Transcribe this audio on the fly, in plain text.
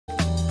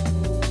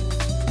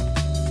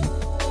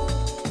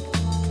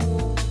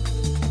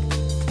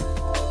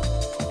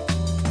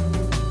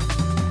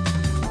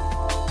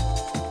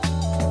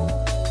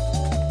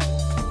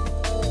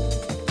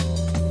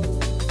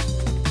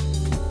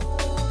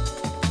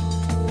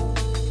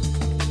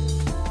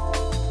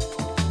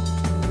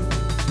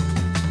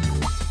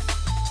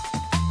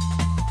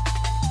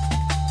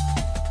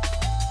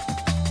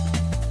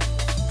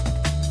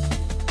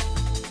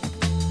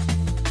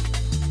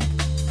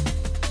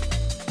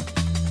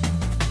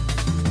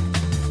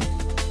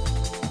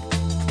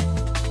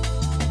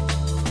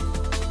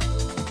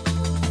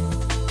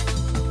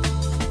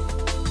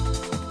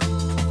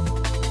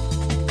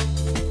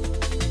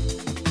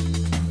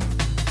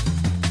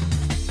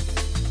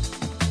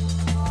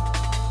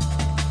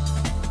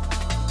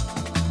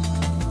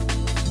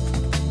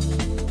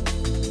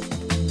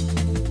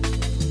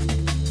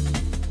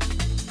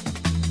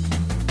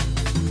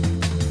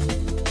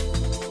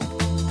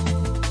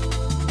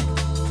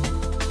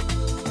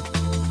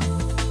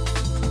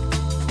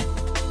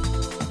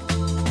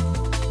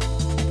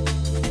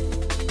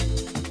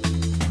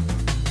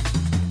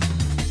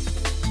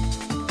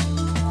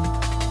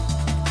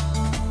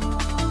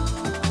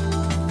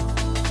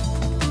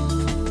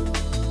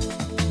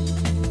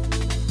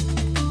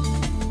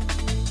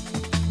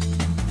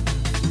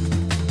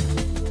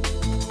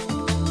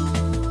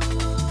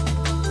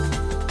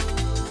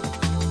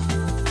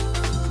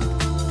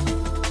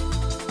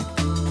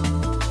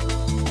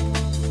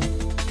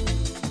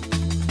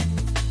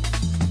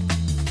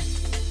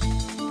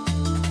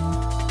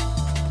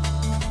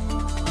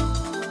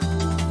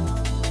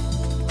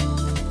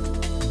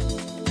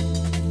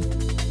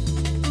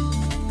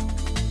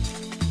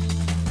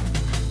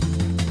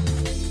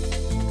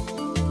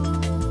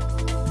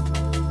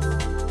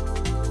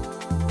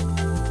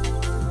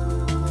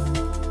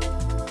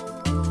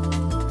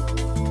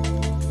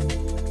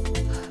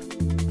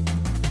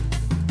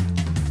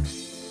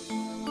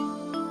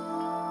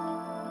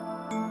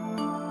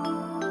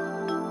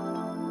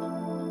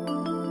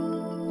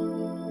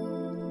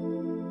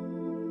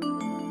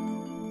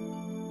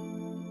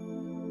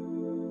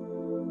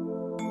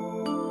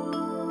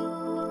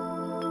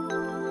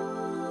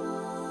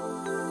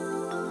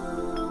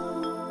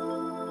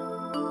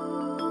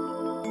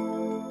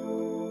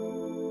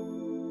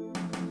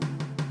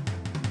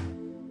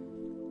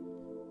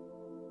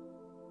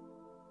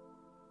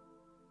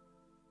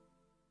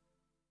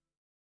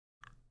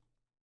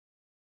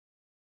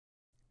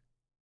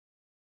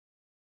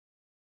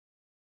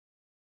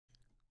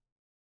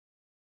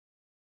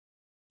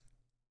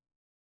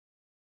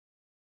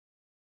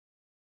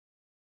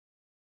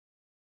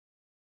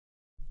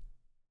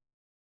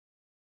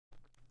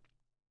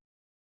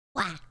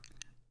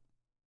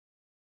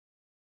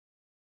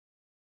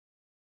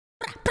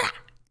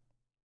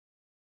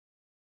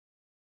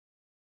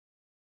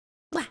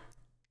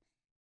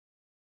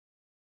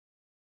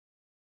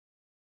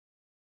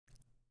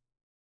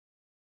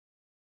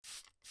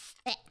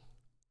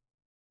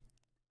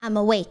I'm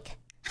awake.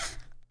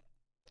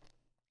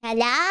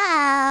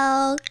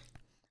 Hello.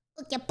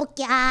 Ookia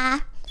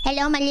pookia.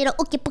 Hello, my little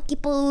ookie pookie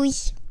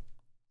poos.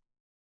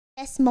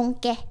 Yes,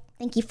 monkey.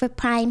 Thank you for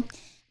Prime.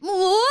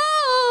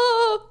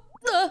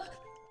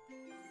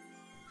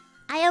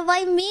 I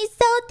avoid me,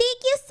 so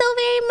thank you so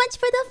very much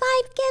for the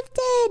 5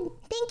 gifted.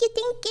 Thank you,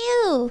 thank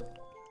you.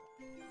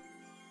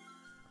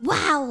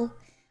 Wow.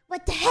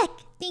 What the heck?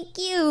 Thank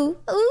you.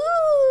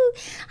 Ooh.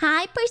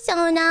 Hi,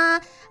 Persona.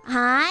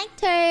 Hi,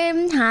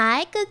 Term.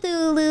 Hi,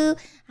 Cthulhu.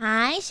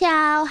 Hi,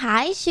 Xiao.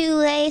 Hi,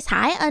 Shoelace.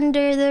 Hi,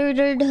 Under the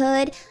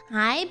Hood.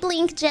 Hi,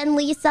 Blink, Jen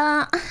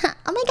Lisa.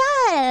 Oh my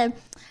god.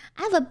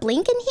 I have a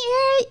Blink in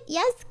here?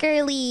 Yes,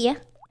 girly.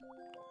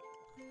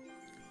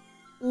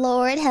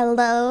 Lord,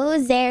 hello.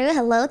 Zeru,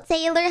 hello.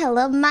 Taylor,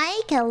 hello.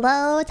 Mike,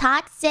 hello.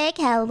 Toxic,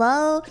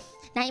 hello.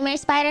 Nightmare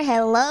Spider,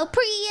 hello.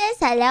 Prius,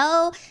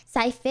 hello.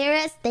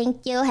 Cypherus,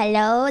 thank you.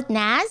 Hello.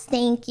 Naz,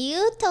 thank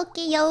you.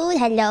 Tokyo,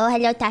 hello.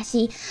 Hello,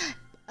 Tashi.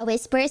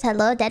 Whispers,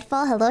 hello.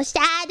 Deadfall, hello.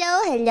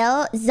 Shadow,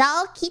 hello.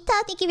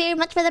 Zalkita, thank you very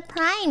much for the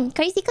Prime.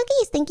 Crazy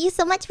Cookies, thank you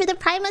so much for the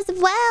Prime as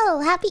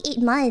well. Happy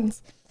 8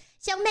 months.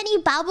 So many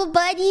Bubble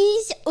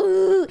Buddies.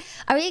 Ooh,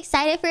 are we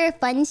excited for a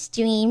fun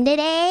stream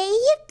today?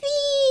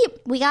 Yippee!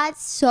 We got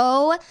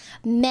so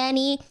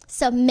many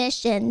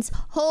submissions.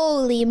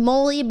 Holy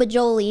moly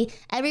bajoli.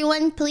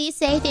 Everyone, please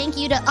say thank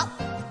you to... Oh!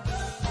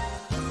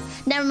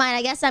 Never mind,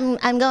 I guess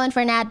I'm going for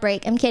an ad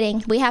break. I'm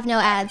kidding. We have no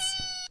ads.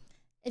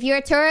 If you're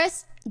a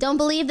tourist, don't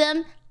believe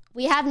them.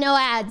 We have no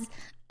ads.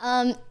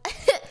 Let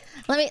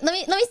me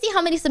see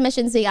how many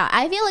submissions we got.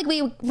 I feel like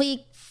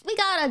we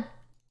got a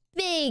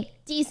big,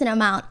 decent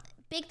amount.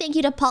 Big thank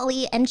you to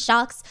Polly and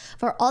Shocks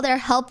for all their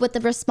help with the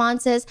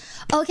responses.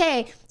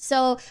 Okay,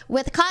 so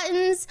with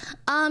Cotton's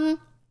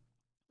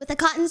with the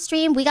Cotton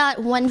stream, we got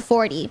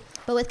 140.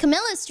 But with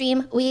Camilla's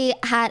stream, we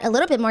had a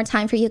little bit more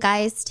time for you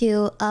guys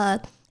to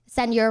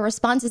send your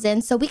responses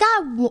in. So we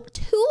got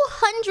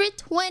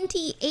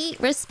 228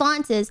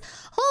 responses.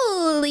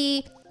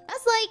 Holy,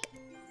 that's like...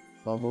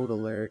 Bumbled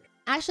alert.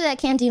 Actually, I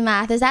can't do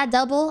math. Is that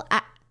double?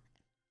 I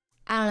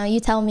don't know, you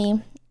tell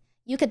me.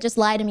 You could just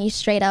lie to me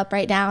straight up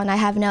right now and I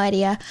have no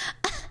idea.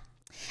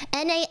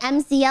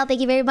 NAMCL, thank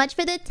you very much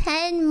for the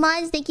 10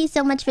 months. Thank you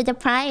so much for the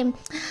Prime.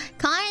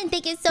 Karen,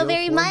 thank you so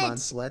very much.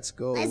 Months. Let's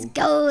go. Let's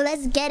go.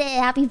 Let's get it.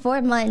 Happy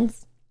 4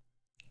 months.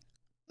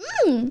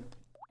 It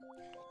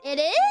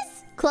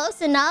is? Close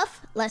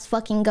enough. Let's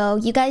fucking go.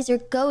 You guys are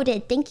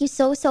goated. Thank you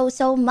so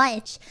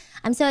much.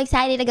 I'm so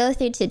excited to go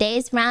through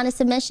today's round of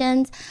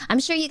submissions. I'm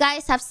sure you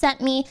guys have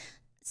sent me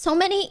so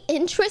many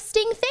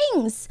interesting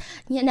things,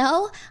 you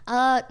know?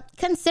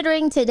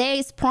 Considering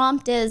today's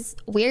prompt is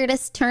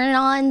weirdest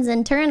turn-ons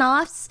and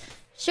turn-offs,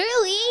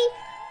 surely you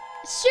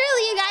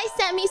guys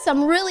sent me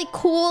some really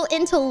cool,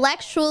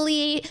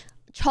 intellectually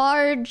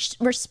charged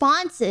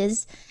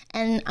responses,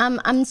 and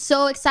I'm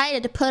so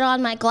excited to put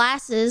on my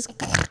glasses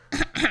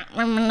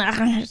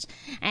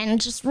and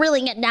just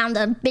really get down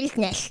to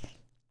business.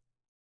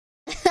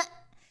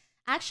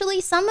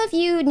 Actually, some of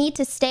you need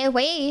to stay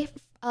away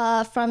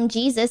from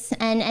Jesus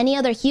and any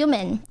other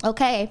human.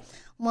 Okay,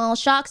 well,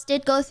 Shocks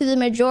did go through the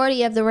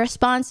majority of the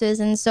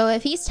responses, and so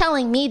if he's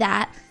telling me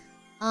that...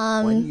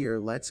 1 year,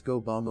 let's go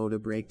Bombo to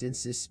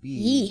breakdance's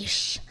speed.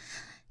 Yeesh.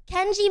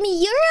 Kenji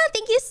Miura,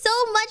 thank you so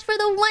much for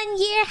the 1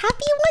 year. Happy 1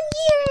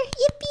 year.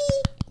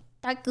 Yippee.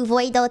 Dark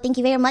Voido, thank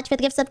you very much for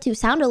the gifts up to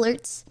sound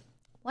alerts.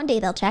 One day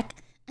they'll check.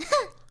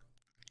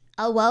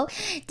 Oh, whoa.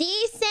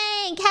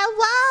 D-Sync,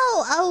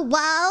 hello. Oh,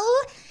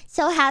 whoa.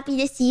 So happy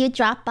to see you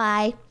drop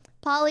by.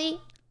 Polly,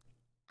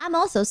 I'm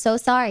also so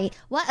sorry.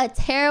 What a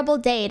terrible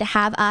day to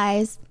have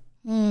eyes.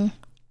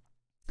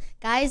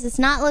 Guys, it's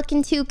not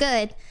looking too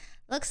good.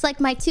 Looks like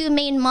my 2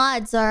 main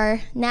mods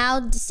are now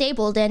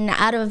disabled and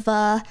out of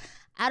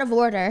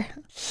order.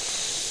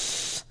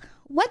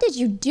 What did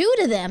you do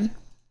to them?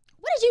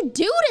 What did you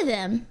do to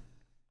them?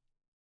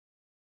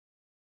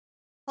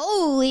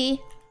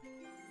 Holy...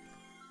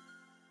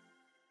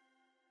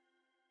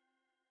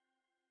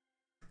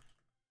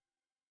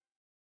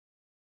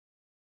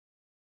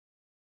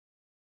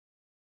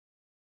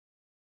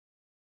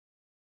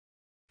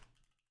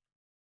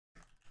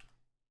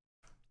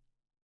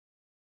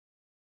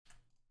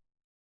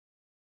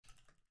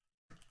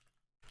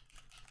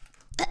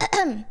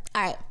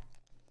 Alright,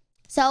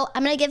 so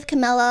I'm gonna give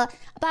Camilla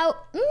about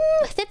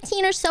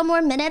 15 or so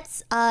more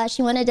minutes.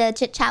 She wanted to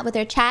chit chat with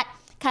her chat,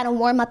 kind of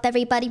warm up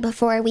everybody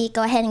before we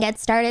go ahead and get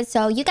started.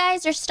 So you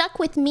guys are stuck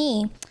with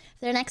me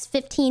for the next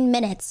 15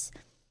 minutes.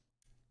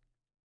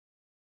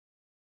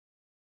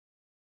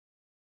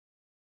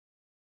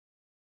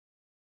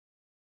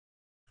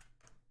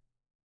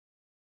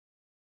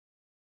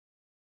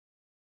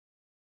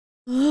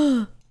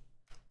 There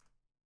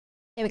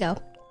we go.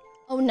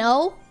 Oh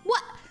no,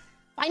 what?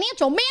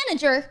 Financial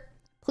manager?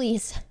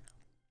 Please.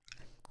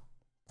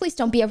 Please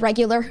don't be a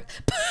regular.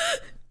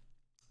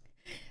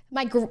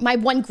 My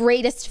one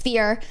greatest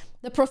fear.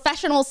 The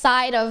professional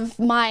side of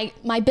my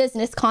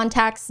business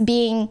contacts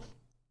being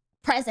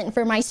present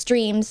for my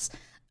streams.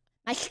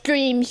 My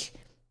streams.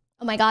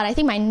 Oh my God, I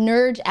think my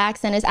nerd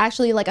accent is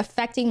actually like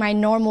affecting my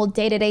normal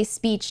day-to-day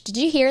speech. Did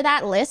you hear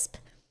that lisp?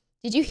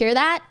 Did you hear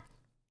that?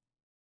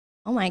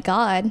 Oh my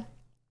God.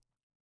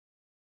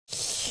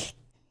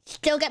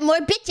 Still get more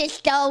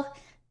bitches though.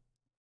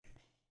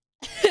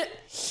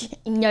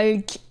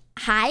 Nerd.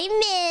 Hi,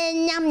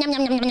 Min. Nom, nom,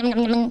 nom, nom, nom,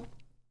 nom, nom.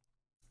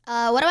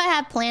 What do I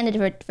have planned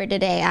for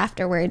today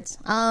afterwards?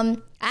 I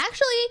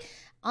actually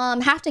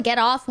have to get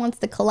off once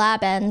the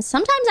collab ends.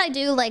 Sometimes I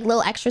do like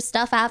little extra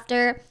stuff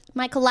after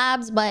my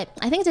collabs, but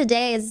I think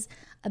today is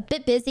a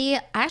bit busy.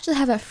 I actually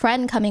have a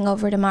friend coming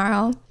over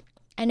tomorrow.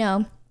 I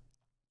know.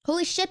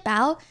 Holy shit,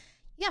 Bao.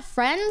 You have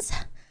friends?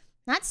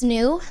 That's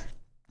new.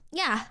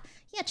 Yeah,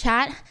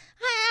 chat.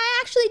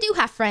 I actually do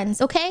have friends,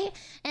 okay?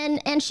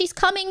 And she's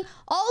coming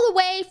all the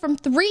way from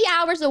 3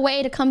 hours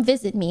away to come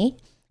visit me.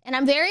 And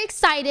I'm very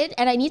excited,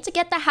 and I need to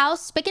get the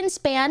house spick and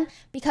span,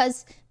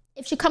 because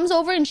if she comes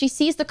over and she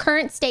sees the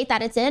current state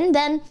that it's in,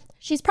 then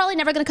she's probably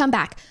never gonna come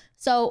back.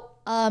 So,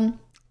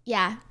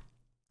 yeah.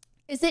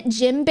 Is it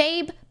Jim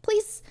Babe?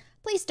 Please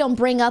don't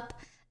bring up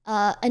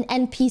an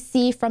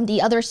NPC from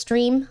the other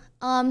stream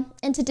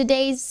into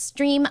today's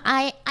stream.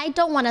 I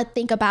don't want to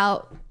think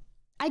about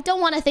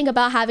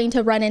having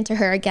to run into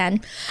her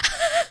again.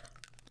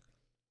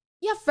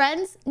 You have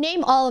friends?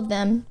 Name all of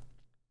them.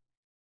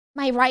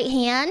 My right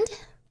hand,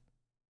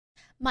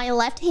 my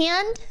left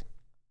hand,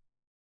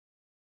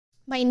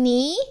 my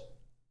knee,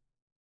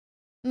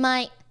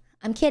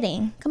 I'm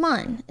kidding. Come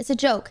on, it's a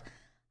joke.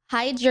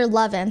 Hide your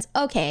love-ins.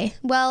 Okay,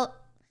 well,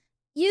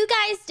 you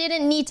guys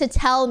didn't need to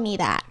tell me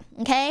that,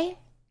 okay?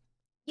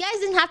 You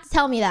guys didn't have to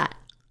tell me that.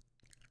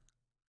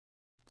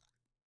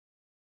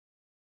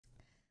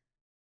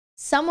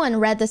 Someone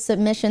read the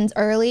submissions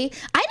early.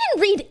 I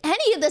didn't read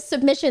any of the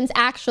submissions,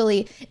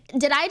 actually.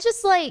 Did I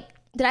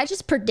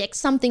just predict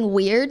something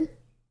weird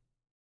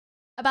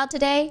about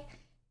today?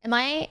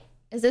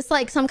 Is this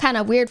like some kind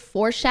of weird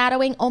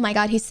foreshadowing? Oh my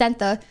God, he sent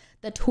the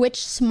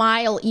Twitch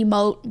smile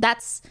emote.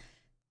 That's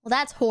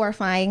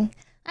horrifying.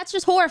 That's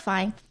just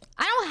horrifying.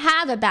 I don't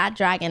have a bad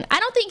dragon. I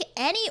don't think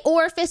any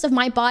orifice of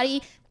my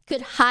body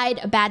could hide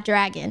a bad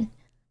dragon.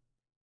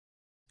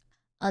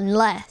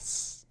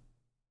 Unless...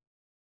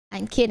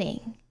 I'm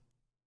kidding.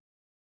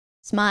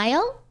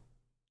 Smile?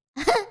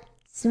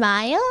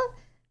 Smile?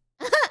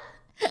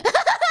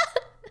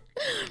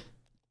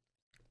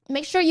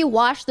 Make sure you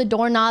wash the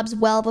doorknobs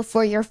well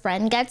before your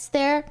friend gets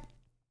there.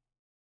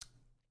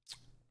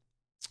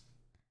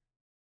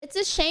 It's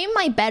a shame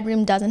my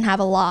bedroom doesn't have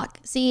a lock.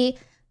 See,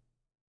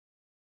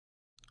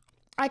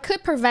 I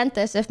could prevent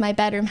this if my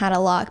bedroom had a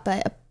lock,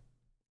 but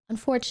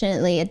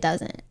unfortunately it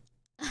doesn't.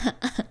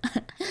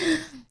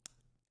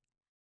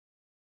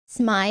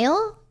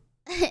 Smile?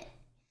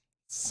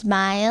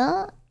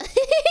 Smile?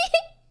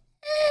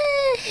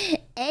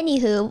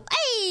 Anywho,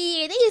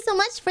 hey, thank you so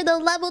much for the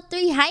level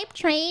 3 hype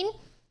train.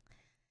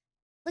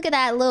 Look at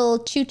that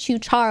little choo-choo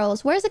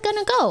Charles. Where's it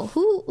gonna go?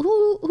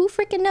 Who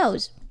freaking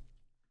knows?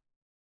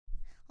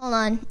 Hold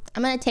on,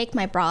 I'm gonna take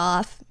my bra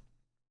off.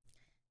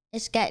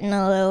 It's getting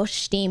a little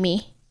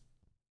steamy.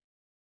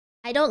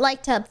 I don't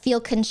like to feel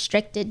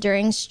constricted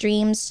during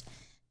streams.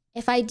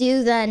 If I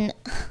do, then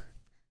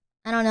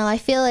I don't know. I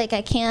feel like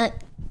I can't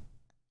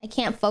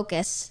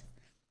focus.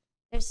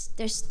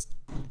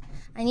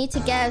 I need to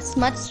get as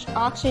much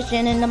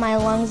oxygen into my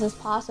lungs as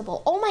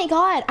possible. Oh my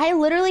God, I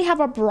literally have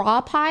a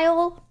bra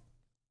pile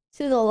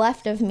to the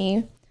left of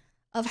me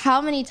of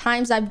how many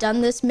times I've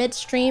done this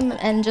midstream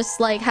and just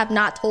like have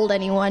not told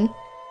anyone.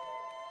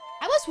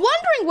 I was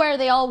wondering where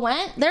they all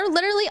went. They're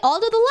literally all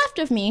to the left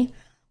of me.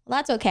 Well,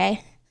 that's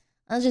okay.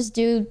 I'll just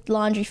do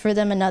laundry for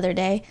them another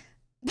day.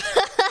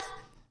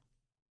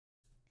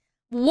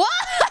 What?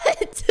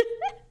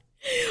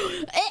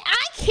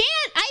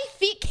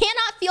 I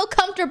cannot feel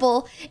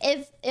comfortable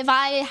if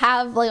I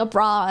have like a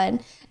bra on.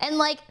 And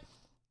like,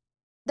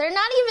 they're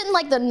not even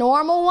like the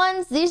normal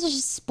ones. These are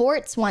just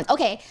sports ones.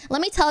 Okay,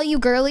 let me tell you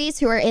girlies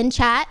who are in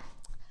chat.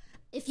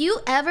 If you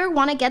ever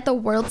want to get the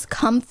world's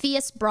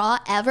comfiest bra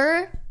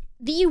ever,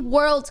 the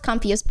world's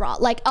comfiest bra,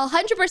 like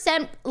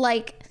 100%,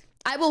 like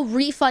I will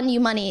refund you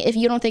money if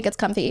you don't think it's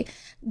comfy.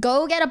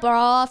 Go get a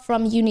bra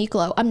from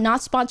Uniqlo. I'm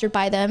not sponsored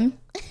by them.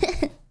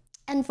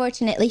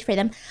 Unfortunately for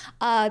them.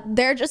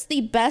 They're just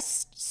the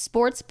best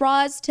sports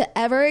bras to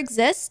ever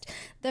exist.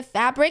 The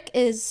fabric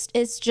is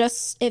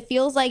just, it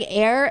feels like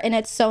air and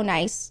it's so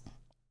nice.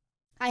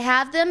 I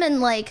have them in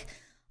like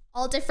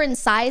all different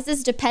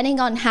sizes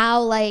depending on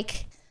how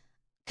like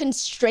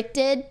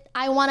constricted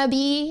I want to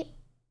be.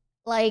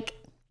 Like,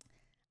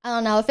 I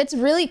don't know, if it's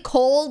really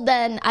cold,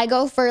 then I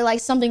go for like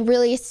something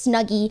really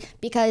snuggy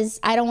because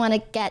I don't want to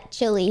get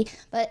chilly.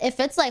 But if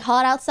it's like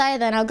hot outside,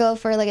 then I'll go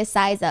for like a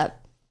size up.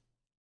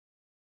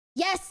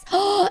 Yes.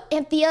 Oh,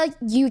 Anthea,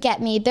 you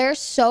get me. They're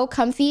so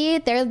comfy.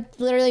 They're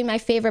literally my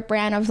favorite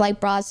brand of like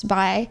bras to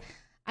buy.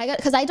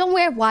 Because I don't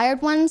wear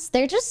wired ones.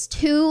 They're just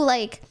too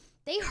like,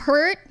 they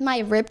hurt my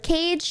rib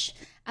cage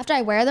after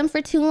I wear them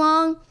for too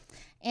long.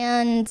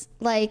 And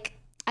like,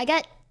 I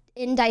get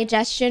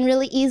indigestion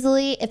really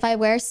easily if I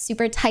wear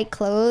super tight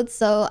clothes.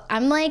 So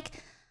I'm like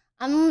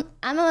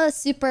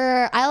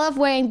I love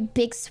wearing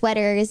big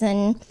sweaters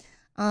and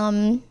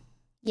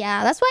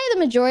yeah, that's why the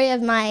majority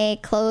of my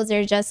clothes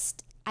are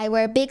just I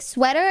wear a big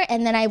sweater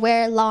and then I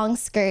wear a long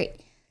skirt.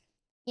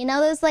 You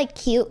know those like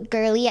cute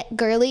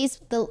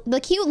girlies, the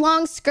cute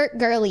long skirt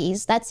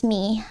girlies. That's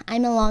me.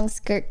 I'm a long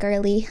skirt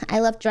girly. I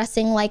love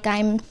dressing like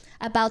I'm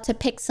about to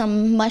pick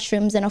some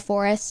mushrooms in a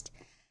forest.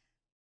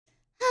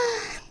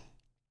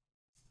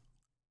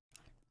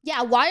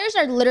 Yeah, wires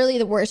are literally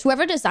the worst.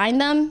 Whoever designed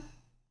them,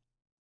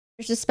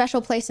 there's a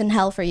special place in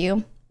hell for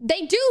you.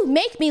 They do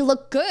make me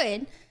look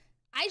good.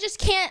 I just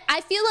can't.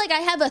 I feel like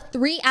I have a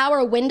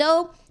 3-hour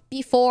window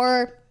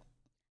before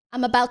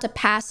I'm about to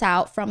pass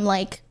out from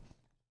like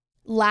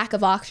lack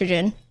of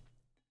oxygen.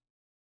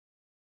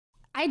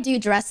 I do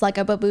dress like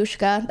a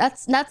babushka.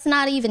 That's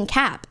not even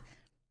cap.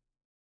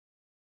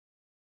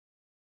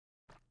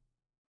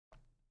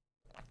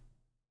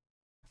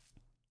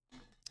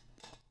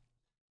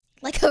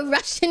 Like a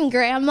Russian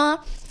grandma.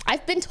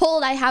 I've been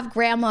told I have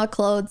grandma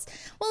clothes.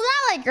 Well,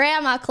 not like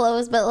grandma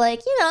clothes, but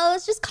like, you know,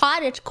 it's just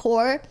cottage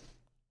core.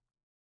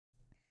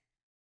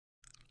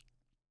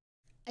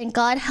 And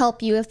God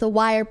help you if the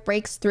wire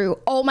breaks through.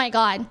 Oh my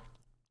God.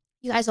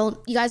 You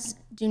guys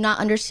do not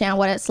understand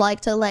what it's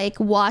like to like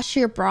wash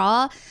your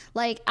bra.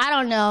 Like, I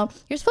don't know.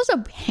 You're supposed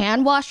to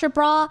hand wash your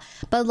bra,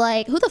 but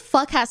like, who the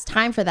fuck has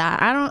time for that?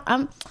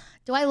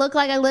 Do I look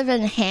like I live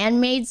in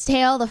Handmaid's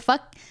Tale? The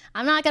fuck?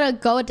 I'm not gonna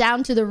go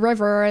down to the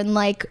river and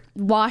like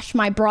wash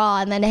my bra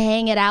and then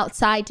hang it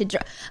outside to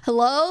dry.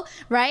 Hello?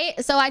 Right?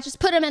 So I just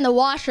put them in the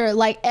washer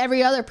like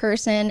every other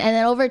person, and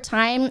then over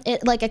time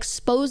it like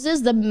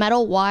exposes the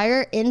metal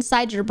wire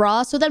inside your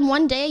bra. So then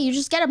one day you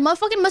just get a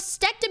motherfucking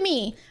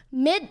mastectomy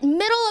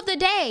middle of the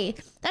day.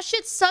 That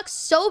shit sucks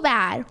so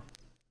bad.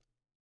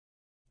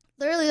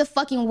 Literally the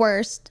fucking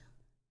worst.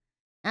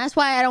 And that's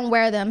why I don't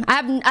wear them.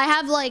 I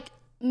have like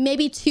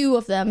maybe 2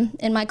 of them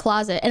in my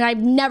closet, and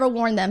I've never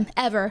worn them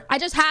ever. I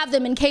just have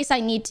them in case I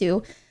need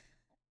to.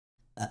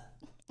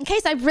 In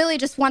case I really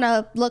just want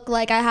to look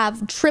like I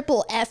have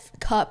triple F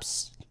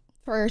cups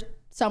for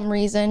some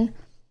reason.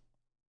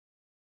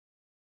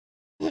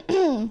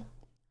 A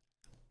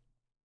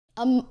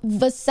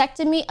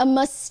vasectomy, a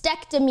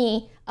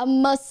mastectomy,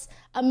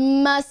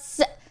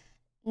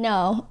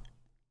 no.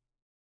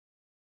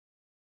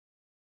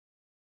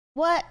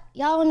 What?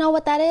 Y'all don't know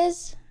what that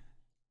is?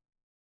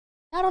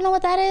 Y'all don't know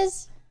what that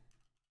is?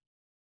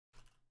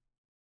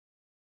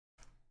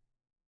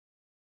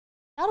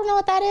 Y'all don't know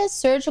what that is?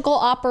 Surgical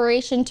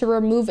operation to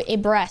remove a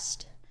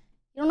breast.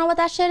 You don't know what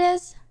that shit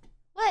is?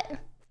 What?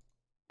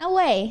 No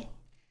way.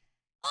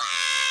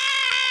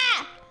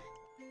 Ah!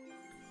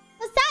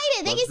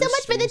 Poseidon, thank you so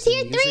much for the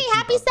tier 3.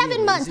 Happy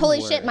 7 months. Holy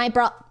shit, my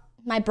bra?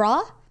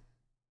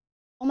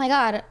 Oh my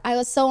God, I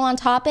was so on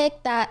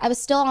topic that I was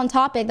still on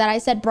topic that I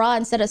said bra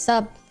instead of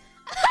sub.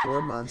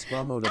 4 months,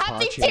 Bramo to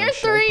Happy tier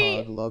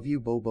 3. Love you,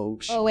 Bobo.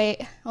 Oh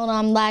wait, hold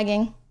on, I'm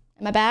lagging.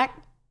 Am I back?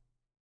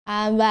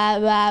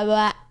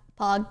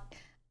 Pog.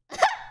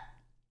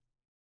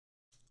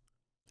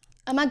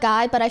 I'm a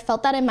guy, but I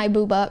felt that in my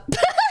booba.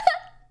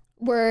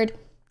 Word.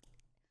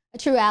 A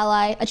true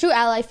ally. A true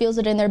ally feels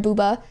it in their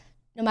booba,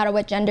 no matter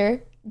what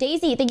gender.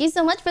 Daisy, thank you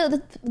so much for the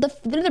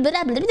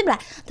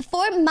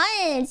 4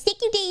 months.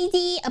 Thank you,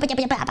 Daisy.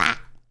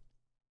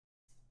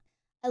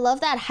 I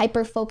love that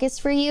hyper focus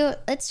for you.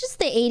 It's just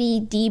the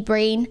ADD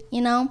brain,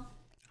 you know?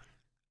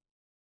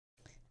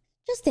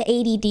 Just the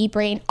ADD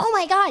brain. Oh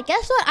my God,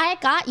 guess what I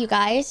got, you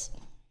guys?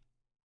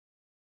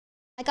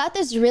 I got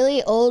this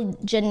really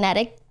old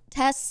genetic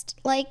test,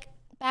 like,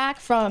 back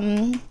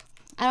from,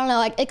 I don't know,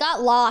 like, it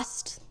got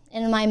lost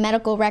in my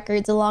medical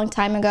records a long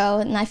time ago,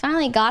 and I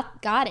finally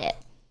got it.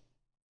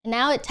 And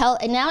now it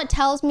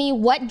tells me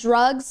what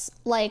drugs,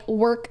 like,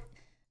 work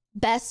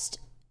best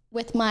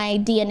with my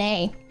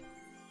DNA.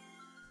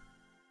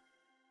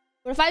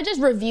 What if I just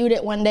reviewed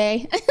it one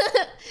day?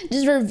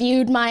 Just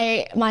reviewed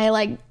my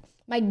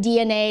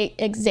DNA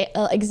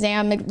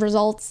exam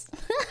results.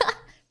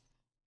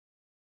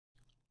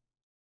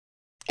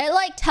 It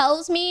like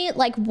tells me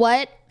like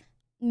what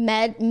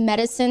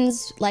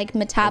medicines like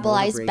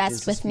metabolize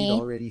best with me.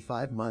 Already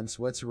 5 months.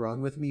 What's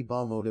wrong with me?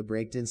 Balmota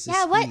breakdance.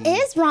 Yeah, what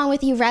is wrong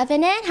with you,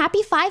 Revenant?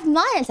 Happy 5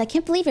 months. I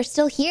can't believe you're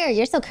still here.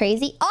 You're so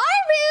crazy.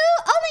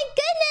 Aru! Oh my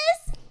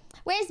goodness!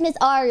 Where's Miss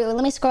Aru?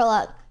 Let me scroll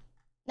up.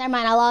 Never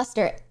mind, I lost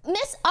her.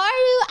 Miss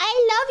Aru,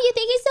 I love you.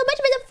 Thank you so much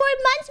for the 4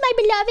 months, my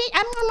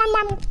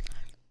beloved.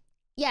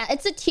 Yeah,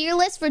 it's a tier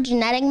list for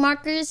genetic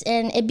markers,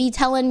 and it'd be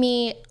telling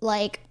me,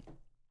 like,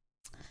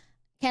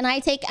 can I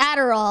take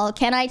Adderall?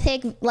 Can I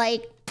take,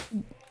 like...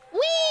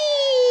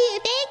 Whee!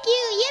 Thank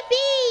you!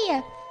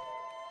 Yippee!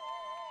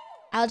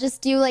 I'll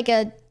just do, like,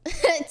 a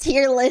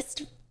tier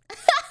list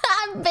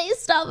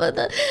based off of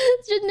the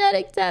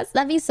genetic test.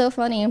 That'd be so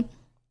funny. Kind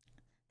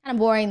of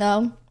boring,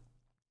 though.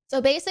 So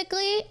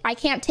basically, I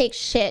can't take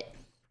shit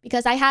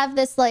because I have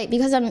this like,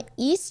 because I'm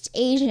East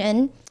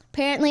Asian,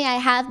 apparently I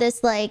have this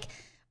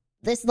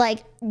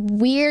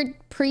weird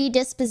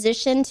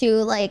predisposition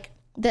to like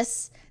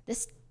this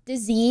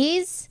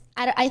disease.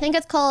 I think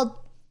it's called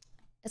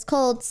It's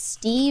called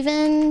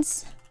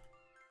Stevens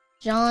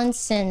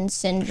Johnson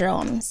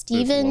syndrome. This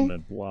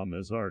lemon plum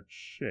is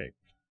heart-shaped.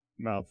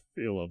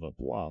 Mouthfeel of a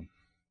plum.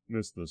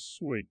 Miss the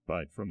sweet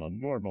bite from a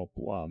normal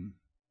plum.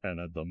 And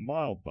at the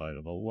mild bite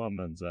of a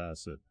lemon's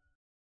acid.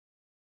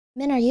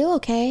 Min, are you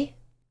okay?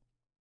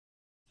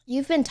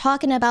 You've been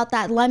talking about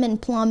that lemon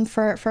plum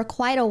for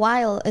quite a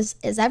while. Is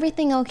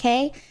everything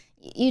okay?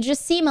 You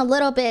just seem a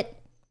little bit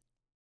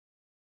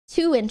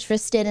too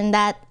interested in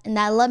that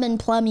lemon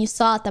plum you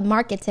saw at the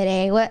market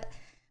today.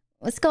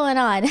 What's going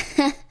on?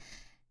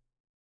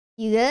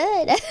 You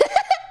good?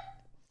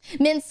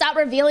 Min, stop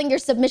revealing your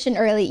submission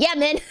early. Yeah,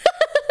 Min.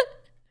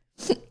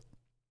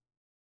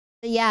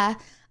 Yeah,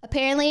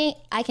 apparently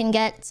I can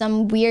get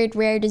some weird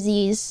rare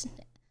disease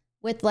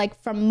with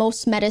like from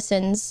most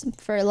medicines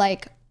for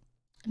like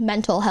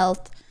mental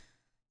health.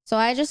 So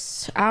I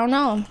don't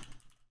know.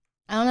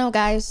 I don't know,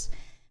 guys.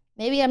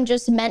 Maybe I'm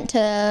just meant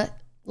to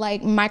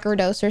like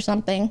microdose or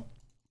something.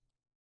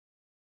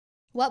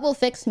 What will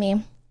fix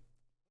me?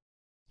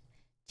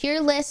 Tier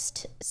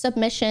list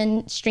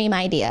submission stream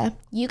idea.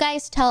 You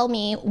guys tell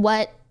me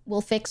what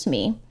will fix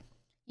me.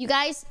 You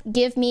guys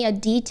give me a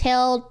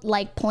detailed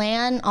like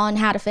plan on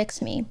how to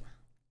fix me.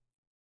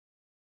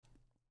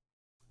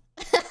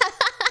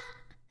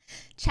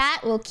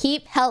 Chat will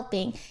keep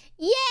helping.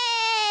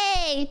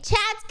 Yay!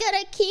 Chat's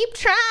gonna keep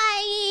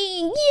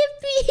trying.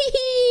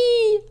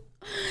 Yippee!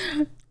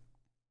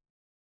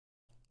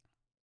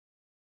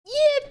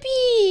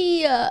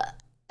 Yippee!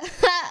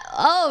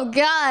 Oh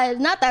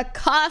god, not the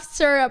cough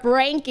syrup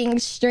ranking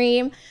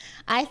stream.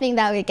 I think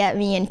that would get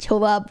me in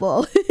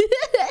trouble.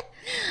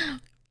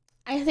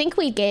 I think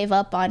we gave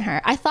up on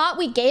her. I thought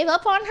we gave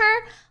up on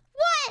her?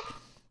 What? You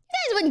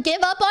guys wouldn't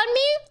give up on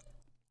me?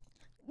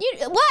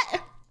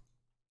 What?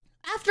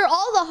 After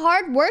all the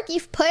hard work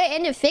you've put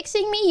into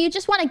fixing me, you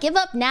just want to give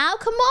up now?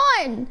 Come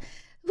on.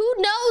 Who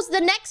knows?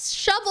 The next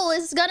shovel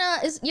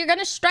you're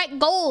gonna strike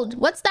gold.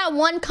 What's that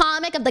one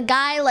comic of the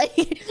guy like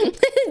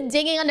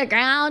digging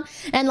underground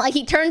and like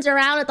he turns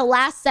around at the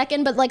last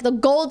second, but like the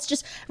gold's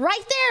just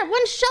right there,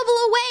 one shovel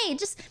away.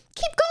 Just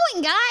keep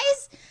going,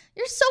 guys.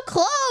 You're so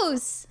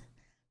close.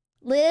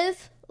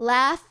 Live,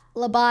 laugh,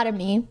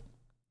 lobotomy.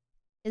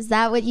 Is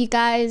that what you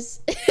guys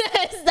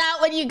is that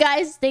what you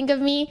guys think of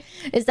me?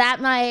 Is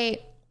that my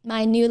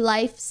new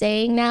life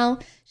saying now?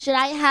 Should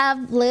I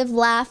have live,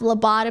 laugh,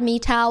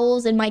 lobotomy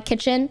towels in my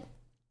kitchen?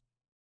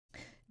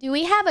 Do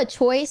we have a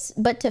choice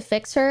but to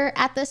fix her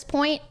at this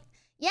point?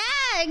 Yeah,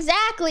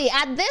 exactly.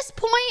 At this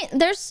point,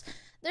 there's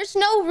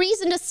no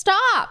reason to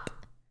stop.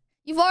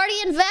 You've already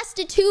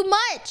invested too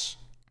much.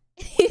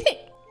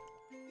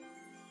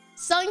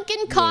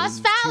 Sunken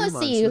cost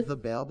fallacy. With the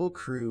Babel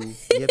crew.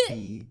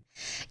 Yippee.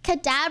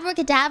 Cadabra,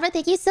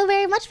 thank you so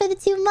very much for the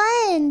 2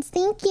 months.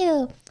 Thank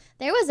you.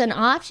 There was an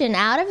option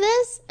out of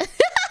this.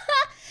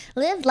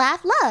 Live,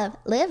 laugh, love.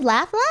 Live,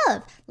 laugh,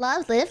 love.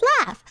 Love, live,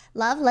 laugh.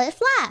 Love, live,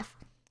 laugh.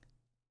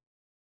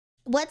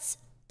 What's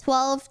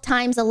 12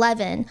 times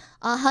 11?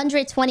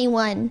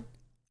 121.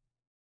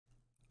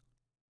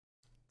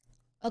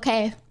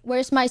 Okay,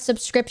 where's my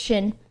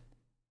subscription?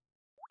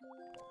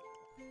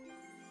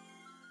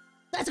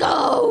 Let's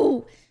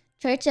go!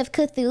 Church of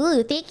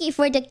Cthulhu, thank you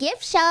for the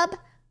gift sub.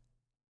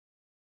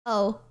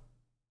 Oh.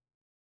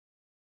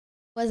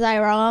 Was I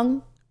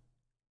wrong?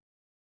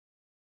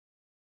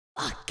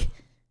 Fuck.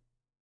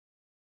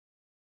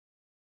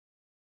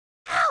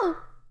 Ow!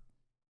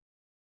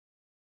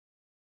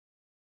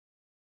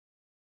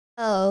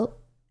 Oh.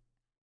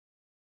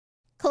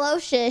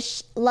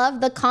 Closish,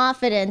 love the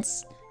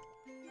confidence.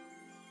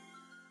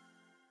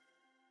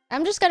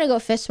 I'm just gonna go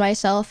fist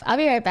myself. I'll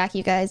be right back,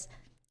 you guys.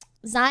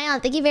 Zion,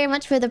 thank you very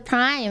much for the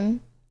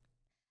prime.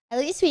 At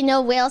least we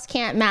know whales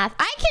can't math.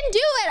 I can do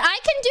it! I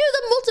can do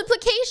the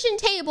multiplication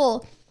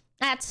table!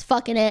 That's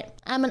fucking it.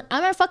 I'm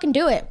gonna fucking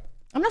do it.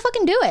 I'm gonna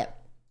fucking do it.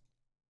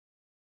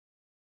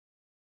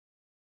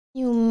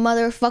 You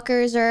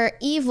motherfuckers are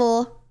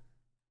evil.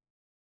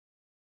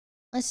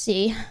 Let's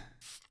see.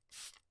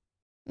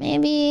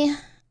 Maybe...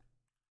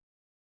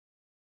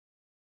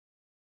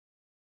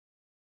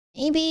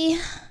 Can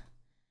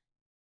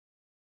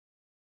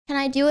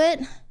I do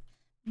it?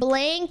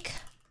 Blank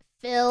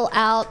fill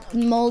out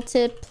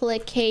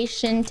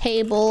multiplication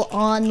table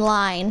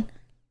online.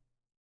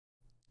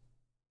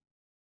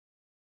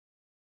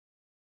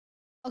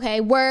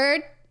 Okay,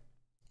 word.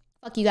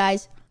 Fuck you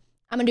guys.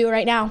 I'm gonna do it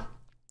right now.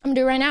 I'm gonna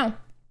do it right now.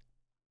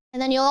 And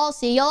then you'll all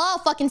see. You'll all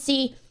fucking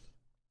see.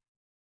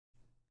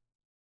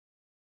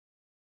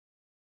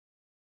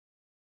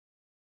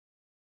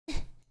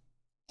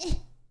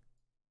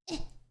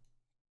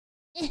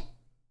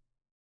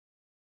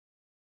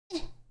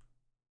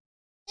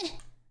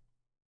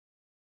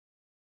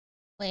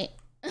 Wait.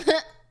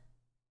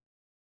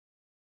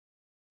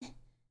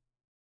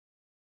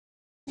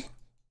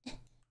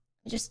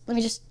 let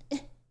me just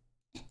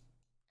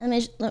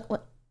look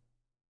what.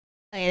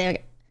 Okay, there we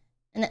go.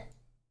 And then,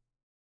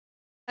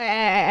 all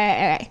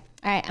right.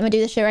 I'm gonna do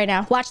this shit right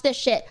now. Watch this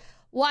shit.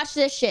 Watch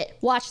this shit.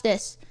 Watch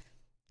this.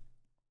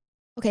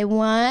 Okay,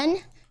 1,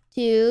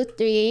 2,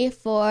 3,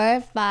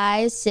 4,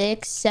 5,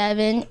 6,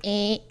 7,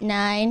 8,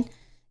 9,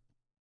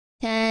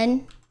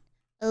 10,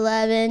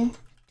 11,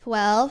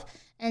 12,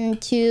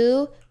 and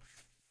 2,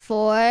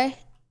 4,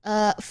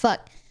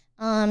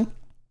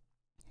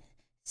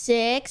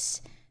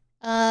 6,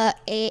 8,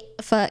 8,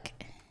 fuck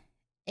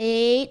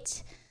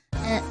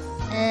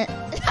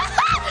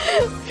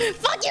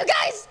you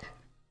guys!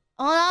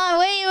 Hold on,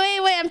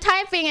 wait, I'm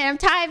typing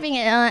it,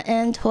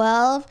 and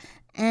 12,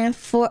 and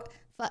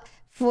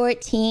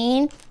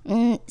 14,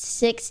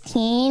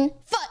 16,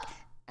 fuck!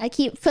 I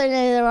keep putting it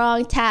in the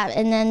wrong tab,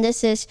 and then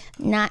this is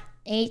not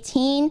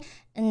 18,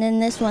 and then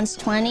this one's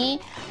 20,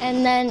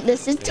 and then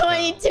this is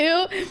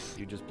 22.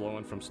 You just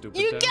blowing from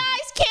stupid You town?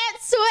 guys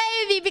can't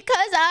sway me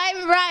because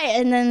I'm right.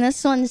 And then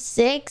this one's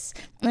 6,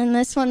 and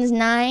this one's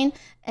 9,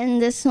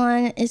 and this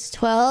one is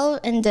 12,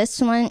 and this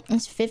one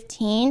is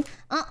 15.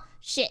 Oh,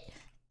 shit.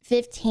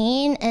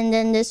 15, and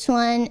then this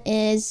one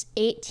is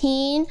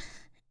 18,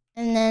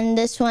 and then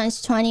this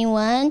one's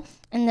 21,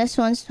 and this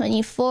one's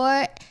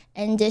 24,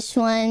 and this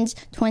one's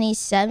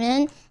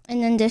 27,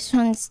 and then this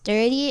one's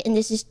 30, and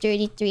this is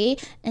 33,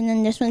 and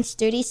then this one's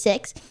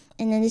 36,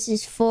 and then this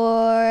is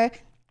 4,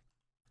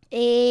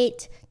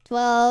 8,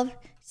 12,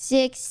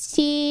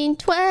 16,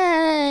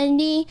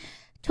 20,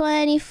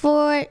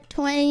 24,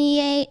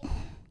 28,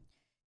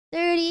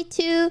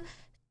 32,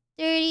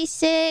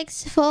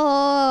 36,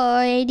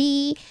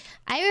 40.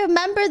 I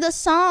remember the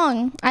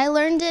song. I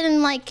learned it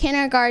in like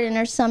kindergarten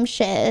or some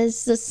shit.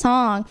 It's the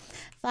song.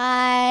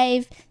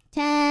 5,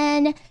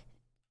 10,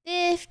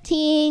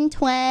 15,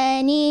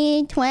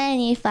 20,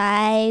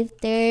 25,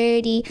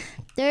 30,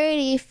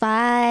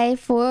 35,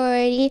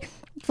 40,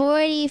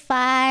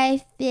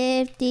 45,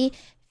 50,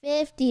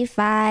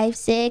 55,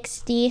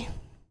 60,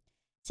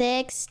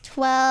 6,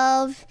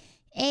 12,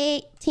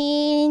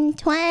 18,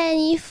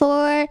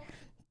 24,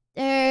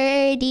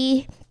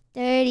 30,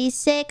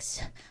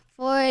 36,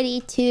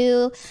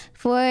 42,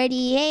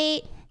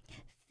 48,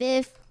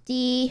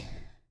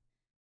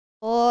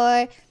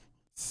 54,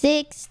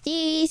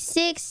 60,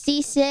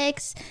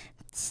 66,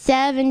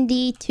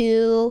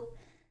 72.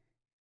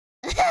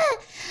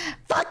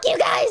 Fuck you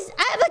guys!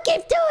 I'm gonna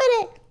keep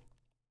doing it!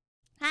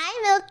 Hi,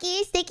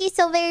 Milkies. Thank you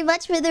so very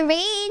much for the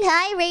raid.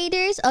 Hi,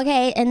 Raiders.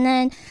 Okay, and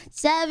then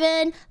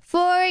 7,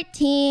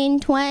 14,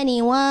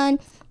 21,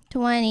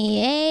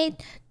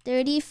 28,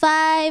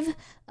 35,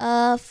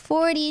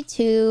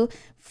 42,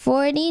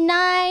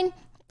 49,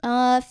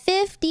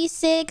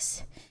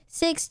 56,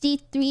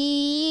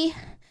 63,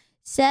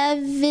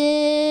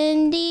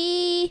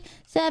 70,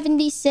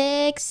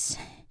 76,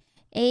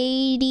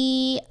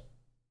 80,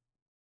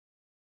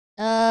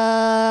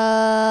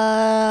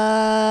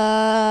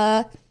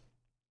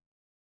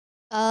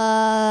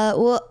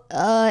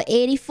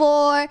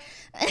 84,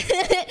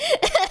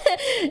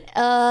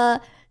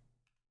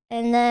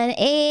 and then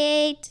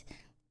 8,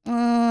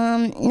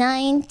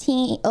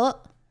 19,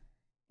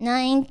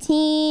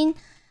 19,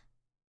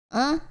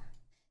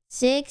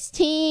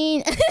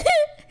 16,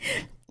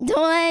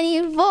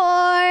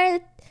 24,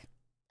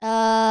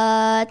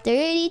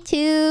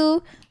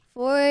 32,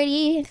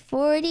 40,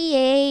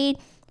 48,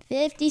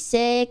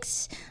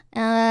 56,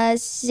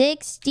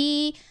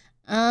 60,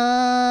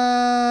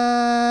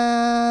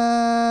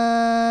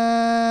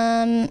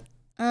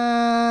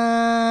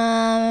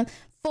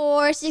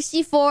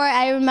 64.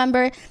 I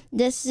remember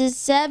this is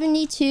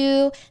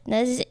 72,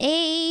 this is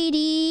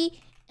 80,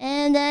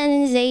 and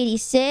then it's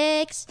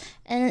 86,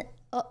 and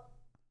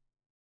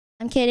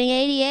I'm kidding,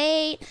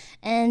 88,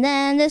 and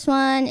then this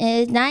one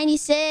is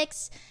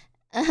 96,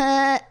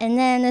 and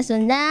then this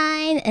one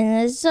 9,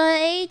 and this one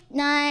 8,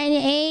 9,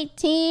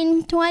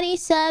 18,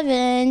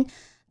 27,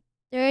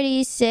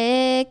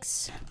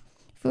 36,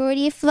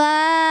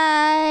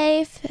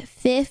 45,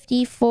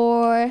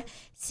 54,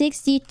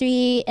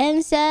 63,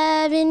 and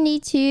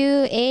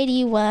 72,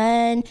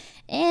 81,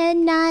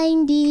 and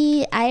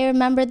 90. I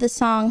remember the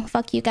song.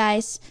 Fuck you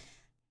guys.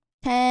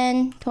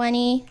 10,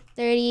 20,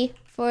 30,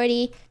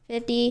 40,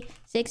 50,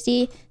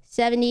 60,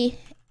 70,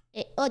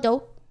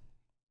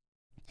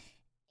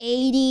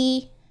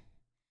 80,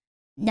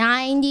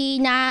 90,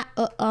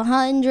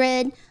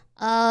 100,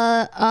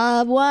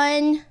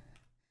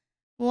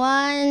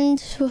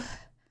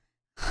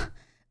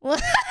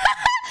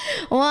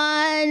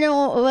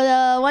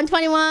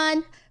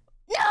 121.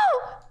 No!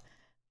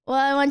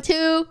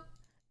 112.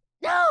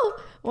 No!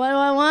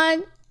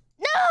 111.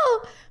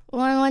 No!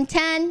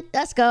 110.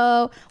 Let's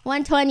go.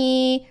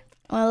 120.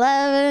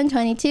 11,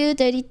 22,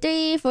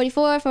 33,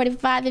 44,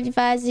 45,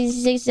 55,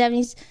 66,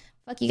 70.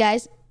 Fuck you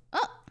guys.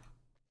 Oh.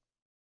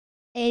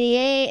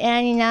 88,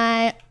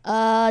 99,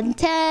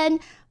 10,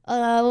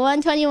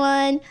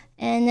 121.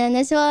 And then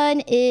this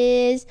one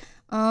is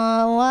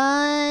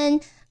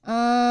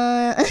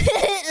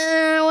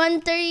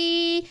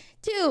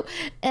 132,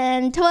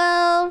 and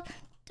 12,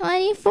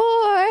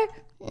 24,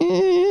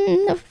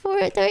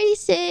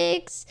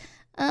 36,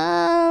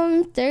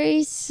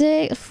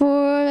 36,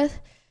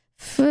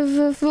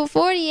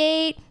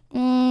 48,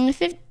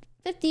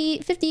 50,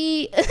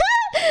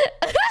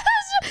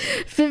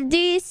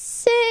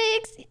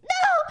 56.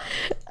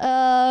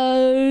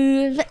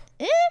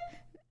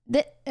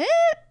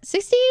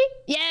 60?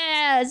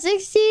 Yeah,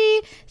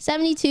 60,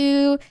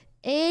 72,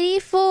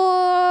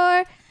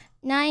 84,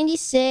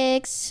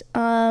 96,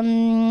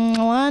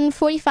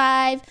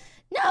 145.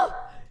 No!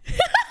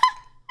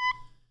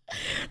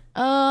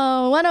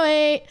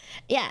 108.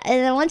 Yeah,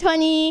 and then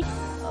 120,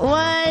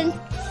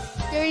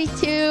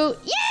 132.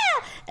 Yeah!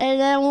 And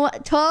then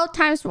 12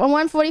 times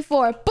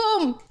 144.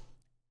 Boom!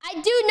 I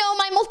do know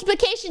my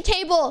multiplication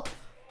table.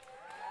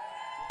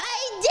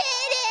 I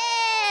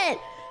did it!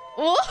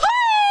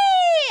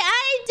 Woohoo!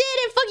 I did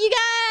it! Fuck you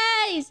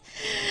guys!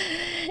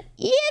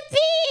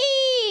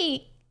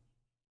 Yippee!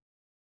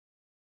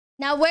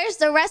 Now where's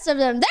the rest of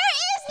them? There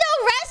is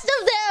no rest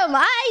of them!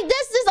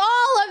 This is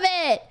all of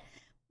it!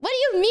 What do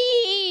you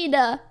mean?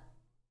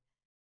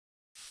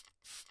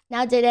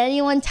 Now did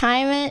anyone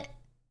time it?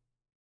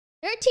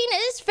 13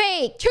 is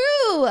fake.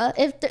 True.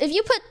 If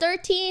you put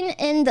 13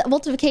 in the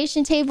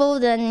multiplication table,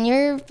 then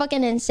you're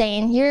fucking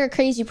insane. You're a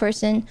crazy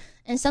person.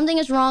 And something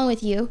is wrong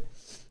with you.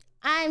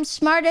 I'm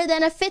smarter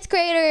than a 5th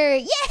grader.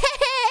 Yay!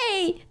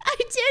 I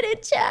did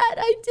it, chat.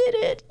 I did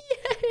it.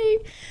 Yay.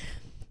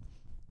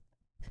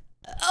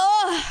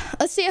 Oh,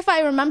 let's see if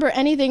I remember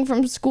anything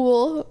from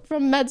school,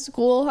 from med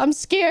school. I'm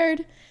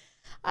scared.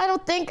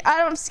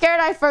 I'm scared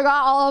I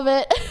forgot all of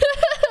it.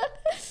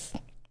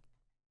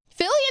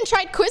 Fillion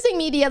tried quizzing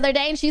me the other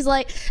day and she was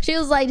like,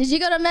 did you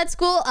go to med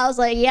school? I was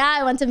like, yeah,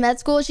 I went to med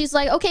school. She's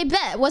like, okay,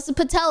 bet. What's the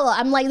patella?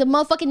 I'm like, the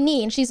motherfucking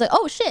knee. And she's like,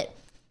 oh shit.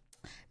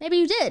 Maybe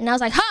you did. And I was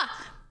like,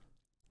 ha!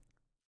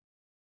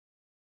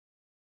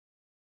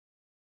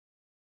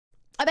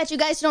 I bet you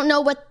guys don't know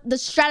what the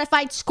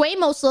stratified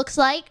squamous looks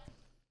like.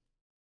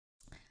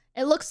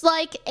 It looks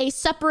like a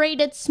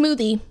separated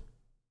smoothie.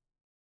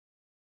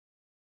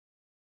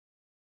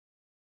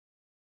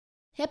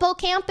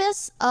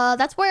 Hippocampus?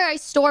 That's where I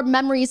store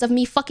memories of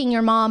me fucking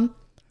your mom.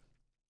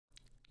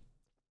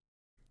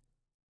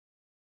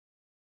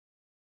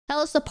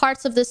 Tell us the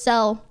parts of the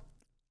cell.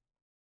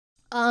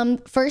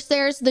 First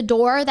there's the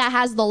door that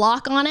has the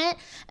lock on it.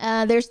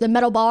 There's the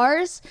metal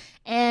bars.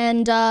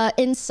 And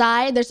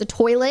inside there's a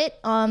toilet.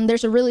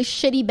 There's a really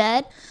shitty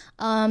bed.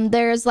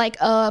 There's like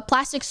a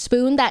plastic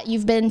spoon that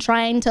you've been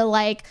trying to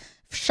like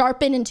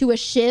sharpen into a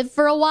shiv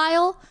for a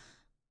while.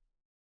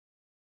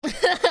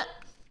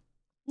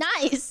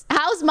 Nice.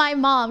 How's my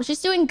mom? She's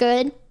doing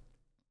good.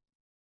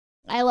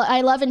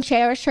 I love and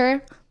cherish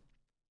her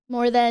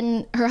more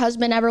than her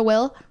husband ever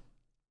will.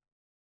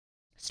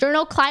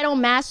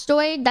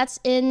 Sternocleidomastoid, that's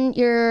in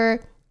your...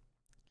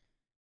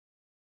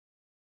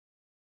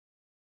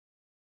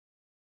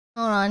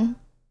 Hold on.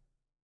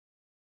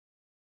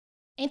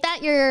 Ain't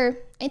that your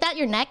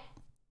neck?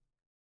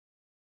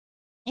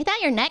 Ain't that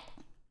your neck?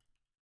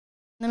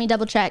 Let me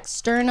double check.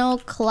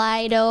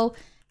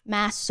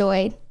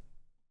 Sternocleidomastoid.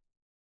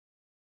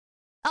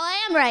 Oh,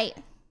 I am right.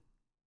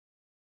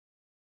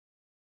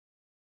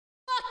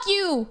 Fuck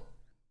you.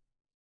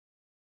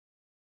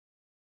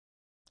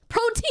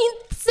 Protein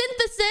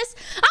synthesis.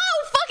 I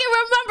don't fucking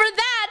remember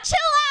that.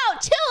 Chill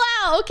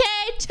out,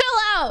 okay? Chill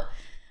out.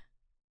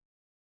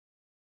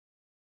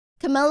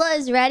 Camilla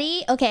is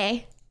ready?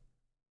 Okay.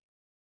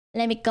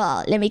 Let me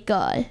go.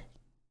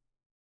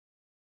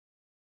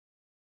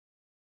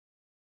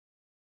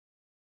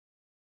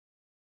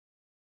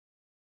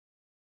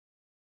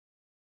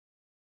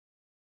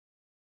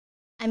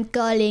 I'm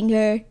calling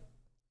her.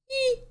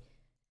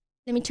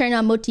 Let me turn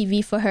on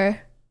MoTV for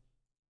her.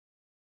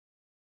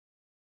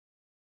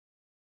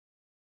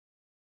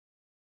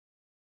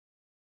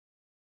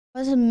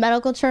 What's a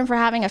medical term for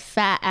having a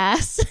fat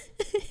ass?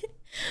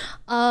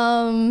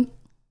 I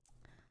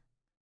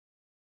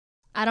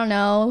don't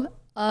know.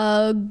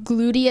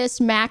 Gluteus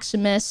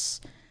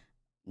maximus.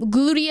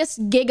 Gluteus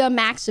giga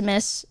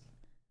maximus.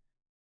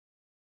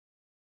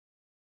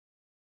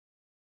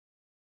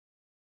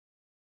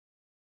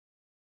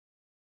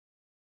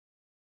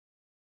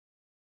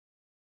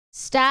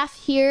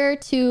 Staff here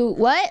to...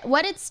 What?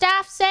 What did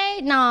staff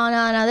say? No.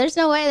 There's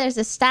no way there's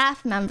a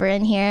staff member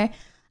in here.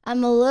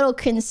 I'm a little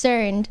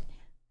concerned.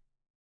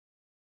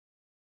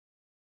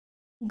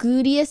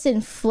 Gluteus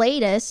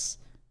inflatus.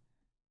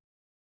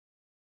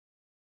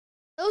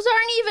 Those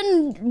aren't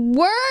even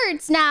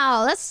words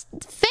now. That's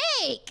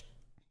fake.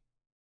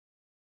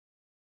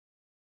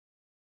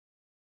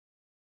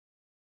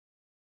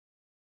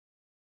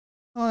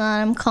 Hold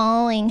on, I'm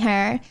calling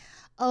her.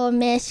 Oh,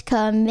 Miss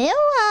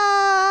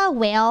Camilla,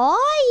 where are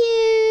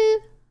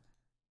you?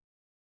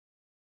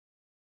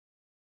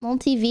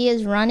 MultiV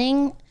is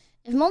running.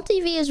 If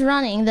MultiV is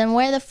running, then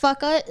where the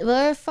fuck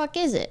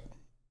is it?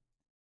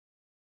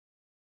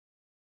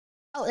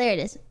 Oh, there it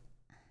is.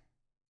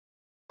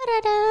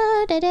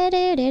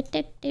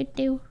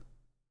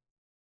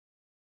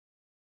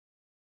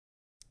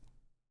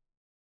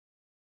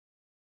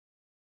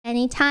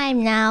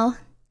 Anytime now.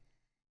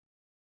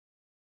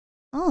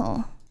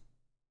 Oh.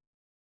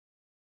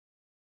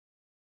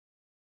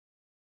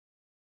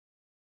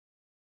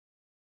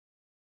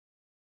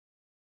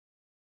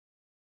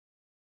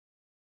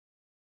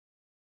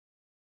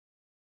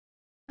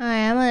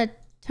 Alright, I'm gonna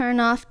turn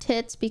off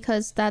tits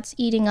because that's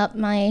eating up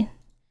my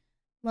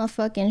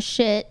motherfucking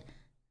shit.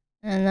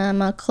 And then I'm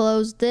gonna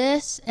close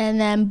this,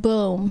 and then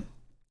boom.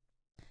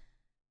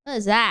 What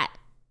is that?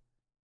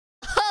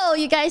 Oh,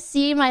 you guys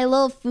see my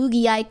little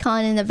Fugi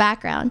icon in the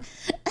background.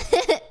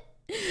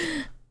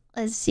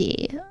 Let's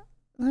see.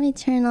 Let me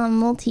turn on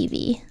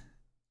multi-V.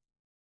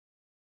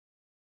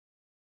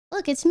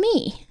 Look, it's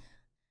me.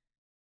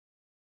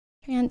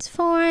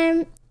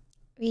 Transform.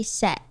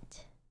 Reset.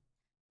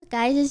 Look,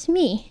 guys, it's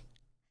me.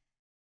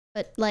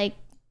 But, like,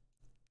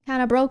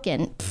 kind of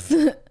broken.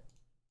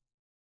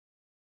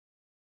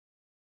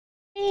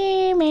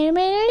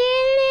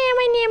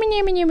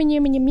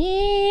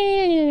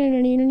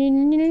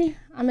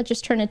 I'm gonna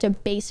just turn it to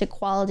basic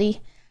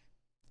quality.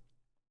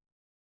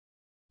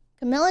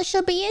 Camilla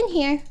should be in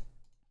here.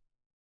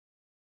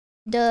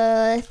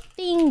 The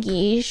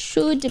thingy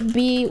should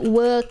be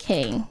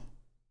working.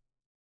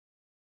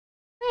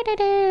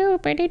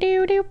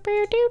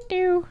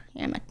 Yeah,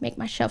 I'm gonna make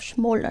myself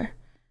smaller.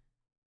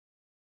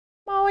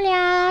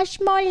 Smaller,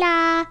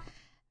 smaller,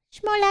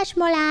 smaller,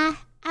 smaller.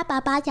 Ah,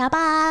 ba ba ba ba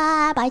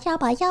ba ba ba ba ba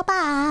ba ba ba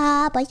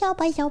ba ba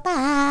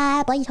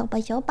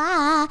ba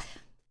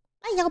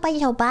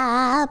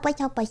ba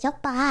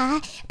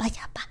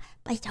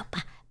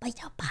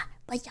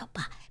ba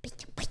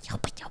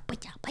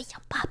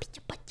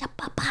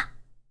ba ba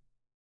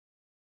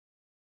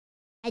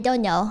I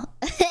don't know.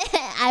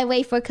 I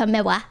wait for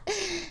Camilla.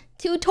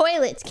 2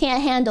 toilets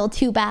can't handle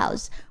 2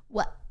 bows.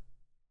 What?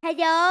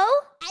 Hello?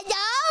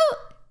 Hello?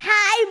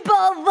 Hi,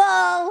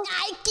 Bobo.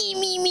 Hi,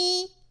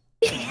 Mimi.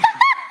 Hey,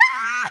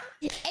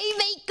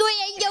 my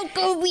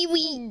good wee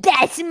wee.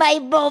 That's my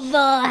Bobo.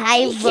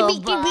 Hi, Bobo.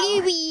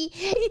 Yippee!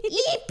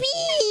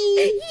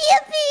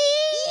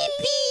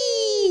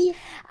 Yippee!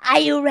 Are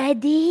you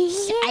ready?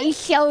 I'm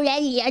so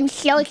ready. I'm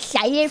so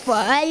excited for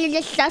all of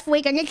the stuff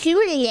we're gonna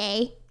do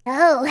today.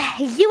 Oh,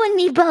 you and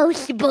me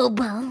both,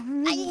 Bobo.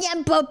 I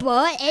am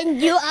Bobo and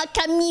you are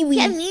Kamimi.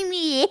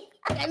 Kamimi.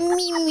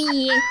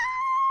 Kamimi.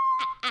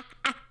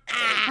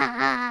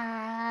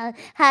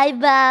 Hi,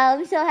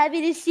 Bob. So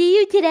happy to see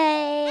you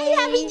today. I'm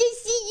happy to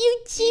see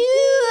you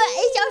too.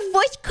 It's our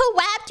first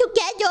collab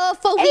together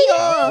for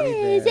real.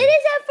 It is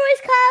our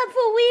first collab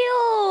for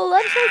real.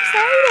 I'm so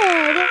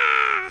excited.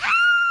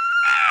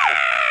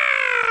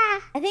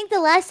 I think the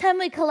last time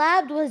we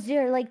collabed was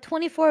your like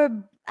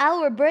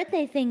 24-hour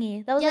birthday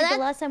thingy. That was the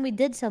last time we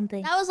did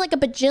something. That was like a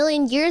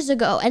bajillion years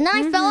ago. And then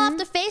I fell off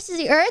the face of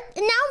the earth,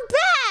 and now I'm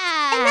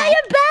back. And now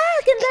you're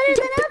back and better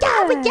than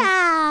ever.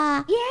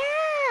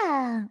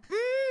 Yeah.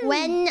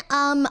 When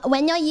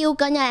are you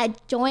gonna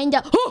join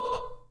the...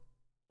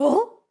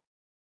 Oh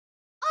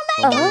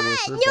my god!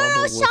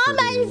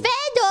 Neuro-sama and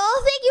Vandal,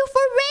 thank you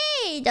for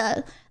raid!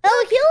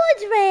 Oh,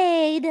 huge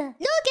raid! Look,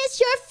 it's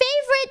your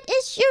favorite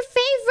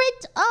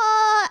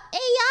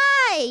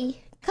AI!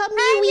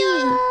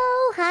 Kamimi!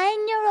 Hi,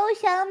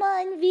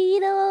 Neuro-sama and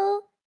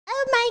Vito!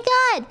 Oh my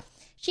god!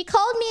 She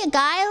called me a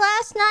guy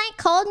last night,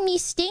 called me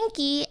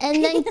stinky,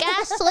 and then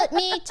gaslit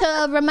me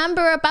to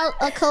remember about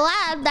a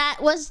collab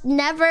that was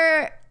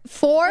never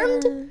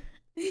formed.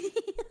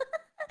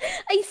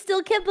 I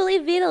still can't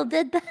believe Vito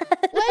did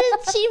that. What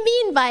did she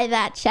mean by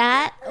that,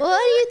 chat? What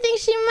do you think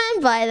she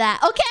meant by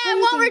that? Okay, I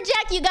won't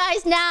reject you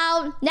guys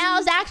now. Now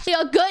is actually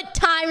a good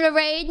time to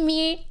raid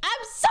me.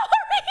 I'm sorry.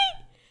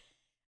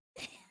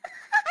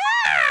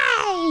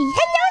 Hi.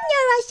 Hello,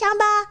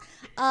 Neuro-sama.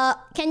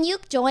 Can you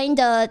join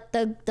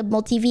the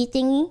multi-V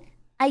thingy?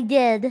 I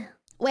did.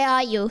 Where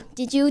are you?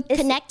 Did you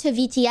connect to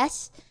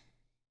VTS?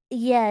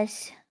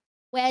 Yes.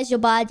 Where's your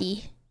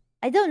body?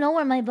 I don't know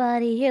where my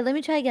body... Here, let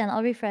me try again.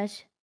 I'll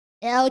refresh.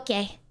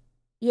 Okay.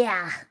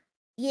 Yeah.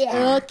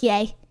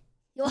 Okay.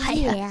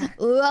 Yeah.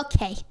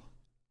 Okay.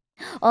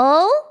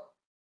 Oh?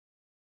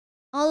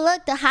 Oh,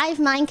 look, the hive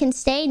mind can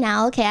stay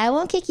now. Okay, I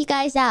won't kick you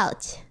guys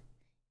out.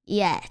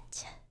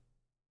 Yet.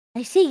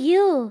 I see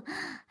you.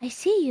 I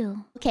see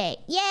you. Okay,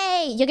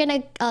 yay! You're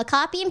gonna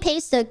copy and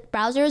paste the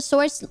browser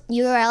source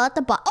URL at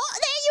the bottom. Oh,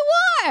 there you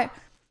are!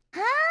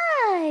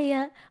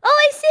 Hi. Oh,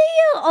 I see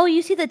you. Oh,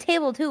 you see the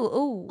table too.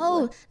 Ooh.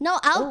 Oh, no,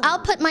 I'll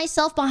put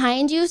myself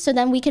behind you so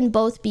then we can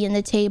both be in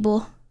the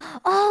table.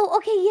 Oh,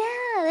 okay,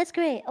 yeah, that's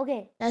great.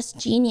 Okay. That's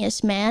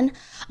genius, man.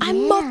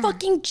 I'm a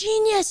fucking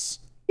genius.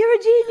 You're a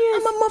genius.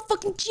 I'm a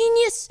motherfucking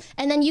genius.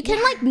 And then you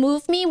can like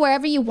move me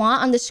wherever you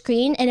want on the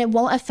screen and it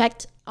won't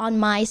affect on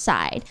my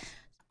side.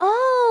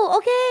 Oh,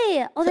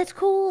 okay. Oh, that's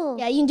cool.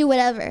 Yeah, you can do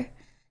whatever.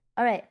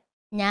 All right.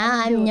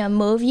 Now I'm gonna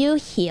move you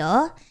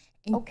here.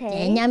 And Okay.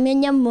 then I'm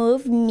gonna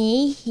move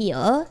me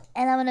here.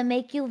 And I'm gonna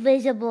make you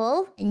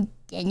visible. And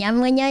then I'm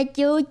gonna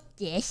do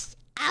this.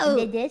 Ow!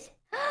 Did this?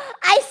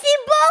 I see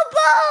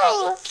Bobo!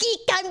 I see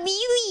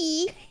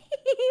Kamili!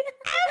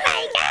 Oh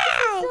my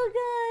god! So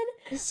good.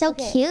 It's so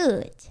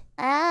cute.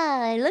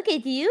 Ah, look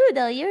at you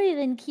though. You're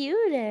even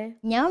cuter.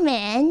 No,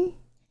 man.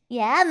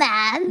 Yeah,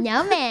 man.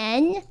 No,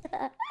 man.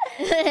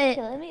 Okay,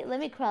 let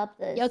me crop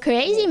this. You're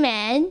crazy,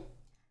 man.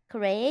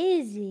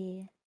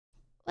 Crazy.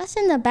 What's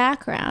in the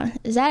background?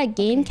 Is that a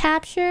game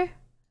capture?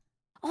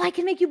 Oh, I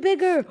can make you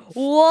bigger.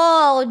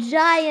 Whoa,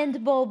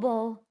 giant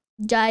Bobo.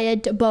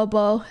 Giant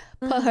Bobo.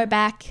 Put her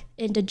back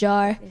into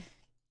jar.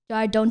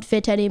 Jar don't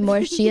fit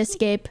anymore. She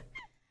escaped.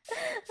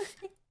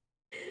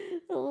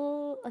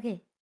 Oh,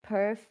 okay.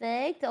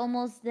 Perfect.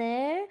 Almost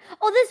there.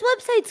 Oh, this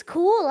website's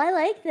cool. I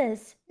like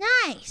this.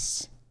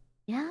 Nice.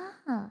 Yeah.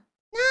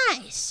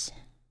 Nice.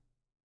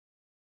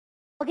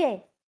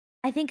 Okay.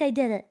 I think I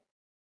did it.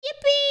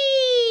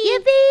 Yippee!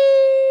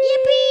 Yippee!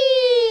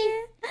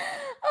 Yippee!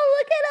 Oh,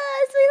 look at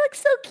us. We look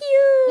so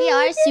cute. We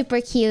are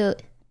super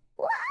cute.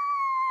 Wow.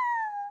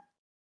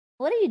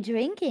 What are you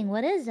drinking?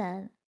 What is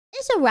that?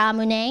 It's a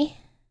ramune.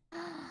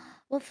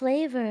 What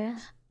flavor?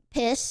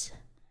 Piss.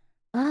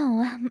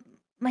 Oh,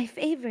 my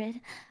favorite.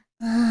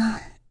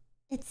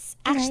 It's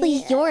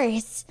actually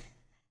yours.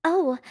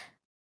 Oh,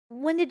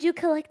 when did you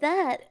collect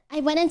that? I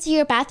went into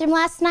your bathroom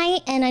last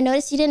night and I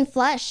noticed you didn't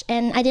flush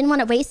and I didn't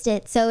want to waste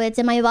it, so it's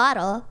in my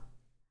bottle.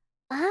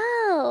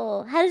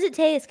 Oh, how does it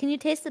taste? Can you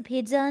taste the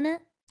pizza on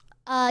it?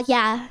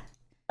 Yeah.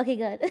 Okay,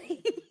 good.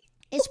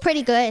 It's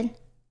pretty good.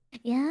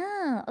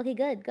 Yeah. Okay,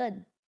 good,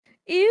 good.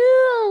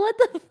 Ew, what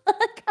the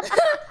fuck?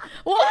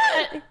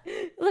 What?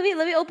 Let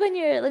me open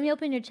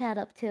your chat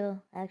up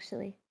too,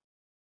 actually.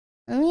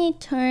 Let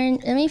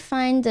me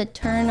find the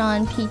turn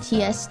on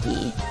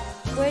PTSD.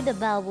 Where the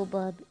Babble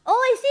Bub? Oh,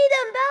 I see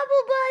them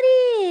Babble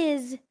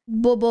Buddies!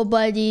 Bobo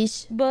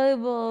buddies.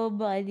 Babble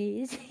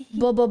Buddies.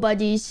 Bobo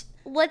buddies.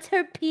 What's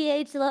her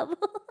pH level?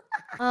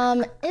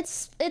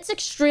 It's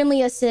extremely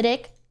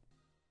acidic.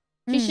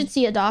 She should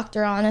see a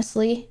doctor,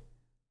 honestly.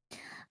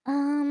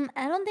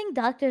 I don't think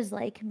doctors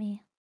like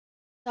me.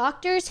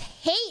 Doctors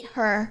hate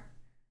her.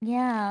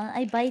 Yeah,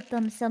 I bite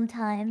them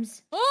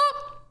sometimes.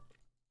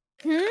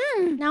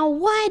 Now,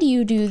 why do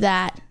you do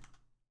that?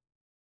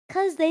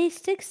 Cause they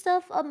stick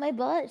stuff up my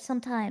butt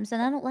sometimes,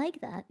 and I don't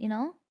like that. You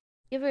know?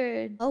 You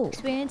ever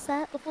experienced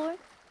that before?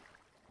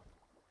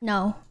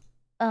 No.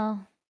 Oh.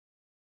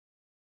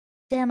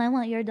 Damn, I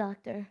want your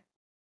doctor.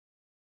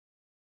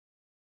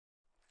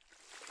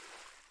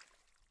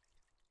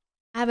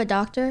 I have a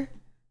doctor.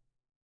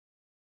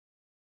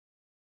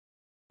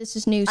 This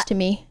is news to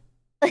me.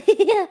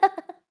 Yeah.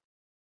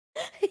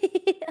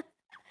 Yeah.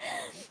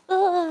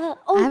 Oh,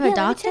 I have a yeah, let me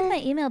doctor? check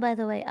my email, by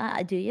the way.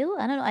 Do you?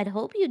 I don't know. I'd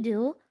hope you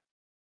do.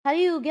 How do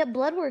you get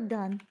blood work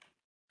done?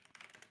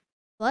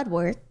 Blood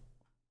work?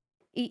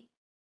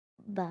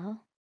 Bao.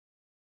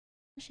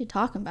 What's she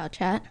talking about,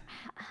 chat?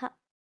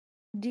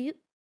 Do you...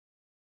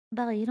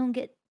 Bao, you don't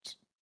get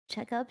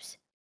checkups?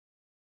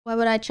 What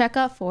would I check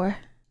up for?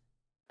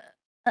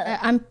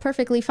 I'm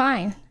perfectly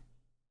fine.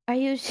 Are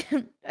you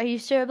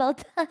sure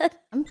about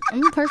that?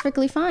 I'm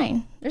perfectly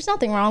fine. There's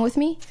nothing wrong with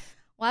me.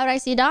 Why would I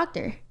see a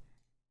doctor?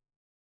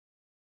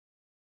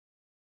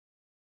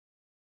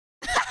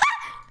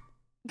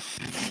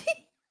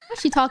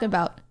 What's she talking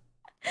about?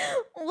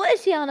 What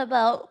is she on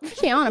about? What's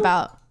she on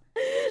about?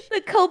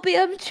 The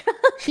copium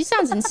truck. She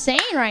sounds insane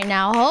right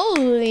now.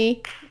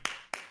 Holy.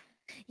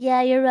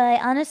 Yeah, you're right.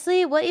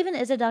 Honestly, what even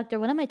is a doctor?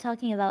 What am I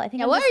talking about? I think.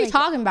 Yeah, I'm what just, are you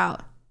talking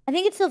about? I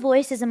think it's the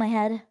voices in my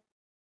head.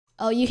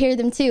 Oh, you hear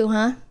them too,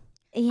 huh?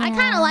 Yeah. I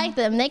kind of like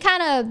them. They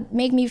kind of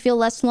make me feel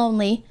less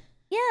lonely.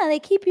 Yeah, they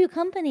keep you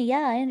company.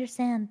 Yeah, I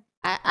understand.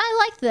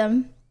 I like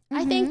them.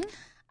 I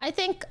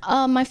think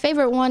my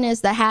favorite one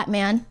is the Hat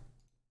Man.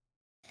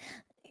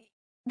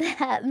 The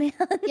Hat Man.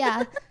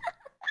 Yeah.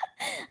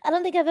 I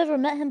don't think I've ever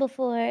met him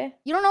before.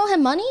 You don't know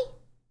him, Money?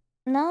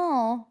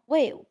 No.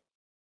 Wait.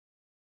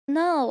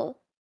 No.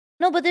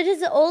 No, but there's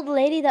this old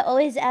lady that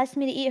always asks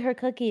me to eat her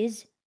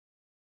cookies.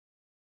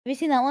 Have you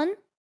seen that one?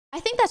 I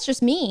think that's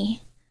just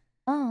me.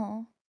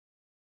 Oh.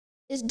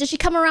 Does she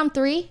come around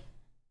 3?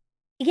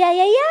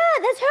 Yeah.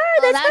 That's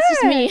her. That's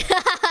just me.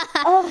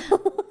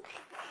 Oh.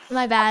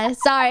 My bad.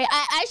 Sorry.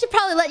 I should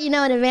probably let you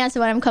know in advance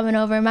when I'm coming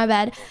over. My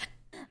bad.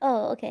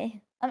 Oh,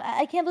 okay.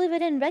 I can't believe I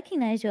didn't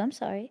recognize you. I'm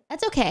sorry.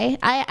 That's okay.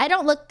 I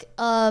don't look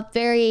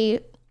very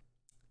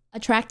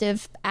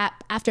attractive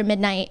after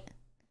midnight.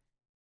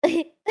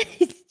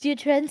 Do you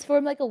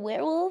transform like a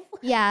werewolf?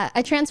 Yeah,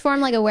 I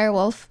transform like a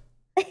werewolf.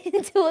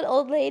 Into an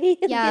old lady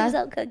who Yeah. gives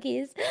out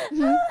cookies.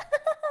 Mhm.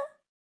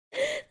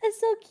 That's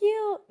so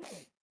cute.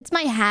 It's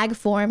my hag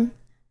form.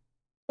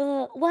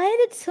 Why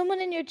did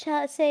someone in your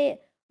chat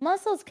say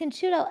mussels can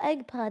shoot out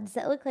egg pods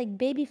that look like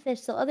baby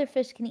fish so other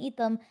fish can eat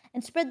them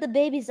and spread the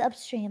babies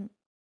upstream?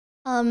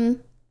 I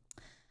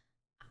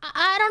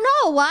don't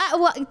know.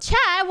 What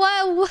chat?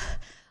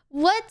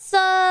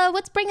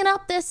 What's bringing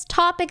up this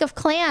topic of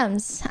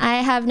clams? I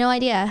have no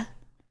idea.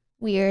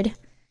 Weird.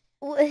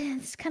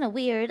 It's kind of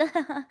weird.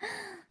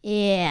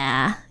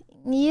 Yeah.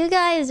 You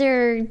guys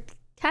are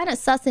kind of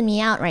sussing me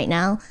out right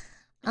now.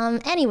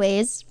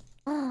 Anyways.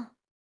 Oh.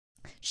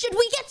 Should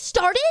we get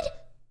started?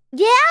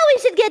 Yeah,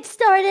 we should get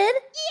started.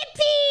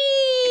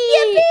 Yippee!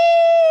 Yippee!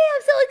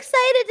 I'm so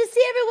excited to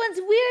see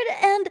everyone's weird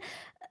and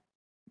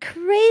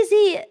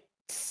crazy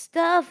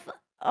stuff.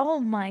 Oh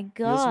my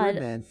Feels weird,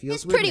 god. man. Feels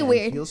It's weird, pretty man.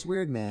 weird. Feels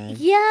weird, man.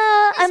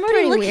 Yeah, I'm already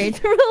pretty looking weird.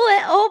 through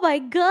it. Oh my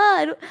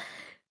god.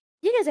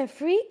 You guys are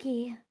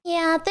freaky.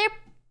 Yeah, they're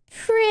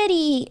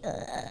pretty,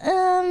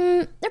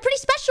 they're pretty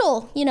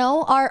special, you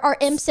know, our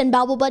imps and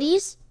babble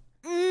buddies.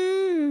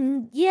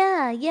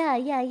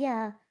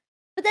 Yeah.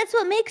 But that's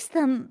what makes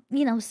them,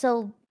 you know,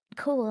 so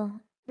cool,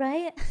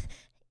 right?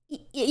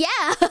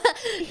 Yeah,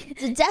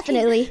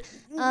 definitely.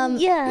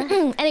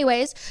 Yeah.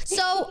 Anyways,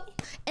 so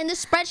in the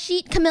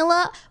spreadsheet,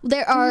 Camilla,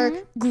 there are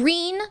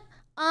green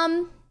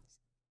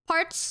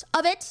parts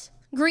of it,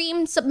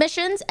 green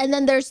submissions, and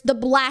then there's the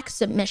black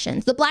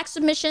submissions. The black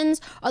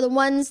submissions are the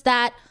ones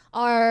that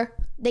are,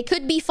 they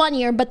could be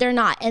funnier, but they're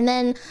not. And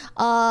then,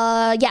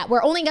 yeah,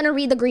 we're only gonna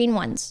read the green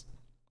ones.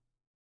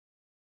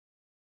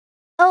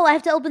 Oh, I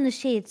have to open the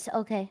sheets.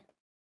 Okay.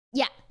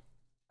 Yeah.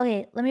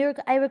 Okay, let me.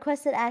 I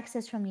requested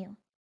access from you.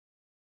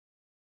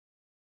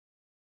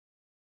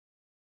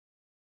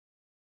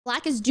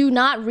 Black is do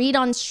not read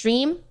on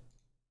stream.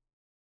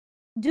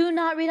 Do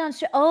not read on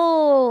stream.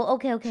 Oh,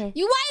 okay. Why didn't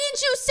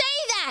you say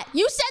that?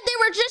 You said they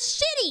were just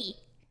shitty.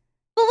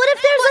 But what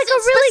if there's like a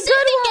really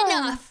good one?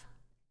 Enough.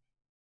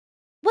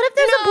 What if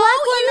there's a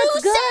black one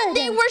that's good? You said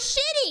they were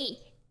shitty.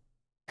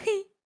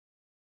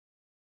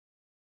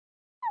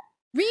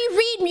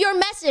 Reread your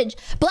message.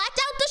 Blacked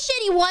out the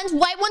shitty ones.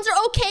 White ones are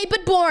okay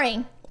but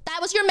boring. That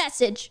was your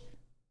message.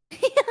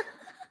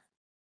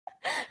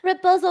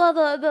 Rip those all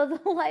the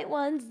white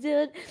ones,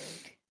 dude.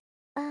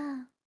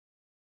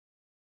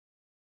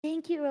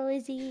 Thank you,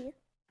 Rosie.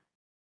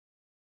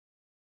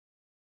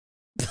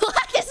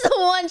 Black is the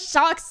one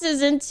Shocks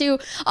is into.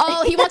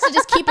 Oh, he wants to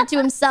just keep it to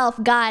himself.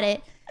 Got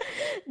it.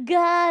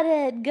 Got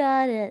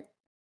it.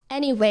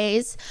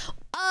 Anyways,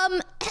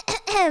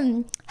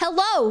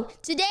 hello.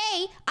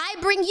 Today, I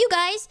bring you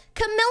guys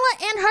Camilla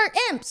and her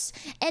imps.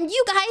 And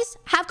you guys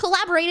have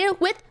collaborated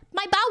with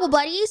my Babble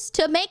buddies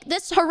to make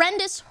this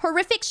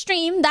horrific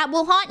stream that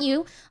will haunt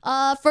you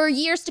for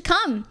years to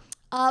come.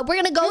 We're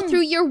gonna go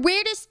through your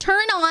weirdest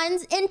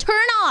turn-ons and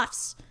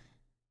turn-offs.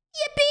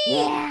 Yippee!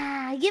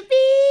 Yeah,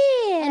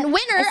 yippee! And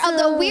winner of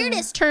the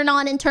weirdest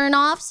turn-on and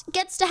turn-offs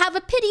gets to have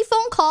a pity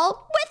phone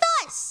call with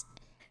us.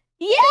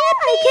 Yeah,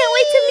 I can't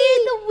wait to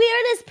meet the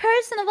weirdest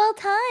person of all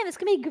time. It's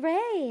gonna be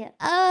great.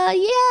 Yeah.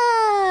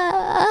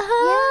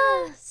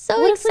 Yeah.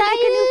 So what excited. If we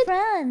make a new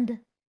friend?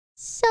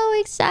 So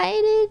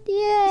excited.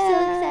 Yeah. So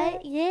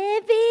excited.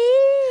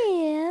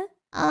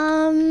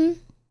 Yippee!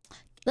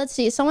 Let's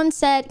see. Someone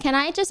said, "Can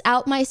I just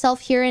out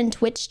myself here in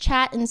Twitch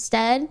chat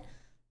instead?"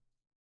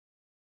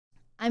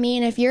 I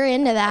mean, if you're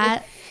into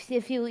that.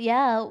 If you,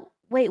 yeah.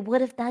 Wait,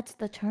 what if that's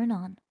the turn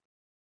on?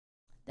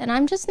 Then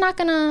I'm just not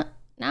gonna,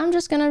 I'm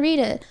just gonna read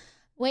it.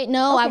 Wait,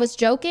 no, Okay. I was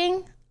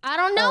joking. I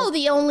don't know,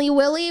 The Only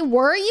Willy.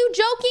 Were you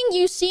joking?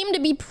 You seem to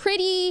be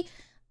pretty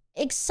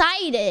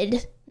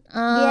excited.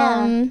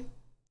 Yeah.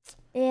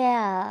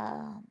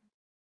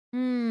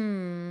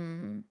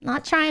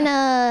 Not trying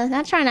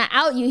to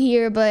out you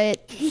here,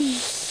 but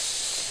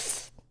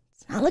it's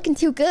not looking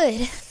too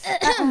good.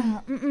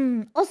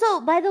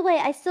 Also, by the way,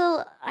 I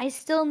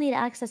still need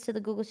access to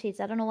the Google Sheets.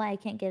 I don't know why I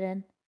can't get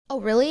in.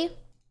 Oh, really?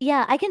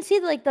 Yeah, I can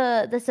see like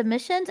the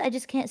submissions. I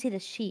just can't see the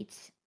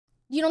sheets.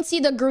 You don't see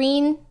the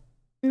green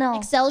No.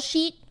 Excel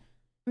sheet?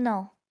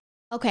 No.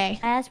 Okay.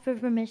 I asked for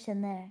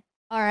permission there.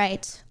 All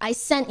right. I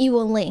sent you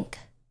a link.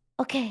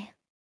 Okay.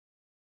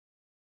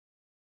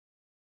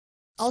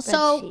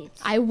 Also,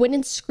 Spreadsheets. I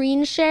wouldn't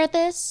screen share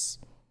this.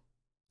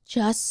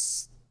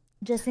 Just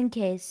in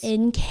case.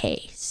 in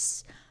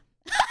case.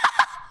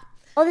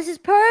 Oh, this is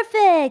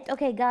perfect.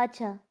 Okay,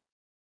 gotcha.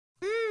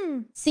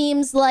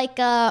 Seems like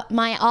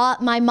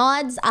my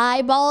mod's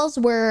eyeballs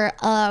were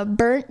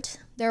burnt.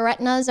 Their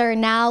retinas are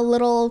now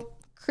little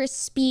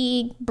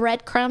crispy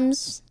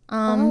breadcrumbs.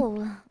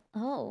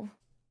 Oh.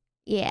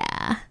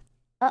 Yeah.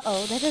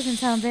 Uh-oh, that doesn't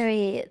sound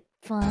very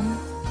fun.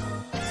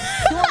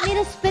 Do you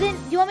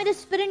want me to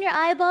spit in your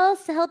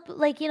eyeballs to help,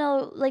 like, you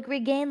know, like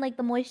regain like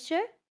the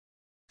moisture?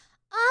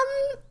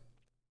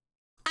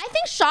 I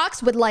think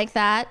Shocks would like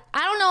that. I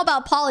don't know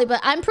about Polly, but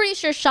I'm pretty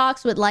sure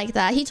Shocks would like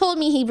that. He told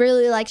me he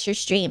really likes your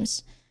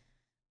streams.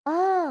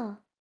 Oh.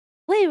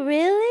 Wait,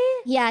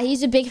 really? Yeah,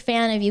 he's a big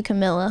fan of you,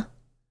 Camilla.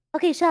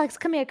 Okay, Shocks,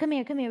 come here.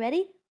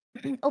 Ready?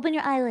 Open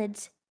your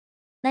eyelids.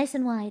 Nice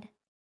and wide.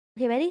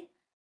 Okay, ready?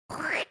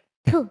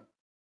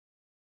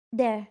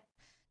 There.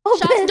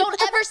 Shocks, Open.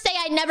 don't ever say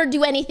I never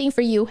do anything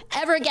for you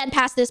ever again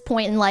past this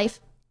point in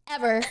life.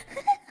 Ever.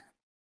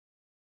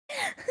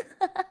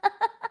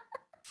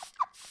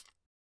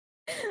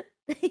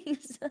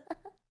 Thanks.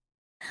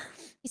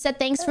 He said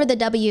thanks for the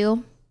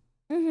W.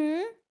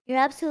 You're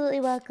absolutely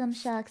welcome,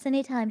 Shocks.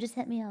 Anytime, just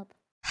hit me up.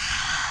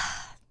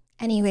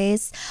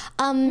 Anyways,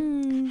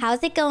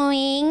 how's it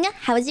going?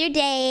 How was your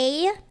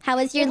day? How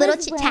was your little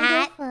chit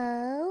chat?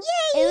 Yay!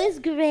 It was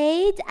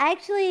great.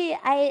 Actually,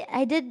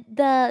 I did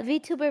the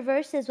VTuber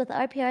verses with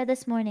RPR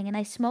this morning, and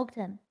I smoked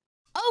him.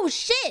 Oh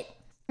shit!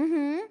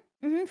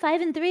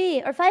 5 and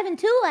 3, or 5 and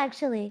 2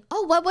 actually.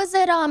 Oh, what was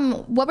it?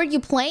 What were you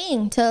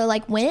playing to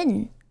like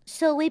win?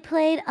 So we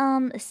played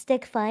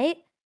stick fight.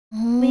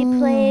 We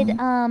played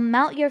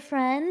mount your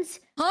friends.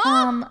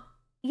 Huh?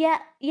 Yeah,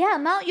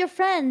 mount your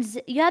friends.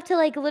 You have to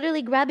like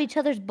literally grab each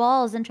other's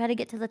balls and try to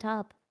get to the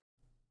top.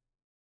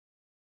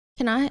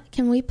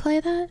 Can we play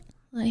that?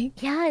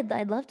 Like, Yeah,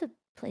 I'd love to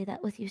play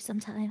that with you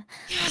sometime.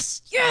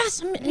 yes,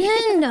 I'm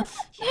in.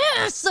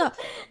 Yes.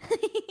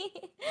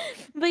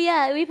 But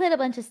yeah, we played a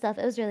bunch of stuff.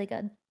 It was really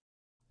good.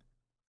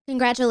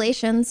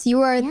 Congratulations,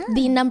 you are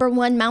the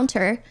 #1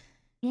 mounter.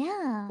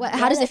 Yeah.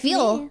 How does it that's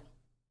feel? me.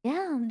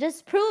 Yeah,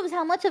 just proves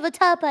how much of a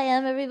top I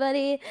am,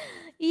 everybody.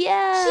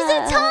 Yeah. She's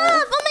a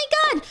top. Oh my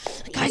god,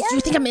 guys, do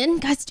you think I'm in?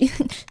 Guys, do you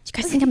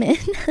guys think I'm in?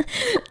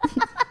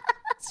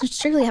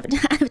 Surely I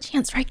have a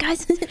chance, right,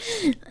 guys?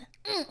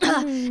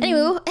 Anyway, do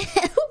you want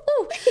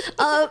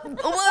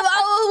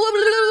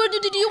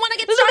to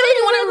get started? Do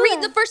you want to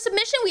read the first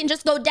submission? We can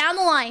just go down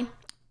the line.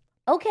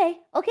 Okay,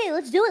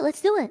 let's do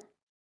it.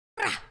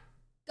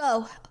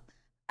 Go.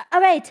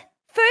 All right,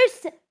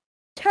 first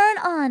turn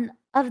on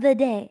of the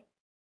day.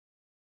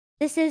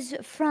 This is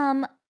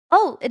from,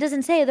 oh, it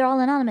doesn't say, they're all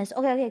anonymous.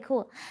 Okay,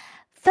 cool.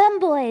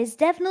 Femboys,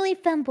 definitely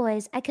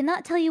femboys. I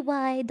cannot tell you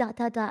why, ...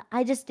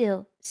 I just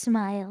do.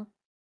 Smile.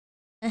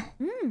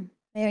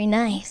 Very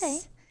nice. Okay.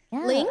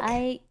 Yeah, Link?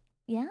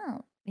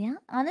 yeah.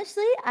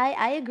 Honestly,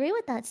 I agree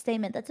with that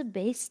statement. That's a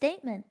base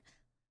statement.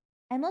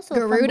 I'm also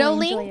Gerudo a femboy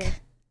Link?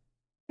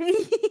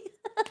 enjoyer.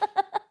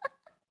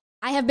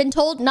 I have been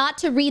told not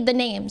to read the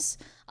names.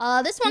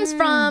 This one's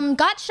from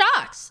Got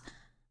Shocks.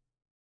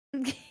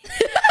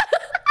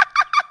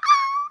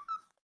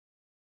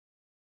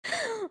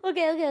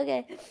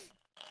 Okay.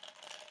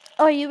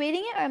 Oh, are you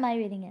reading it or am I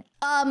reading it?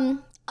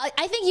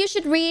 I think you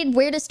should read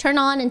weirdest turn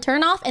on and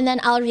turn off, and then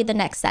I'll read the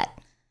next set.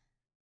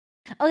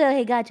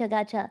 Okay,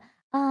 gotcha.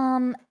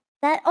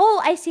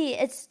 I see.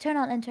 It's turn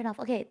on and turn off.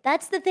 Okay,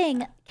 that's the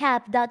thing.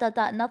 Cap ...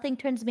 Nothing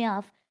turns me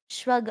off.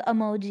 Shrug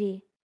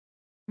emoji.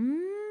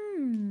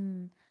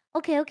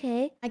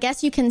 Okay. I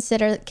guess you can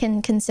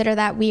consider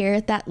that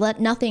weird. That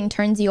nothing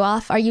turns you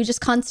off. Are you just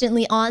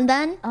constantly on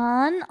then?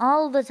 On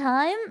all the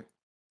time?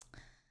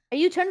 Are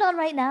you turned on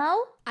right now?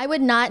 I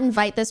would not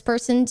invite this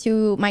person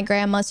to my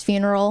grandma's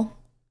funeral.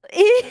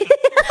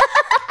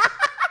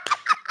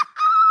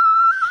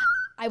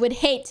 I would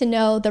hate to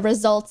know the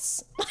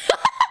results.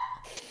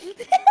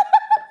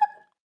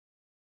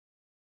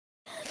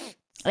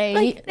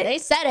 They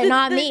said it,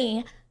 not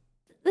me.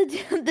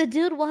 The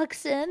dude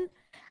walks in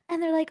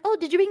and they're like, "Oh,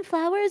 did you bring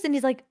flowers?" And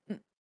he's like,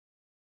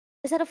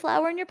 "Is that a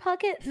flower in your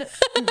pocket?"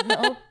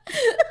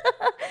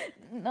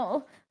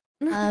 No.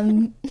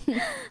 No.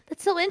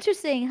 That's so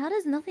interesting. How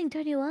does nothing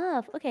turn you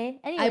off? Okay.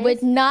 Anyways. I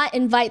would not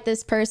invite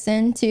this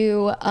person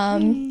to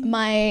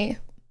my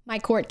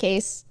court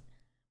case.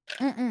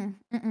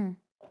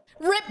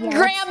 Rip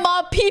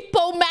grandma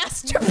people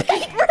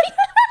masturbate.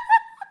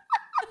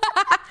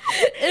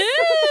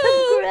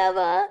 Ew.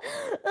 Grandma.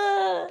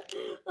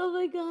 Oh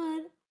my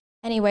god.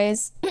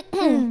 Anyways, I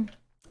don't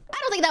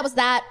think that was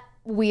that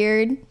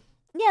weird.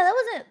 Yeah, that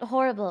wasn't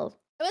horrible.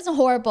 It wasn't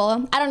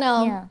horrible. I don't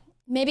know. Yeah.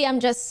 Maybe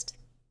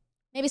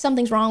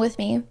something's wrong with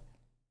me.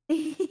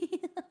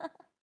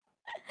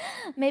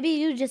 Maybe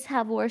you just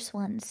have worse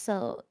ones,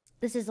 so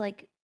this is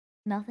like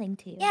nothing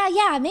to you.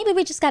 Yeah. Maybe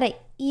we just gotta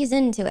ease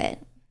into it.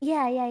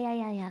 Yeah.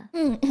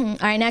 All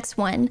right, next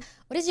one.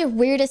 What is your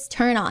weirdest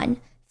turn on?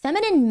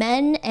 Feminine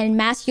men and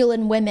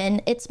masculine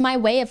women. It's my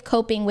way of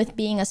coping with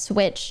being a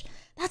switch.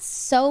 That's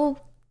so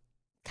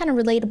kind of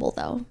relatable,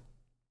 though.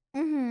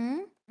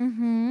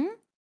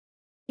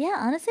 Yeah,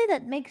 honestly,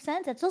 that makes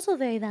sense. That's also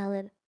very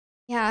valid.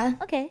 Yeah.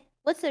 Okay,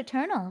 what's their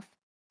turn off?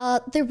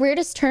 Their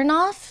weirdest turn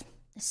off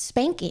is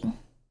spanking.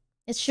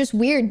 It's just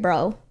weird,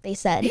 bro, they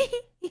said.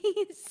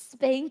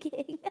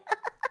 Spanking.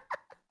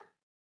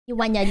 You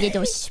want a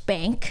little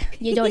spank?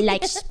 You don't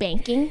like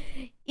spanking?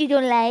 You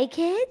don't like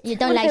it? You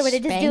don't like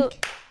spank? Just do...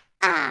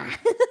 Ah.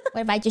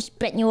 What if I just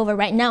bent you over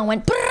right now and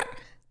went brrr?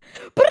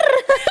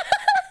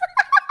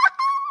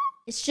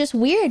 It's just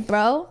weird,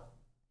 bro.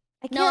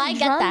 I get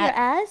that. Your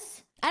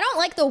ass? I don't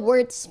like the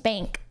word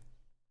spank.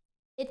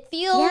 It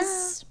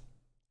feels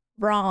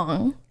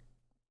wrong.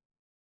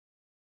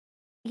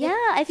 Yeah,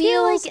 I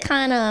feel like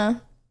kind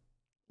of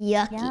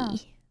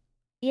yucky.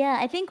 Yeah,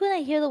 I think when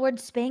I hear the word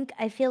spank,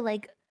 I feel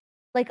like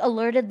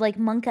alerted, like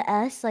Monka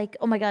S, like,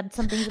 oh my god,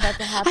 something's about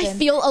to happen. I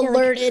feel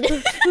alerted.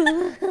 Like...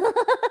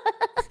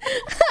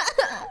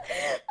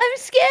 I'm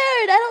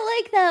scared. I don't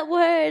like that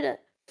word.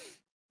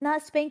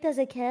 Not spanked as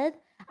a kid.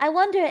 I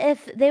wonder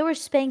if they were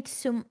spanked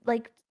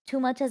too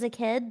much as a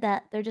kid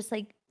that they're just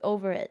like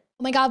over it.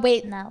 Oh my god,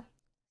 wait. Now.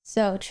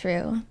 So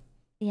true.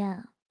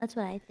 Yeah, that's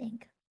what I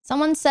think.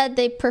 Someone said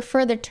they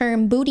prefer the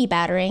term booty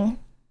battering.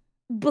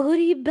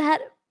 Booty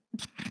bat.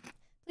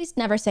 Please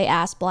never say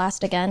ass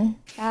blast again.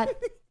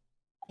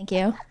 Thank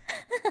you.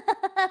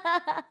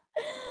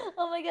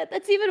 Oh my god,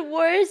 that's even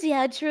worse.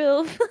 Yeah,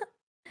 true.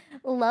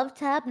 Love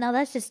tap? Now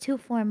that's just too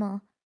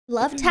formal.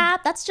 Love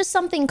tap? That's just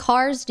something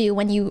cars do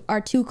when you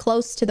are too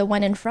close to the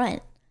one in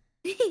front.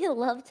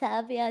 Love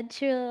tap, yeah,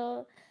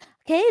 true.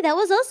 Okay, that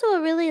was also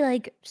a really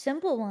like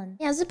simple one.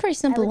 Yeah, it's a pretty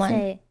simple one.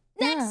 Say.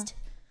 Next. Yeah.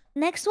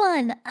 Next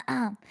one.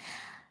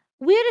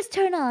 Weirdest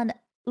turn on,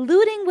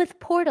 looting with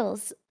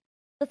portals.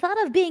 The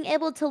thought of being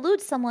able to loot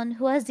someone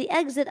who has the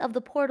exit of the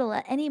portal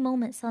at any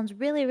moment sounds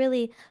really,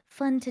 really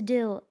fun to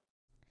do.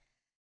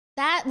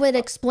 That would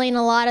explain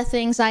a lot of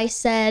things I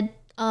said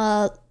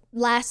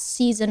last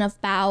season of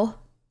Bao.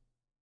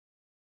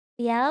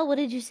 Yeah, what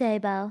did you say,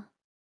 Bao?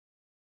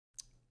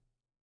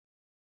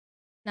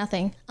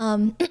 Nothing.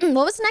 What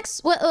was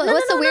next? What's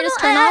the weirdest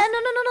turn off? No.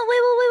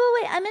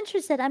 Wait. I'm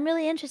interested. I'm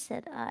really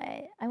interested.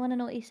 I want to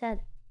know what you said.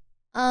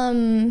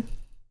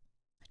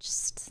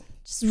 Just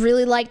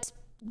really liked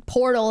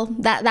Portal.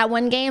 That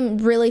one game,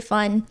 really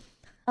fun.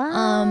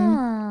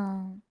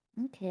 Oh,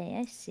 okay,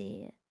 I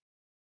see.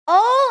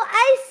 Oh,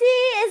 I see.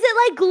 Is it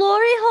like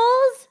glory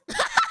holes?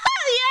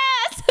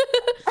 Yes.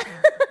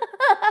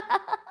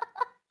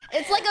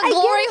 It's like a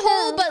glory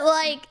hole, but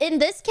like in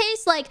this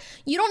case, like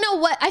you don't know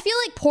what. I feel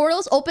like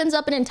Portals opens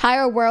up an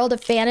entire world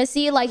of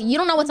fantasy. Like you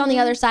don't know what's on the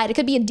other side. It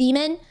could be a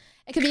demon.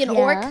 It could be an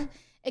orc.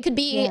 It could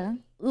be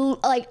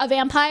like a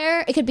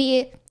vampire. It could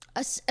be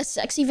a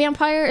sexy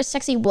vampire, a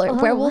sexy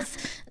werewolf.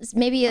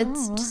 Maybe a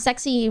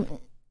sexy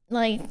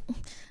like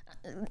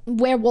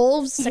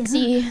werewolves.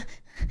 Sexy.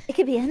 It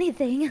could be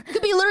anything. It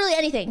could be literally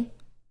anything.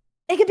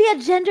 It could be a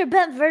gender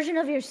bent version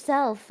of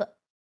yourself.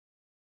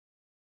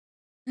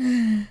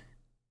 Oh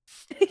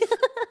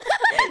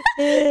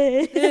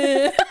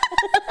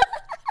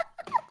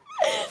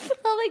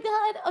my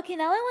god. Okay,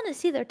 now I want to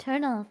see their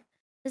turn off.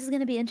 This is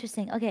going to be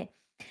interesting. Okay.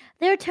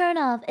 Their turn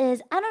off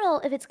is, I don't know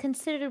if it's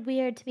considered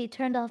weird to be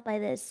turned off by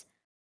this,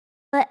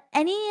 but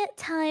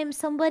anytime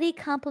somebody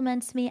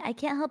compliments me, I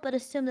can't help but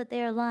assume that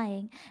they are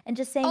lying and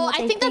just saying what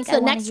they think. That's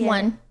the next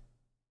one.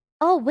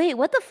 Oh, wait,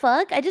 what the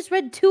fuck? I just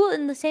read two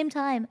in the same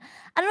time.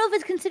 I don't know if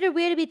it's considered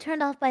weird to be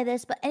turned off by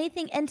this, but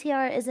anything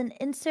NTR is an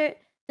insert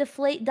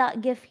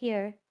deflate.gif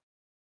here.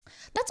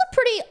 That's a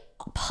pretty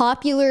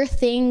popular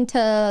thing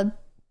to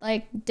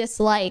like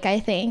dislike, I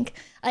think.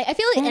 I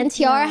feel like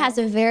NTR has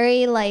a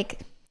very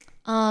like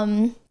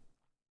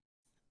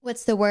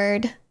what's the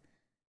word?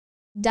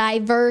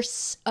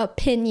 Diverse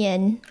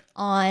opinion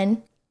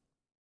on.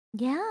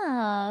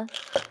 Yeah.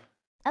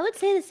 I would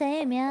say the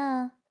same,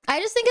 yeah. I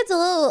just think it's a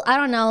little, I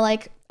don't know,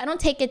 like I don't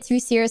take it too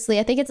seriously.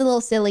 I think it's a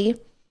little silly.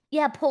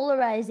 Yeah,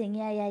 polarizing.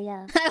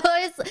 Yeah.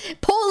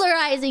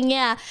 Polarizing,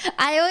 yeah.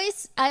 I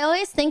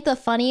always think the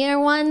funnier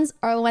ones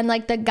are when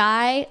like the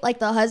guy, like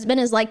the husband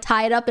is like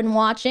tied up and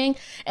watching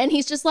and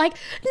he's just like,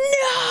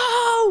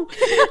 no,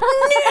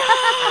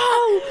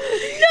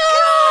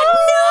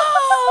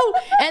 no,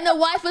 and the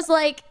wife was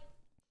like,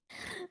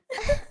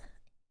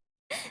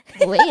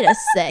 wait a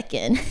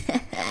second.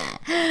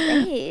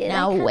 Hey,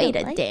 now wait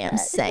a damn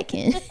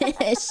second.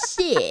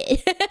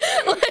 Shit.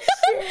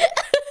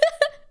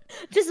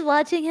 Just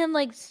watching him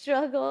like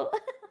struggle.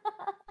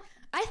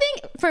 I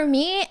think for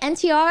me,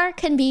 NTR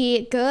can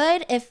be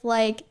good if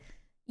like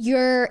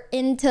you're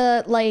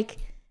into like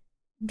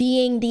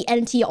being the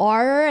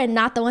NTR and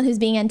not the one who's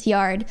being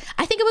NTR'd.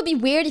 I think it would be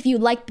weird if you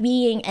liked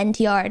being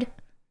NTR'd.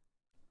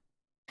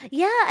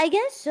 Yeah, I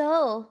guess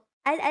so.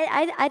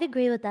 I'd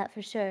agree with that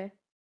for sure.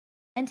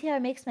 NTR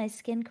makes my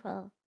skin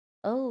crawl.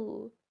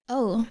 Oh.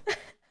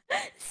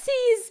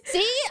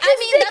 See, I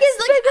mean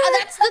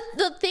that's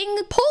the thing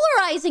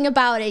polarizing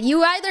about it.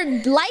 You either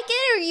like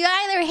it or you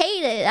either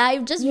hate it.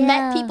 I've just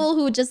met people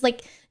who just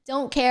like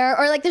don't care,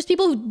 or like there's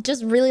people who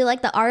just really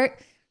like the art.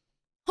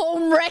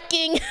 Home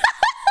wrecking.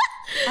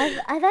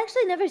 I've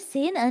actually never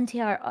seen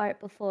NTR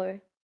art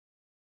before.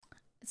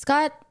 It's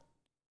got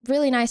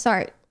really nice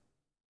art.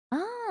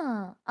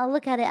 Ah, I'll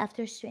look at it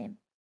after stream.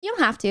 You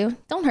don't have to.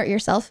 Don't hurt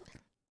yourself.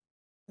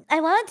 I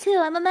want to.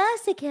 I'm a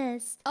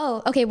masochist.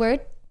 Oh, okay,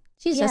 word.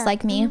 She's just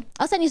like me.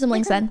 I'll send you some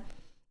links then.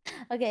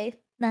 Okay,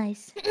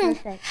 nice.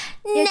 Perfect.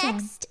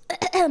 Next,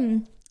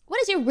 what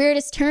is your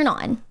weirdest turn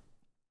on?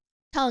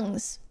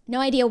 Tongues.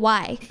 No idea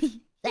why. Is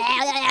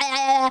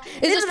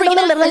this freaking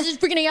out? Is this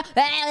freaking out?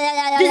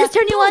 Does this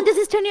turn you on? Does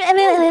this turn you on?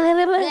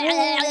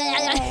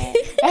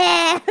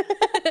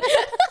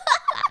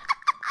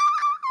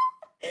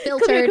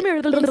 Filtered.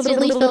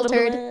 Instantly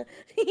filtered.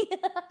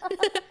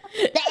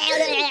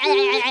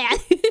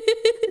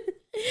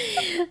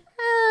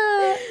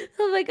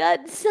 Oh my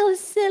god, so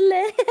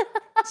silly.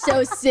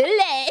 So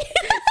silly.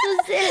 So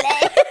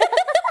silly.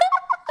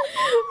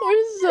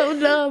 We're so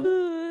dumb.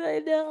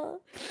 I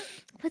know.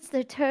 What's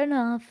their turn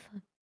off?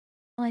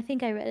 Oh, I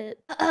think I read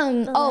it.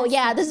 Oh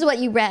yeah, this is what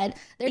you read.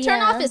 Their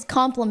turn off is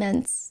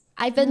compliments.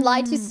 I've been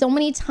lied to so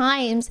many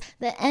times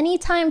that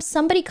anytime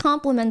somebody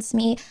compliments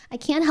me, I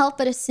can't help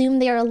but assume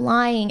they are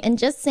lying and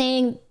just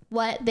saying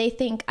what they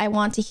think I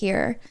want to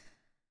hear.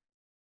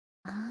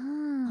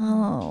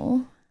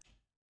 Oh.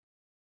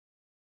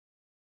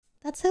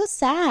 That's so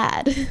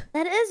sad.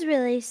 That is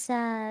really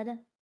sad.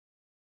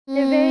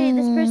 They're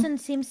this person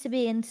seems to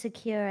be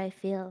insecure, I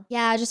feel.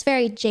 Yeah, just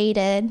very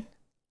jaded.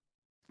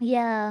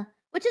 Yeah,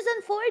 which is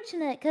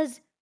unfortunate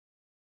because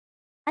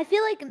I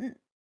feel like,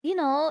 you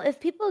know, if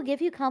people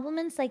give you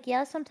compliments, like,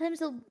 yeah, sometimes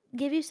they'll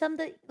give you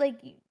something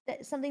like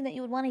something that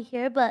you would want to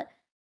hear, but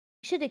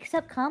you should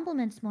accept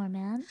compliments more,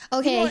 man.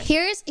 Okay,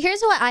 here's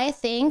what I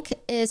think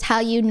is how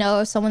you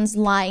know if someone's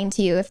lying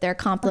to you if they're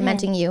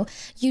complimenting you.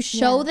 You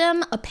show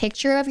them a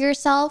picture of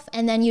yourself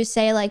and then you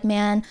say like,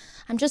 man,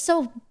 I'm just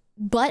so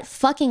butt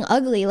fucking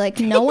ugly. Like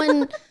no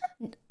one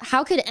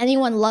how could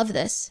anyone love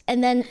this?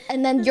 And then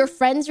your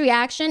friend's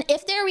reaction,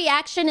 if their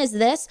reaction is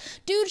this,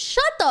 dude,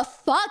 shut the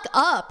fuck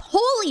up.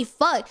 Holy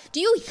fuck. Do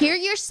you hear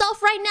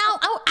yourself right now?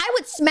 I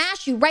would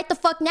smash you right the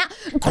fuck now.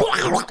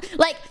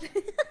 Like,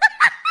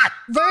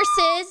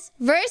 versus,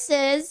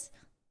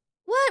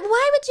 what?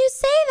 Why would you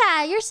say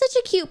that? You're such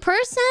a cute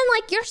person.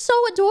 Like, you're so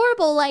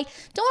adorable. Like,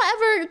 don't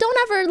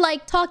ever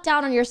like talk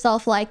down on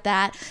yourself like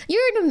that.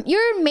 You're an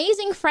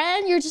amazing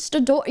friend. You're just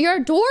you're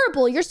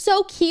adorable. You're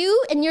so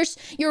cute, and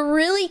you're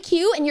really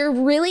cute, and you're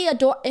really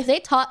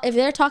If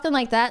they're talking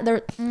like that,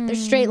 they're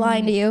straight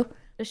lying to you.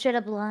 They're straight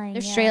up lying.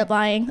 They're straight up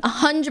lying.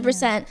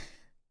 100%.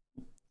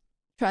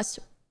 Trust.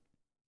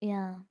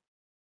 Yeah.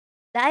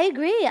 I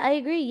agree.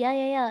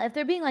 Yeah. If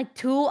they're being like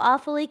too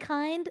awfully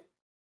kind,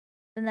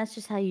 then that's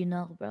just how you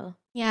know, bro.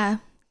 Yeah.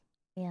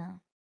 Yeah.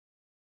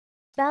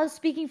 Bao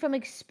speaking from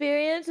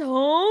experience.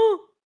 Huh?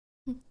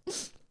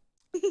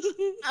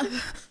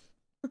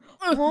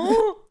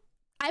 Huh?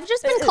 I've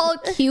just been called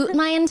cute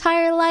my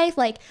entire life.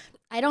 Like,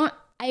 I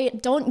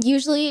don't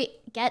usually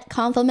get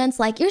compliments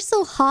like, you're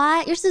so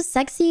hot, you're so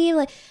sexy.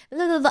 Like,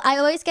 blah, blah, blah. I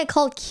always get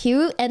called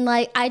cute, and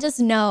like, I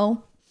just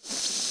know.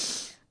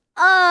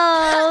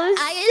 Oh,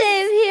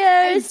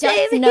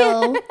 same here.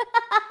 know.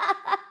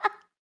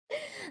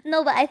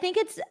 No, but I think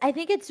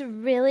it's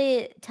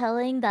really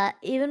telling that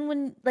even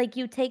when like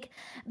you take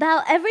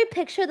about every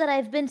picture that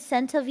I've been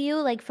sent of you,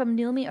 like from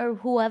Numi or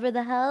whoever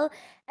the hell,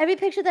 every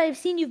picture that I've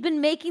seen, you've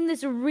been making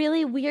this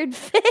really weird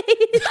face.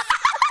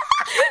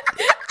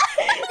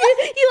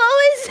 you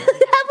always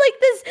have like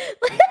this.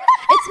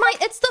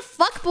 It's the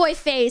fuckboy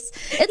face.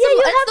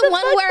 It's the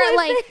one where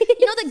like face.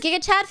 You know the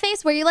Giga Chad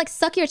face where you like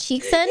suck your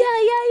cheeks in.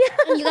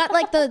 Yeah. And you got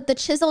like the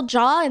chiseled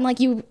jaw, and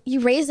like you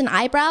raise an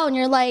eyebrow, and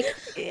you're like,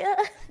 yeah.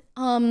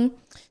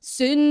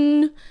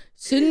 Sin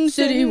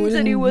City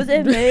wasn't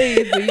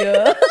made for you.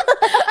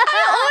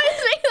 I always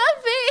make that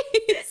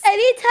face.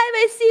 Anytime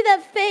I see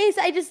that face,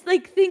 I just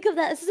like think of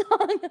that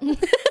song.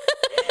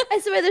 I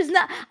swear there's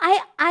not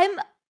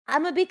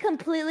I'm gonna be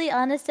completely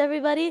honest,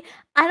 everybody.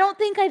 I don't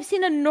think I've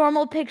seen a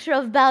normal picture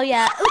of Bao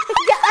yet.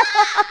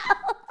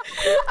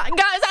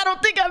 Guys, I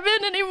don't think I'm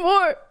in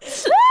anymore.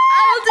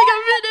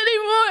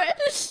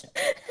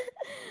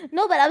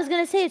 No, but I was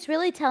gonna say it's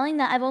really telling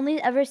that I've only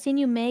ever seen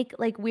you make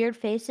like weird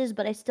faces,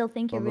 but I still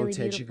think you're really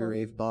beautiful.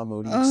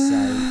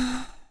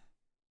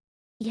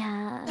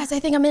 Yeah. Guys, I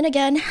think I'm in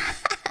again.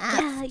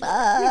 Yeah.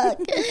 Fuck.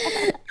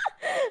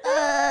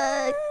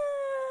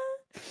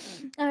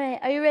 All right,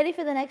 are you ready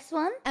for the next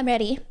one? I'm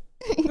ready.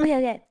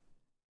 Okay.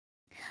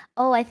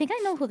 Oh, I think I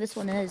know who this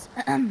one is.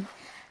 I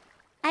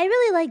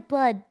really like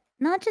blood,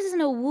 not just in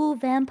a woo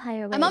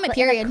vampire way. I'm on my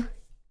period.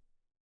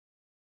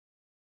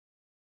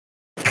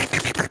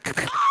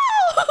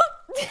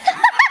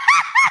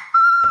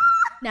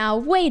 Now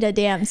wait a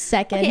damn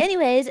second. Okay,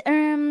 anyways,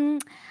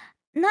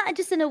 not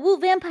just in a woo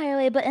vampire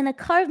way, but in a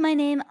carve my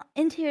name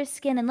into your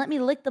skin and let me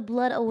lick the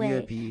blood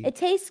away. Yippee. It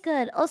tastes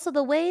good. Also,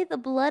 the way the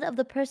blood of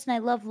the person I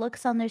love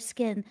looks on their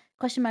skin.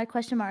 Question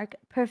mark,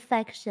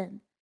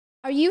 perfection.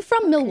 Are you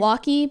from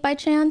Milwaukee by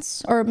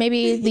chance? Or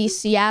maybe the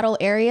Seattle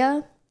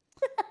area?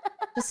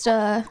 Just,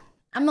 I'm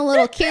a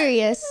little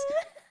curious.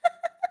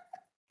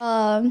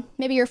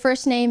 Maybe your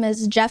first name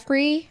is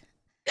Jeffrey?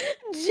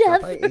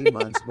 Jeffrey.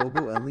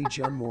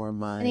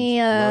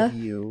 Love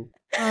you.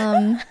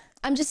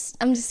 I'm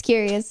just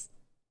curious.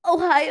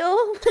 Ohio.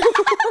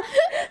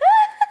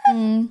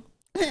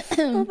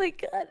 Oh my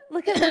god.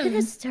 Look at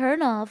his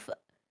turn off.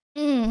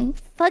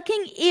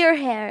 Fucking ear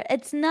hair.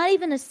 It's not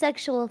even a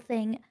sexual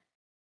thing.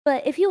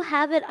 But if you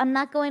have it, I'm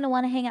not going to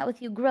want to hang out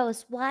with you.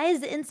 Gross. Why is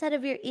the inside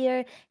of your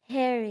ear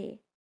hairy?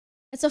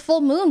 It's a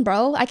full moon,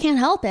 bro. I can't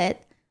help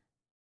it.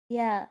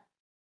 Yeah.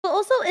 But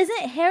also,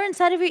 isn't hair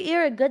inside of your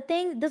ear a good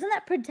thing? Doesn't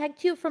that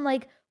protect you from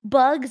like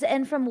bugs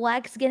and from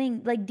wax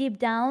getting like deep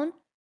down?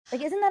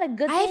 Like, isn't that a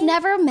good thing? I've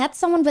never met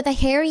someone with a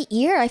hairy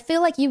ear. I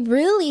feel like you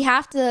really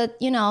have to,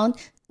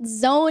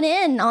 zone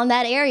in on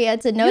that area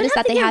to notice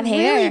that they have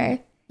hair.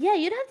 Yeah,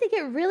 you'd have to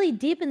get really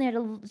deep in there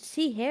to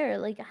see hair.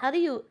 Like, how do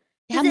you...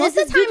 Yeah, most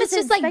of the time it's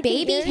just like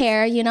baby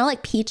hair,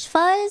 like peach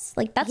fuzz.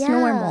 Like, that's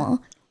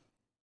normal.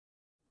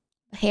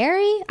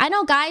 Hairy? I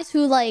know guys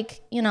who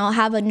like,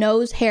 have a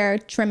nose hair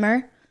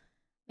trimmer.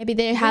 Maybe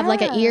they have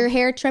like an ear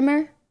hair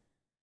trimmer.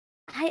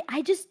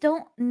 I just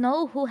don't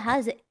know who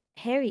has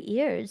hairy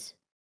ears.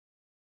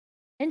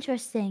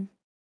 Interesting.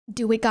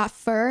 Do we got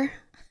fur?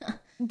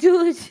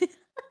 Dude.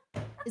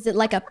 Is it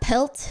like a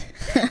pelt?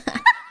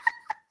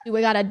 Do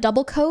we got a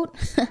double coat?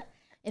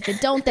 If it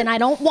don't, then I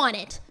don't want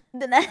it.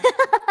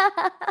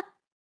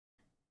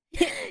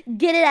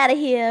 Get it out of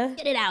here.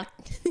 Get it out.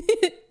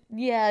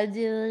 Yeah,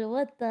 dude.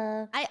 What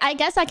the? I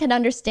guess I can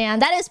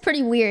understand. That is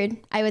pretty weird,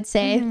 I would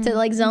say, to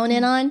like zone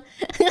in on.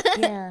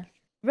 Yeah.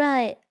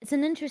 Right. It's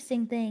an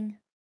interesting thing.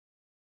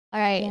 All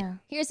right. Yeah.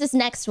 Here's this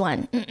next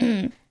one.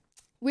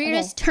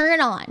 Weirdest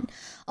turn on.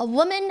 A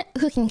woman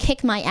who can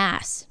kick my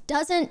ass.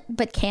 Doesn't,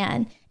 but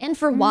can. And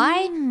for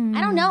why?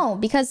 I don't know.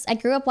 Because I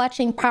grew up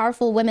watching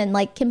powerful women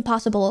like Kim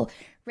Possible,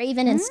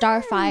 Raven and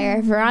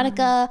Starfire,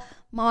 Veronica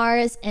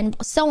Mars, and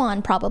so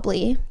on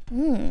probably.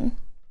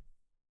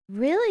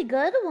 Really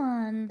good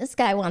one. This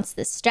guy wants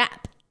this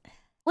strap.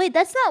 Wait,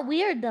 that's not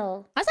weird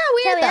though. That's not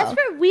weird Kelly, though.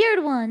 that's for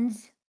weird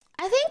ones.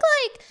 I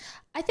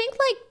think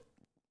like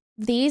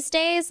these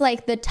days,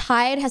 like the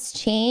tide has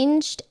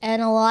changed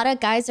and a lot of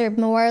guys are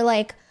more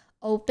like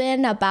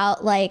open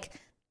about like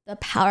the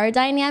power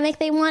dynamic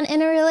they want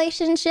in a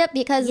relationship,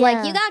 because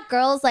like you got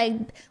girls like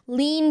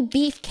Lean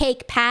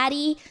Beefcake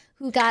Patty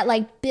who got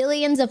like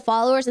billions of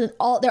followers, and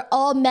they're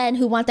all men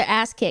who want their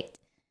ass kicked.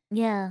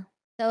 Yeah.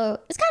 So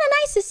it's kind of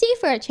nice to see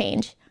for a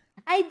change.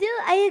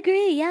 I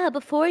agree. Yeah,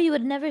 before you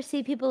would never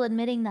see people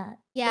admitting that.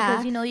 Yeah,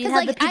 because, you know, you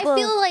have like the people... I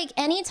feel like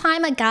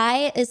anytime a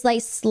guy is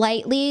like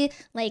slightly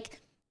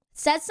like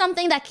says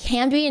something that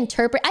can be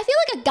interpreted, I feel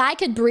like a guy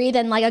could breathe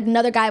and like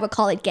another guy would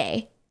call it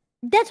gay.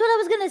 That's what I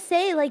was gonna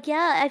say. Like,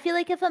 yeah, I feel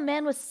like if a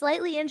man was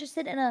slightly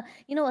interested in a,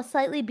 you know, a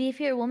slightly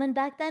beefier woman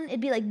back then,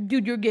 it'd be like,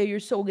 dude, you're gay. You're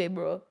so gay,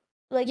 bro.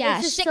 Like, yeah,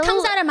 it's just shit so...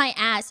 comes out of my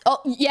ass.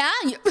 Oh yeah,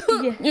 Yeah.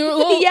 you're a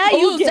little, Yeah,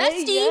 you gay,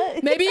 zesty, yeah.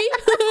 maybe.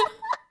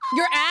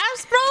 Your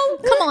ass, bro.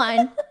 Come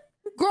on,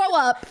 grow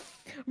up,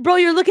 bro.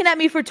 You're looking at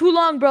me for too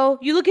long, bro.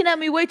 You looking at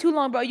me way too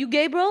long, bro. You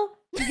gay, bro?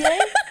 You gay?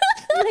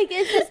 Like,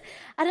 it's just,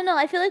 I don't know.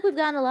 I feel like we've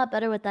gotten a lot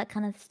better with that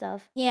kind of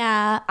stuff.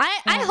 Yeah,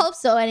 I hope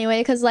so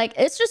anyway, because like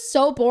it's just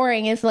so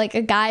boring if like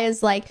a guy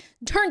is like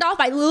turned off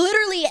by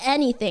literally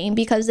anything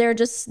because they're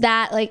just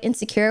that like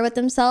insecure with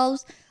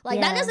themselves.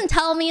 Like that doesn't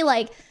tell me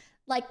like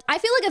I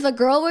feel like if a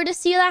girl were to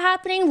see that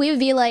happening, we would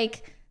be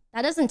like,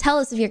 that doesn't tell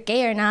us if you're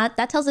gay or not.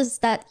 That tells us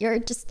that you're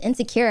just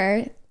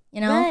insecure, you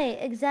know? Right,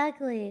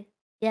 exactly.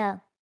 Yeah,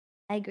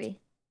 I agree.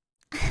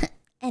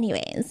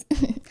 Anyways.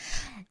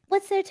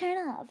 What's their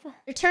turn off?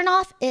 Their turn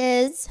off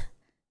is,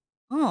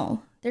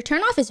 their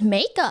turn off is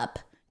makeup.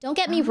 Don't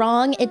get me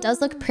wrong, it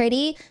does look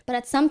pretty, but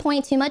at some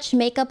point too much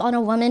makeup on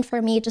a woman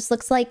for me just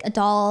looks like a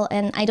doll,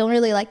 and I don't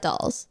really like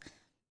dolls.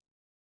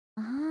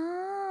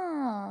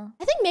 Oh.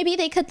 I think maybe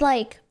they could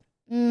like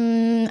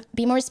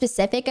be more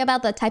specific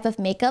about the type of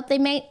makeup they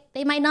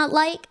might not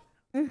like.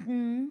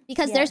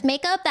 Because there's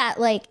makeup that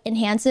like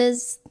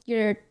enhances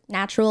your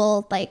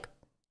natural like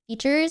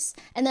features,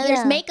 and then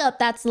there's makeup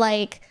that's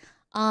like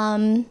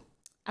I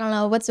don't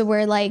know what's the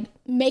word, like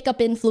makeup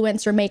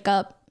influencer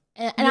makeup,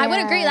 and I would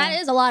agree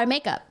that is a lot of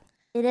makeup.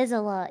 It is a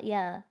lot,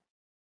 yeah.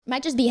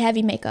 Might just be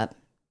heavy makeup.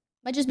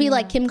 Might just be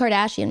like Kim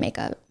Kardashian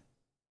makeup.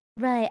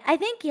 Right. I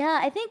think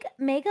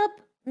makeup,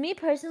 me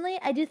personally,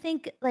 I do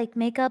think like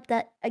makeup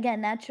that,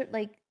 again, natural,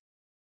 like,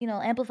 you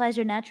know, amplifies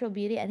your natural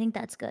beauty. I think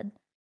that's good.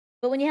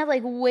 But when you have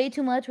like way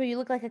too much where you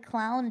look like a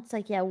clown, it's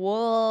like, yeah,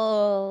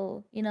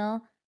 whoa, you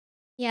know?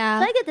 Yeah.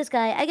 So I get this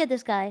guy. I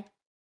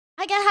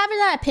get having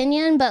that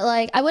opinion, but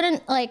like I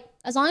wouldn't like,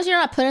 as long as you're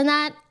not putting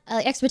that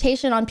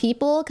expectation on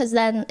people, because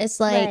then it's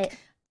like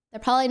they're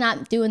probably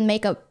not doing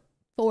makeup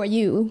for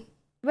you.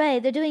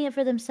 Right. They're doing it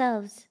for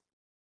themselves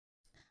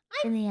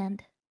in the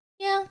end.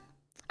 Yeah.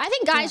 I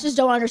think guys just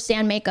don't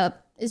understand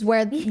makeup is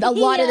where a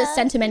lot of the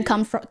sentiment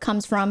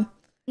comes from.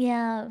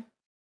 Yeah.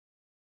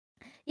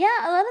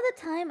 Yeah, a lot of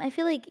the time I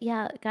feel like,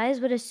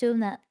 guys would assume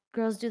that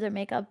girls do their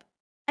makeup.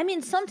 I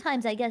mean,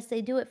 sometimes I guess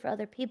they do it for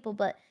other people,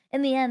 but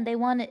in the end, they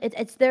want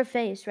it's their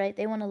face, right?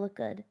 They want to look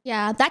good.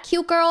 Yeah, that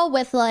cute girl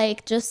with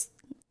like just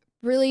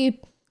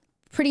really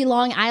pretty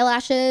long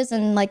eyelashes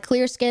and like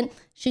clear skin,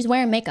 she's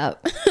wearing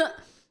makeup.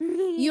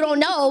 You don't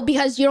know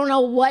because you don't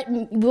know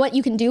what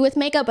you can do with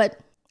makeup, but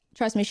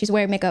trust me, she's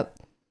wearing makeup.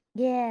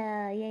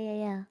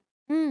 Yeah.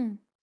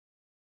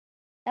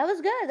 That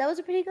was good. That was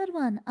a pretty good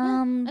one.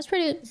 That's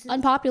pretty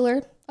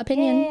unpopular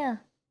opinion.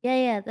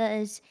 Yeah, that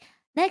is.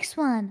 Next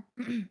one.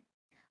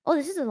 Oh,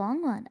 this is a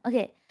long one.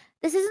 Okay.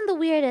 This isn't the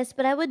weirdest,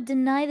 but I would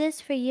deny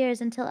this for years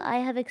until I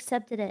have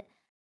accepted it.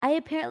 I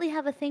apparently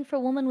have a thing for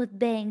women with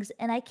bangs,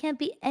 and it can't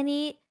be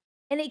any,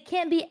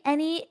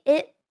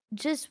 it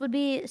just would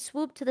be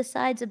swooped to the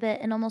sides a bit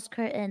and almost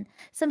curtain.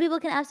 Some people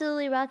can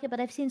absolutely rock it, but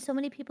I've seen so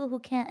many people who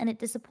can't, and it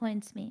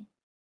disappoints me.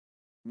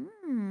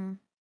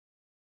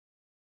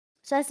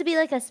 So it has to be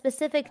like a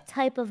specific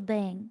type of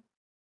bang.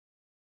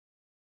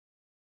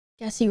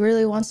 Guess he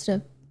really wants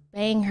to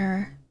bang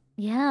her.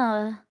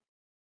 Yeah.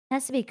 It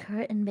has to be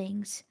curtain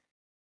bangs.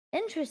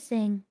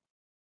 Interesting.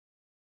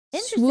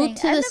 Swoop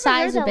to the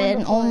sides a bit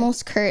and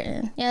almost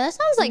curtain. Yeah, that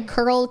sounds like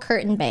curled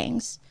curtain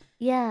bangs.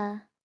 Yeah.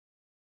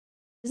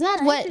 Isn't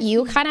that what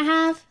you kind of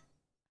have?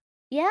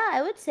 Yeah,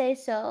 I would say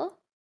so.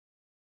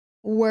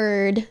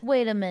 Word.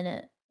 Wait a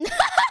minute.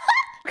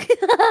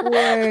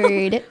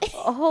 Word.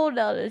 Hold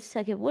on a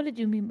second. What did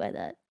you mean by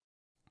that?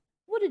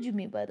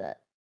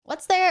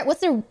 What's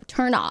their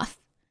turn off?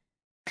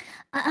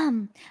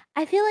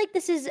 I feel like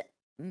this is...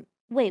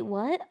 Wait,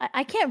 what?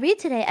 I can't read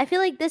today. I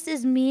feel like this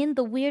is mean.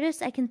 The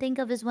weirdest I can think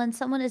of is when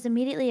someone is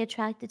immediately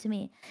attracted to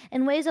me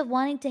in ways of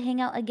wanting to hang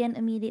out again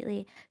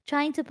immediately,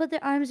 trying to put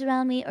their arms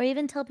around me, or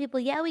even tell people,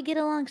 yeah, we get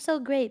along so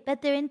great.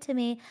 Bet they're into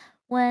me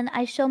when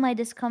I show my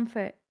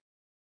discomfort.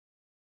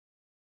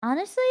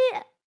 Honestly,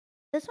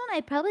 this one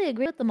I probably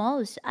agree with the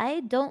most.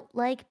 I don't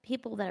like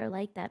people that are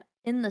like that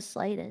in the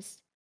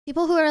slightest.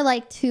 People who are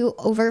like too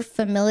over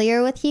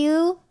familiar with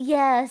you.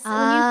 Yes, when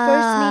you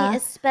first meet,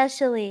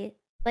 especially.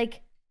 Like,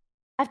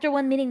 after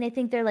one meeting, they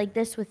think they're like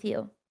this with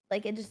you.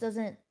 Like, it just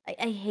doesn't.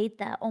 I hate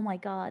that. Oh my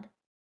god.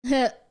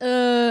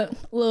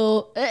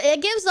 Well,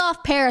 it gives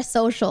off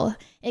parasocial.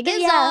 It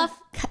gives off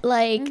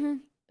like,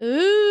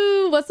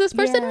 ooh, what's this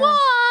person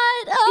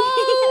want?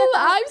 Oh,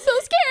 I'm so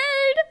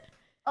scared.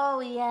 Oh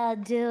yeah,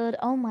 dude.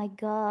 Oh my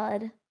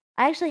god.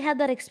 I actually had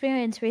that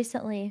experience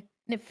recently,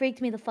 and it freaked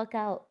me the fuck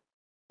out.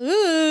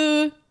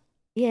 Ooh.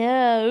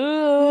 Yeah,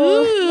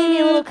 ooh. Made me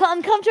a little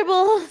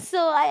uncomfortable. So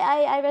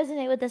I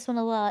resonate with this one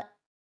a lot.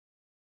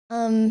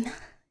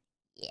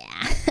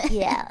 Yeah.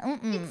 Yeah.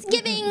 It's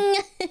giving.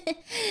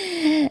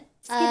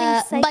 It's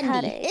giving psychotic.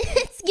 Bundy.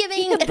 It's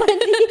giving.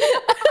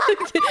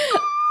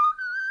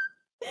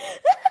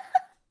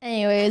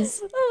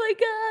 Anyways. Oh my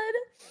god.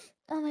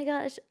 Oh my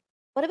gosh.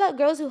 What about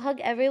girls who hug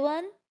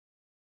everyone?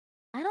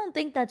 I don't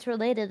think that's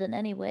related in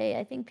any way.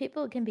 I think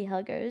people can be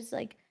huggers,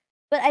 like,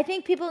 but I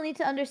think people need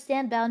to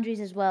understand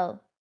boundaries as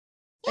well.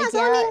 Yeah, Like, so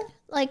I mean,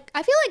 like,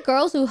 I feel like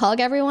girls who hug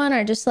everyone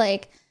are just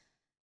like.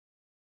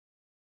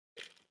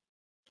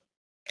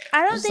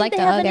 I don't Just think like they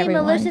to have hug any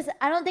everyone. malicious.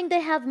 I don't think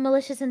they have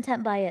malicious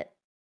intent by it.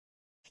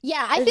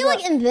 Yeah, I Is feel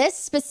what- like in this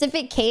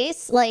specific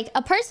case, like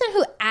a person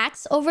who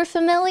acts over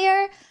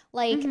familiar,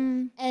 like,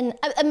 and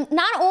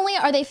not only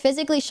are they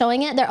physically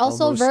showing it, they're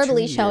also Almost 2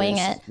 verbally showing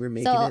years. it. We're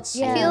making So it I feel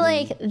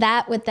slowly. like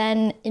that would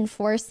then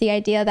enforce the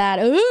idea that,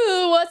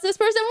 ooh, what's this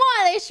person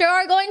want? They sure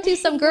are going to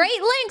some great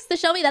lengths to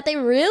show me that they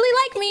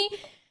really like me.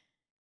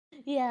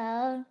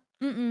 Yeah.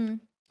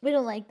 We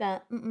don't like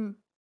that.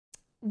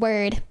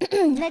 Word.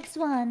 Next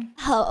one.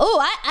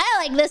 I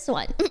like this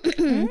one.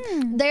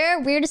 Their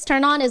weirdest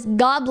turn on is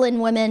goblin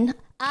women.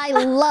 I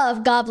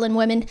love goblin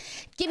women.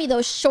 Give me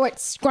those short,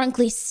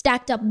 scrunkly,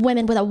 stacked up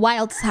women with a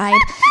wild side.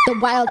 The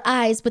wild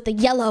eyes with the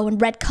yellow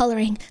and red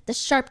coloring. The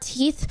sharp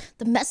teeth.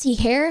 The messy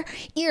hair.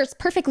 Ears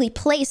perfectly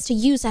placed to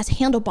use as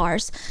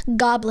handlebars.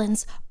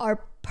 Goblins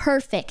are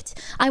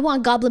perfect. I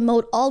want goblin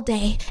mode all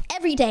day,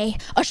 every day.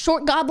 A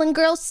short goblin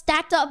girl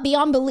stacked up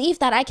beyond belief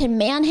that I can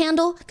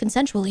manhandle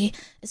consensually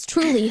is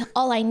truly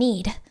all I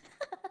need.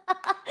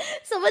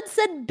 Someone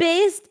said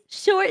based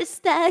short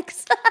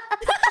stacks.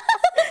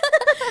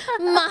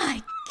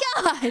 My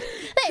God,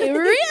 they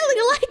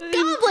really like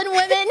goblin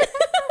women.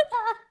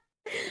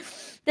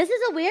 This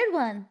is a weird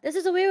one. But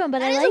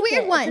That I is like a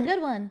weird it. one. It's a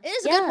good one. It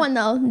is a good one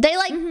though.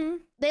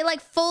 They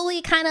like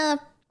fully kind of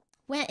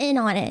went in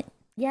on it.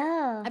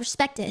 Yeah. I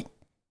respect it.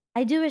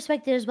 I do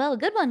respect it as well.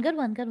 Good one. This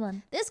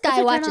What's guy your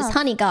turn watches off?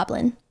 Honey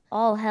Goblin.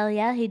 Oh, hell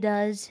yeah, he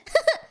does.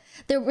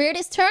 The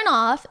weirdest turn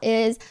off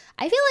is,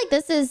 I feel like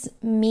this is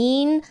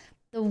mean.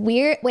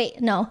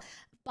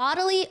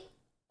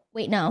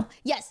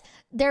 Yes.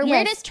 Their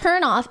weirdest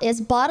turn off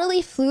is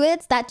bodily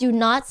fluids that do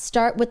not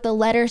start with the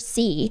letter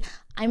C.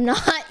 I'm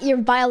not your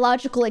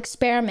biological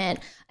experiment,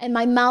 and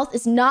my mouth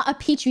is not a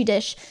petri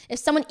dish. If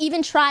someone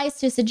even tries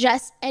to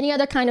suggest any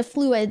other kind of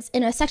fluids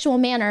in a sexual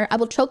manner, I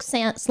will choke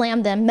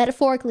slam them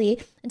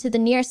metaphorically into the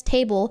nearest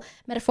table,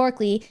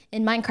 metaphorically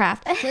in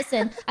Minecraft.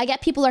 Listen, I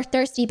get people are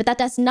thirsty, but that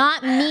does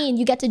not mean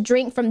you get to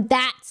drink from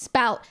that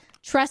spout.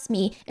 Trust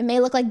me, it may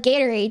look like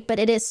Gatorade, but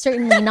it is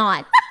certainly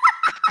not.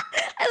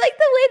 I like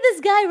the way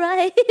this guy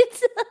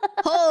writes.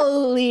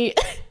 Holy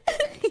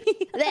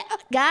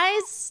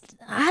guys,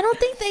 I don't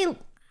think they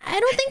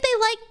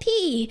like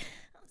pee.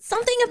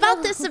 Something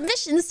about the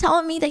submissions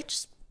telling me they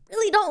just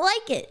really don't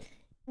like it.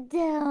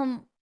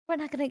 Damn, we're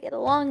not gonna get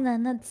along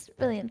then. That's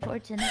really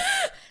unfortunate.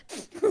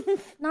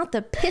 Not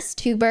the piss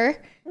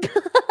tuber.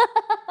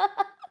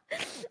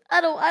 I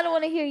don't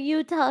want to hear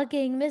you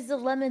talking, Mr.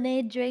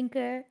 Lemonade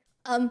Drinker.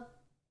 Um,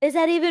 Is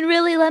that even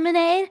really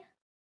lemonade?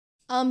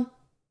 um,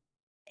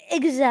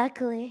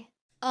 Exactly.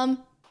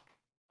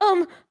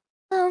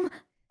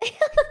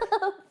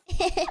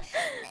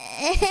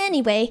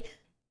 Anyway,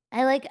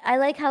 I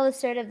like how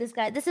assertive this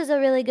guy. This is a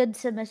really good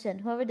submission.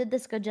 Whoever did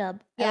this, good job.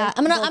 I yeah, like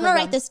I'm both gonna of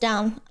write them. this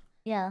down.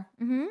 Yeah.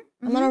 I'm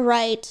gonna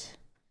write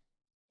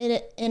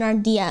it in our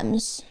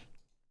DMs.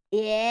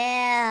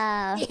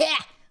 Yeah. Yeah.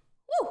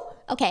 Woo.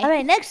 Okay. All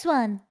right, next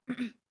one.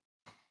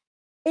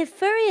 If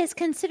furry is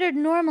considered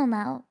normal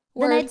now,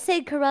 then Word. I'd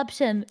say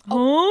corruption.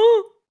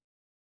 Huh?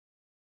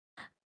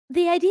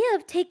 The idea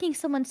of taking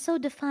someone so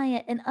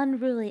defiant and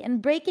unruly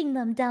and breaking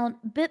them down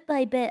bit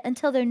by bit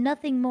until they're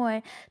nothing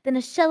more than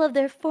a shell of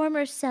their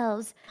former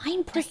selves.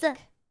 Mind Just break.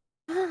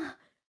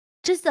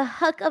 just a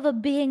huck of a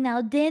being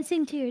now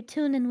dancing to your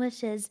tune and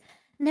wishes,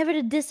 never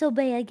to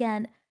disobey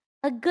again.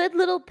 A good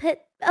little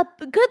pet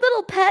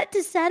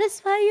to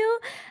satisfy you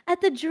at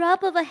the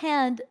drop of a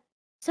hand.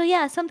 So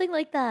yeah, something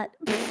like that.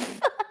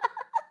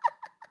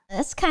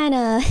 That's kind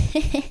of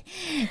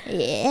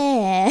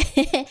yeah.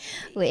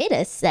 Wait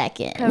a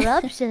second.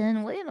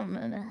 Corruption. Wait a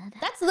minute.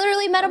 That's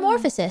literally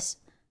metamorphosis.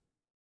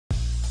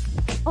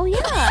 Oh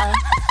yeah.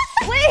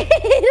 Wait.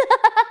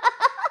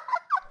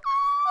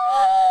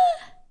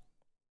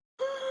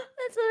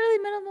 That's literally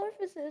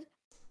metamorphosis.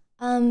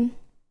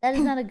 That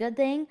is not a good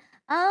thing.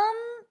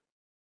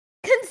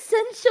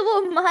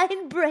 consensual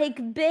mind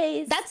break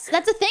base.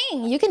 That's a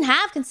thing. You can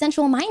have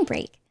consensual mind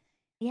break.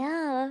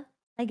 Yeah,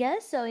 I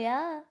guess so,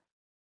 yeah.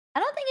 I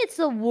don't think it's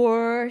the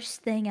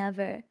worst thing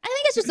ever. I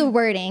think it's just the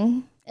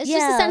wording. It's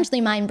just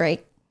essentially mind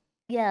break.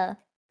 Yeah,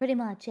 pretty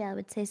much. Yeah, I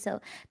would say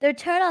so. Their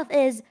turnoff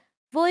is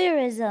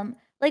voyeurism.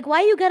 Like,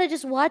 why you gotta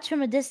just watch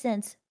from a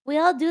distance? We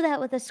all do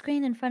that with a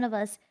screen in front of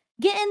us.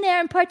 Get in there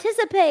and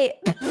participate.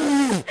 He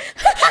sounds like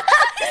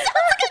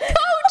a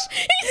coach.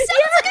 He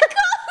sounds like a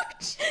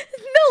coach.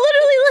 No,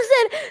 literally,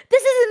 listen.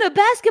 This isn't a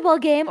basketball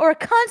game or a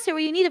concert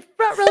where you need a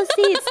front row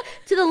seats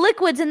to the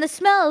liquids and the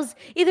smells.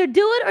 Either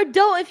do it or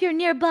don't if you're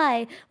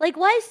nearby. Like,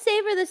 why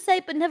savor the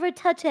sight but never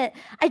touch it?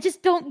 I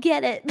just don't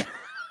get it.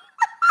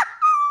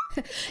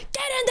 Get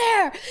in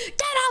there.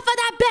 Get off of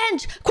that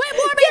bench. Quit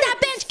warming that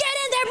bench. Get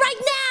in there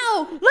right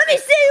now. Let me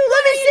see you.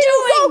 Let me see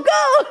you.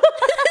 Go.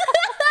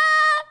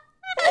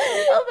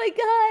 Oh my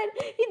god,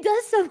 he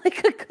does sound like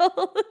a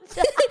coach.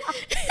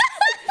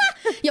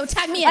 Yo,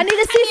 tag me in. I need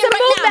to see some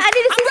movement. I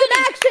need to see some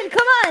action.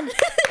 Come on.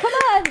 Come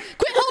on.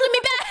 Quit holding me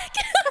back.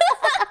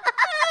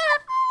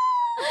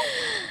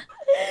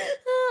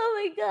 Oh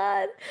my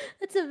god.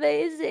 That's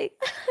amazing.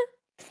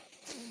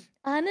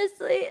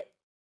 Honestly,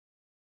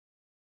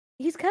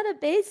 he's kind of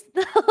based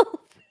though.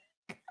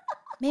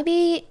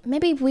 Maybe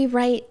we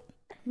write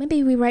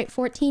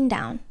 14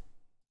 down.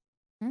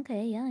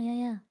 Okay,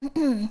 yeah.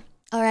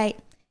 All right,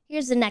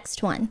 here's the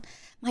next one.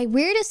 My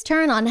weirdest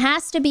turn on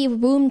has to be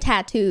womb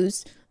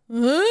tattoos.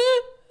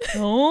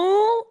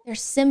 Oh, they're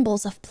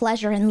symbols of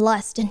pleasure and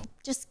lust, and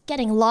just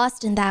getting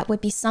lost in that would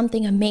be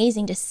something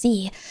amazing to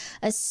see,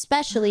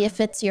 especially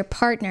if it's your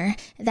partner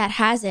that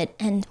has it,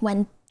 and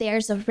when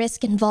there's a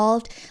risk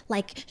involved,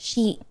 like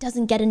she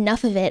doesn't get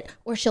enough of it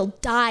or she'll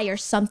die or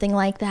something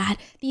like that.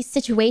 These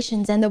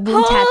situations and the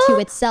womb tattoo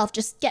itself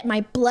just get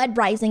my blood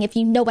rising, if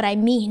you know what I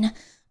mean.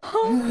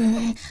 Oh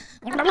my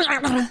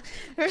god,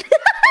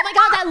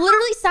 that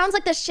literally sounds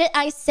like the shit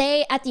I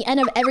say at the end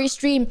of every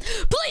stream.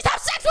 Please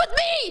have sex with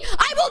me!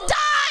 I will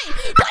die!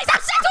 Please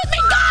have sex with me!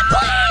 God,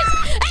 please!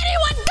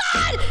 Anyone,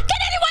 God!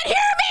 Can anyone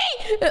hear me?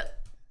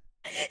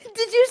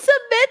 Did you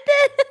submit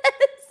this?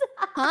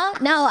 Huh?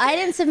 No, I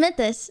didn't submit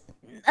this.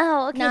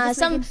 Oh, okay. Nah, just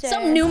some making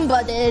sure.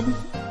 Noomba did.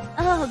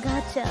 Oh,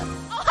 gotcha.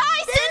 Oh,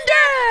 hi,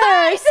 Cinder!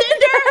 Hi,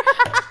 Cinder!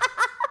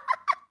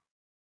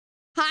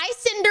 Hi,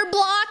 Cinder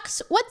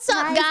Blocks. What's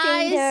up, Hi,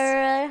 guys?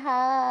 Cinder.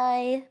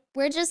 Hi.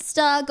 We're just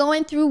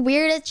going through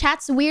weirdest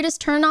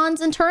turn-ons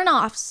and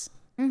turn-offs.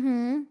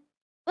 Mm-hmm.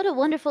 What a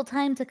wonderful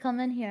time to come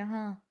in here,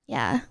 huh?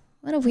 Yeah.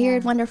 What a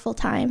weird, wonderful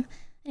time.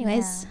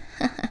 Anyways.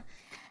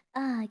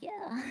 Yeah.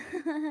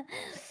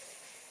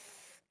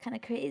 Kind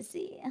of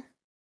crazy.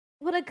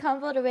 What a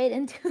combo to raid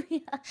into.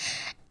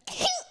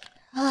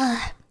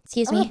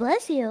 Excuse me. Oh,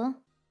 bless you.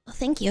 Oh,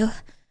 thank you.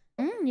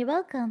 You're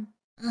welcome.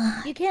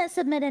 You can't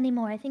submit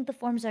anymore. I think the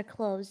forms are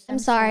closed. I'm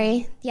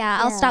sorry.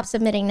 Yeah, I'll stop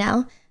submitting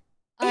now.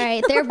 All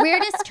right, their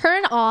weirdest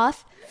turn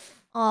off.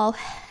 Oh,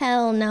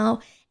 hell no.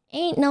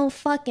 Ain't no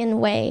fucking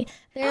way.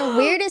 Their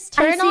weirdest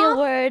turn I see off a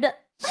word.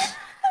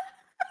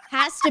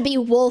 has to be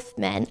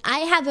wolfmen. I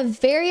have a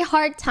very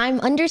hard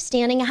time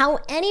understanding how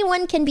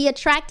anyone can be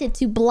attracted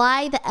to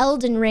Bly the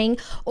Elden Ring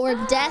or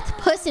Death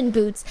Puss in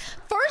Boots.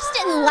 First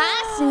and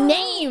last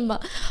name.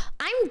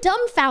 I'm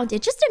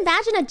dumbfounded. Just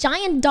imagine a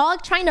giant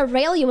dog trying to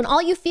rail you and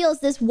all you feel is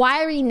this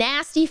wiry,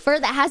 nasty fur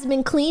that hasn't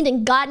been cleaned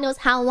in God knows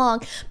how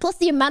long. Plus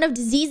the amount of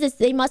diseases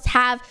they must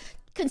have,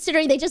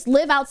 considering they just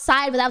live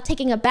outside without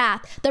taking a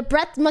bath. Their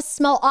breath must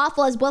smell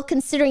awful as well,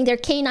 considering their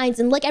canines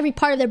and lick every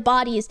part of their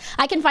bodies.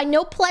 I can find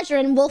no pleasure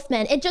in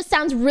wolfmen. It just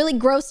sounds really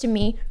gross to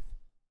me.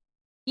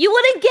 You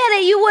wouldn't get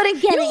it. You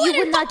wouldn't get it. You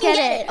would not get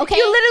it. Okay?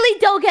 You literally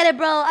don't get it,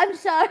 bro. I'm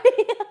sorry.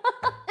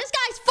 This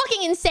guy's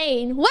fucking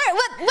insane. What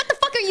the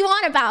fuck are you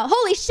on about?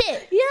 Holy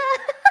shit.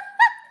 Yeah.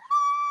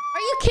 Are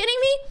you kidding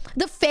me?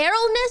 The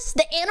feralness,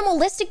 the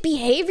animalistic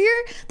behavior,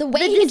 the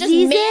way he can just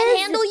diseases?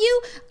 manhandle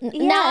you?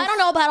 No, I don't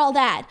know about all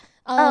that.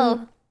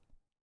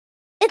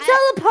 It's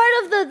all a part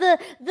of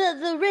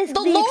the risk,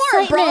 the lore,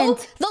 excitement. bro.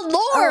 The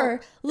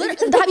lore.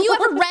 Have you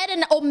ever read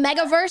an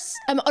Omegaverse?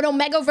 An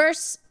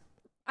Omegaverse?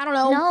 I don't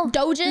know. No.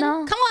 Dojin?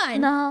 No. Come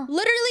on. No.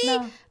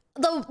 Literally,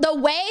 the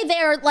way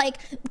they're like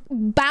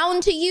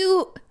bound to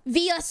you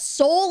via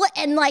soul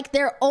and like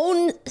their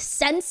own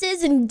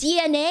senses and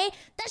DNA.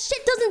 That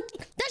shit doesn't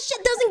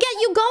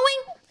get you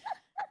going.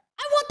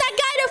 I want that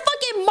guy to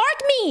fucking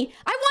mark me.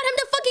 I want him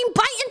to fucking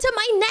bite into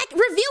my neck,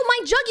 reveal my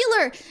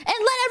jugular,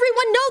 and let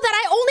everyone know that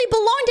I only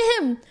belong to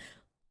him.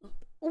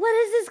 What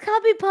is this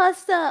copy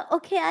pasta?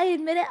 Okay, I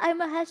admit it.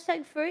 I'm a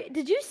hashtag furry.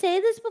 Did you say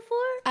this before?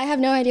 I have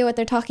no idea what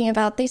they're talking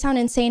about. They sound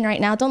insane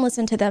right now. Don't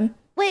listen to them.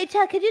 Wait,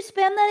 chat, could you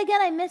spam that again?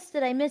 I missed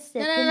it. No.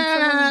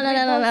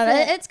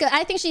 It's good.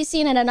 I think she's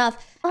seen it enough,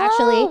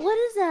 actually. Oh, what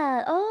is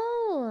that?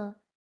 Oh.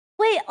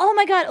 Wait, oh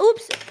my god.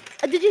 Oops.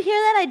 Did you hear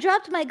that? I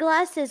dropped my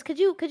glasses. Could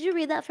you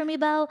read that for me,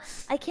 Bao?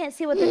 I can't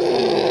see what they're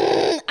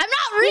saying. I'm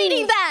not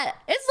reading that.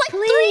 It's like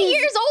 3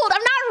 years old.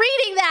 I'm not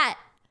reading that.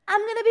 I'm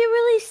gonna be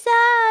really sad.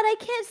 I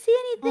can't see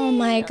anything. Oh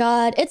my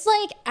god. It's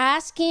like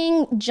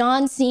asking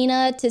John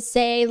Cena to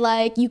say,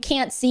 like, you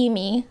can't see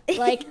me.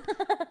 Like,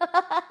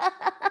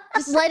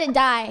 just let it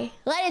die.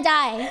 Let it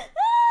die.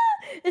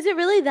 Is it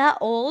really that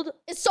old?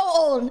 It's so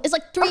old. It's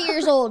like 3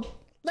 years old.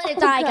 Let it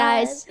die, God.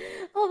 guys.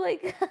 Oh my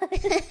god.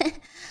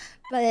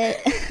 But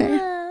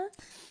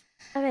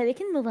all right, we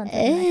can move on to the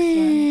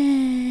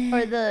next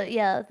one. Or the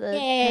yeah.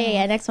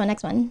 Next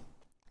one.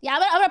 Yeah,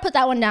 I'm gonna put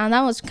that one down.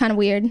 That was kind of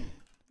weird.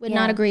 Would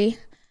not agree.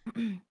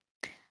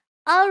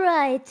 All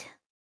right.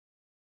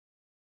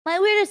 My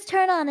weirdest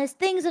turn on is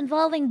things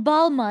involving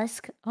ball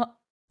musk.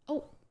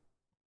 Oh.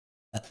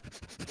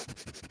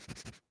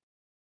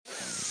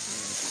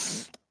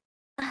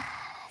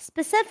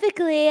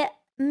 Specifically,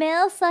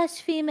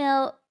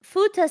 male/female,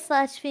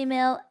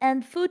 futa/female,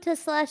 and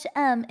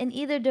futa/m in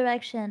either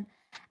direction.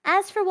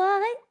 As for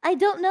why, I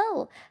don't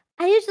know.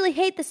 I usually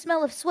hate the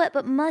smell of sweat,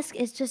 but musk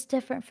is just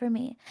different for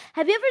me.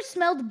 Have you ever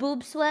smelled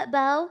boob sweat,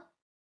 Bao?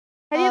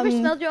 Have you ever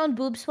smelled your own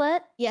boob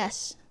sweat?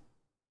 Yes.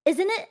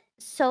 Isn't it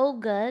so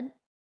good?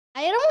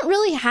 I don't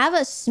really have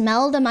a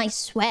smell to my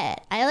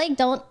sweat. I like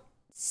don't.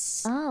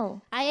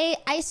 Oh.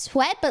 I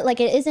sweat, but like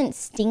it isn't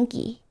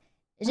stinky.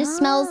 It just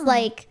smells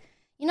like,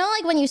 you know,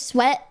 like when you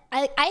sweat.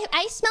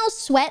 I smell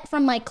sweat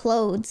from my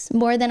clothes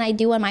more than I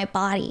do on my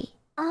body.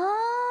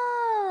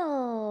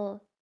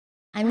 Oh.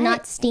 I'm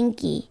not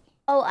stinky.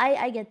 Oh,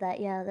 I get that.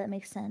 Yeah, that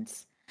makes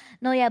sense.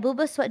 No, yeah,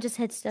 booba sweat just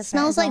hits different.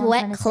 Smells like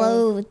wet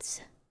clothes.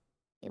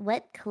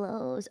 Wet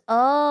clothes.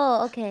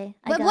 Oh, okay.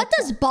 But what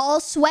does ball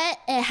sweat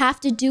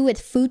have to do with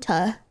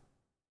futa?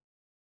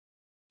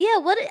 Yeah,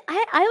 what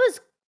I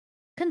was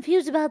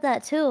confused about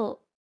that too.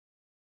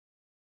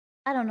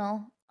 I don't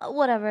know.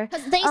 Whatever.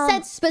 Because they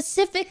said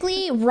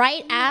specifically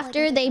right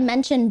after they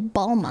mentioned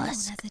ball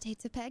musk. I don't hesitate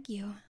to peg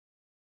you.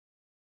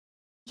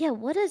 Yeah,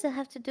 what does it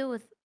have to do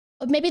with?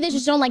 Maybe they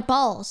just don't like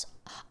balls.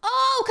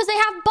 Oh, because they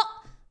have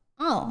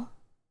Oh.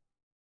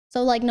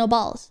 So like no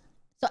balls.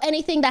 So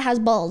anything that has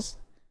balls.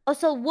 Oh,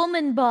 so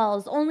woman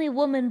balls. Only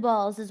woman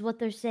balls is what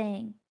they're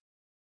saying.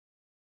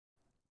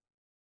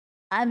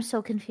 I'm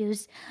so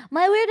confused.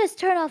 My weirdest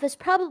turnoff is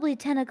probably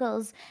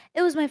tentacles.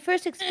 It was my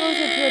first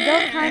exposure to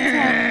adult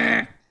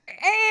content.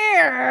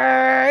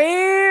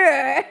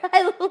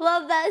 I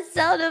love that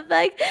sound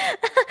effect.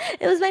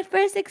 It was my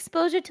first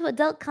exposure to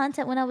adult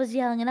content when I was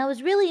young, and I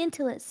was really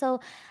into it. So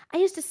I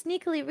used to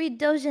sneakily read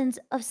doujins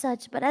of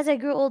such, but as I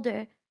grew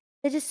older,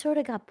 they just sort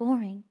of got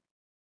boring.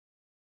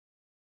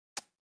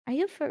 Are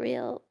you for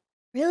real?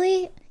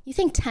 Really? You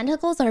think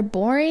tentacles are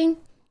boring?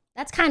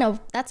 That's kind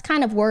of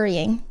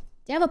worrying.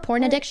 Do you have a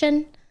porn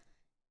addiction?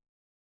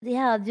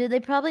 Yeah, dude, they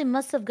probably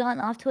must have gotten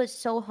off to it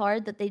so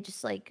hard that they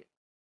just like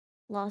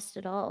lost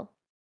it all.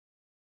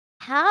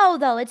 How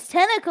though? It's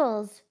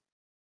tentacles.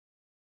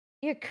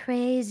 You're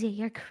crazy.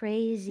 You're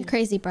crazy. You're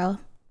crazy, bro.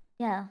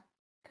 Yeah.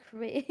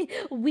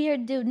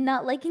 Weird dude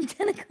not liking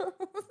tentacles.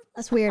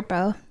 That's weird,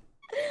 bro.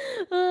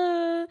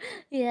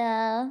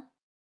 Yeah.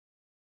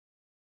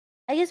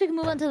 I guess we can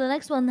move on to the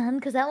next one then,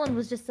 because that one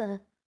was just a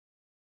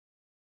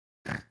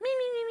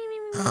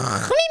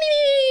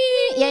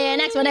Yeah,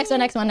 next one. All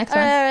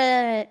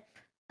right.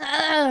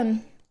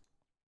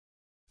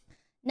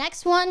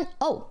 Next one.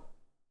 Oh.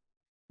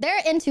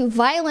 They're into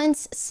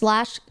violence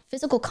 /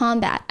 physical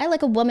combat. I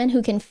like a woman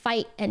who can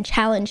fight and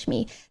challenge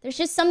me. There's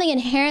just something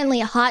inherently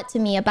hot to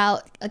me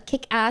about a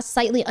kick-ass,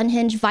 slightly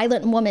unhinged,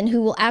 violent woman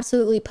who will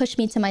absolutely push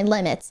me to my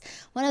limits.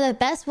 One of the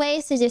best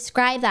ways to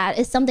describe that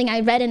is something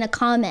I read in a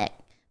comic,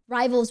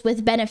 Rivals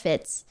with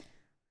Benefits.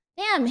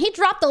 Damn, he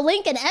dropped the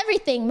link and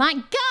everything. My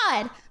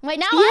God. Wait,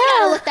 now I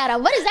gotta look that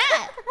up. What is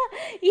that?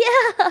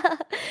 Yeah.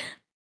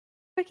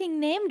 Freaking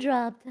name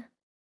dropped.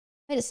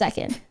 Wait a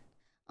second.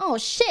 Oh,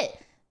 shit.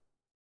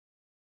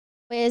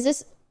 Wait, is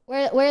this...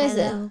 Where is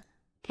it?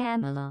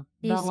 Camilla,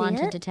 You but see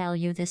wanted it? to tell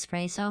you this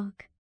phrase. I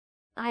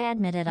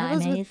admitted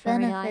Rivals I'm a with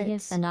furry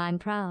benefits. and I'm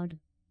proud.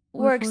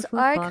 Works Woof, woof,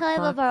 woof, archive bark,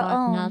 of our bark,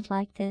 own. Not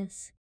like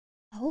this.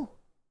 Oh.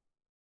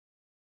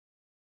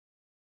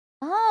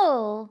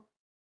 Oh.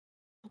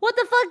 What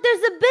the fuck?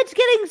 There's a bitch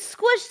getting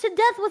squished to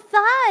death with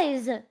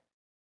thighs.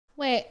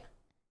 Wait.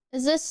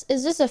 Is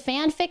this a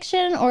fan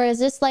fiction or is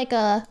this like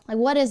a... Like,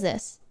 what is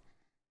this?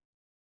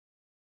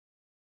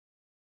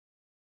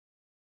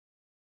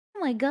 Oh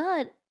my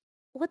god.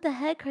 What the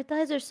heck? Her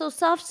thighs are so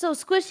soft, so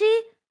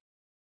squishy.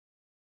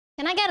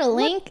 Can I get a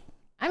link?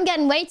 I'm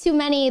getting way too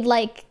many,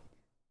 like,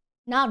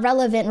 not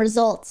relevant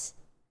results.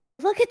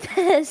 Look at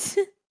this.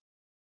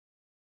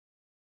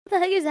 What the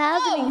heck is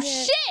happening Oh,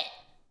 here? shit!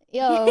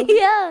 Yo.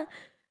 Yeah.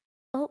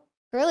 Oh.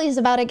 Girlie's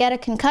about to get a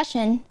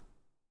concussion.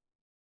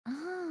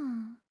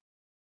 Ah.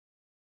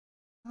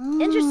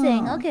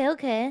 Interesting. Oh.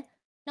 Okay.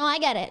 No, I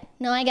get it.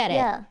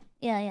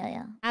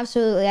 Yeah.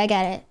 Absolutely, I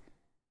get it.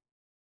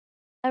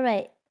 All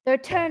right. Their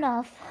turn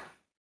off.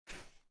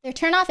 Their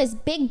turnoff is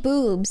big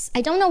boobs. I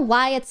don't know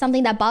why it's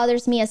something that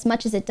bothers me as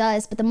much as it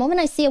does, but the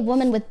moment I see a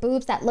woman with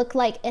boobs that look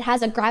like it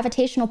has a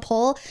gravitational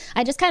pull,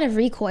 I just kind of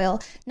recoil.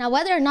 Now,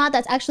 whether or not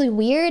that's actually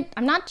weird,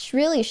 I'm not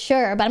really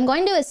sure, but I'm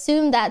going to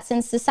assume that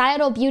since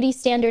societal beauty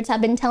standards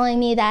have been telling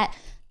me that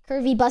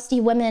curvy,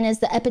 busty women is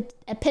the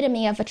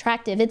epitome of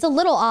attractive, it's a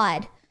little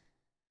odd.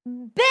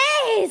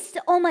 Based!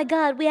 Oh my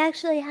god, we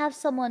actually have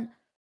someone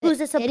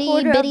who's a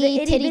supporter of the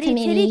itty-bitty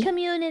titty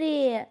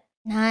community.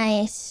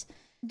 Nice.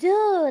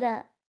 Dude.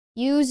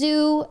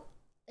 Yuzu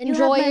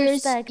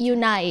enjoyers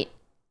unite.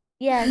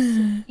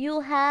 Yes,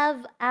 you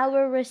have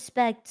our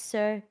respect,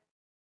 sir.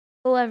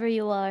 Whoever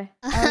you are.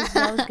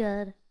 That was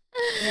good.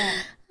 Yeah.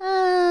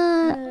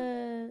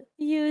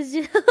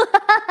 Yuzu.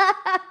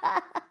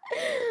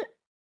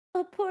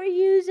 A poor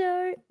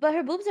user. But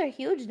her boobs are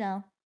huge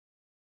now.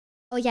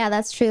 Oh yeah,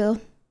 that's true.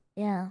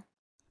 Yeah.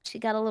 She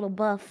got a little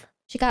buff.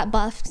 She got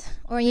buffed.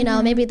 Or, you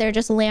know, maybe they're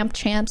just lamp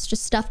champs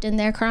just stuffed in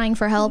there crying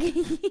for help.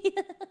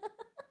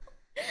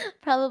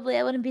 Probably,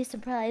 I wouldn't be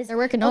surprised. They're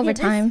working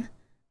overtime.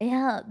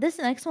 This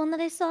next one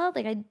that I saw,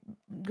 like I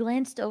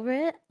glanced over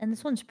it, and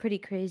this one's pretty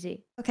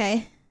crazy.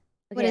 Okay.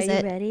 What is are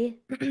it? You ready?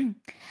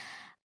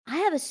 I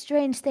have a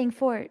strange thing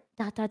for ...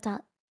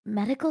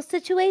 medical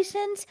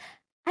situations.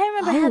 I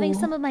remember having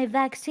some of my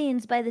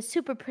vaccines by the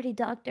super pretty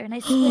doctor, and I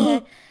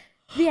swear,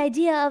 the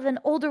idea of an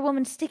older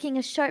woman sticking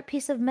a sharp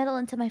piece of metal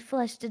into my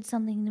flesh did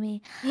something to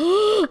me.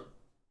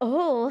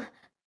 Oh.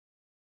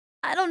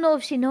 I don't know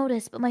if she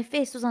noticed, but my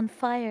face was on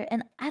fire,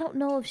 and I don't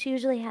know if she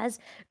usually has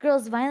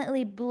girls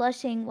violently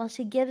blushing while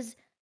she gives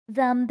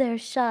them their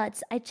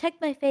shots. I checked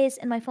my face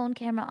and my phone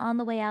camera on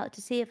the way out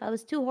to see if I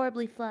was too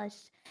horribly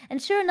flushed.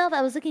 And sure enough,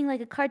 I was looking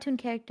like a cartoon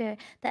character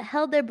that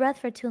held their breath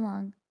for too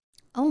long.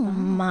 Oh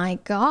my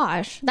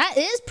gosh. That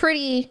is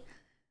pretty...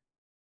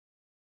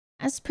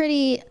 That's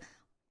pretty...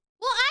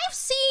 Well, I've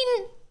seen...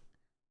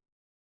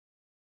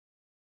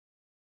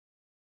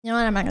 You know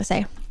what? I'm not going to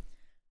say.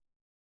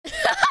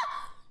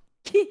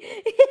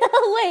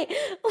 Wait,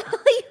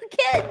 you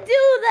can't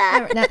do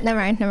that. Never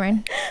mind.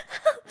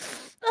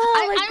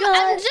 Oh my god!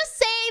 I'm just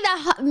saying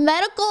that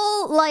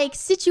medical like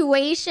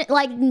situation,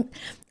 like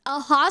a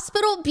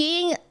hospital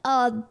being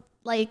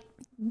like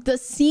the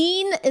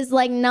scene is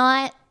like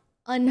not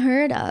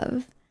unheard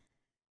of.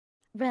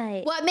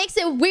 Right. What makes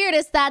it weird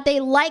is that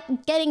they like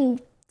getting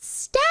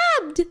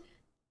stabbed.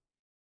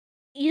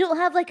 You don't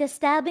have like a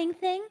stabbing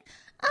thing?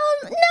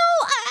 No,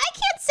 I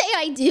can't say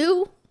I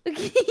do.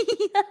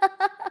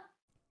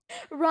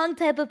 Wrong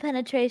type of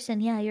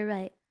penetration. Yeah, you're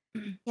right.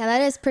 Yeah,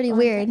 that is pretty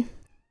weird.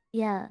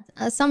 Yeah.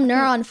 Some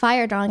neuron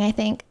fired wrong, I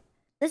think.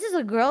 This is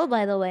a girl,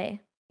 by the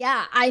way.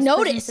 Yeah, I This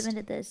person noticed.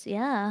 submitted this.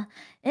 Yeah.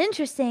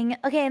 Interesting.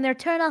 Okay, and their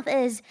turnoff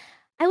is,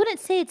 I wouldn't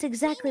say it's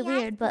exactly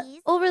weird, but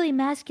overly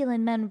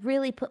masculine men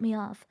really put me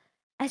off.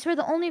 I swear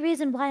the only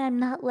reason why I'm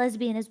not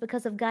lesbian is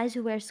because of guys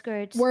who wear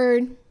skirts.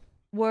 Word.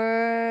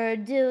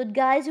 Dude.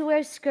 Guys who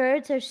wear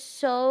skirts are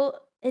so...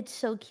 It's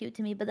so cute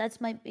to me, but that's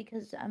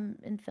because I'm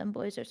in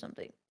femboys or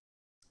something.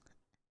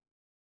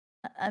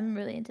 I'm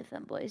really into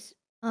femboys.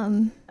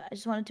 I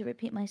just wanted to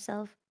repeat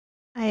myself.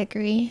 I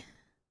agree.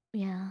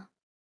 Yeah.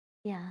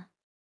 Yeah.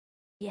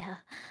 Yeah.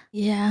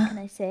 Yeah. What can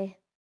I say?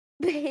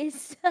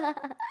 Base.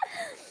 Hi,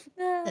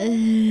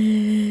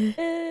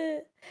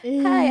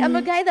 I'm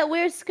a guy that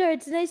wears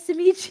skirts. Nice to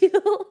meet you.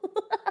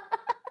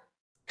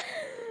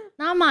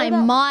 Not my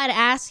mod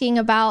asking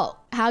about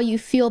how you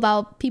feel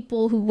about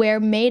people who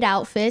wear maid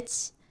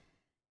outfits.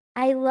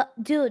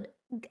 Dude,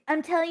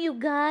 I'm telling you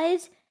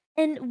guys,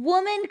 in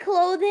woman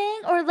clothing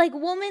or like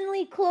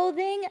womanly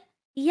clothing,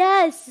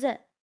 yes,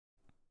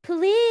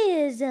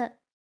 please.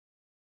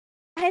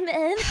 I'm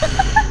in.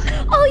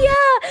 Oh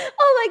yeah.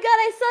 Oh my god,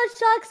 I saw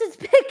Shox's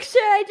picture.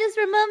 I just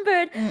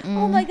remembered.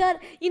 Oh my god.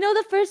 You know,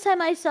 the first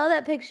time I saw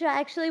that picture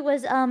actually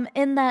was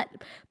in that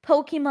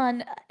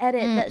Pokemon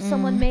edit that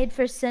someone made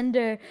for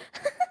Cinder.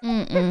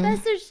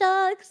 Professor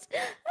Shox.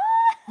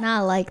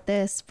 Not like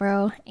this,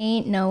 bro.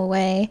 Ain't no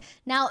way.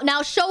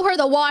 Now show her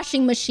the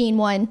washing machine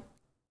one.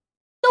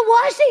 The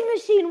washing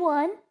machine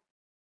one?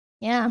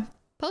 Yeah.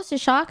 Post it,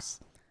 Shox.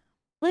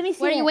 Let me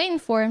see. What are you waiting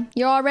for?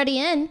 You're already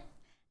in.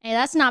 Hey,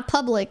 that's not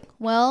public.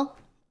 Well,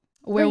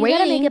 we're you waiting.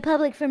 Gotta make it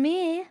public for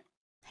me.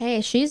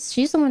 Hey, she's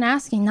the one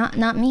asking,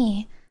 not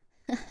me.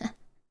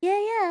 Yeah,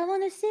 I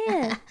want to see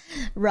it.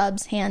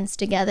 Rubs hands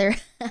together.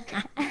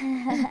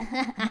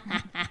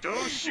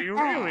 Does she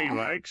really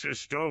likes a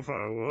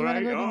stuffer,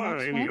 right? go to the Oh,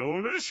 next in the one?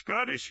 older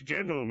Scottish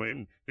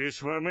gentleman,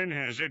 this woman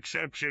has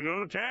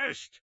exceptional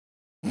taste.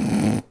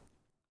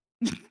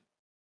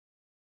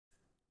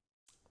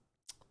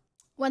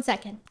 1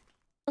 second.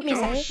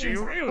 Does she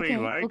really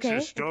likes a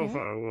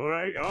stuffer,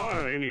 right?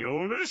 Oh, in the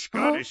older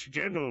Scottish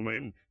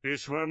gentleman,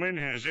 this woman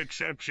has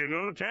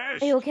exceptional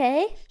taste. Are you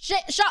okay?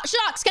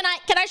 Shox, can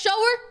I show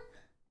her?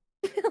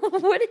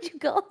 Where did you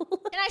go?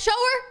 Can I show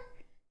her?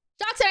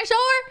 Shox, can I show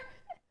her?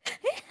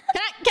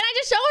 Can I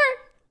just show her?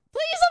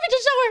 Please let me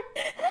just show her.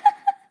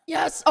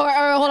 Yes. Or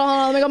hold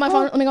on. Let me go on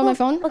my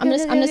phone. Okay, I'm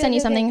gonna send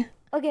you something.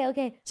 Okay,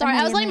 okay. Sorry,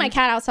 I was letting my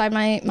cat outside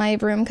my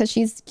room because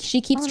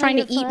she keeps trying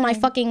to eat my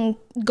fucking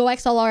Go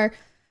XLR.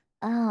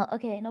 Oh,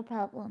 okay, no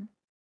problem.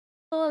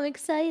 Oh, I'm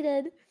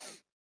excited.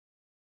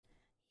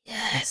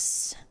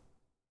 Yes.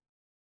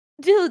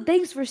 Dude,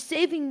 thanks for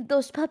saving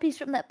those puppies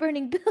from that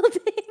burning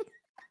building.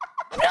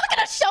 I'm not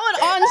gonna show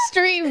it on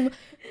stream.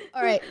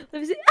 All right.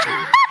 Let me see.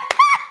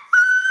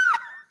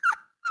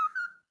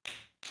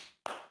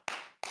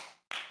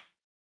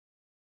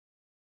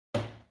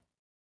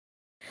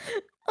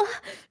 Oh,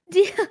 do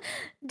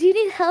you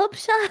need help,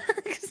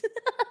 Shucks?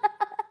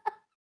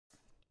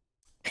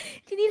 Do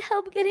you need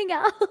help getting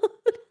out?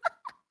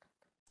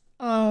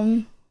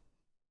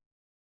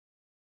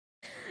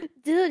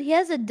 Dude, he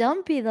has a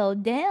dumpy though.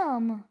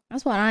 Damn.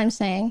 That's what I'm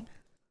saying.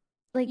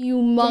 Like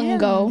You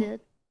mungo. damn,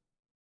 dude.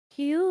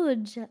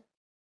 Huge.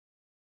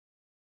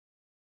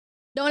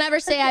 Don't ever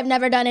say I've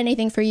never done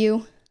anything for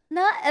you.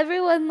 Not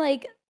everyone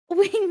like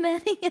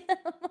wingmanning him.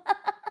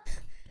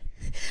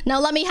 Now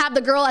let me have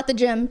the girl at the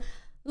gym.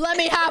 Let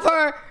me have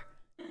her.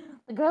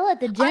 The girl at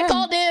the gym. I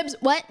call dibs.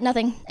 What?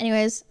 Nothing.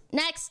 Anyways,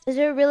 next. Is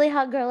there a really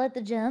hot girl at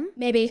the gym?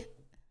 Maybe.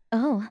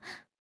 Oh.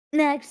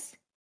 Next.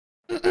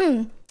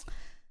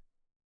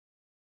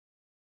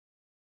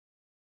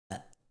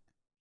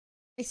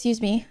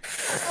 Excuse me.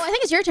 Oh, I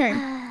think it's your turn.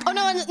 Oh,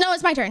 no,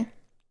 it's my turn.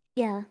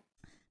 Yeah.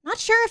 Not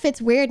sure if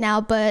it's weird now,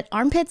 but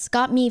armpits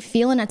got me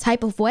feeling a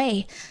type of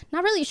way.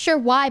 Not really sure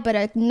why, but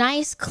a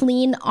nice,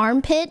 clean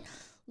armpit.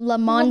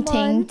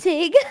 Lamonting. Do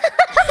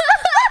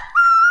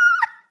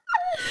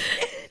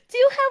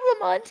you have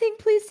Lamonting?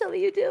 Please tell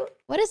me you do.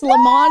 What is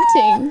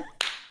Lamonting?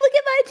 Look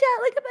at my chat.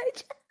 Look at my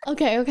chat.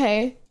 Okay,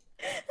 okay.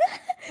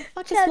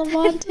 What is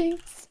Lamonting?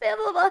 Spam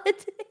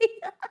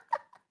Lamonting.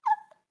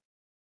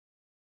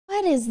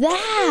 What is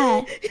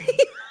that?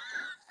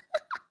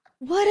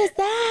 What is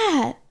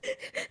that?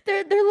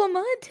 They're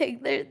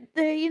Lamonting.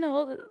 They're you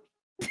know.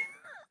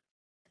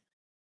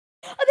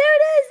 Oh, there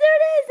it is! There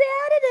it is! They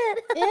added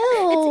it!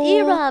 Ew. It's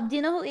E-Rob. Do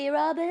you know who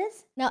E-Rob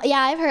is? No,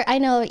 yeah, I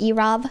know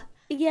E-Rob.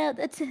 Yeah,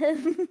 that's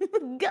him.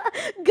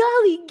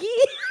 Golly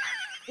gee.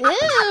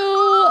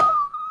 Ew.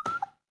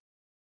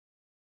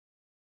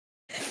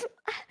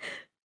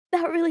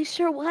 Not really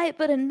sure why,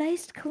 but a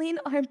nice clean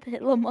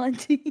armpit,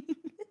 Lamonti.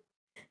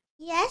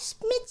 Yes,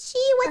 Mitzi,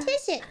 what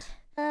is it?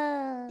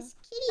 This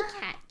kitty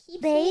cat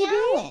keeps baby?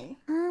 meowing.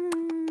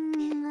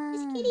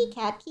 This kitty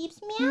cat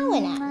keeps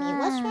meowing at me.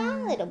 What's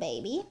wrong, little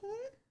baby?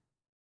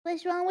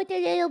 What's wrong with the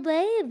little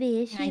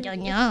baby? I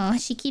don't know.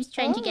 She keeps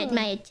trying to get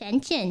my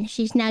attention.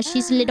 She's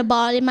a little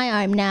ball in my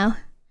arm now.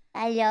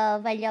 I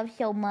love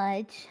so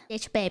much.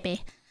 This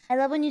baby. I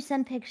love when you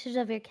send pictures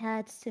of your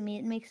cats to me.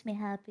 It makes me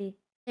happy.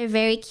 They're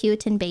very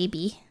cute and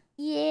baby.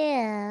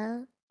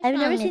 Yeah. I've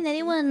never seen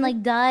anyone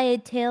like dye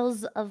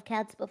tails of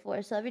cats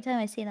before, so every time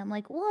I see it, I'm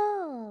like,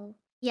 whoa.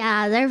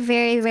 Yeah, they're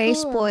very, very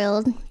cool.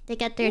 spoiled. They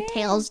get their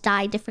tails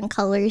dyed different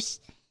colors.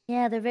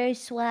 Yeah, they're very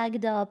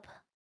swagged up.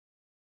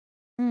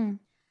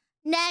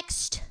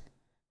 Next.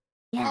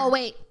 Yeah. Oh,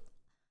 wait.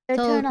 Their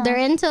turn They're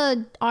off.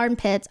 into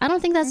armpits. I don't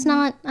think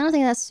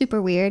that's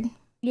super weird.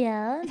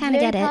 Yeah. I kind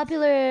of get it.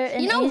 Popular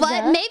in You know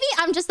what? Asia. Maybe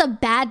I'm just a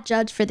bad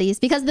judge for these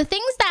because the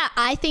things that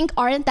I think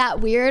aren't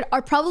that weird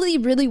are probably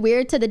really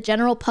weird to the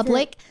general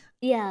public.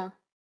 Yeah.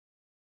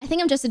 I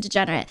think I'm just a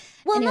degenerate.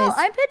 Well, Anyways. no,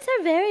 armpits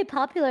are very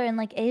popular in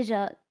like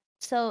Asia,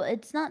 so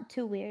it's not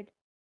too weird.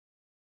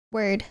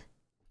 Word.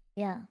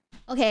 Yeah.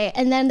 Okay,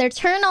 and then their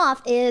turn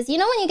off is, you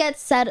know when you get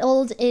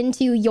settled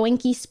into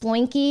yoinky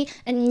sploinky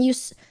and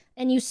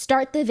you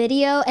start the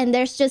video and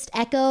there's just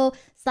echo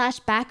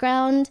 /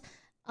 background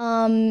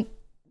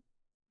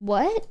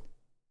what?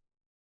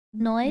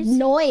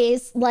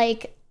 Noise,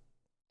 like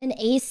an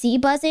AC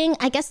buzzing.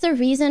 I guess the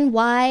reason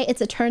why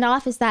it's a turn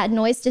off is that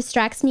noise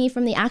distracts me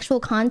from the actual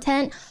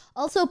content.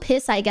 Also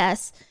piss, I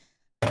guess.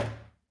 God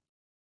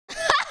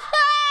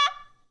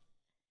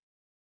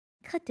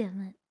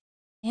damn it.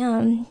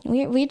 Damn,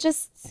 we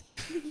just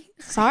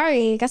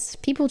sorry. I guess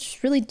people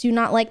just really do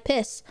not like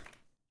piss.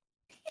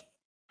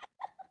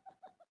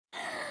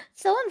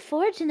 So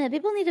unfortunate.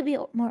 People need to be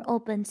more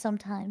open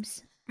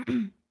sometimes.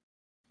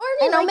 Or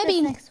you know, like this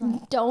maybe next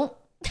one. don't.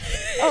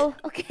 Oh,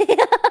 okay.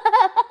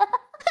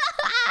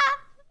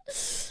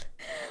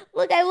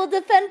 Look, I will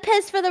defend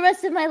piss for the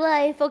rest of my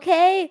life,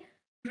 okay?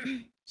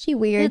 She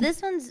weird. Dude,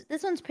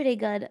 this one's pretty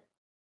good.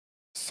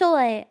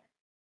 Soy.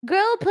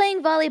 Girl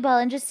playing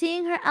volleyball and just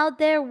seeing her out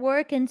there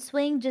work and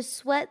swing, just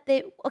sweat.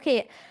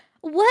 Okay,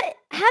 what?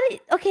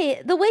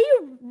 Okay, the way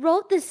you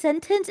wrote this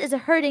sentence is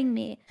hurting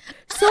me.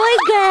 Soy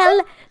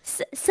girl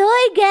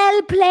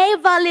play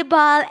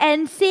volleyball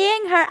and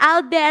seeing her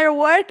out there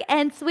work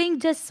and swing,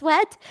 just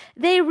sweat.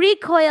 They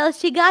recoil.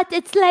 It's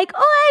like,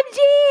 OMG,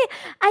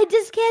 I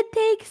just can't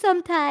take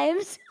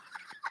sometimes.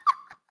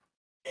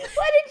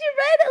 Why did you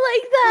write it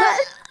like that?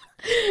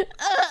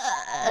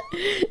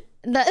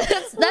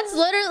 That's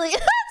literally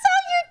that's how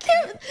your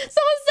Kimp.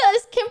 Someone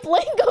says Kimp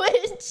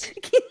language.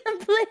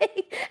 Kimp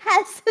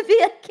has to be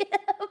a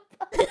Kimp.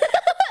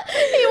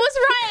 He was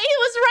right.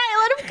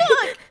 Let him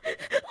cook.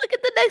 Look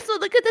at the next one.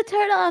 Look at the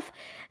turn off.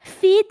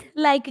 feet?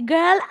 Like,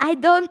 girl, I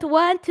don't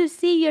want to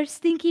see your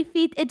stinky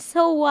feet. It's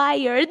so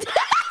wired. It's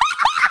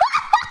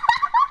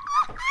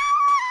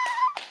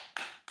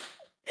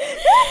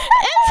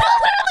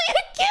literally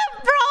a gift,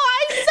 bro.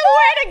 I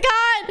swear to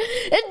God.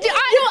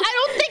 I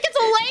don't think it's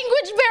a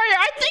language barrier.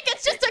 I think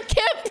it's just a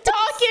kid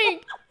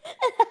talking.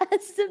 It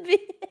has to be.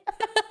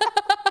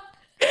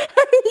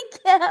 I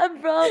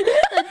can't, bro.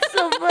 That's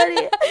so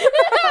funny. It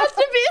has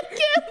to be a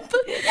gift.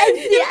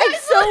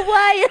 It's so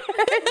wired.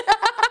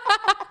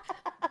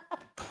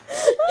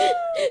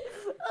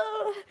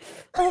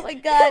 Oh my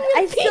God.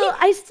 I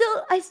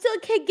still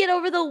can't get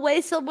over the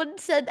way someone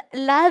said,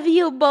 "Love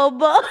you,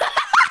 Bobo."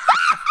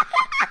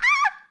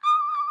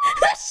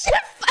 That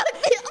shit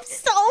fucked me up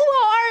so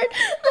hard.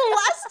 The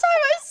last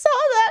time I saw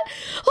that.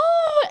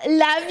 Oh,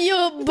 love you,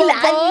 Bobo.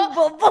 Love you,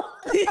 Bobo.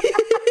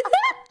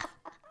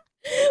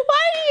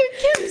 Why do your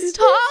kids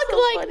talk so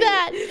like funny.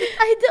 that?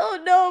 I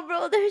don't know, bro.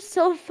 They're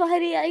so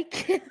funny. I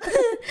can't.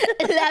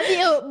 Love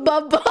you,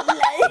 Bobo.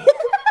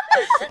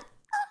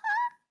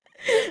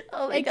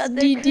 Oh my God,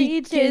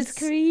 XDD they're kiss.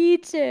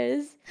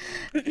 creatures.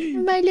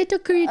 My little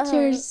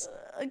creatures.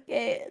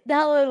 Okay,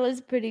 that one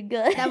was pretty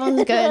good. That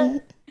one's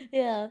good.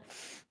 Yeah.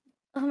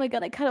 Oh my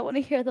God, I kind of want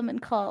to hear them and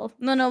call.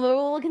 No, but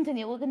we'll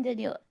continue. We'll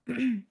continue.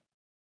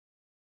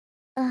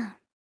 Oh,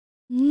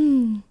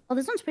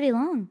 this one's pretty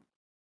long.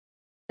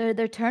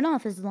 Their turn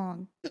off is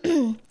long.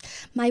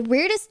 My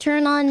weirdest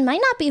turn on might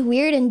not be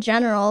weird in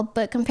general,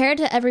 but compared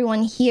to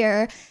everyone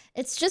here,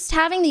 it's just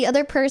having the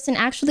other person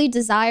actually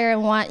desire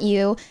and want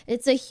you.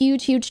 It's a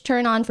huge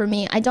turn on for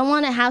me. I don't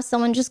want to have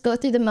someone just go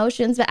through the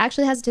motions, but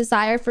actually has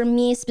desire for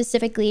me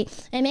specifically.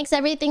 It makes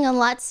everything a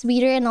lot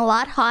sweeter and a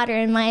lot hotter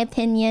in my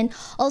opinion.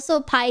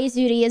 Also,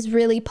 Paizuri is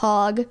really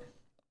pog.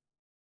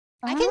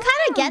 I can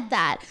kind of get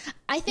that.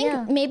 I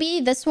think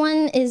maybe this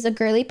one is a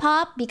girly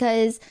pop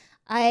because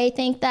I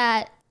think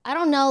that, I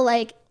don't know,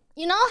 like,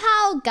 you know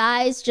how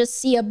guys just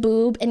see a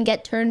boob and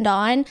get turned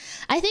on?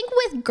 I think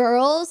with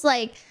girls,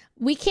 like,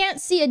 we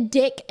can't see a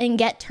dick and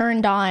get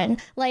turned on.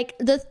 Like,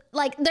 there's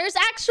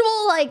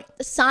actual, like,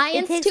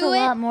 science to it. It takes a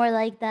lot more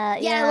like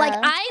that. Yeah, like,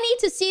 I need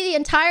to see the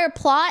entire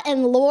plot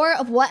and lore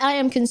of what I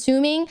am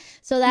consuming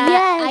so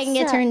that I can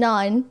get turned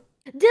on.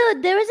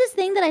 Dude, there was this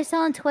thing that I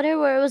saw on Twitter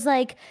where it was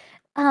like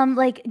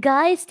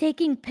guys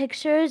taking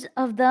pictures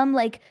of them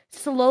like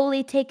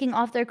slowly taking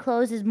off their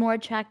clothes is more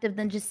attractive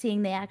than just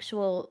seeing the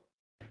actual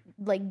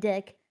like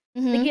dick.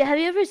 Like, have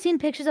you ever seen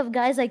pictures of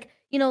guys like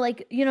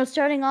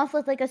starting off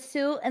with like a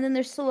suit and then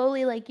they're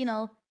slowly like,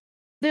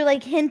 they're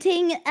like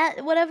hinting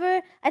at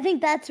whatever? I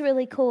think that's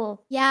really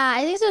cool. Yeah,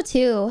 I think so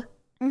too.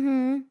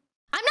 I'm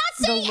not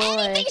saying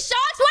anything,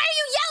 Shox. Why are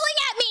you yelling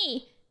at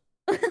me?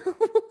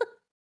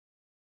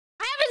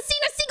 I haven't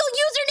seen a single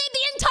username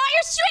the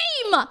entire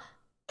stream.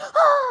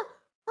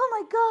 Oh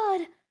my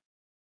God.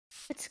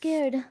 It's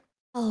scared.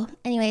 Oh,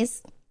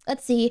 anyways,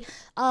 let's see.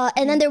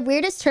 And then their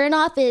weirdest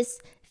turnoff is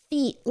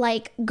feet.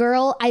 Like,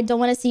 girl, I don't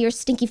want to see your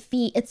stinky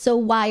feet. It's so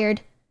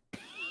wired.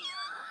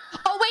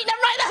 Oh, wait,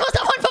 never mind. That was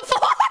the one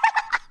before.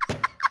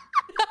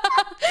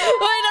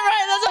 Wait, never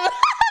mind. That's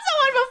the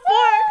one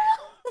before.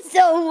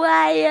 So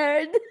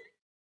wired.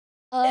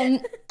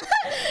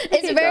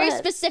 It's very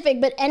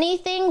specific, but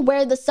anything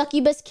where the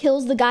succubus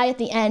kills the guy at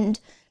the end.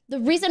 The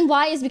reason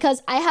why is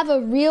because I have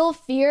a real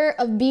fear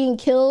of being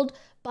killed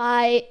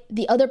by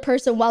the other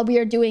person while we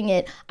are doing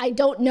it. I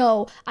don't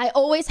know. I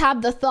always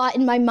have the thought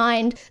in my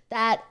mind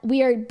that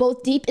we are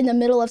both deep in the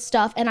middle of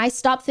stuff and I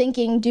stop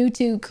thinking due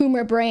to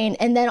Coomer brain.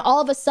 And then all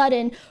of a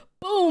sudden,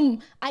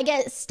 boom, I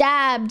get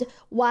stabbed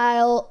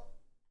while...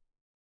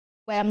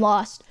 Wait, I'm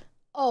lost.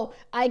 Oh,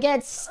 I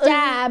get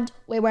stabbed.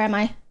 Wait, where am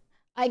I?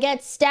 I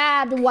get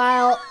stabbed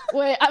while...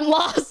 Wait, I'm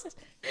lost.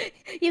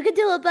 You could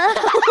do it, but I'm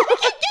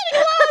getting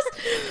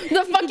lost.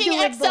 The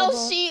fucking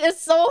Excel sheet is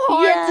so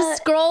hard to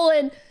scroll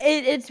in.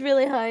 It's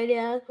really hard,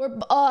 yeah.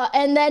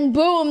 And then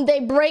boom, they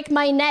break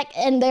my neck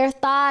and their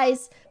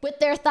thighs with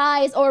their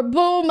thighs, or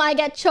boom, I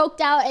get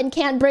choked out and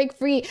can't break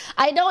free.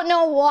 I don't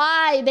know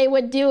why they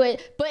would do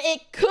it, but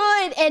it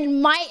could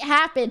and might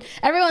happen.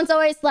 Everyone's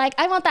always like,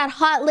 I want that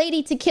hot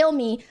lady to kill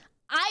me.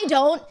 I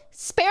don't.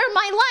 Spare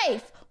my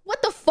life.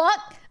 What the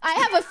fuck? I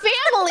have a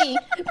family,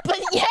 but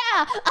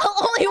yeah,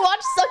 I'll only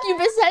watch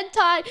succubus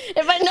hentai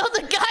if I know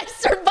the guy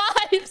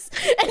survives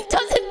and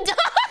doesn't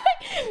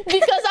die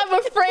because I'm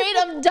afraid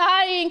of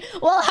dying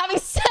while having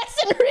sex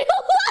in real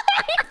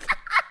life.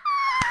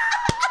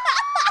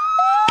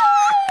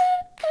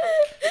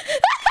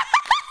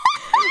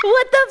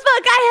 What the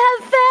fuck? I have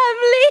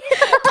family.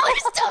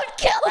 Please don't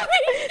kill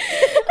me.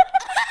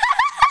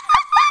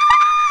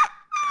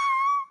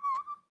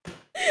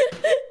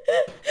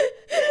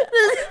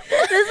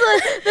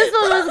 This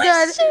one was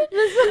good.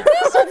 This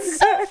one's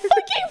so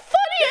fucking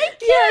funny. I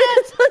can't. Yeah,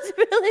 this one's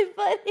really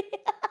funny.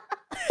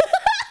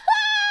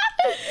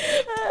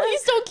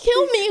 Please don't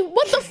kill me.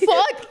 What the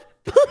fuck?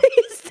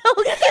 Please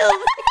don't kill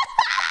me.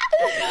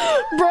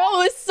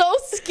 Bro is so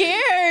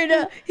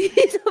scared.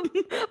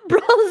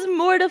 Bro's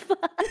mortified.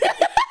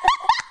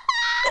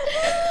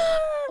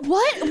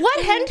 What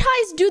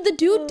hentais do the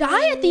dude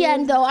die at the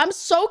end though? I'm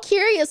so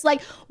curious.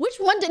 Like, which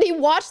one did he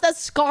watch that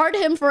scarred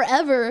him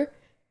forever?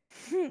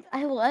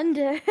 I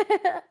wonder.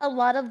 A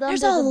lot of them.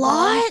 There's a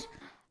lot? bunch.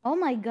 Oh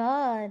my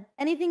god.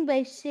 Anything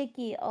by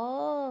Shiki.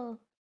 Oh.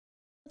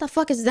 What the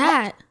fuck is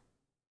that?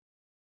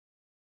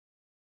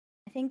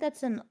 I think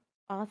that's an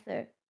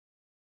author.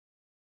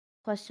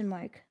 Question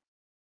mark.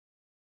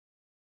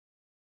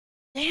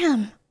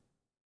 Damn.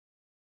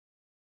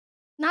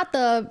 Not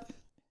the...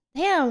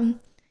 Damn.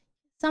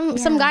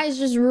 Some guys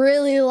just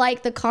really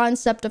like the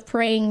concept of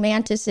praying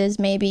mantises,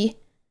 maybe.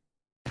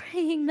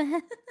 Praying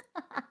man.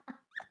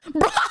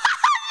 Bro,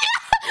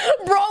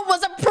 bro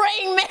was a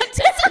praying mantis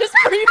in his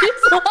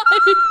previous life.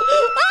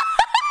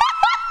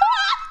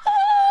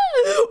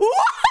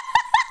 What?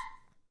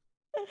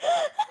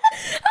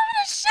 I'm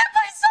gonna shit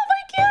myself, I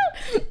can't.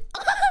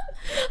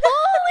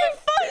 Holy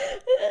fuck.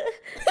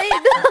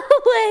 Ain't no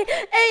way.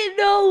 Ain't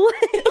no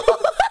way.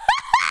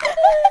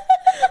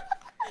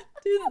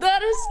 Dude,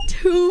 that is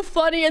too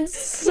funny and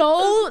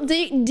so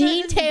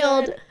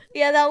detailed.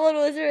 Yeah, that one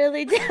was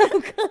really damn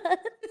good.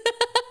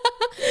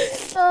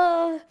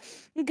 Oh,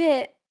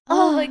 okay.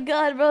 Oh my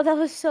god, bro, that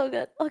was so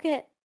good.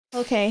 Okay.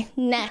 Okay,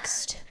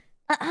 next.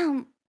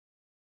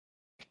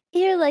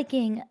 Ear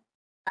licking.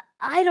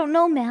 I don't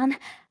know, man.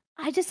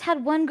 I just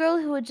had one girl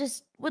who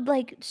would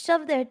like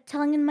shove their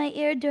tongue in my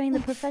ear during the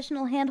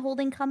professional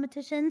hand-holding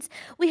competitions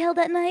we held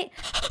at night,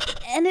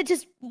 and it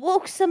just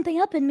woke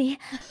something up in me.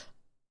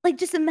 Like,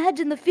 just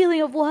imagine the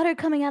feeling of water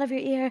coming out of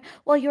your ear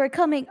while you are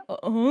coming.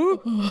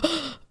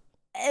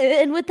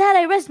 And with that,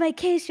 I rest my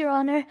case, Your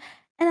Honor,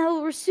 and I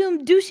will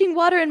resume douching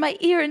water in my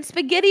ear in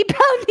spaghetti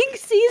pounding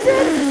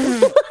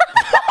season.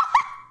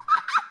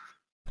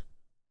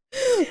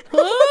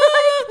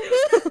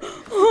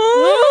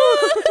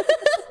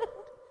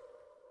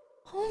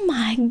 Oh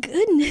my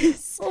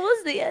goodness. What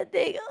was the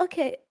ending?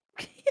 Okay.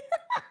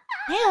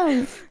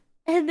 Damn.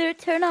 And their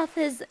turnoff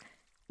is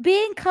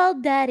being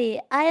called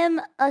daddy. I am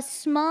a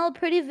small,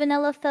 pretty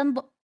vanilla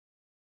femboy.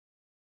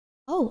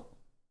 Oh.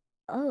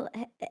 Oh,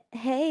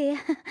 hey.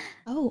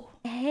 Oh.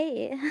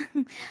 Hey.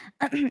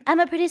 I'm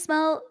a pretty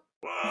small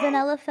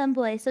vanilla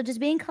femboy, so just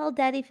being called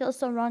daddy feels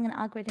so wrong and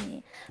awkward to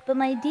me. But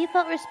my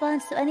default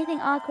response to anything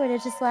awkward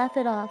is just laugh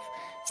it off.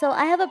 So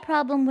I have a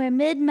problem where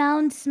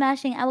mid-mound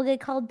smashing, I will get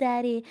called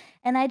daddy,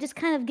 and I just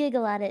kind of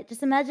giggle at it.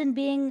 Just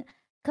imagine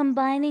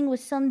combining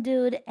with some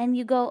dude, and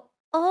you go,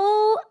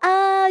 oh,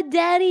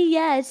 daddy,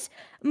 yes.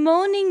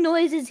 Moaning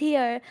noises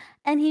here.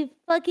 And he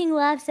fucking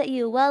laughs at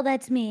you. Well,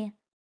 that's me.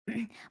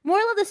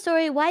 Moral of the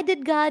story, why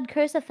did God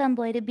curse a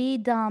femboy to be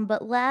dumb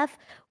but laugh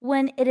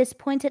when it is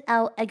pointed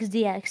out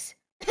XDX?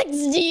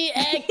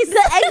 XDX.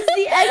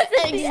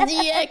 The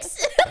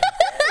XDX.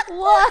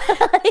 Why?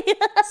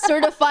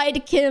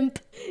 Certified Kimp.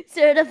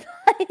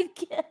 Certified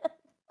kid.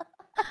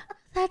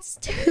 That's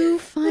too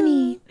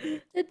funny.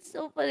 It's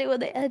so funny when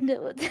they end it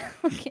with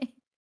okay.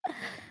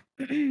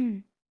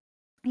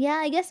 Yeah,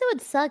 I guess it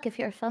would suck if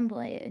you're a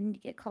femboy and you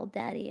get called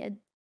daddy.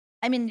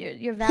 I mean,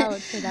 you're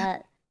valid for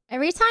that.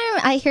 Every time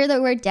I hear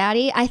the word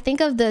daddy, I think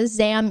of the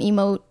Zam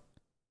emote.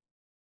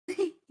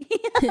 Zam!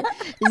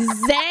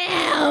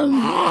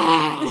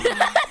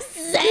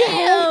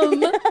 Zam!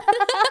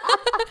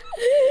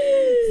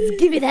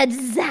 Give me that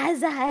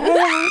zaza.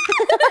 Why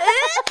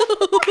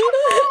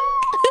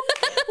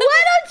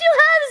don't you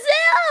have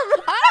Zam?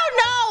 I don't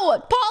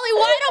know! Polly,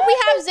 why don't we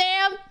have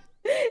Zam?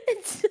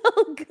 It's so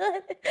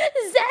good.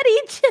 Zaddy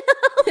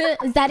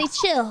chill. Zaddy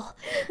chill.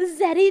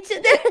 Zaddy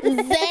chill.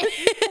 Zam.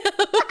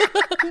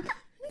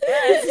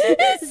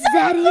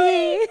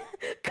 Zaddy,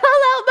 call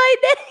out my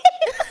name.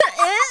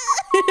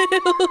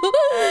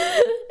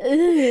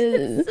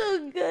 It's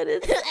so good.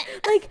 It's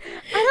like,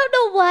 I don't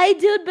know why,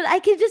 dude, but I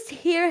can just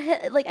hear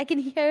I can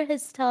hear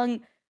his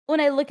tongue when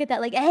I look at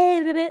that. Like, hey.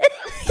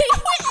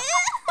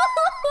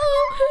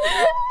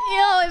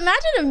 Yo,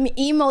 imagine if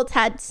emotes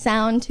had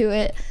sound to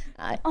it.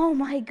 Oh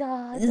my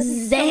god.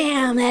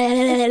 Zam.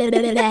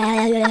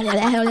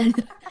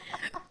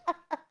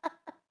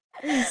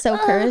 So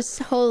cursed.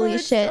 Holy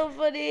shit. So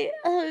funny.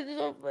 Oh, it's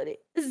so funny.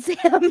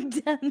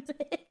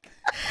 Zamdemic.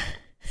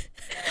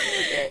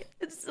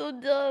 It's so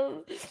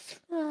dumb.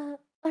 All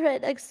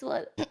right, next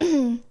one.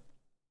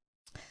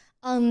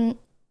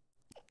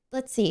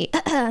 Let's see.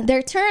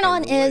 Their turn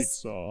on is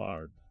so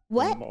hard.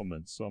 what? The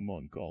moment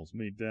someone calls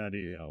me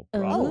daddy, I'll Oh.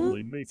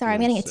 probably make Sorry,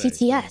 I'm getting a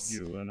TTS.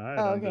 you and hide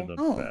Oh, under okay. the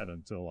Oh. bed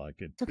until I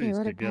can It's okay, piece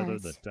let it together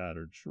pass. the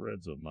tattered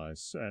shreds of my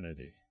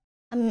sanity.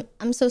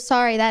 I'm so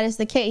sorry that is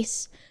the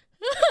case.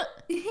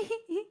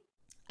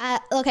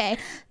 Okay,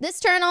 this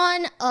turn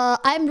on,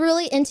 I'm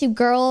really into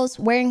girls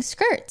wearing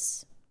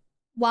skirts.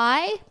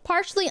 Why?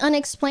 Partially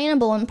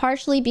unexplainable and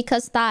partially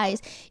because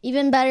thighs.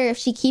 Even better if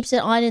she keeps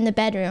it on in the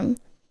bedroom.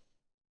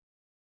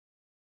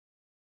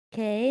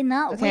 Okay,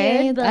 not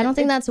Okay, weird, but I don't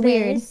think it's that's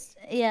weird. based.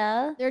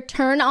 Yeah. Their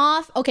turn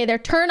off, okay, their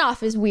turn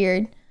off is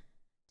weird.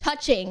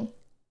 Touching.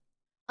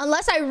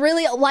 Unless I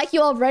really like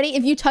you already,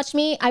 if you touch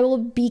me, I will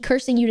be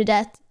cursing you to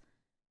death.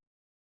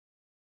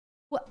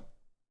 What?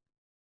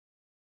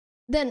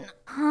 Then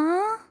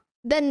Huh?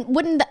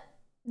 wouldn't that...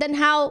 then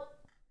how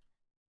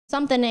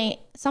something ain't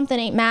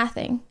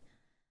mathing.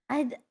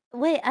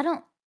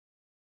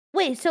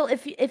 Wait, so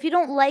if you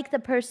don't like the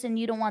person,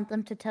 you don't want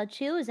them to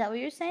touch you? Is that what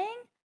you're saying?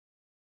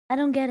 I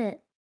don't get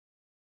it.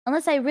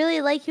 Unless I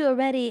really like you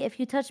already, if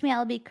you touch me,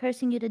 I'll be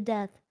cursing you to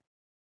death.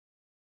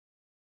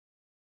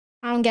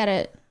 I don't get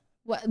it.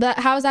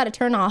 How is that a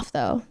turn off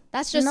though?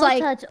 That's just no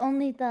like touch,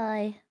 only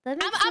thigh. I'm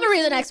gonna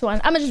read the next one.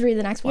 I'm gonna just read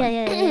the next one.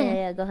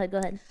 Yeah. Go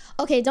ahead.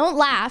 Okay, don't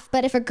laugh,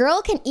 but if a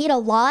girl can eat a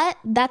lot,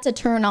 that's a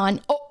turn on.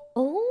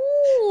 Oh.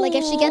 Like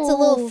if she gets a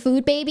little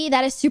food baby,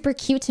 that is super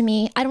cute to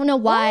me. I don't know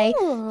why.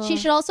 She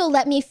should also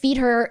let me feed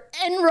her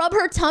and rub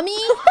her tummy.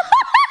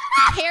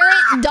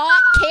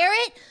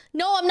 Carrot.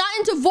 No, I'm not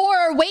into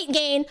vor or weight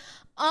gain.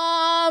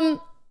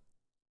 Not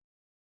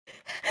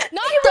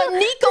the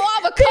Nico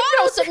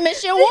avocado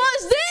submission.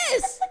 What is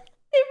this?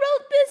 He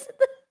wrote this.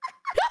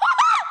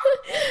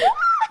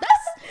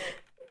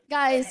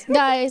 Guys,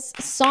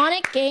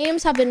 Sonic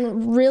games have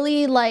been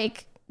really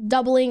like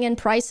doubling in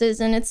prices,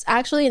 and it's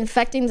actually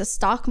infecting the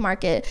stock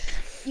market.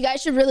 You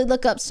guys should really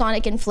look up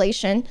Sonic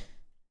inflation.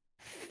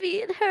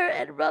 Feed her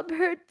and rub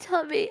her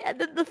tummy, and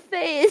then the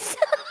face.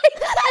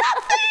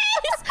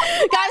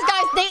 guys,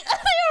 they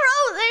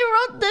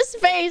wrote this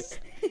face.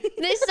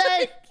 They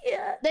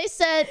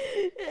said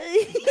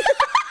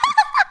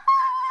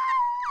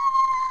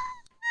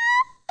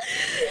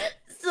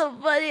so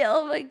funny.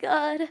 Oh my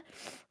god.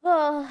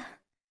 Oh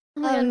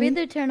my god, read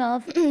their turn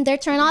off. Their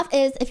turn off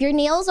is if your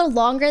nails are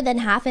longer than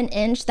half an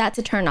inch, that's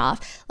a turn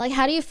off. Like,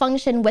 how do you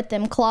function with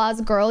them?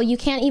 Claws, girl, you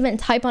can't even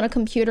type on a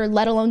computer,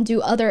 let alone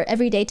do other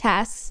everyday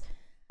tasks.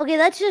 Okay,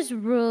 that's just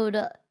rude.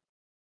 I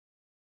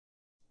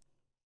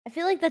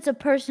feel like that's a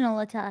personal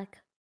attack.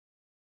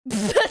 Do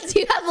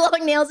you have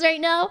long nails right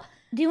now?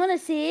 Do you want to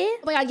see? Oh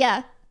my god,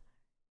 yeah.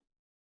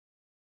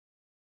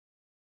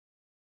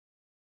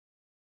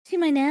 See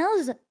my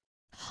nails?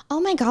 Oh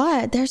my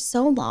god, they're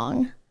so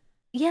long.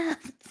 Yeah.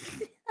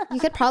 You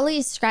could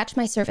probably scratch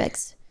my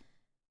cervix.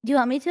 Do you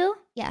want me to?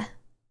 Yeah.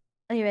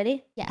 Are you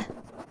ready? Yeah.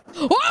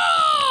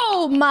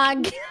 Oh my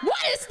god.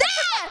 What is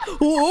that?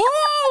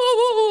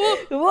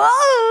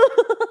 Whoa.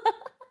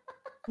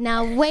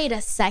 Now, wait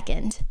a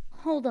second.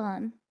 Hold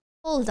on.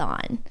 Wait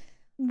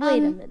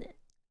a minute.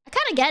 I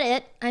kind of get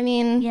it. I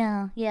mean...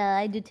 Yeah,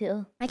 I do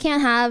too. I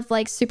can't have,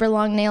 like, super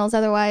long nails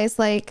otherwise,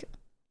 like...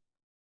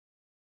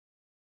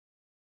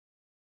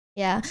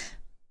 Yeah.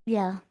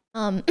 Yeah.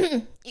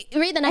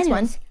 Read the next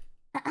one.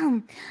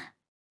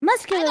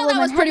 Muscular I thought woman.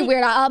 that was pretty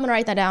weird. I'm gonna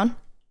write that down.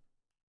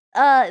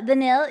 The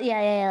nail?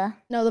 Yeah.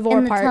 No, the vor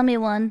and part. the tummy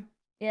one.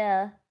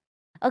 Yeah.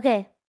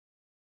 Okay.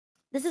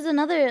 This is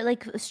another,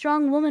 like,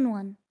 strong woman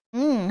one.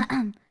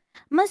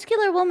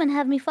 Muscular woman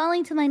have me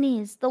falling to my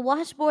knees. The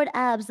washboard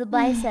abs, the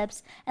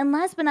biceps, and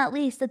last but not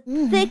least, the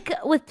thick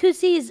with 2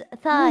 C's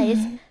thighs.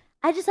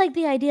 I just like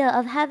the idea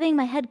of having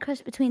my head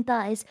crushed between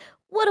thighs.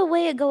 What a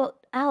way to go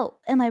out.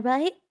 Am I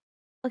right?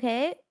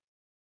 Okay.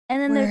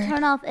 And then their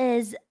turn off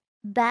is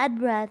bad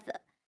breath.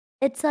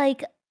 It's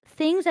like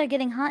things are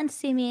getting hot and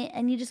steamy,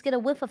 and you just get a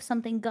whiff of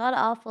something god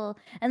awful,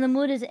 and the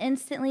mood is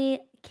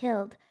instantly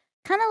killed.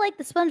 Kind of like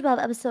the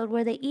SpongeBob episode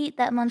where they eat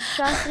that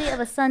monstrosity of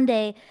a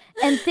sundae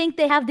and think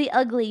they have the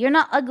ugly. You're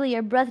not ugly.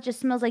 Your breath just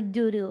smells like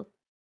doo-doo.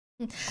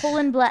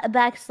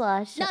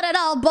 // Not at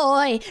all,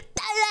 boy.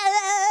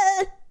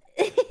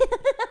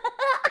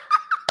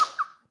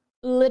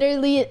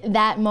 Literally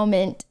that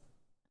moment.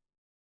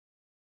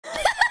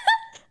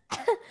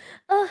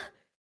 Oh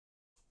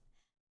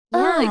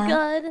my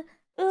god.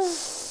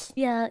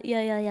 Yeah.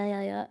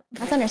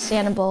 That's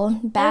understandable. I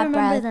Bad remember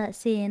breath. that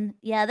scene.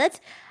 Yeah, that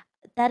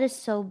is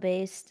so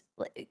based.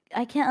 Like,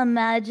 I can't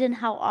imagine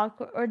how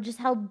awkward or just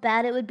how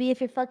bad it would be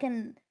if you're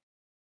fucking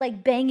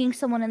like banging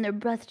someone and their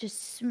breath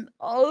just ooh.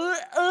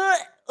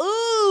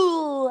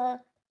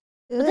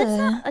 But that's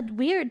not a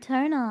weird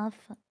turn off.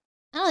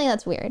 I don't think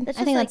that's weird. That's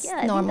I think just that's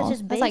like, yeah, normal. I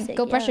think That's that's just like,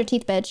 go brush basic, your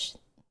teeth, bitch.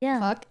 Yeah.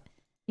 Fuck.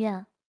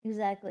 Yeah,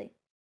 exactly.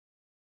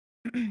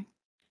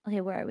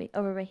 Okay, where are we?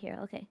 Oh, we're right here.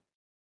 Okay.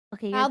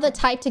 Okay. How the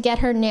type to get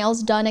her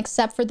nails done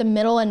except for the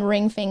middle and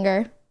ring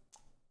finger.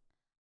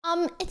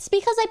 It's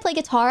because I play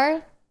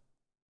guitar.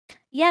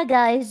 Yeah,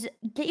 guys,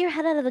 get your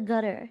head out of the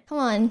gutter. Come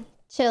on,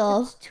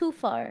 chill. It's too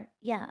far.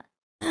 Yeah.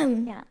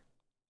 Yeah.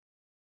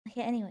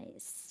 Okay,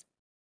 anyways.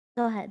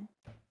 Go ahead.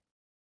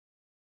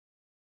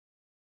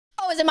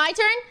 Oh, is it my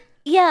turn?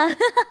 Yeah.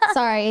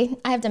 Sorry,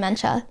 I have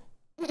dementia.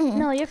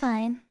 No, you're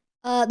fine.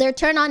 Their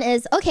turn on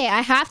is, okay,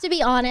 I have to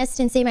be honest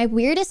and say my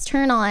weirdest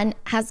turn on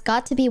has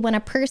got to be when a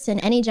person,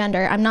 any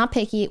gender, I'm not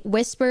picky,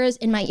 whispers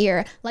in my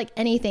ear, like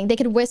anything. They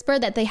could whisper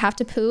that they have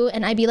to poo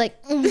and I'd be like,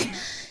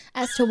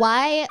 as to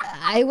why,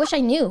 I wish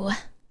I knew.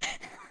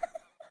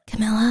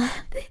 Camilla.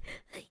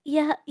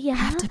 Yeah. I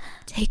have to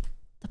take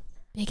the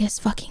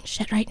biggest fucking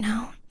shit right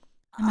now.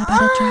 I'm about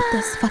to drop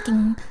this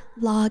fucking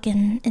log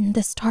in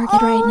this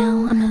target right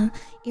now. I'm gonna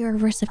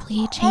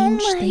irreversibly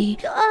change the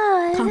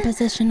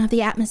composition of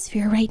the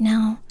atmosphere right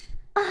now.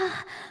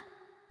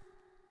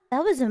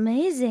 That was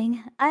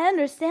amazing. I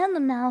understand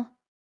them now.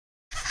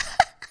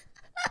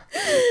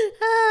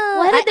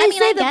 Why did they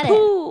say the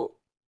poo?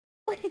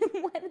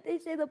 Why did they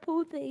say the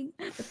poo thing?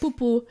 Poo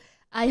poo.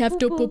 I have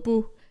to poo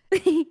Poo-poo.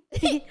 poo.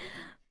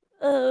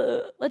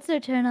 What's their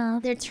turn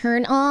off? Their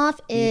turn off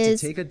Need to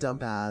is take a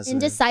dump as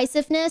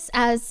indecisiveness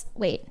as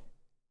wait.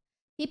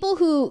 People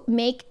who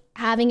make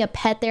having a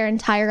pet their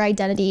entire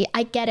identity.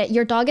 I get it.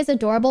 Your dog is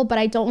adorable, but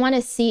I don't want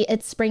to see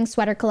its spring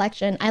sweater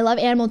collection. I love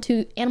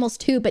animals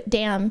too, but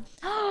damn.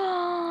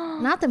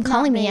 Not them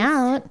calling me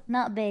out.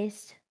 Not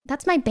based.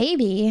 That's my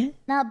baby.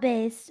 Not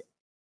based.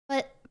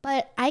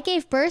 But I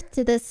gave birth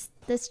to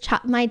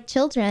my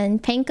children,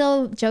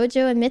 Panko,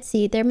 Jojo, and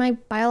Mitzi. They're my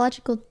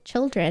biological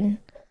children.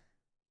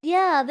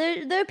 Yeah,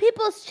 they're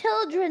people's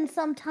children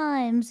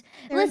sometimes.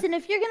 Listen,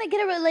 if you're gonna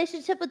get a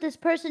relationship with this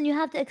person, you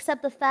have to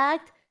accept the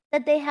fact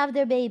that they have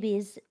their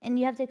babies, and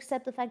you have to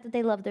accept the fact that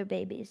they love their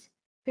babies.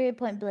 Period.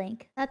 Point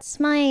blank. That's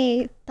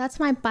my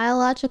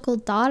biological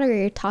daughter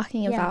you're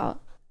talking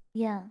about.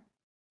 Yeah,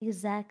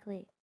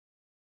 exactly.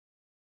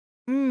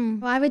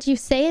 Why would you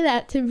say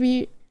that to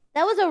me?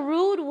 That was a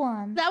rude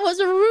one. That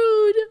was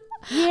rude.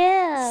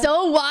 Yeah.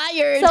 So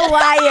wired. So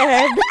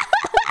wired.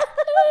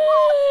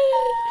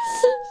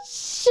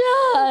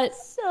 Shut.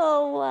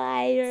 So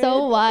wired.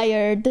 So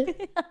wired.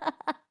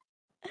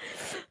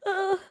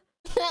 Oh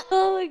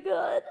my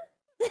god.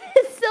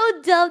 It's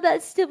so dumb,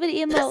 that stupid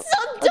emote.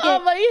 So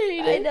dumb. I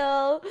hate I it.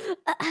 know.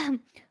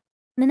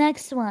 The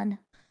next one.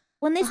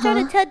 When they start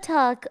a TED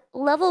Talk,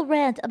 level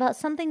rant about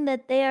something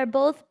that they are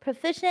both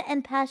proficient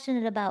and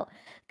passionate about.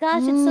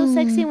 Gosh, it's so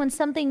sexy when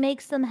something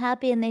makes them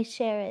happy and they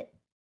share it.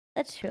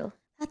 That's true.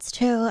 That's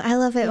true. I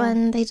love it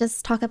when they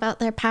just talk about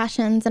their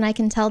passions and I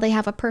can tell they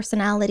have a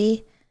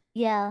personality.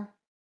 Yeah.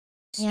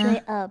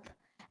 Straight up.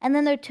 And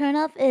then their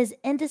turnoff is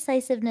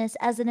indecisiveness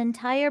as an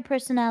entire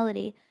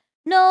personality.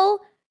 No,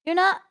 you're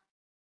not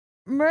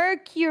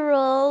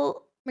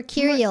mercurial or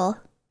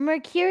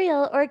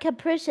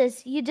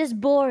capricious. You're just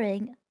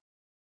boring.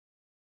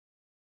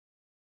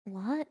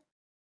 What?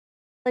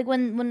 Like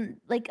when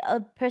like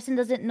a person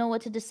doesn't know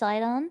what to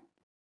decide on?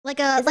 Like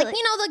you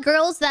know the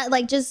girls that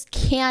like just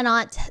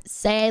cannot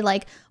say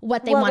like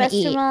what they want to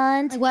eat.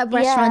 Like what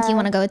restaurants you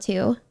want to go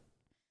to.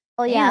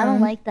 Oh yeah, I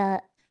don't like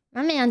that.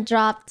 My man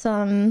dropped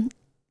some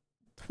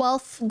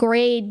 12th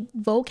grade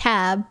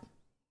vocab.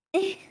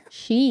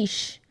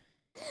 Sheesh.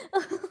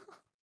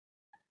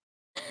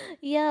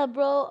 Yeah,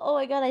 bro. Oh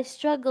my god, I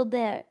struggled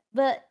there.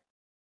 But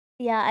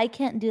yeah, I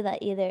can't do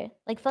that either.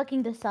 Like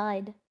fucking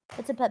decide.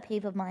 That's a pet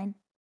peeve of mine.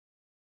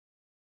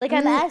 Like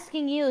I'm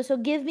asking you, so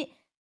give me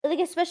like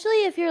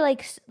especially if you're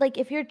like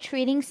if you're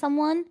treating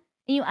someone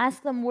and you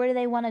ask them where do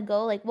they want to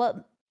go, like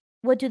what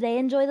do they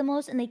enjoy the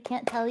most and they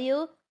can't tell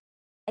you,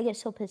 I get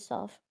so pissed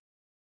off.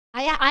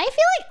 I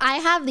feel like I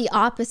have the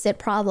opposite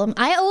problem.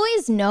 I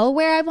always know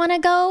where I want to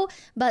go,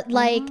 but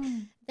like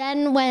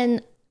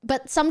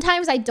but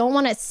sometimes I don't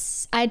want to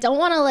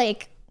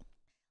like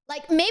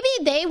maybe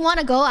they want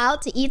to go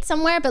out to eat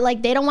somewhere, but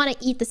like they don't want to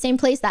eat the same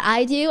place that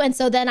I do. And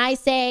so then I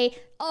say,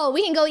 oh,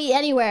 we can go eat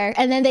anywhere.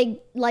 And then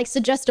they like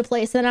suggest a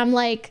place. And I'm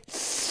like,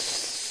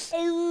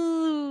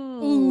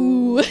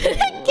 ooh.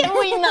 Can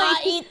we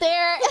not eat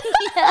there?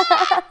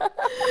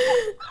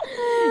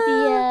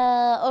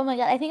 Yeah. Oh my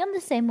god. I think I'm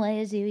the same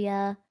way as you.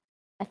 Yeah.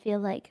 I feel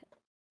like,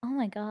 oh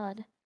my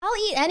god. I'll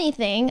eat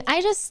anything.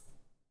 I just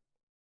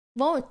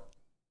won't.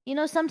 You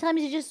know,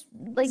 sometimes you just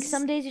like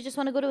some days you just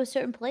want to go to a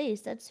certain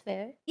place. That's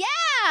fair.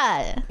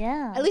 Yeah.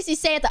 Yeah. At least you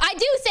say it though. I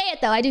do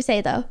say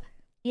it though.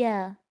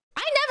 Yeah.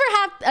 I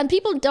never have, and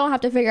people don't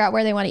have to figure out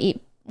where they want to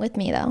eat with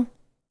me though.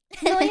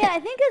 No, yeah, I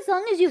think as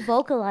long as you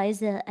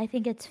vocalize it, I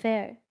think it's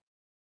fair.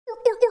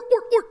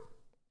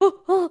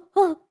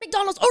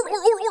 McDonald's.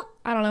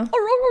 I don't know.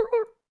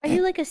 Are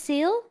you like a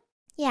seal?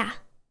 Yeah.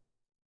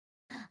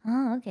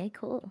 Oh, okay,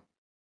 cool.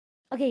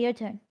 Okay, your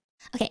turn.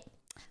 Okay.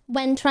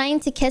 When trying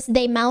to kiss,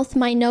 they mouth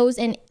my nose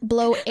and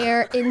blow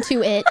air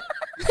into it.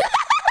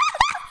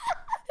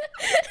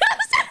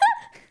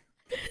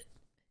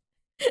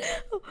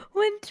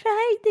 When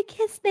trying to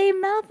kiss, they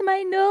mouth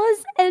my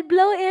nose and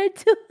blow air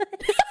to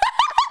it.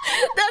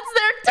 That's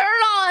their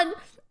turn on.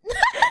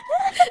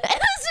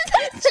 That's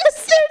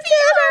just their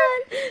turn on.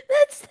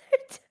 That's their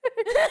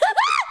turn.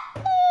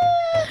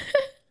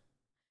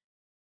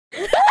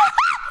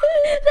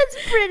 That's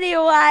pretty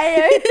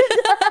wired.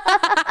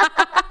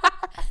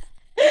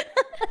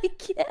 I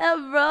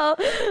can't, bro.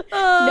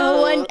 Oh.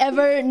 No one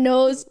ever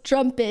knows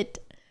trumpet.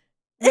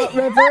 But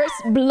reverse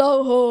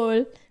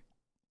blowhole.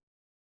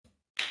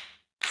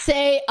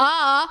 Say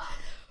ah.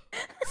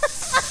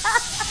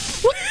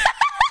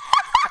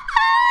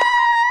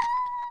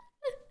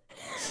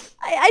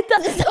 I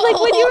thought So like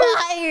when you were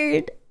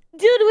wired.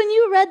 dude, when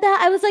you read that,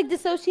 I was like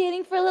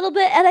dissociating for a little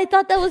bit, and I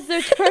thought that was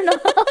their turn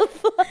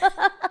off.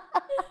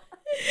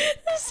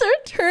 It's their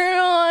turn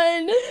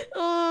on.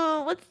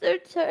 Oh, what's their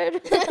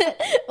turn?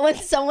 When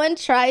someone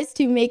tries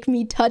to make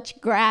me touch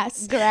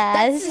grass. Grass.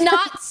 That's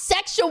not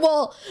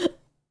sexual.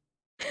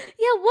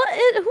 Yeah,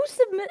 what? Who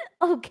submit?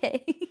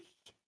 Okay.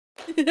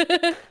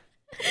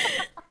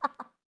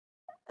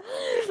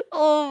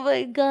 Oh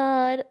my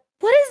god.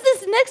 What is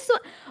this next one?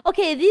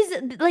 Okay, these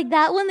like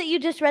that one that you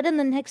just read and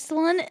the next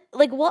one.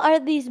 Like, what are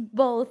these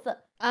both?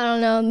 I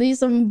don't know. These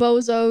some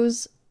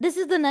bozos. This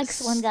is the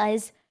next one,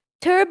 guys.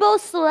 Turbo /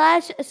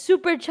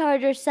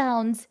 supercharger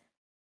sounds,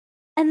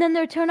 and then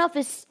their turn off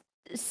is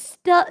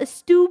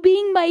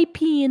stubing my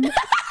peen.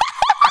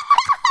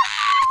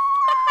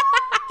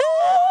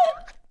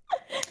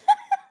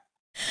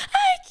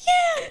 I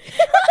can't.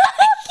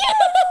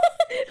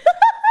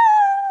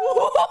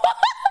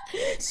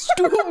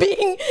 Stooping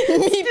me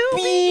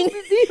bean.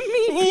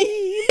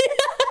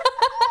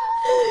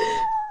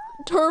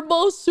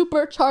 Turbo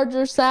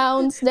supercharger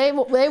sounds. They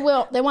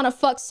want to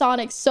fuck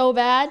Sonic so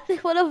bad. They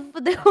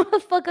wanna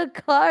fuck a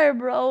car,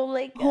 bro.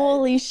 Like,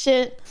 Holy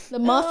shit, the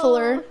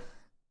muffler.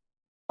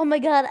 oh my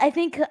god, I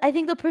think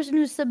the person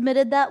who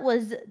submitted that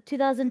was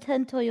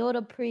 2010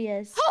 Toyota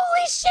Prius.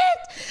 Holy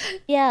shit!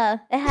 Yeah,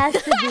 it has to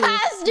be. It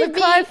has to the be.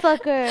 car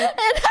fucker.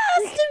 It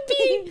has to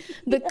be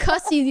the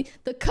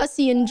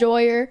cussy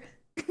enjoyer.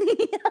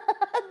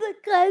 The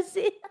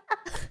cussy.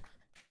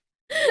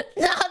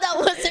 No, that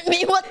wasn't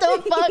me. What the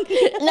fuck?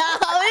 No,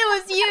 it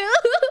was you.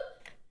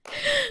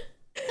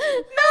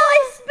 No,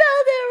 I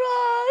spelled it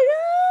wrong.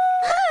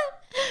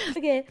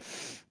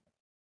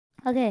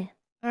 Okay.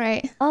 All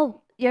right.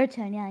 Oh, your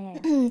turn. Yeah.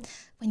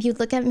 When you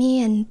look at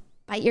me and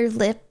bite your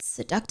lips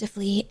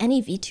seductively,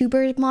 any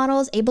VTuber model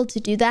is able to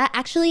do that.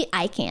 Actually,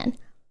 I can.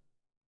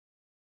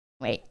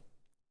 Wait,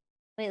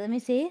 Wait, let me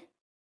see.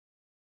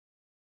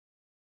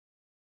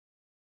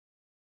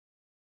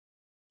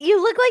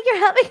 You look like you're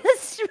having a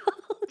stroke.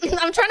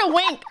 I'm trying to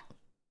wink.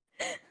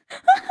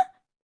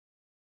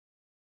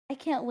 I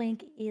can't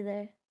wink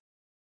either. Let's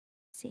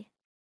see.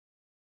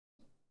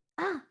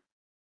 Ah.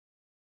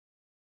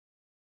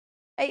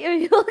 Are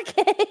you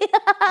okay?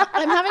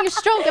 I'm having a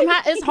stroke.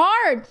 It's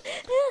hard.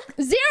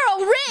 0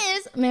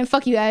 Riz. Man,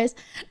 fuck you guys.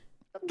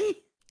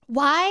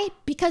 Why?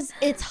 Because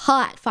it's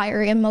hot,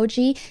 fire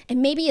emoji,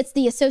 and maybe it's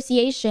the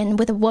association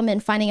with a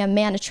woman finding a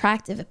man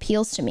attractive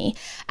appeals to me.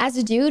 As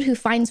a dude who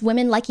finds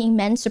women liking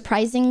men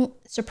surprising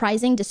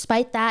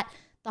despite that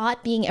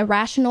thought being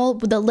irrational,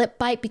 the lip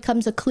bite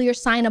becomes a clear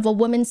sign of a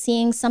woman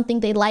seeing something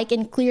they like,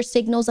 and clear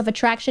signals of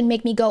attraction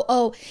make me go,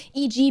 oh,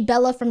 e.g.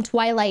 Bella from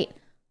Twilight.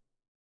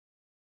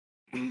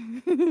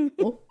 Don't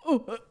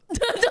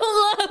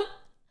laugh.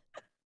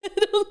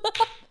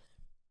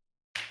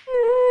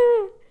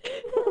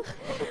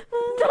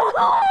 Don't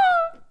laugh.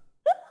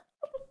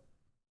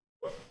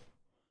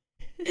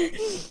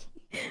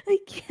 I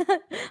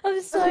can't.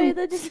 I'm sorry.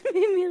 That just made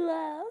me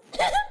laugh.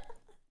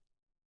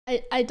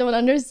 I don't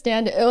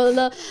understand it.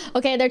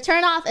 Okay, their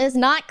turnoff is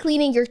not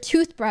cleaning your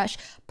toothbrush,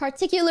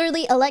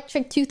 particularly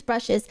electric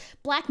toothbrushes.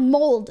 Black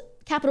mold,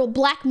 capital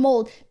black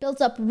mold,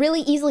 builds up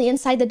really easily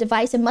inside the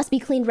device and must be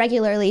cleaned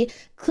regularly.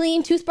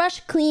 Clean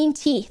toothbrush, clean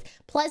teeth.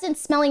 Pleasant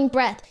smelling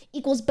breath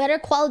equals better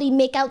quality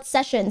makeout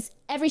sessions.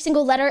 Every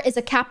single letter is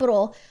a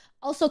capital.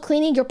 Also,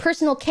 cleaning your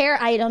personal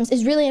care items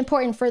is really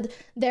important for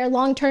their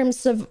long-term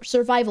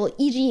survival,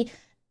 e.g.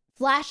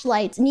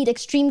 flashlights need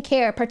extreme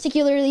care,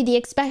 particularly the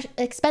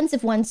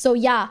expensive ones. So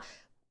yeah,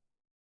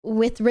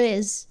 with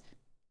Riz.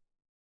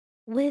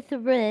 With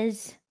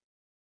Riz.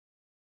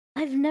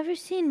 I've never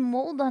seen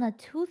mold on a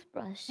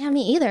toothbrush. Yeah,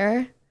 me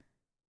either.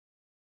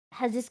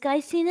 Has this guy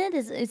seen it?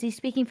 Is he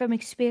speaking from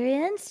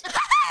experience?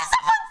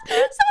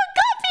 Someone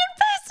copy and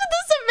pasted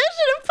the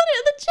submission and put it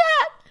in the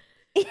chat.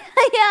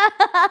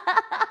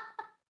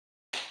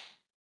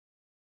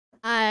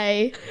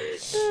 Yeah.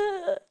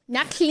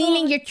 Not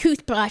cleaning your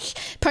toothbrush,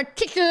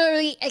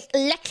 particularly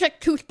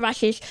electric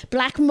toothbrushes.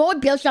 Black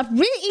mold builds up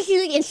really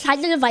easily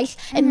inside the device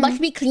and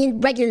must be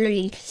cleaned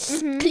regularly.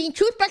 Clean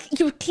toothbrush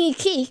equals clean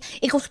teeth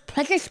equals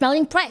pleasant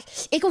smelling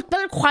breath equals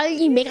better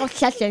quality makeup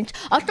sessions.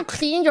 Also,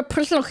 cleaning your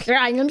personal care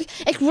items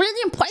is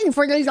really important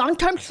for their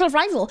long-term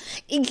survival.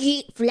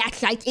 E.g.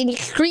 flashlights in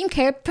extreme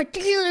care,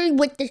 particularly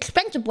with the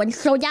expensive ones.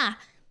 So yeah.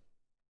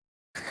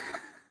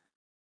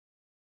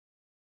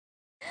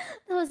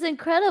 That was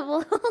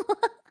incredible.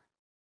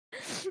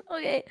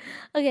 Okay.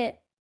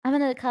 I'm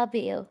gonna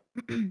copy you.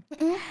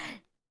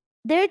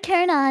 Their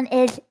turn on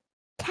is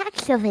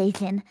tax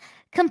evasion.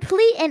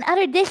 Complete and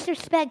utter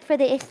disrespect for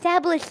the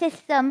established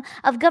system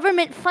of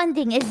government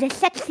funding is the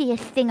sexiest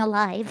thing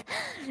alive.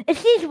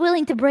 If she's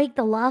willing to break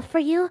the law for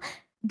you,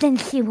 then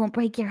she won't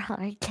break your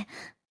heart.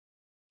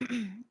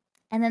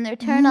 And then their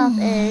turn off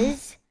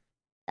is...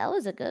 That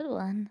was a good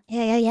one.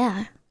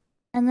 Yeah.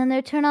 And then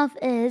their turn off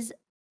is...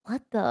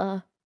 What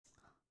the...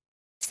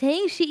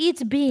 Saying she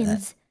eats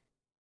beans.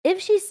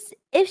 If she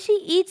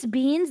eats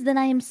beans, then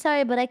I am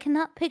sorry, but I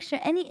cannot picture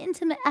any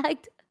intimate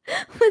act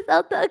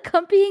without the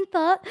accompanying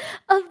thought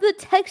of the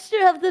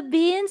texture of the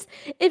beans.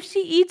 If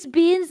she eats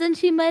beans, then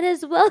she might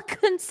as well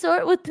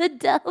consort with the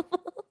devil.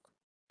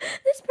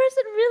 This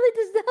person really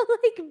does not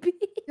like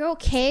beans. You're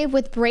okay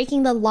with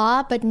breaking the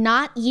law, but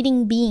not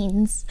eating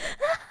beans.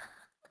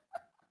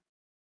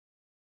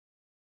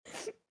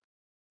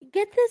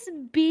 Get this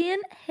bean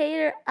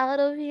hater out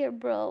of here,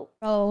 bro.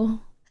 Bro.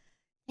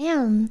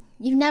 Damn,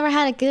 you've never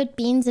had a good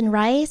beans and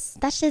rice?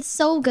 That shit's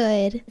so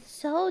good.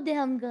 So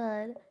damn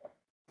good.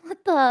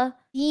 What the?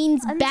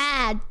 Beans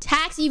bad.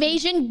 Tax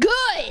evasion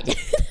good.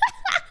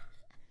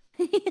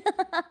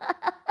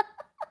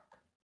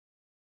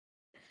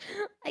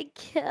 I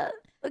can't.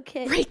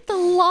 Okay. Break the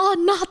law,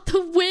 not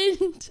the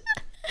wind.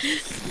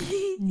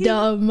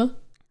 Dumb.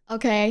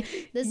 Okay,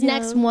 this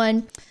next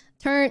one.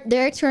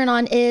 Their turn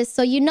on is,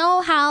 so you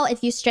know how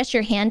if you stretch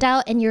your hand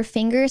out and your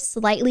fingers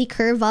slightly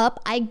curve up,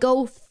 I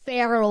go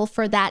feral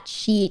for that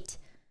sheet.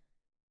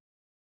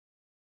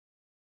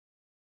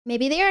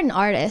 Maybe they're an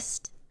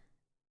artist.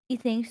 You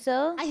think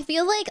so? I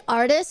feel like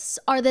artists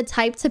are the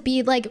type to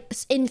be like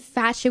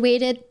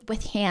infatuated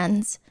with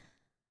hands.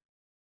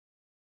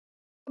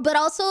 But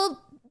also,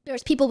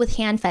 there's people with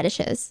hand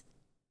fetishes.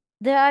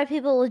 There are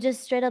people with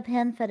just straight up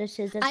hand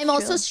fetishes. I'm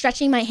also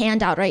stretching my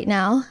hand out right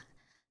now.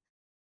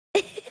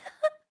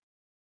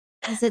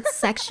 Is it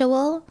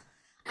sexual?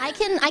 I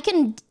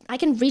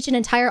can reach an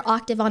entire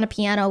octave on a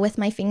piano with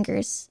my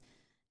fingers.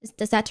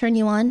 Does that turn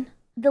you on?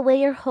 The way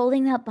you're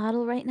holding that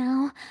bottle right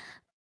now.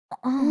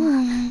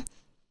 Oh,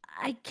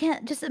 I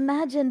can't just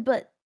imagine,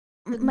 but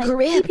my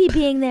grip. pee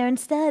being there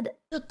instead.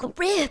 The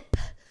grip.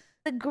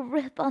 The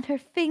grip on her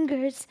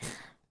fingers.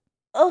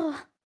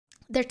 Oh.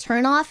 Their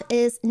turnoff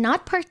is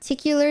not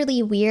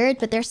particularly weird,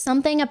 but there's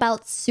something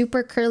about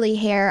super curly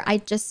hair I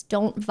just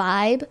don't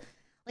vibe.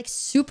 Like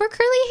super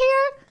curly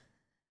hair?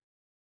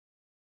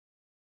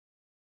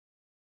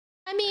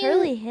 I mean,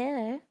 Curly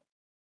hair?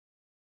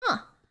 Huh.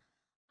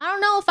 I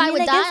don't know if I I mean,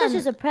 would I die. guess that's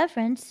just a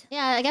preference.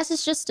 Yeah, I guess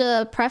it's just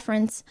a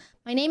preference.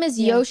 My name is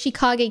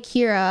Yoshikage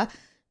Kira.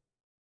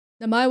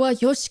 名前は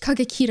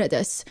Yoshikage Kira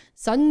です。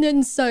3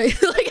年歳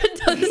like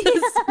it does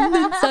this 3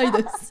年歳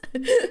です。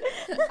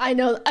I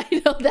know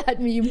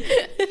that meme.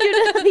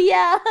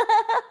 Yeah.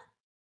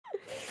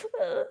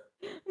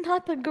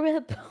 Not the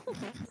grip.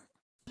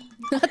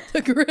 Not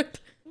the grip.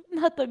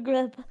 Not the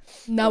grip.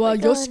 名は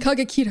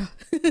Yoshikage Kira.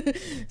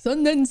 3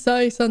年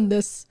歳さん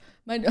です。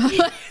I don't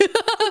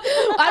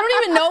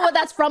even know what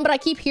that's from, but I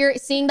keep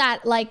seeing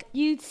that, like,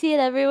 you see it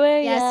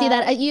everywhere. yeah, see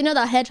that, you know,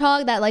 the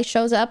hedgehog that like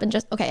shows up and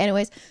just, okay,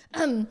 anyways, I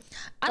don't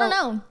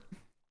know.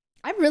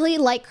 I really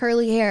like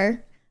curly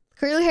hair.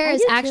 Curly hair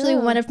is actually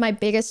one of my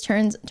biggest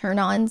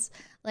turn-ons.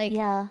 Like,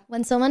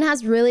 when someone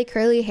has really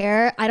curly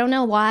hair, I don't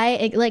know why,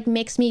 it like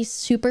makes me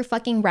super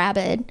fucking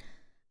rabid.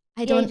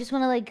 I don't. You just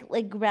want to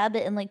like grab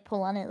it and like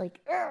pull on it, like.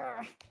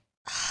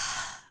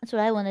 That's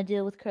what I want to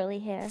do with curly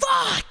hair.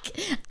 Fuck!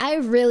 I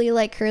really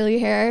like curly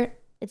hair.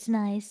 It's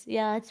nice.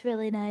 Yeah, it's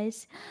really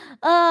nice.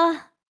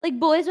 Like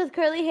boys with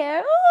curly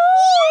hair.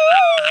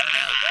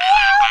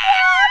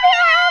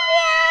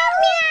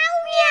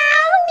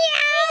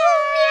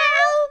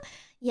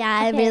 Yeah,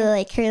 I really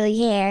like curly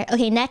hair.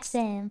 Okay, next.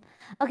 Same.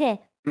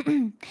 Okay.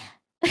 I'm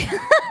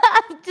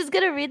just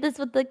gonna read this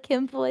with the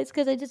Kim voice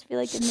because I just feel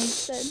like it makes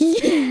sense.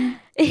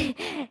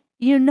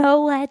 You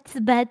know what's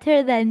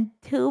better than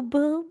 2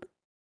 boob?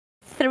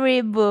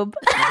 3 boob.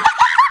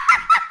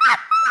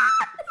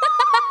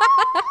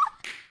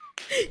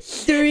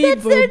 3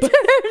 That's boob. their turn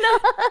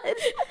on.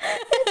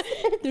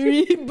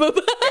 3 boob.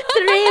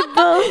 3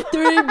 boob.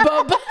 3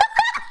 boob.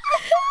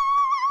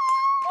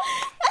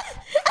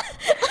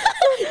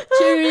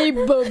 3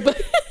 boob.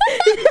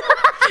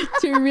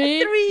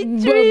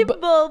 3 boob.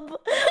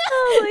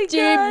 Oh my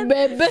god.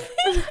 Boob.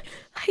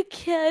 I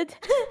can't.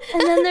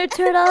 And then their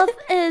turn off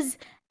is,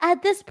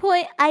 at this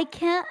point, I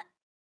can't.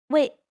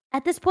 Wait.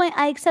 At this point,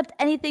 I accept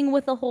anything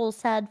with a whole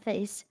sad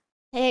face.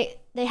 Hey,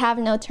 they have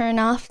no turn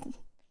off.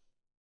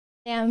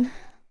 Damn.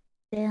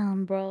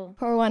 Damn, bro.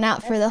 Pour one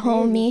out for the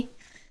homie.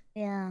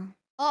 Yeah.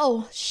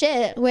 Oh,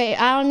 shit. Wait,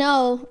 I don't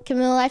know.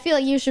 Camilla, I feel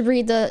like you should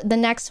read the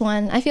next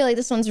one. I feel like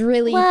this one's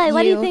really Why? you.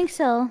 Why do you think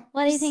so?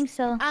 Why do you think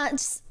so?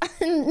 Just,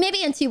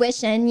 maybe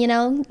intuition, you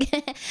know?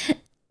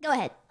 Go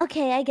ahead.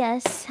 Okay, I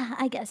guess.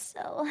 I guess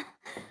so.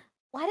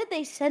 Why did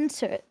they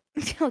censor it?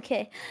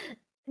 Okay.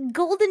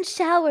 Golden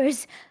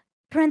showers.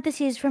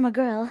 Parentheses from a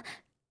girl.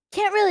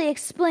 Can't really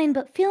explain,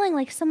 but feeling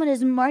like someone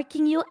is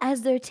marking you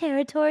as their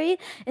territory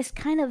is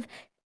kind of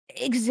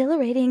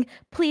exhilarating.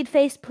 Plead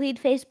face, plead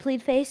face,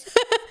 plead face.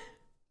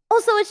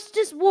 Also, it's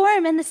just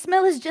warm and the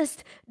smell is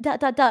just ...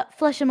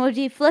 flush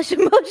emoji, flush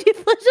emoji,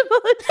 flush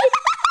emoji.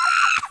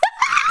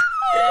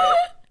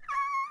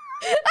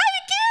 I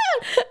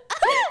can't!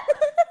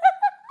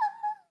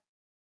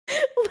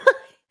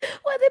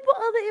 Why they put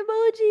all the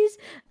emojis?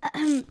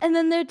 And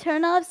then their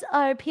turnoffs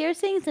are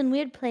piercings in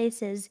weird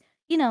places.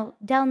 You know,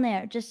 down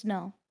there, just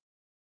know.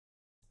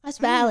 That's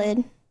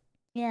valid.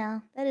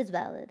 Yeah, that is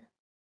valid.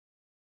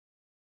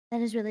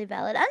 That is really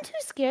valid. I'm too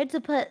scared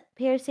to put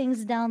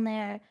piercings down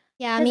there.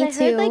 Yeah, me I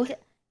too. Heard,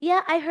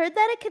 I heard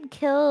that it could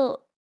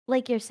kill,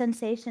 like, your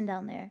sensation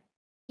down there.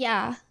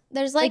 Yeah.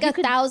 There's like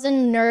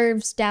 1,000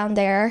 nerves down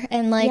there.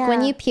 And like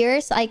when you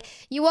pierce, like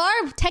you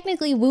are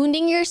technically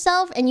wounding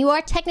yourself and you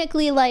are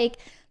technically like,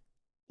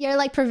 you're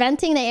like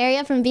preventing the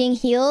area from being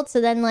healed. So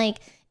then like,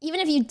 even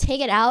if you take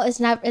it out, it's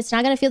not going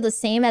to feel the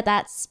same at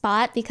that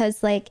spot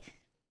because like,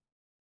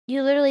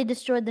 you literally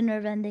destroyed the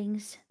nerve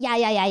endings. Yeah.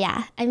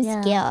 I'm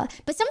scared.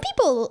 But some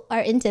people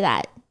are into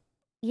that.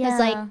 Yeah. Because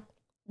like,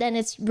 then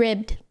it's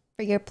ribbed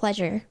for your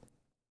pleasure.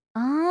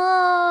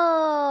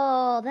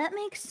 Oh, that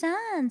makes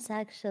sense,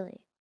 actually.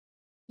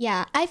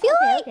 Yeah, I feel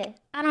like Okay.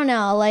 I don't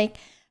know, like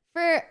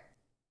I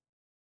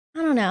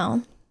don't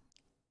know.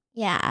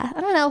 Yeah, I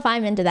don't know if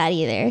I'm into that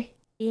either.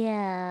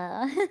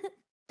 Yeah.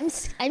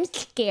 I'm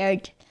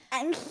scared.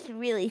 I'm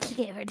really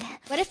scared.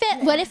 What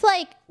if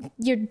like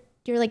you're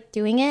like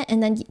doing it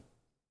and then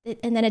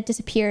it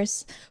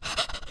disappears?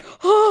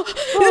 Where'd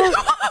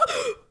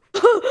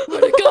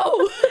it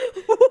go?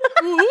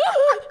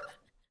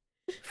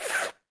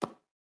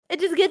 It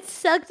just gets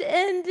sucked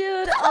in,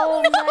 dude.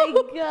 Oh my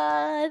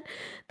god.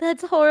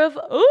 That's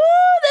horrifying.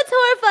 Ooh, that's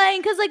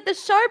horrifying because like the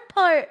sharp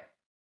part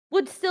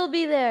would still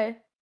be there.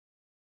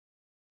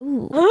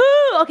 Ooh,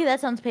 Ooh, okay, that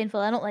sounds painful.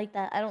 I don't like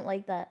that. I don't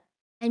like that.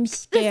 I'm The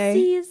scared.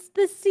 seas.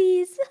 The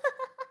seas.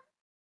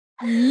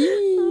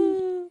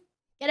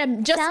 Get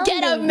a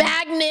Sounding.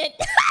 magnet.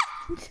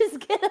 Just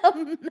get a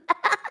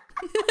map.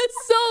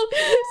 so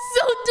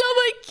dumb.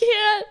 I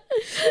can't.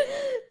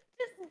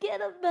 Just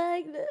get a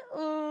magnet.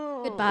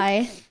 Ooh.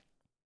 Goodbye.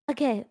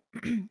 Okay,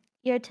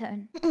 your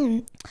turn.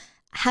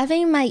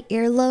 Having my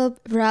earlobe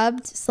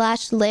rubbed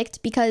 /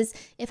 licked, because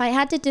if I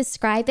had to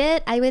describe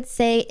it, I would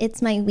say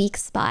it's my weak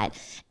spot.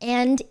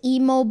 And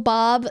emo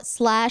bob /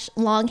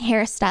 long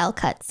hairstyle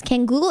cuts.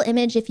 Can Google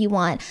image if you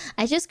want.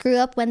 I just grew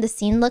up when the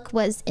scene look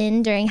was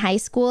in during high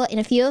school, and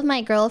a few of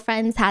my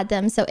girlfriends had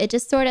them, so it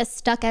just sort of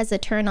stuck as a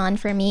turn on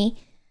for me.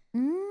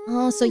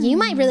 Oh, so you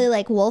might really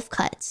like wolf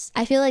cuts.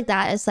 I feel like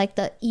that is like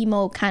the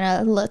emo kind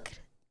of look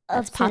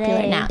that's Of popular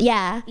today. now.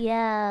 Yeah.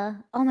 Yeah.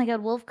 Oh my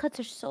god, wolf cuts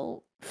are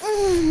so.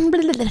 When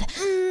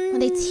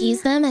they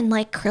tease them and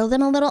like curl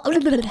them a little.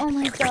 Oh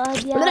my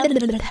god, yeah.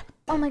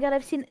 Oh my god,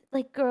 I've seen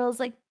like girls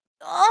like.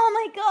 Oh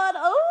my god.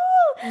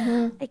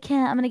 Oh. I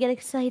can't. I'm gonna get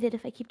excited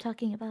if I keep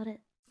talking about it.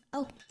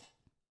 Oh.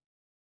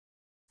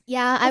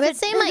 Yeah, I would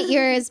say my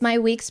ear is my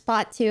weak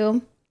spot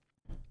too.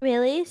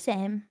 Really?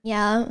 Same.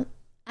 Yeah.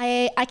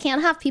 I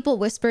can't have people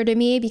whisper to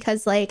me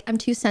because like I'm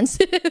too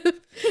sensitive.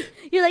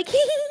 You're like.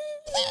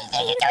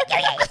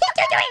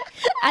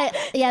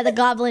 Yeah, the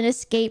goblin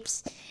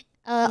escapes.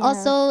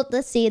 Also,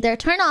 let's see, their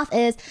turnoff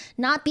is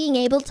not being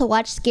able to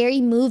watch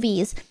scary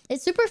movies.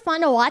 It's super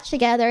fun to watch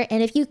together,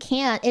 and if you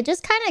can't, it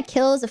just kind of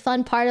kills a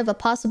fun part of a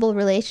possible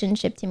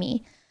relationship to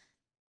me.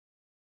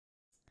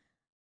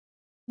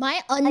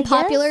 My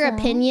unpopular so.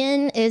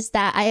 opinion is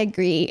that I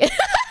agree.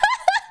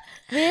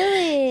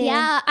 Really?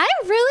 Yeah, I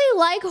really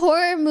like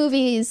horror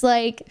movies.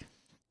 Like,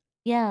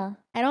 Yeah.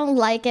 I don't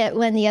like it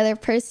when the other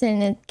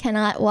person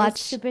cannot It's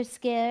watch. super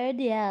scared.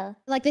 Yeah.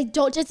 Like they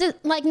don't just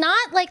like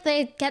not like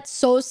they get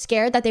so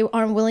scared that they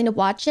aren't willing to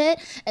watch it.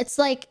 It's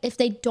like if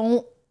they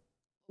don't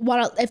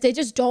want to, if they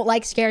just don't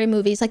like scary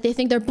movies, like they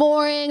think they're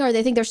boring or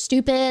they think they're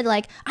stupid.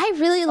 Like I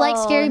really like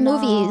scary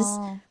movies.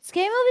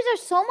 Scary movies are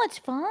so much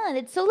fun.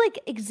 It's so like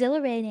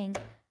exhilarating.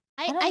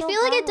 I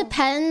feel like it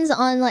depends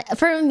on like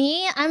for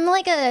me, I'm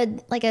like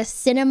a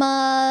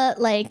cinema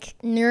like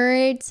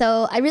nerd,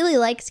 so I really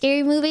like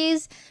scary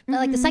movies. But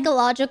like the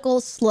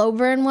psychological slow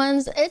burn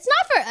ones, it's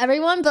not for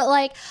everyone, but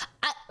like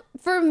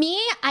for me,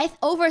 I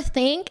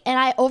overthink and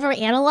I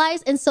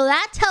overanalyze, and so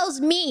that tells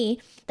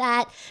me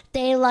that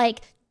they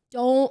like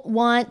don't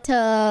want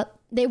to,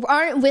 they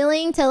aren't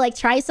willing to like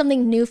try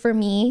something new for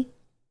me.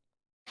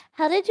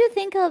 How did you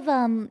think of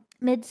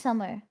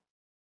Midsummer?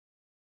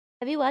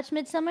 Have you watched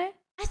Midsummer?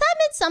 I thought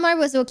Midsummer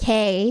was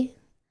okay.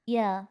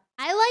 Yeah.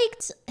 I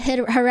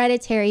liked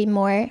Hereditary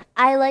more.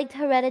 I liked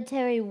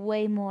Hereditary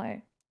way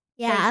more.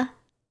 Yeah.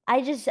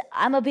 I'm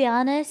gonna be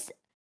honest.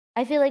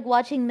 I feel like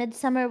watching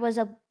Midsummer was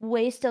a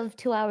waste of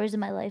 2 hours of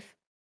my life.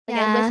 Like I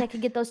Yeah. wish I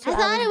could get those 2 I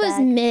hours thought it was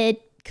back. mid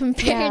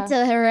compared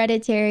to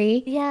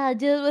Hereditary. Yeah,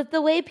 dude, with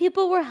the way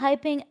people were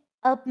hyping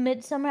up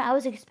Midsummer, I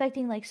was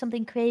expecting like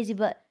something crazy,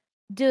 but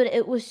dude,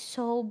 it was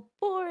so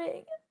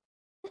boring.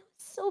 It was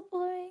so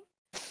boring.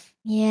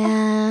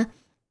 Yeah.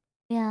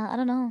 Yeah, I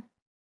don't know.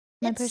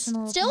 My It's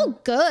personal still opinion.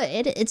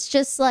 good. It's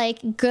just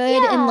like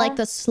good in like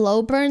the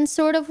slow burn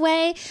sort of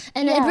way.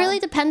 And it really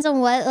depends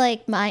on what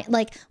like I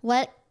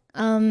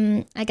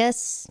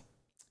guess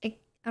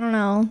I don't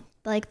know,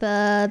 like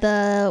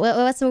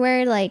what's the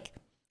word, like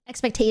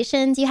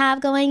expectations you have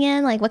going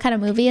in, like what kind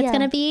of movie it's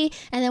gonna be,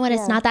 and then when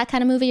it's not that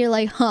kind of movie, you're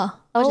like, what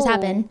just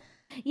happened?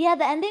 Yeah,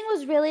 the ending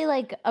was really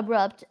like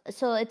abrupt,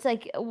 so it's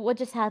like what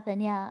just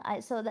happened. Yeah,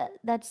 so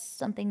that's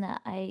something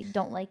that I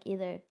don't like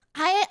either.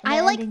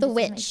 I like The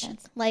Witch.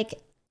 Like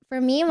for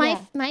me,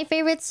 my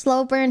favorite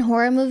slow burn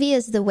horror movie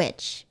is The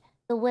Witch.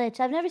 The Witch.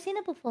 I've never seen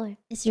it before.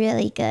 It's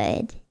really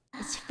good.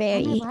 It's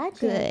very watch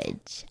good.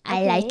 it.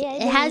 I like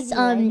it.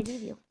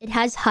 It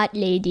has hot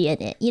lady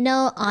in it. You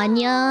know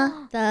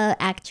Anya, the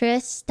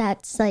actress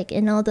that's like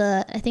in all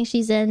the, I think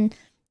she's in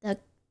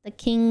the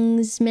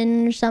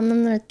Kingsman or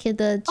something, the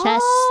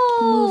chess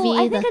movie.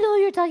 I think I know what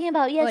you're talking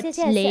about. Yes, yes,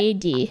 yes.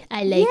 Lady.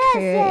 I like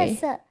her.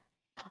 Yes.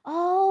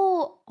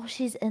 Oh,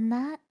 she's in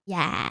that?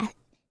 Yeah.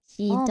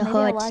 She's Oh, the maybe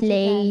I'll hot watch it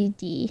then.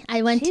 lady.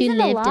 I want She's to in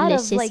a live lot of,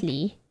 like-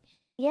 deliciously.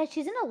 Yeah,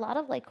 she's in a lot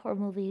of like horror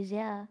movies,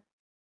 yeah.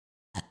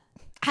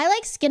 I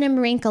like Skin and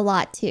Rink a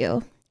lot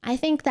too. I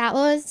think that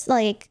was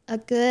like a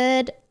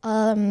good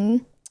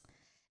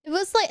It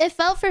was like, it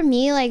felt for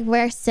me like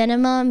where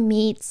cinema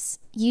meets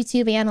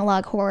YouTube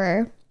analog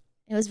horror.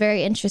 It was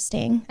very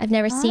interesting. I've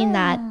never seen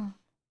that. Ah,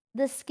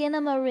 the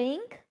Skinamarink?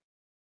 Is that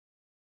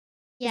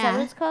Yeah.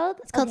 what it's called?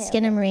 It's called Okay,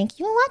 Skinamarink.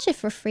 You can watch it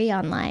for free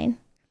online.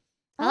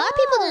 A lot of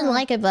people didn't Ah.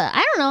 like it, but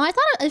I don't know. I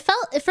thought it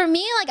felt, for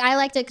me, like I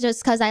liked it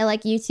just because I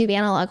like YouTube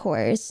analog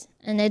horrors.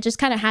 And it just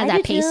kind of had I that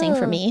do pacing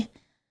for too. me.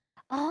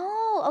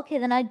 Oh, okay.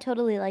 Then I'd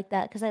totally like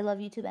that because I love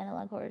YouTube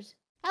analog horrors.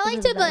 I Those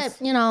liked are it, the but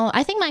best. you know,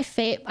 I think I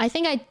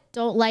think I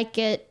don't like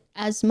it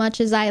as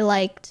much as I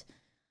liked.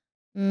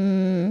 I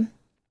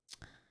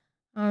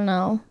don't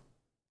know.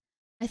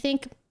 I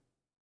think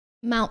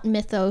Mount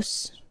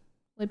Mythos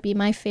would be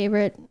my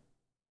favorite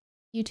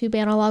YouTube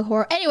analog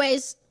horror.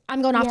 Anyways,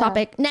 I'm going off Yeah.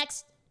 topic.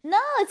 Next. No,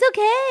 it's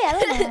okay.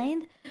 I don't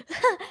mind.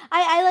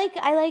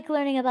 I like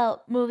learning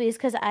about movies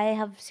because I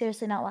have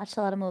seriously not watched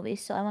a lot of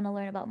movies, so I want to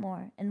learn about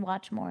more and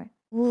watch more.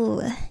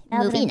 Ooh, Now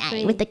that movie I'm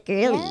night with the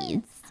free.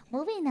 girlies.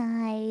 Movie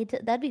night.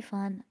 That'd be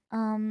fun.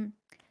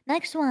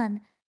 Next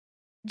one.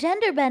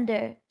 Gender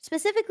bender,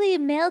 specifically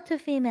male to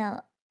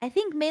female. I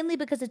think mainly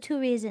because of two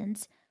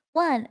reasons.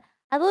 One,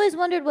 I've always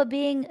wondered what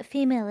being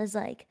female is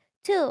like.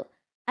 Two,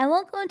 I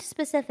won't go into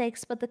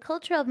specifics, but the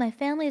culture of my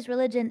family's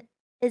religion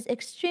is it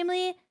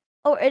extremely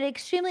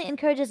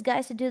encourages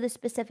guys to do this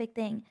specific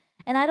thing,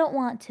 and I don't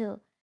want to.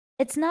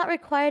 It's not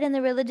required in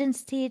the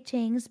religion's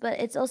teachings, but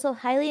it's also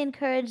highly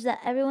encouraged that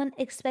everyone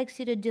expects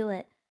you to do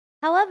it.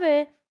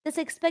 However, this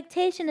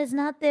expectation is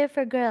not there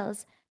for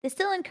girls. They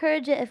still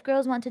encourage it if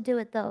girls want to do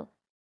it, though.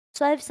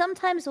 So I've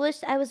sometimes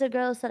wished I was a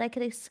girl so that I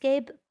could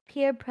escape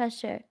peer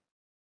pressure.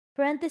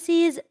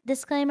 Parentheses,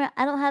 disclaimer,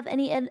 I don't have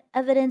any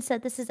evidence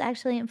that this has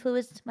actually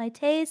influenced my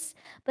tastes,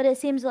 but it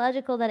seems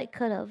logical that it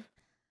could have.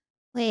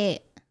 Wait,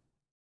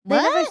 They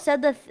never what?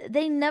 said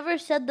they never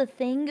said the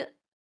thing,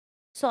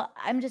 so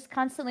I'm just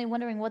constantly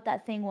wondering what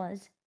that thing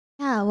was.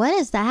 Yeah, what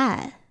is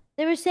that?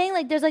 They were saying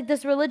like there's like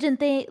this religion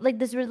thing, like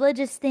this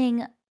religious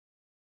thing,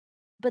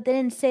 but they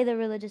didn't say the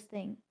religious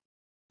thing.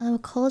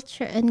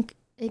 Culture and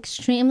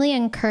extremely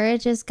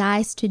encourages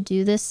guys to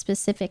do this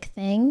specific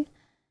thing.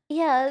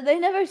 Yeah, they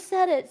never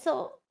said it.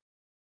 So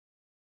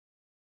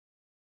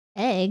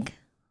Egg?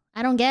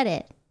 I don't get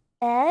it.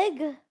 egg,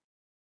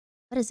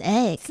 What is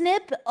egg?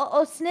 snip,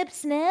 snip,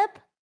 snip.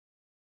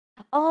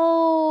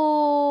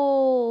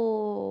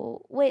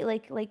 Oh, wait,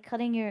 like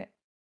cutting your.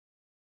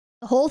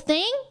 The whole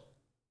thing?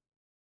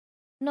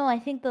 No, I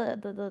think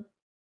the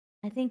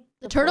I think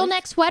The first-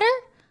 turtleneck sweater?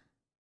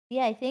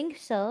 Yeah, I think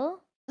so.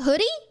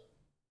 Hoodie?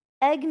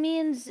 Egg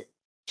means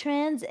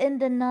trans in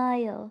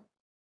denial.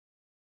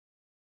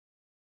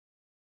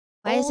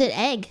 Why is Oh. it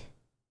egg?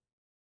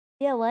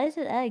 Yeah, why is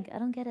it egg? I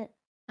don't get it.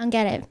 I don't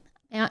get it.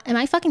 Am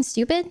I fucking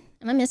stupid?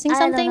 Am I missing I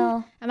don't something?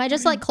 know. Am I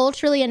just like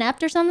culturally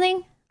inept or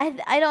something?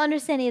 I don't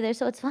understand either,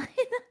 so it's fine.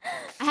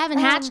 I haven't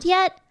hatched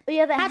yet? You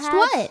haven't Hatched hatched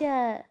what?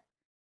 yet.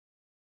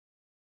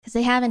 Because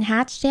they haven't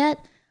hatched yet?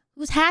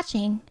 Who's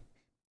hatching?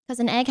 Because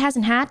an egg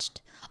hasn't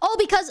hatched? Oh,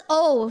 because,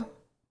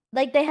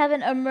 Like they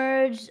haven't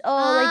emerged.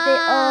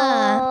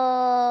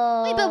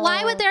 Oh, Wait, but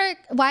why would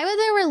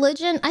their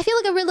religion, I feel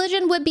like a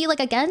religion would be like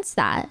against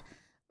that.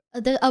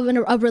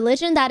 A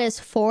religion that is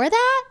for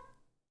that?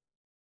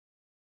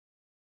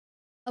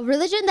 A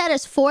religion that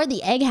is for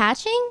the egg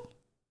hatching?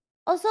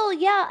 Also,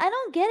 yeah, I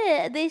don't get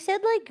it. They said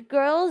like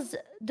girls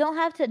don't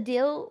have to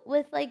deal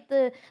with like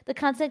the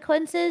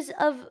consequences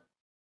of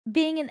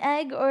being an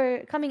egg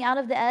or coming out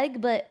of the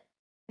egg, but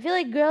I feel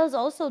like girls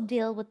also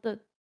deal with the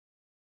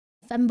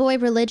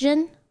Femboy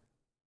religion?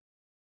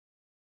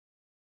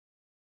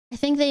 I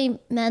think they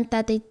meant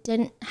that they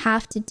didn't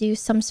have to do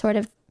some sort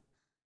of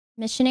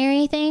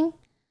missionary thing.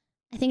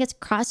 I think it's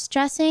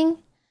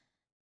cross-dressing.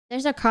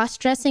 There's a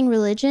cross-dressing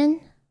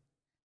religion.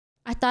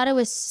 I thought it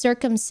was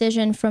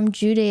circumcision from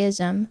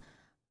Judaism.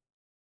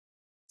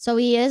 So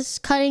he is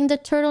cutting the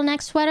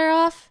turtleneck sweater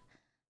off?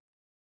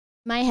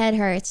 My head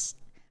hurts.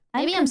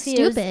 Maybe I'm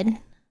confused. stupid.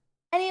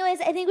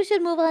 Anyways, I think we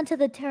should move on to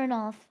the turn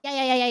off.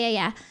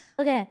 Yeah.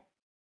 Okay.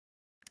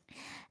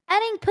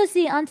 Adding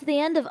pussy onto the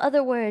end of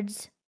other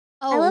words.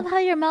 Oh. I love how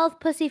your mouth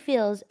pussy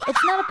feels.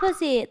 It's not a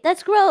pussy.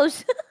 That's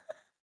gross.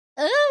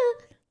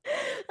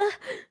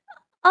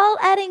 All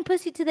adding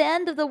pussy to the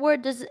end of the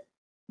word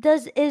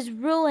does is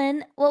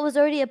ruin what was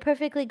already a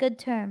perfectly good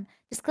term.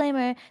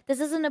 Disclaimer, this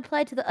doesn't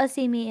apply to the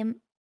ussy meme.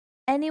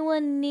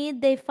 Anyone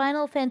need the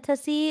Final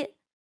Fantasy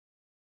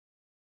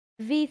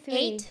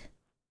V3?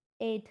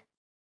 8.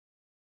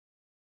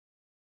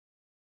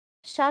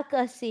 Shock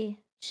ussy.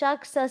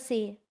 Shock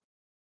sussy.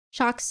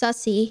 Shock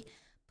sussy.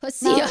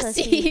 Pussy Mouth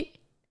ussy.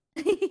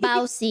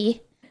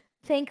 Bousy.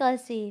 Think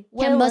ussy.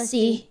 Will ussy.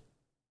 Cambussy.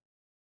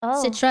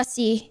 Oh.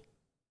 Citrusy.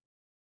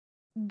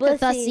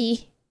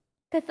 Bussy.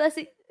 Cathussy.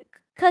 Cathussy.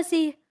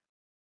 Cussy.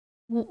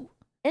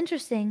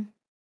 Interesting.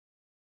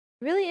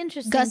 Really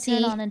interesting Gussy.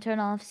 turn on and turn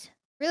offs.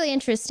 Really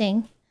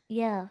interesting.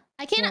 Yeah.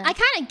 I kind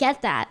Yeah. of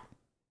get that.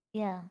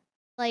 Yeah.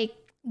 Like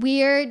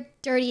weird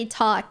dirty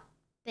talk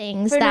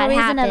things For that no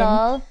reason happen. at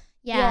all.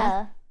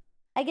 Yeah.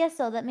 I guess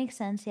so. That makes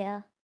sense.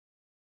 Yeah.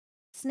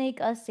 Snake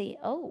ussy.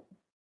 Oh.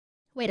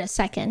 Wait a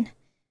second.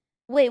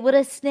 Wait, would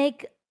a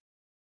snake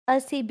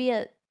ussy be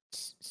a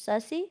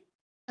sussy?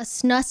 A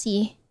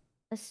snussy.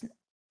 A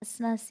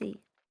snussy.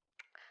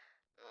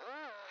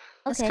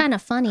 That's Okay. kind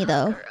of funny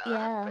though.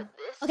 Yeah.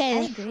 I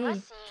Okay,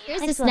 agree.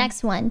 here's Next this one.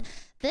 next one.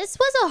 This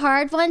was a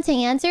hard one to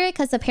answer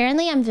because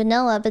apparently I'm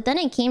vanilla, but then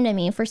it came to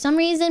me. For some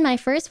reason, my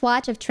first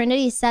watch of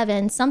Trinity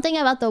 7, something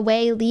about the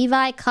way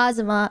Levi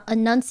Kazuma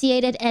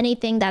enunciated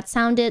anything that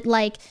sounded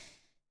like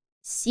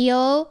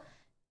Seo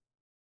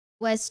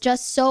was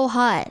just so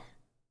hot.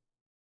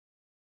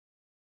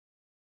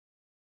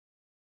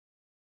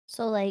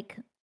 So like,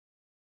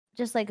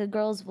 just like a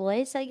girl's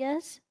voice, I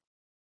guess.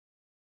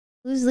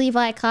 Who's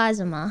Levi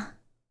Kazuma?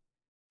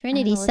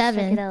 Trinity I don't know, let's check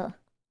 7. it out.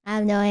 I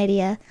have no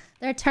idea.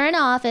 Their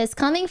turn-off is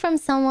coming from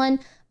someone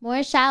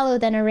more shallow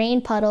than a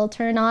rain puddle.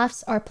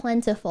 Turn-offs are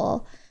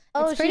plentiful.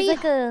 Oh, It's pretty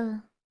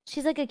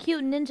she's like a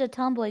cute ninja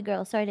tomboy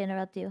girl. Sorry to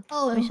interrupt you.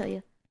 Let me show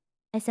you.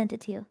 I sent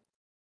it to you.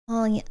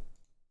 Oh, yeah.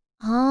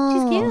 Oh.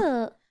 She's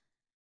cute.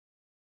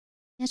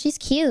 Yeah, she's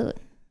cute.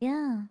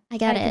 Yeah. I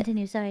got Alright, it.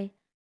 Continue. Sorry.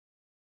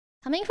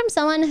 Coming from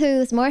someone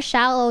who's more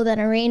shallow than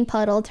a rain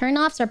puddle,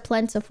 turn-offs are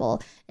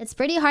plentiful. It's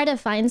pretty hard to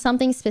find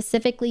something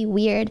specifically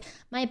weird.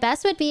 My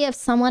best would be if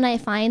someone I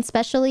find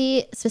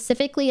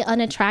specifically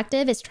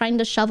unattractive is trying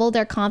to shovel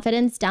their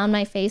confidence down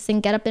my face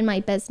and get up in my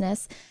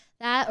business.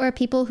 That or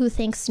people who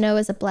think snow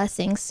is a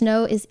blessing.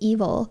 Snow is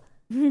evil.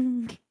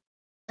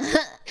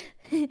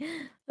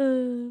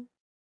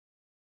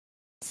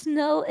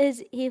 Snow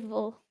is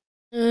evil.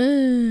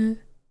 Mm.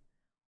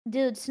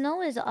 Dude,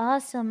 snow is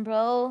awesome,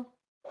 bro.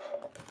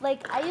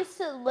 Like, I used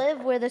to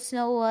live where the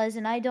snow was,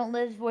 and I don't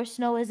live where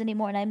snow is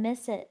anymore, and I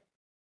miss it.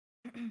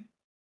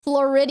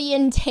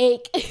 Floridian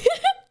take.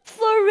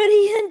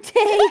 Floridian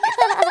take.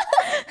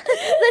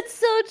 That's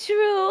so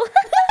true.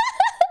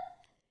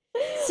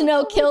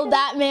 Snow killed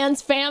that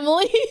man's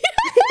family.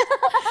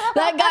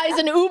 That guy's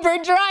an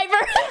Uber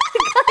driver.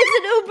 Guy's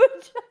an Uber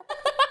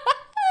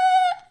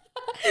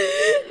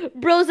driver.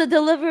 Bro's a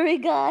delivery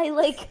guy.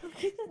 Like,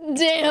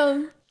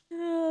 damn.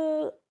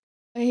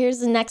 Here's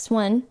the next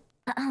one.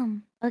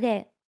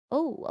 Okay.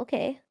 Oh,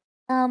 okay.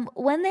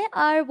 When they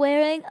are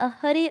wearing a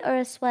hoodie or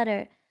a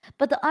sweater,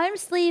 but the arm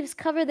sleeves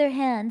cover their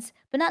hands,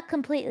 but not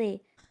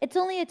completely. It's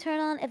only a turn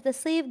on if the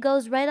sleeve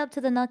goes right up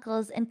to the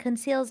knuckles and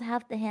conceals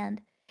half the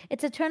hand.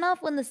 It's a turn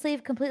off when the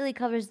sleeve completely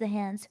covers the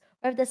hands,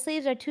 or if the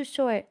sleeves are too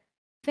short.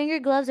 Finger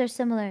gloves are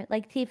similar,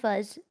 like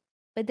Tifa's,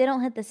 but they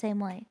don't hit the same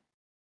way.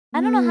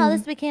 I don't know how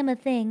this became a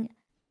thing.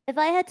 If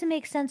I had to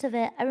make sense of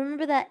it, I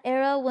remember that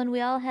era when we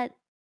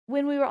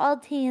were all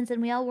teens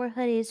and we all wore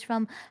hoodies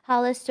from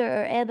Hollister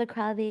or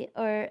Abercrombie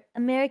or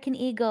American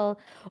Eagle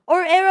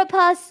or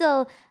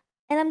Aeropostale.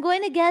 And I'm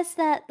going to guess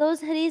that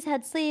those hoodies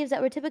had sleeves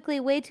that were typically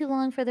way too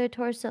long for their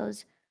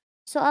torsos.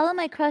 So all of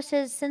my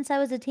crushes since I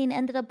was a teen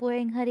ended up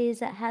wearing hoodies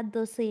that had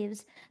those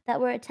sleeves that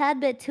were a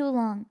tad bit too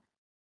long.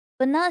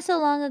 But not so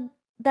long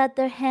that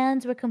their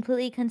hands were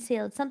completely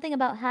concealed. Something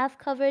about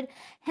half-covered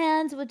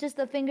hands with just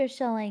the fingers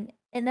showing.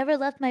 It never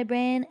left my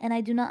brain and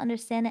I do not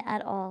understand it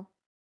at all.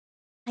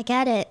 I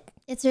get it.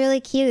 It's really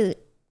cute.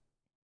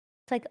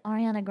 It's like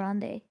Ariana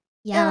Grande.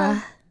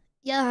 Yeah.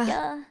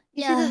 Yeah. You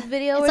Yeah. see this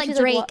video It's where like she's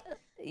Drake. Like,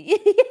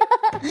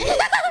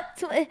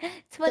 yeah.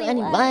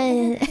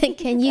 21.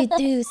 Can you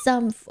do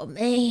some for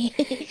me?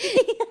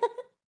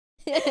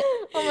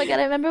 Oh my god,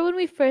 I remember when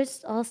we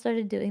first all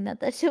started doing that.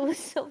 That shit was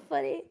so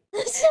funny.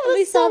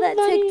 We We saw that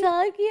funny.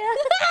 TikTok, yeah.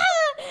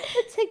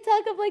 The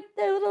TikTok of like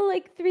their little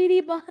like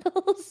 3D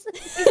models.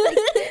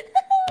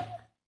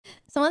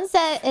 Someone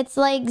said it's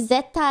like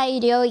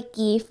Zettai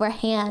Ryoiki for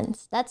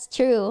hands. That's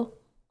true.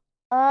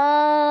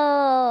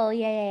 Oh,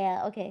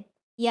 yeah. Okay.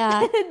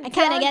 Yeah, I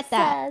kind of Dog get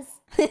that.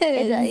 sass.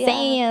 Yeah.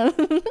 Damn.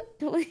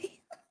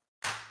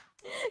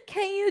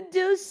 Can you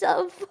do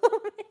so for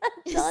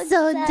me? Dog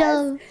So sass.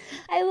 dumb.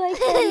 I like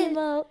that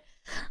emote.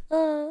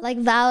 Like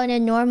Val in a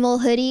normal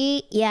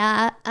hoodie.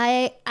 Yeah,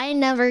 I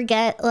never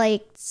get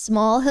like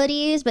small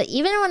hoodies, but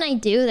even when I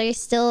do, they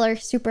still are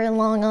super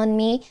long on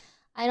me.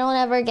 I don't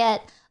ever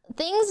get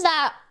things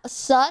that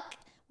suck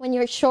when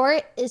you're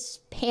short is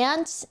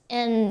pants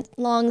and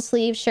long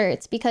sleeve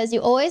shirts because you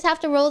always have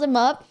to roll them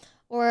up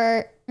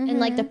and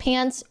like the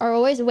pants are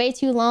always way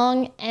too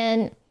long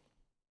and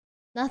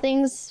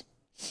nothing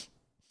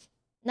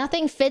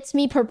fits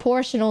me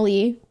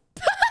proportionally.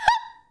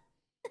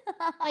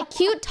 Like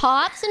cute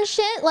tops and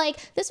shit, like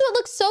this would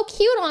look so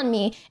cute on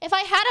me if I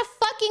had a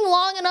fucking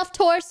long enough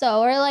torso,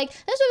 or like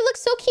this would look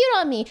so cute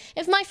on me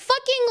if my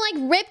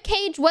fucking like rib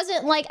cage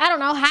wasn't like, I don't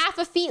know, half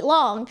a feet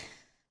long.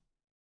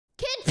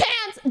 Kid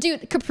pants,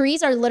 dude.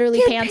 Capris are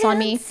literally pants on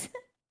me.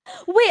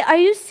 Wait, are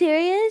you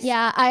serious?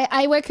 Yeah,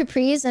 I wear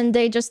capris and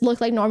they just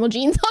look like normal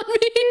jeans on me.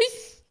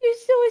 You're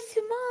so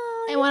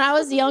small. And when I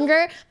was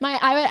younger,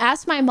 I would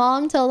ask my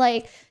mom to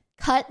like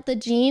cut the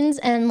jeans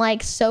and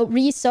like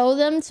re-sew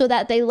them so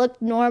that they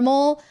looked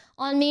normal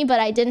on me, but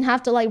I didn't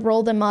have to like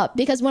roll them up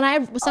because when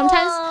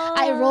sometimes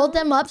I rolled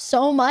them up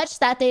so much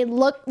that they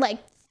looked like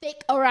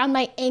thick around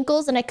my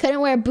ankles and I couldn't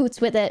wear boots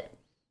with it.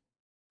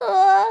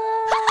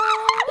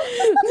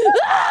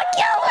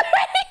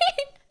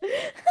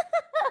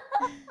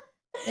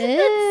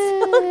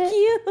 so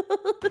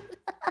cute.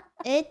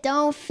 It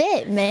don't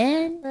fit,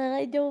 man.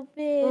 I don't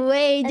fit.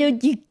 Wait,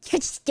 dude, you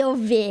still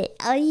fit.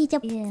 Oh,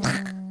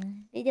 Yeah,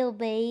 little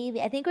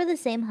baby. I think we're the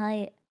same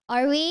height.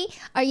 Are we?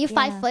 Are you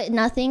 5 foot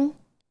nothing?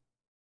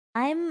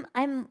 I'm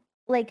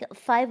like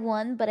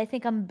 5'1", but I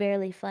think I'm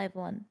barely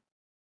 5'1".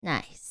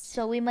 Nice.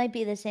 So we might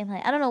be the same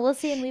height. I don't know. We'll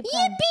see in WeebCon.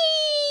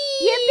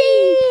 Yippee!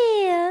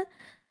 Yippee!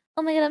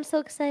 Oh my god, I'm so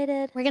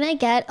excited. We're gonna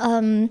get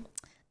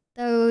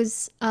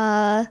those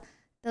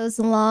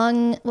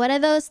long, what are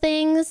those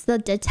things? The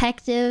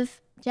detective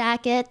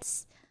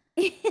jackets.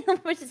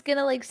 We're just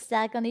gonna like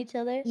stack on each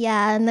other.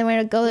 Yeah, and then we're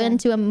gonna go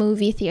into a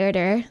movie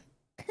theater.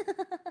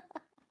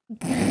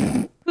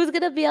 Who's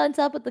gonna be on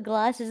top with the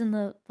glasses and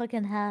the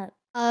fucking hat?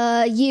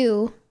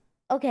 You.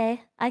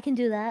 Okay, I can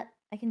do that.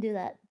 I can do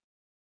that.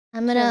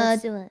 I'm Sure, gonna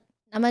let's do it.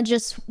 I'm gonna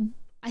just,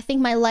 I think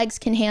my legs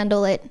can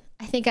handle it.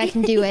 I think I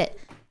can do it.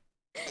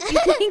 You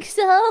think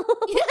so?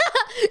 Yeah,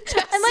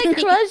 trust I might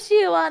me. crush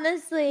you,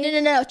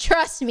 honestly. No,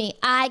 trust me.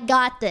 I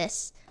got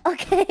this.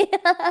 Okay.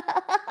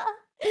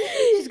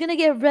 She's gonna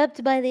get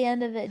ripped by the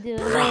end of it, dude.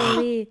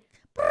 Holy.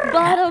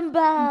 Bottom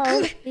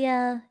bow.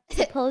 Yeah,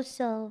 suppose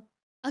so.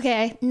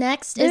 Okay,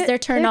 next is their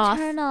turn off.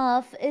 Turn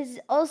off is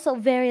also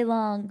very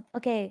long.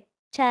 Okay,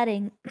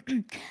 chatting.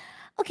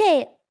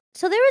 Okay,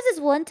 so there was this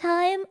one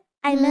time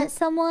I met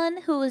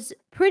someone who was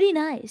pretty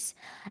nice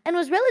and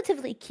was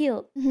relatively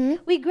cute.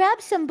 We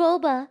grabbed some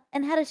boba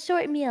and had a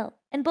short meal,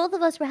 and both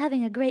of us were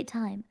having a great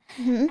time.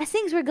 As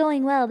things were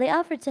going well, they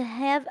offered to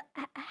have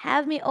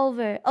me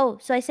over. Oh,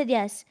 so I said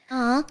yes.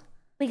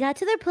 We got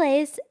to their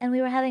place and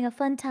we were having a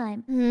fun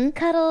time.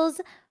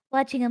 Cuddles,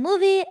 watching a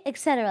movie,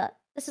 etc.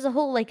 This is a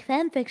whole like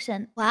fan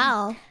fiction.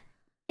 Wow.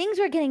 Things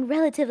were getting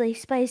relatively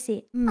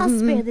spicy. I'll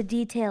spare the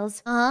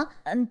details.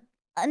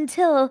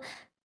 Until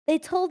they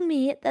told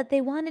me that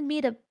they wanted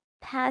me to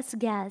pass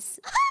gas.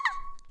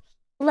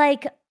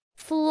 Like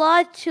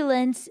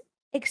flatulence,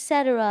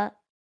 etc.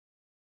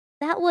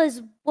 That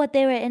was what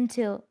they were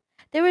into.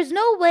 There was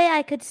no way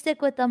I could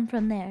stick with them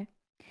from there.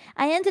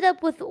 I ended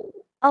up with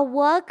a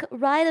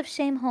ride of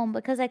shame home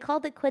because I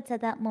called it quits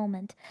at that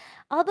moment.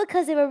 All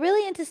because they were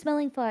really into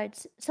smelling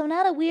farts. So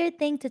not a weird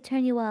thing to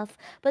turn you off,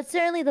 but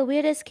certainly the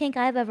weirdest kink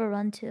I've ever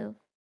run to.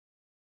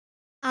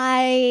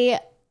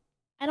 I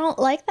don't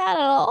like that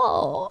at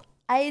all.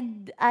 I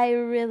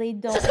really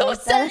don't Who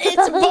like said that.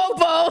 it's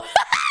Bobo?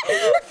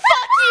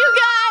 Fuck you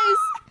guys!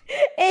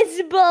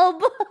 It's Bobo.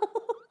 What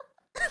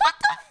the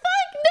fuck?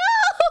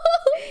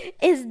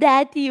 No! Is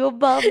that you,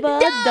 Bobo? No,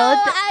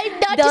 I'm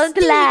not Don't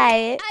stink.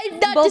 lie. I'm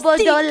not Bobo,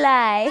 stink. don't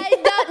lie.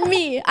 I'm not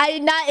me.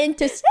 I'm not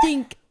into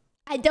stink.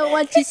 I don't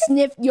want to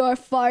sniff your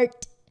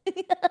fart.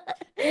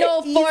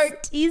 No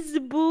fart. Is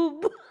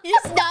boob.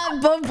 It's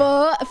not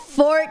Bobo.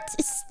 Fart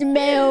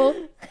smell.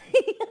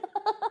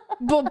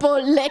 Bobo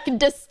like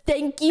the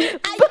stinky.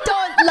 I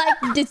don't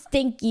like the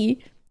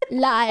stinky.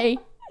 Lie.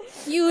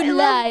 You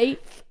lie.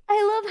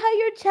 I love how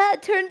your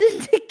chat turned into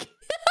like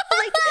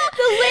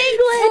the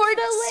language. Fart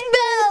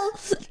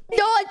smell.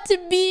 Not to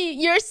be.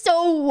 You're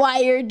so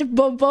wired,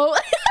 Bobo.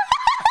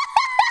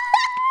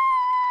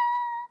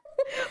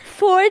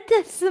 Fort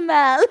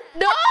smell.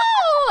 No,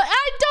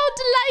 I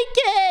don't like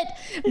it.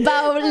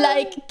 About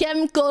like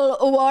chemical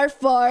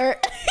warfare.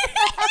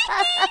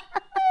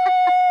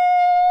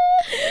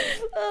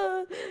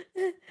 Oh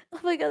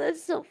my god,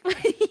 that's so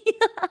funny.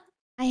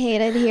 I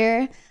hate it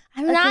here.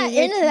 I'm not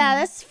into that.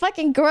 That's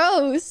fucking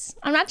gross.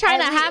 I'm not trying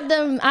to have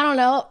them, I don't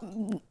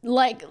know,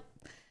 like,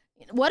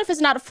 what if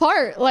it's not a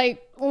fart?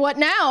 Like, what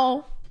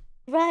now?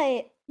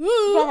 Right.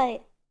 Ooh.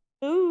 Right.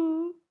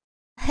 Ooh.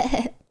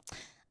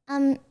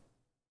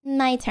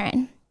 My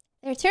turn.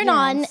 Their turn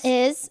on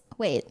is,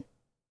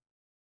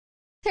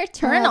 their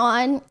turn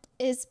on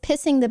is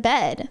pissing the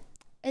bed.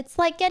 It's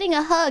like getting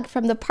a hug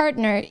from the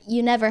partner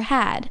you never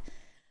had.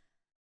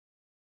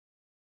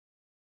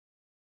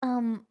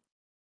 Mom,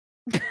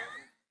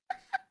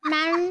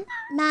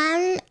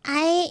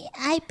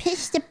 I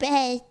pissed the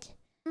bed.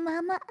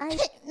 Mama,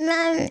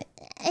 Mama,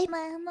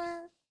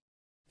 Mama,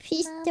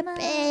 pissed the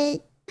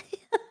bed.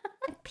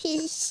 I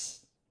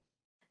pissed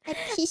the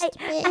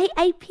bed.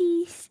 I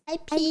peace. I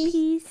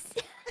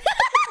pissed.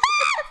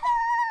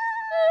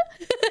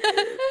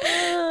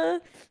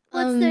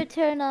 What's their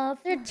turn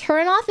off? Their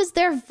turn off is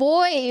their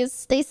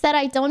voice. They said,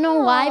 I don't know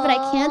why, but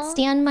I can't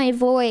stand my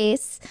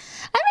voice.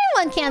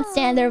 Everyone can't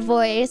stand their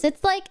voice.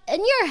 It's like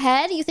in your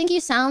head, you think you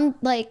sound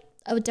like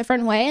a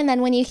different way. And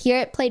then when you hear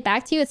it played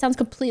back to you, it sounds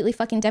completely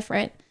fucking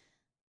different.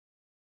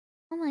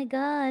 Oh my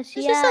gosh.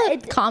 It's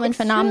just a common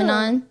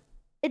phenomenon. True.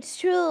 It's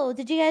true.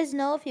 Did you guys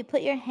know if you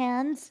put your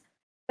hands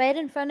right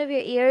in front of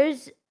your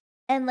ears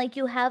and like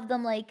you have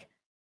them like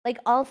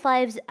all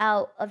fives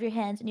out of your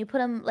hands and you put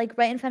them like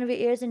right in front of your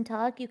ears and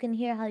talk, you can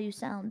hear how you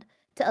sound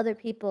to other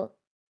people.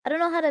 I don't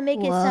know how to make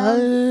it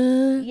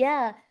sound.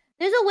 Yeah.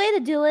 There's a way to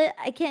do it.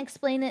 I can't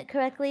explain it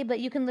correctly, but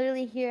you can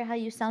literally hear how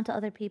you sound to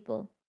other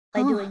people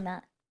by doing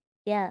that.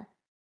 Yeah.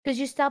 Because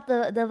you stop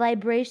the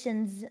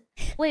vibrations.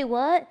 Wait,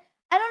 what?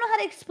 I don't know how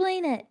to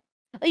explain it.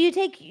 Oh, you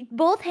take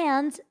both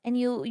hands and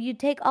you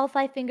take all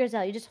 5 fingers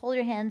out. You just hold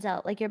your hands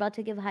out like you're about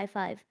to give a high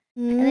five.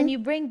 And then you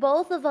bring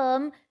both of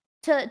them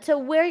to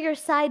where your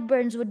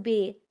sideburns would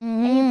be.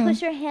 And you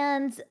push your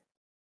hands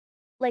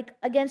like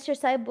against your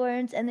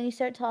sideburns and then you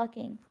start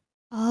talking.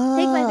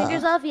 Take my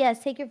fingers off?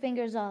 Yes, take your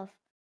fingers off.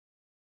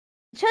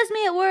 Trust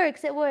me, it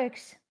works. It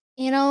works.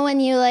 You know, when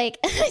you like,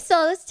 I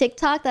saw this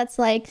TikTok that's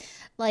like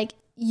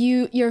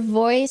your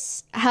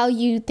voice, how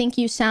you think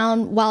you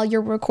sound while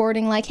you're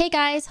recording, like, hey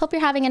guys, hope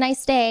you're having a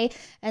nice day.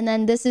 And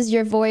then this is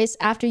your voice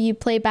after you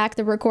play back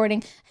the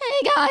recording.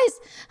 Hey guys,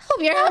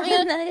 hope you're having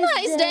a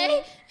nice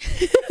day.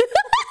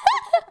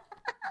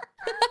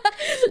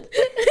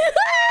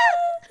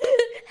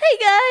 Hey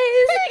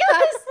guys. Hey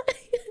guys.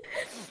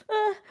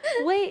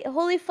 Wait,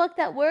 holy fuck,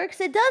 that works?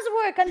 It does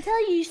work. I'm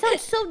telling you, you sound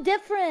so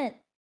different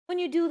when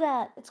you do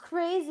that. It's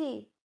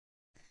crazy.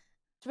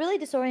 It's really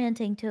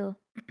disorienting too.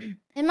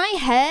 In my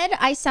head,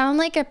 I sound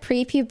like a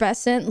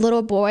prepubescent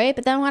little boy,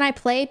 but then when I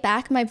play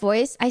back my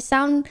voice, I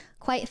sound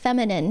quite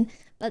feminine.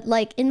 But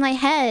like in my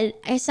head,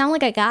 I sound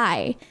like a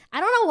guy.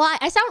 I don't know why.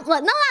 I sound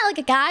like, not like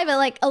a guy, but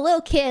like a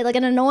little kid, like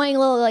an annoying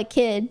little like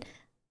kid.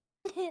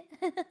 I don't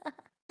know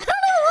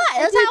why.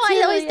 That's how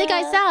I always think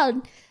I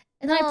sound.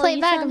 And then I play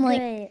it back, I'm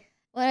like,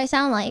 what do I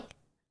sound like?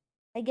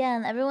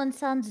 Again, everyone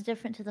sounds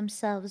different to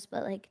themselves,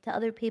 but like to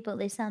other people,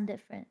 they sound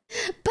different.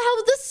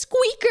 Bow the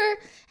squeaker.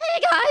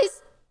 Hey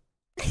guys.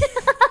 The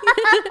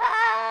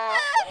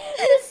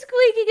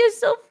squeaking is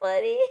so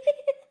funny.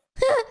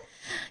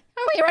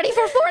 Are we ready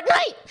for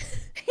Fortnite?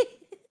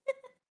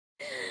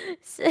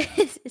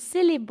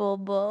 Silly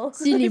Bobo.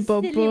 Silly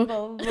Bobo. Silly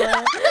Bobo.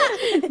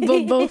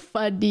 Bobo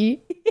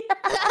funny.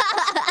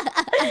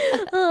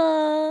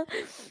 Oh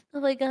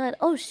my god.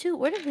 Oh shoot,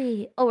 where did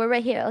we? Oh, we're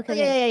right here.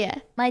 Okay. Yeah.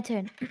 My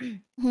turn.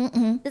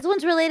 This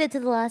one's related to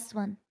the last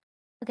one.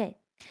 Okay.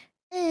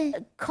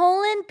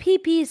 Colon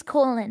PP's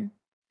colon.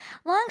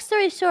 Long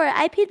story short,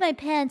 I peed my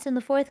pants in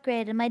the 4th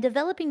grade and my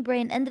developing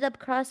brain ended up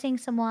crossing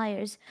some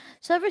wires.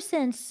 So ever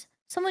since,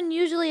 someone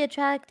usually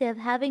attractive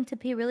having to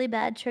pee really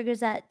bad triggers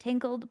that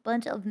tangled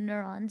bunch of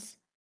neurons.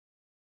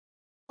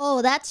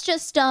 Oh, that's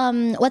just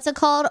what's it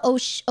called?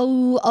 What's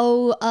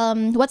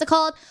it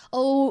called?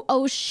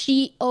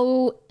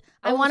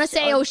 I want to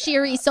say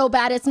Oshiri so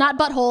bad. It's not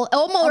butthole.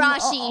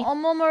 Omorashi.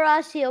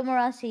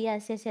 Omorashi.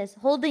 Yes.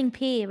 Holding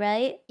pee,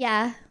 right?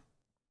 Yeah.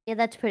 Yeah,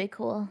 that's pretty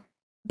cool.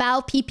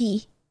 Bow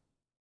pee-pee.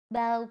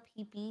 Bow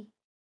pee-pee.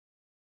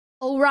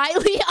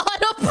 O'Reilly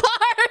Auto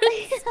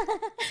Parts.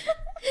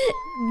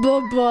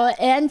 Bobo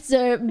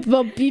answer.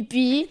 Bo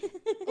pee-pee.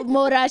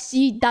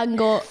 Omorashi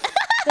dango.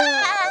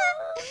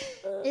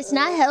 It's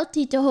not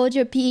healthy to hold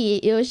your pee.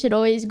 You should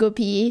always go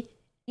pee.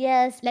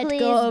 Yes, Let's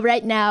please. go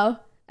right now.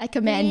 I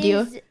command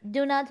you.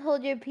 Do not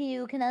hold your pee.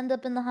 You can end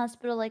up in the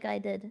hospital like I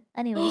did.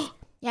 Anyways.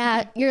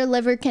 Yeah, your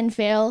liver can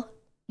fail.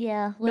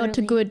 Yeah,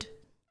 literally. Not good.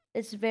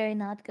 It's very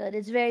not good.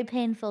 It's very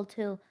painful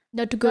too.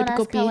 Not good. Don't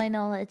Go ask how I pee.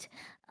 know it.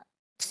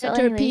 So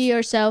Better pee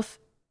yourself.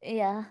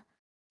 Yeah.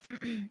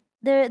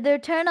 Their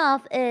turn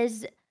off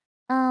is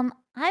I'm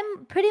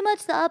pretty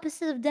much the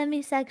opposite of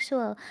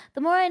demisexual.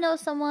 The more I know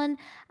someone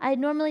I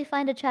normally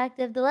find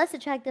attractive, the less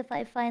attractive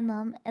I find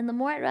them, and the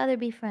more I'd rather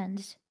be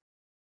friends.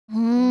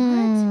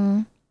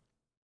 What?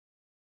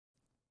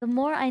 The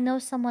more I know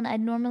someone I'd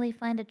normally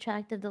find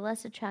attractive, the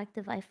less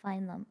attractive I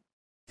find them.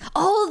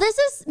 Oh, this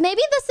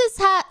is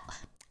how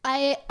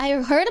I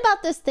heard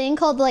about this thing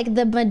called like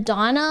the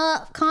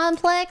Madonna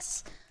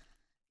complex.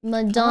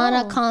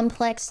 Madonna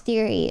complex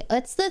theory.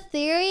 It's the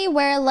theory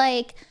where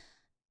like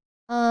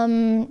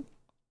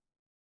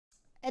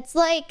it's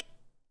like,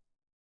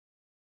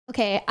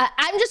 okay,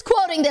 I'm just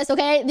quoting this,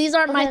 okay? These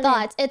aren't my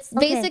thoughts. It's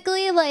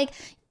basically like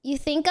you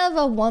think of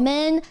a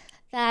woman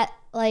that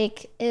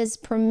like is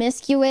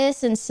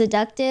promiscuous and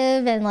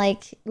seductive and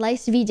like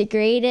likes to be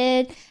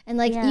degraded, and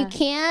like you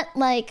can't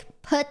like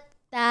put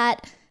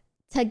that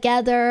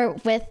together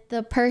with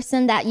the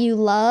person that you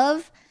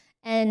love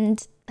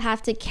and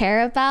have to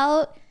care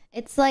about.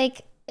 It's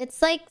like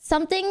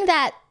something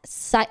that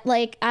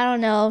like, I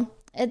don't know.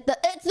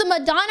 It's the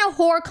Madonna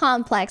whore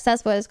complex.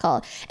 That's what it's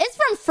called. It's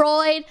from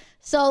Freud.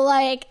 So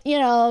like, you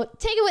know,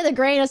 take it with a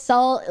grain of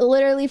salt.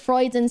 Literally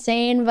Freud's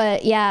insane.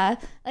 But yeah,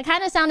 it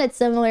kind of sounded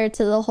similar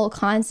to the whole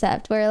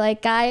concept where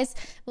like guys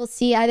will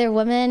see either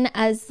women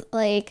as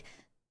like,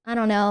 I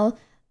don't know.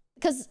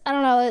 Because I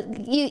don't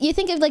know, you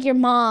think of like your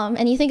mom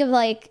and you think of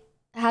like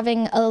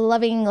having a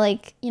loving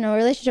like, you know,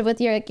 relationship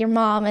with your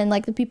mom and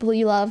like the people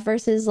you love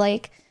versus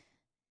like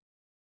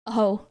a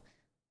hoe.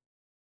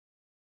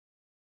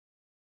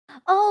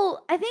 Oh,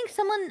 I think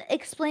someone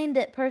explained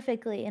it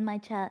perfectly in my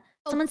chat.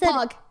 Someone said,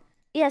 Pog.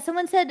 Yeah,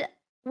 someone said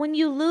when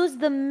you lose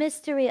the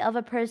mystery of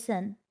a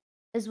person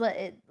is what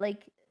it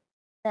like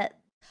that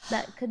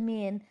could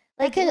mean.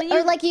 Like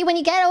when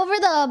you get over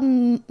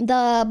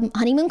the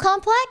honeymoon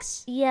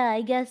complex? Yeah,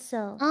 I guess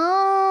so.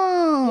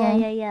 Oh.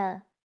 Yeah.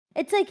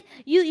 It's like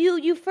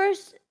you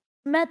first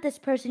met this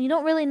person, you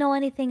don't really know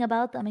anything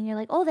about them, and you're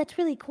like, oh, that's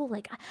really cool.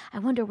 Like, I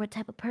wonder what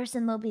type of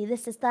person they'll be.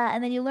 This is that,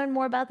 and then you learn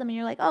more about them, and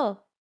you're like, oh,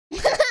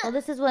 Oh,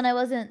 this is when I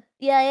wasn't.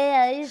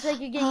 Yeah. It's like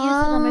you're getting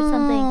used to them or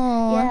something.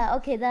 Oh. Yeah.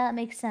 Okay, that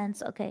makes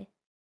sense. Okay.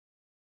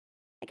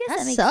 I guess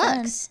that makes sucks.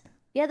 sense.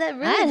 Yeah, that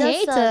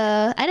really does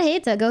suck. I'd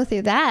hate to go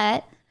through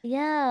that.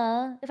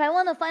 Yeah. If I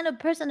want to find a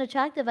person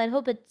attractive, I'd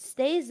hope it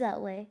stays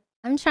that way.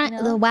 I'm trying. You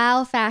know? The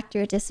wow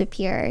factor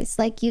disappears.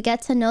 Like you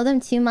get to know them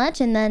too much,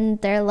 and then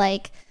they're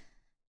like,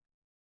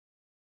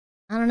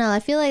 I don't know. I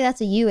feel like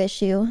that's a you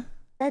issue.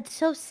 That's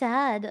so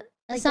sad.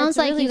 It sounds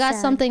like really you got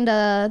sad.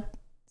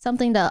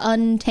 something to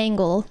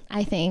untangle.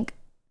 I think.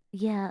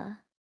 Yeah.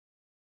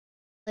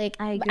 Like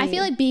I I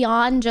feel agree. like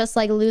beyond just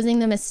like losing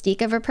the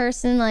mystique of a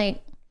person,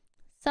 like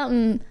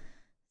something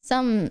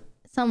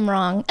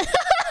wrong.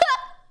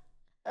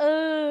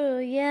 Oh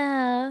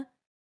yeah.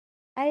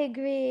 I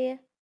agree.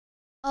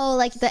 Oh,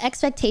 like the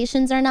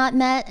expectations are not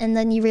met, and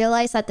then you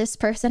realize that this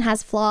person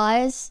has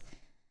flaws.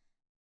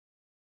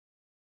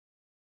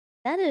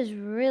 That is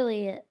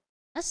really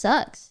That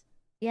sucks.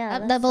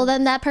 yeah. Well,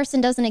 then that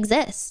person doesn't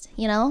exist.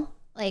 You know,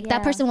 like that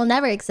Yeah. person will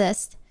never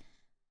exist.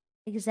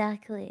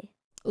 Exactly.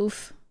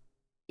 Oof.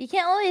 You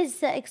can't always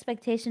set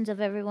expectations of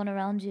everyone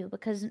around you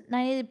because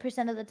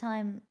 90% of the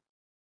time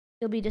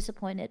you'll be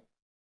disappointed.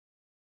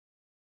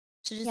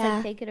 So just Yeah.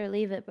 like take it or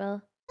leave it,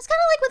 bro. It's kind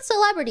of like with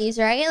celebrities,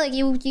 right? Like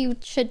you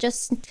should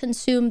just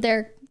consume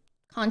their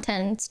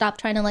content and stop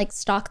trying to like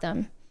stalk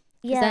them.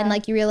 Because then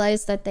like you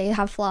realize that they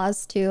have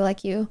flaws too,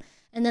 like you,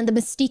 and then the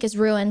mystique is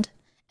ruined.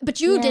 But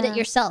you did it Yeah.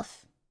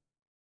 yourself.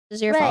 It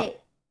was your fault. Right.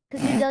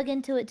 Because you dug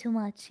into it too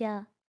much,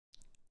 yeah.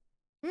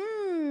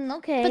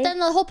 Okay. But then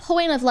the whole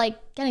point of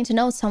like getting to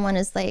know someone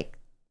is like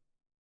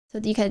so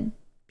that you could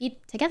be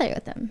together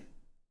with them.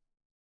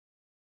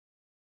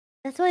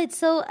 that's why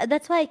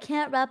I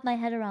can't wrap my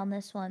head around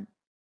this one.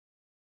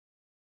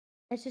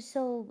 It's just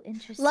so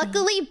interesting.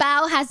 Luckily,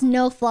 Bao has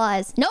no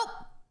flaws. Nope,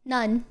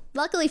 none.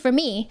 Luckily for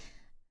me,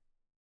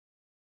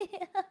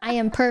 I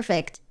am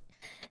perfect.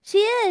 She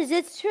is.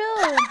 It's true.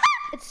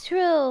 It's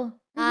true.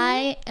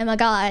 I am a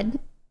god.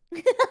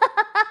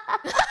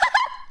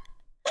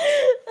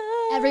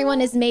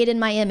 Everyone is made in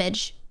my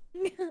image.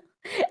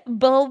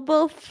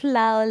 Bobo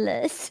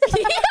flawless.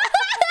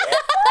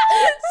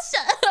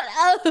 Shut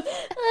up.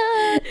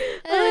 Oh,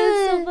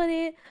 it's so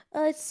funny.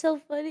 Oh, it's so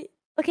funny.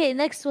 Okay,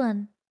 next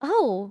one.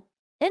 Oh,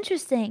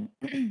 interesting.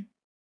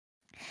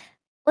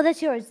 Well,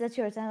 that's yours. That's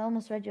yours. I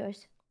almost read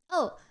yours.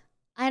 Oh,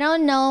 I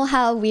don't know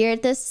how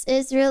weird this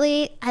is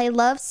really. I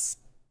love...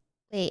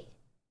 Wait,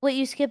 Wait,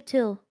 you skipped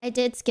two. I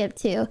did skip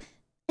two.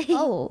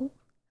 Oh,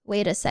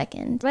 wait a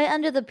second. Right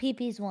under the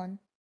peepees one.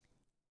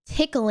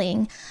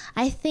 Tickling.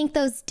 I think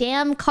those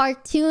damn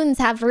cartoons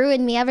have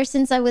ruined me ever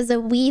since I was a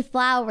wee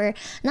flower.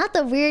 Not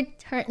the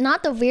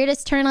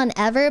weirdest turn on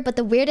ever, but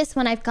the weirdest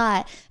one I've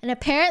got. And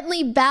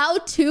apparently Bow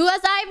too, as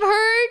I've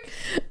heard.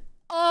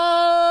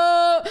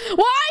 Oh,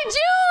 why'd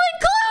you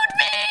include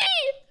me?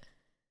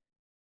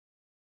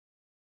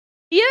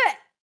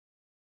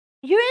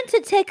 You're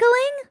into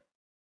tickling?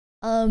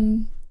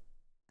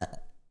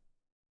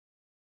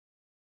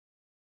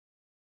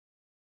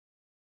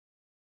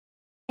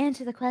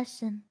 Answer the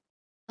question.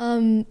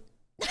 It's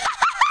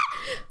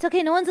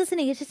okay. No one's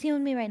listening. It's just you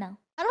and me right now.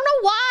 I don't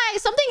know why.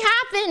 Something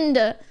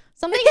happened.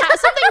 Something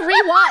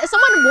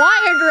someone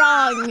wired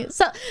wrong.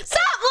 So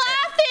stop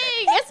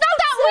laughing. It's not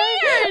that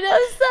weird.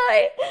 I'm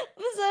sorry.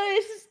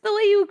 It's just the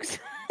way you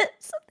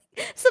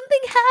something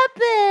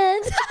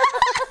happened.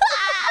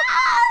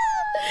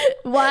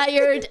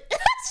 Wired.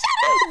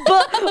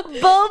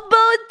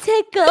 Bobo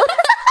tickle.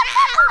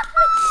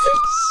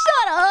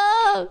 Shut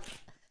up.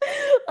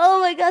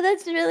 Oh my god,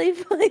 that's really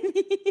funny.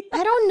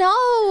 I don't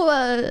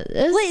know.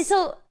 Wait,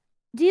 so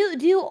do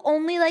you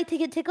only like to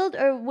get tickled,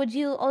 or would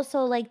you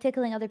also like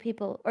tickling other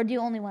people, or do you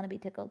only want to be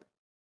tickled?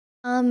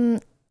 I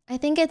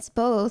think it's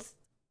both.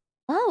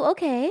 Oh,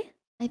 okay.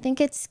 I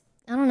think it's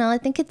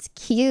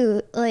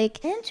cute.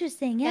 Like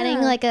Interesting. Yeah.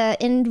 getting like a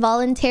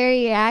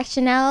involuntary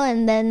reaction out,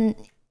 and then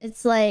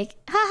it's like,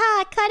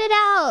 haha, cut it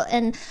out.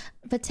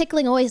 But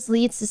tickling always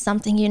leads to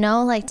something, you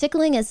know? Like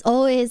tickling is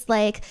always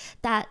like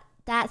that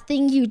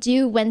thing you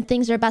do when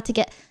things are about to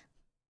get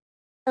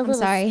a little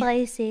sorry.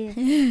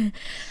 spicy.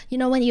 You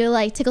know, when you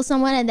like tickle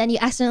someone and then you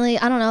accidentally,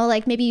 I don't know,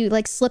 like maybe you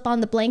like slip on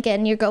the blanket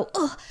and you go,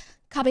 oh,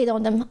 kabe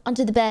on them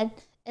onto the bed,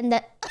 and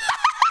that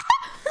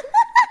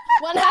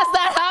when has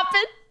that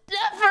happened?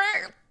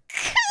 Never.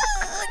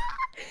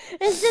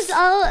 It's just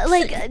all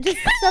like just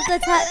stuff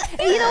that's happened.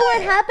 You know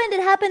where it happened?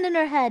 It happened in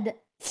her head.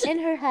 In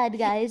her head,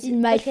 guys. In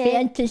my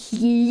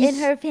fantasies. In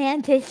her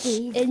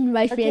fantasy. In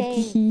my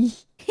fantasy.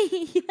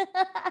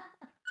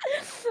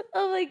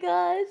 Oh my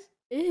gosh.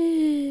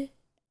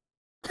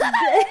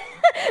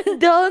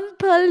 Don't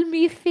pull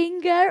me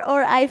finger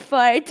or I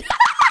fart.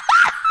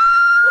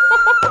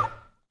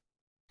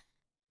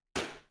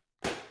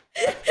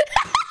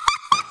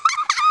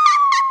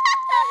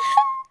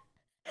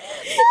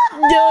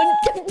 Don't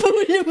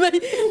pull my...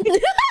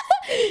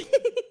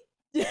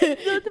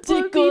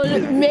 Tickle,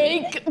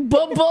 make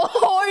bubble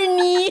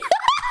horny.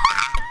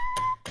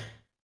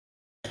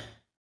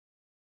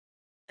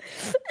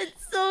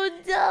 It's so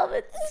dumb.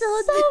 It's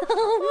so dumb.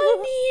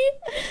 Funny.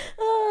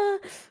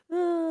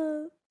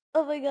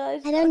 my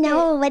gosh. I don't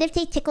know. What if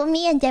they tickle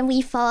me and then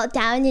we fall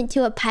down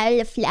into a pile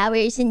of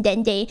flowers and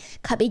then they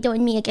cuddle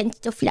me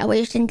against the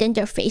flowers and then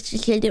their face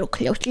is a little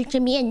closer to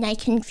me and I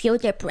can feel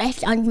their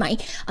breath on my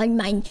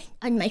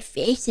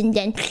face and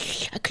then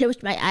I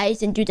close my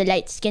eyes and do the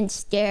light skin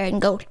stare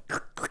and go.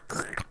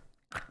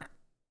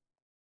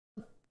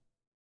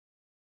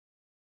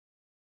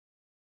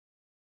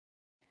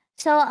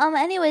 So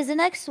anyways, the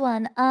next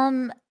one.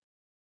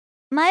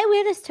 My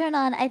weirdest turn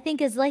on, I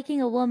think, is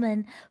liking a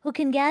woman who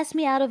can gas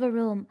me out of a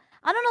room.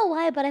 I don't know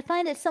why, but I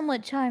find it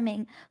somewhat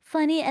charming,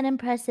 funny, and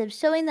impressive,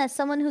 showing that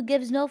someone who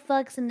gives no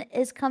fucks and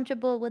is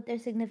comfortable with their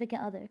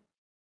significant other.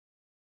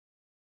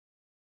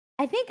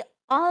 I think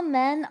all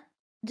men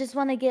just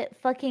want to get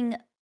fucking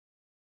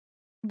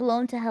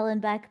blown to hell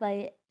and back by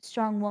a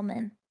strong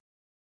woman.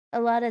 A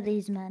lot of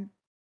these men.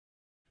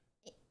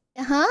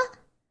 Huh?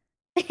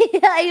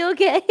 Are you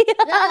okay?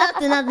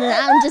 Nothing.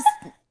 I'm just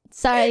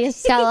sorry. I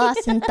just got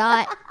lost in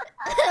thought.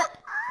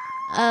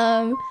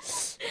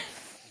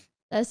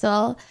 That's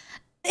all.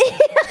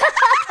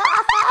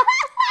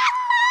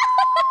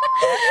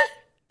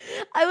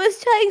 I was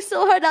trying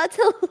so hard not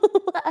to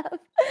laugh.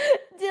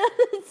 Dude,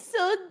 it's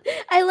so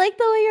I like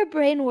the way your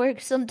brain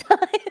works sometimes.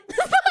 My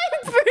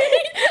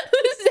brain?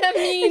 What does that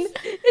mean?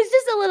 It's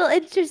just a little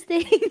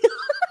interesting. What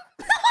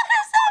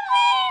does that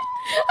mean?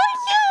 I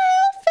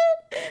can't help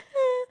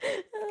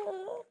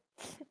it.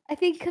 I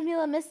think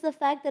Camila missed the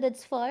fact that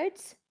it's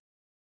farts.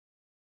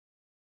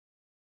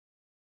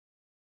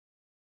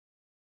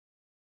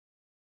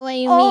 What do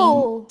you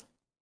mean?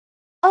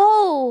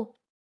 Oh.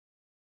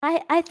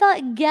 I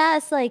thought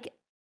gas like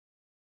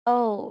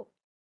No.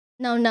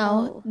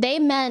 Oh. They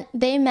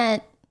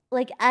meant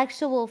like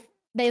actual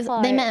they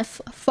fart. meant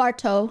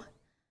farto.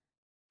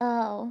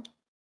 Oh.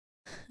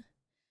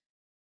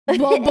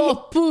 Bobo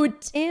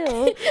poot.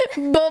 Ew.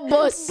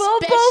 Bobo special.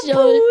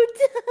 Bobo poot.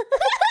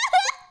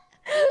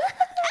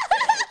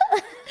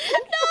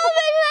 No,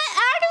 they meant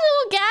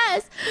actual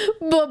gas.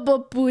 Bobo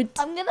poot.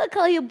 I'm gonna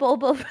call you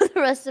Bobo for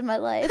the rest of my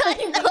life. I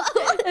know.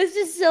 It's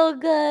just so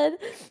good.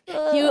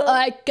 You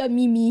are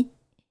Kamimi.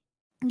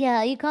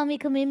 Yeah, you call me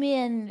Kamimi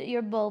and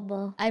you're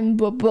Bobo. I'm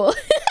Bobo.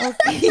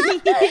 Okay.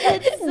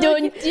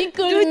 Don't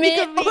tickle me.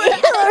 Or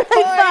I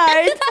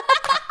fart.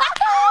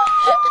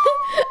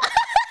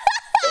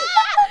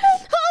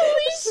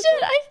 Holy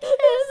shit, I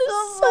can't. This is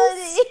so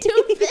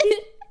stupid.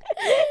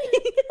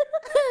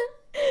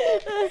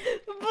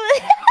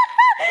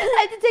 I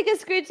have to take a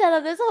screenshot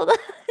of this. Hold on.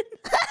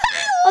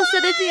 I'll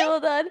send it to you.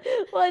 Hold on.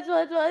 Watch.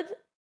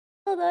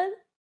 Hold on.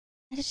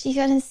 What is she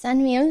gonna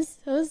send me? I'm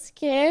so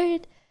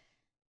scared.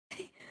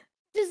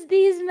 Just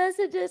these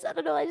messages. I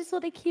don't know. I just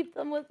want to keep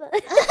them with us.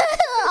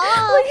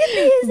 Oh, Look at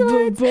these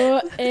ones.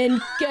 Bobo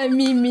and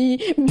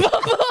Kamimi.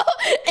 Bobo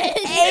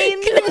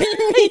and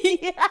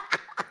Kamimi.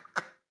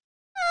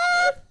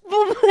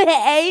 Bobo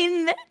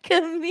and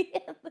Kamimi.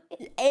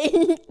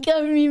 And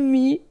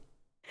Kamimi.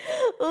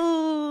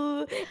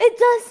 Ooh, it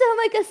does sound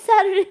like a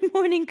Saturday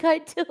morning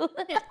cartoon.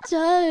 It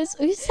does.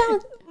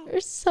 We're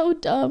so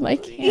dumb. I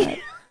can't.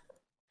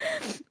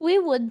 We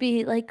would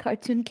be like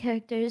cartoon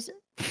characters.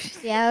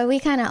 Yeah, we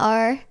kind of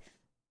are.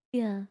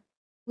 Yeah.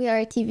 We are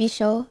a TV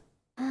show.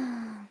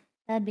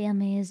 That'd be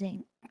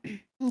amazing.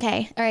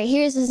 Okay. All right.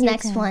 Here's his Your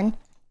next turn.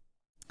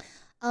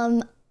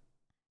 one.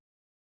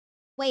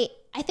 Wait.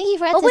 I think he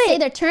forgot to say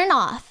their turn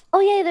off. Oh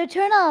yeah, their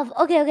turn off.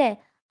 Okay.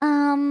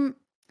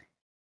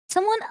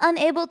 Someone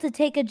unable to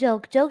take a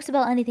joke. Jokes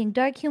about anything.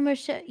 Dark humor,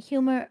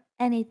 humor,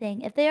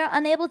 anything. If they are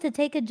unable to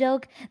take a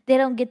joke, they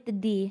don't get the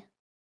D.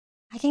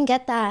 I can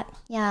get that.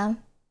 Yeah.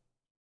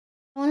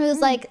 Someone who's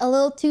like a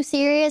little too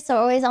serious or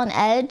always on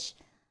edge.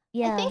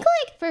 Yeah. I think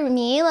like for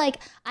me, like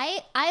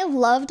I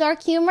love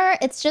dark humor.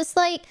 It's just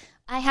like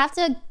I have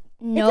to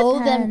know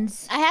them.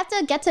 depends. I have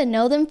to get to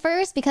know them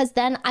first because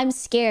then I'm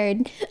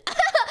scared.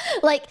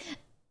 Like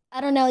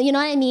I don't know, you know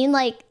what I mean?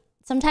 Like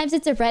sometimes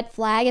it's a red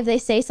flag if they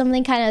say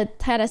something kind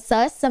of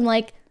sus. I'm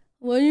like,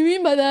 what do you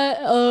mean by that?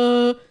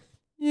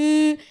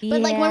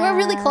 But like when we're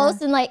really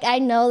close and like I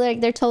know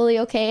like they're totally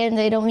okay and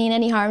they don't mean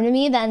any harm to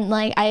me, then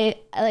like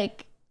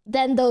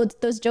then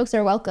those jokes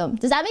are welcome.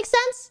 Does that make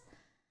sense?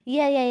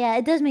 Yeah.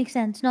 It does make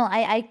sense. No,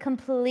 I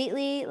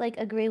completely like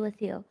agree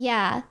with you.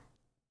 Yeah.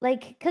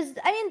 Like, cause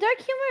I mean, dark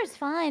humor is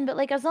fine, but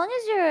like as long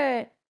as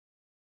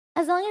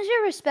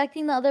you're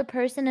respecting the other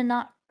person and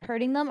not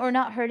hurting them or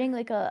not hurting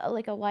like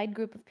a wide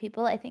group of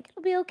people, I think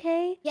it'll be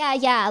okay.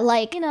 Yeah.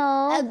 Like, You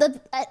know,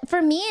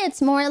 for me,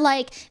 it's more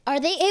like, are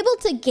they able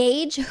to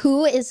gauge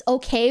who is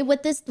okay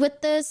with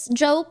this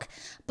joke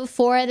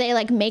before they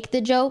like make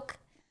the joke?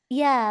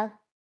 yeah.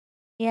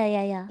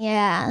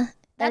 Yeah.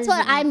 That's is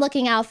what a- I'm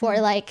looking out for.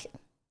 Like,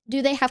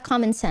 do they have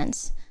common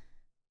sense?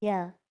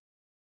 Yeah,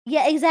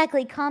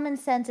 exactly. Common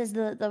sense is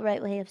the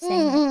right way of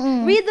saying it.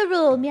 Mm-mm-mm. Read the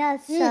room. Yeah,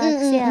 it sucks.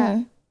 Yeah,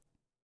 Mm-mm-mm.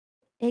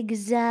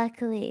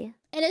 exactly.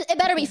 And it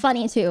better be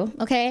funny too,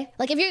 okay?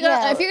 Like if you're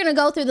Yeah. gonna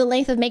go through the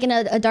length of making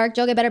a dark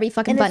joke, it better be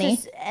fucking funny.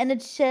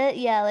 It's shit.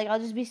 Yeah, like I'll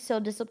just be so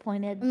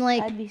disappointed. I'm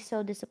like- I'd be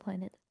so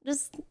disappointed.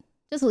 Just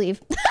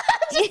leave.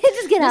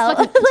 Just get out.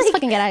 Just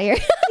fucking get out of here.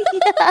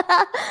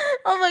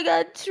 Oh my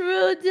god,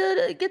 true,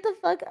 dude. Get the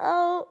fuck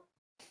out.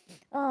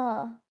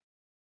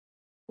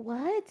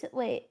 What?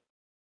 Wait.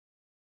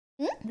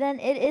 Then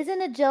it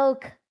isn't a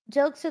joke.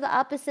 Jokes are the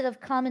opposite of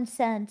common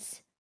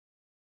sense.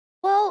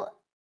 Well,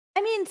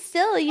 I mean,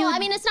 still, you. Well, I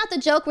mean, it's not the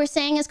joke we're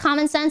saying is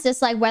common sense.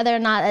 It's like whether or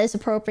not it's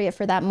appropriate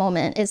for that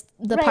moment is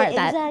the right, part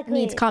that exactly.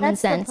 needs common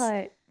sense. The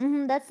part.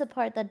 That's the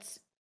part that's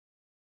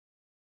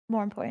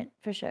more important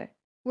for sure.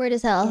 Word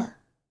as hell.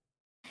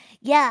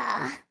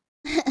 Yeah.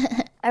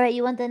 All right,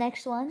 you want the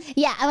next one?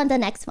 Yeah, I want the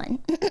next one.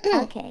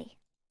 Okay.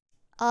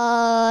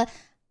 I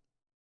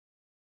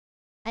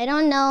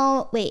don't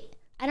know. Wait.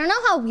 I don't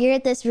know how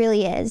weird this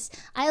really is.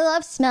 I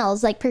love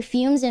smells like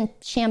perfumes and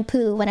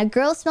shampoo. When a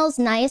girl smells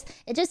nice,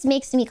 it just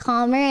makes me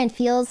calmer and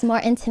feels more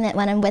intimate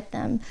when I'm with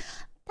them.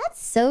 That's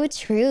so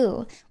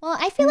true. Well,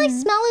 I feel like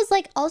smell is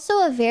like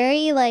also a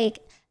very like,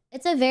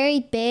 it's a very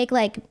big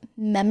like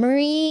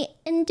memory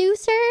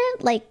inducer.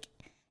 Like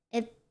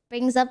it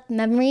brings up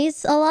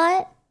memories a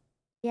lot.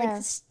 Yeah.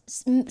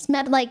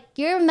 Like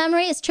your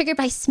memory is triggered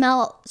by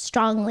smell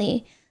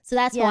strongly. So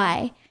that's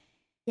why.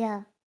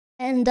 Yeah.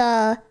 And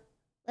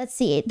let's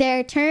see.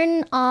 Their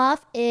turn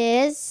off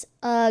is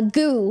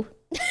goo.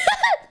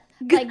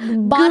 Like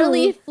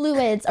bodily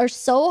fluids are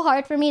so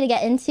hard for me to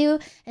get into,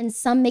 and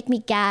some make me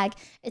gag.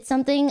 It's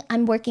something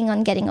I'm working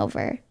on getting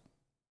over.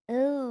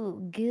 Oh,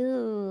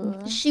 goo.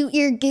 Shoot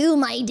your goo,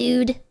 my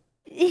dude.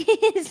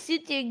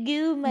 Shoot your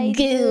goo, my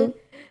dude.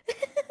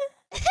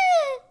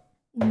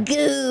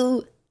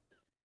 Goo.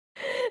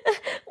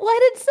 Why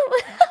did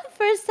someone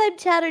first time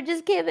chatter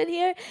just came in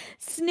here?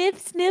 Snip,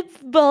 snip,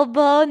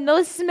 bobo,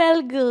 no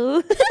smell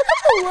goo.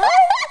 What?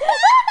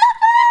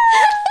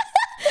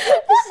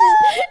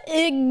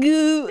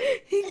 Goo.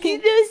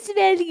 No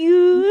smell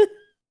goo.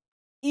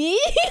 Ew.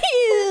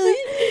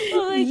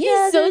 Oh my You're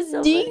God, so there's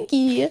so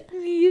stinky.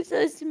 You're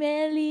so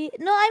smelly.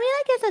 No, I mean,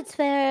 I guess that's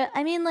fair.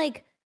 I mean,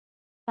 like,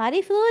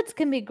 body fluids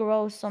can be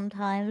gross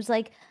sometimes.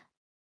 Like,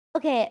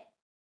 okay,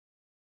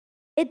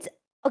 it's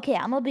okay.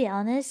 I'm gonna be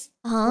honest.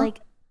 Like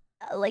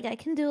I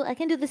can do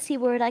the C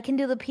word. I can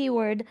do the P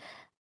word.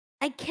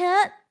 I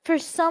can't, for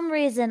some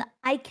reason,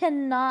 I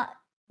cannot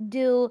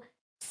do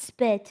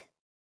spit.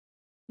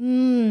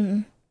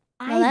 Well,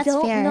 I that's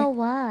don't fair. know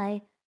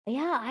why.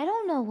 Yeah, I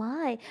don't know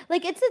why.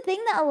 Like, it's a thing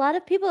that a lot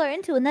of people are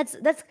into, and that's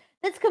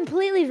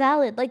completely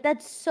valid. Like,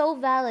 that's so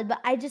valid.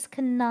 But I just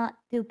cannot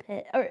do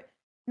piss, or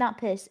not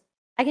piss.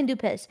 I can do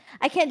piss.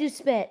 I can't do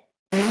spit.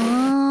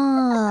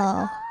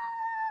 Oh.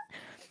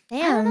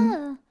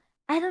 Damn.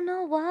 I don't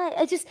know why.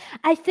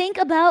 I think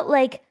about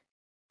like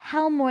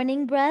how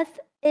morning breath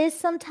is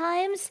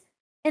sometimes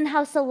and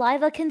how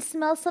saliva can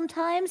smell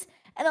sometimes,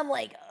 and I'm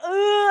like,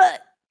 ugh,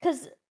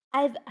 because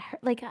I've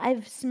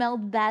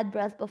smelled bad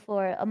breath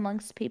before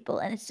amongst people,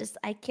 and it's just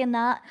I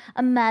cannot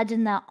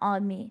imagine that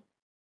on me.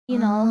 You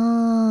know?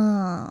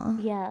 Oh.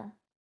 Yeah.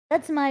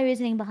 That's my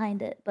reasoning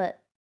behind it,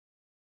 but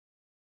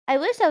I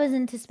wish I was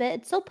into spit.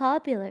 It's so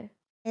popular.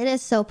 It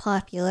is so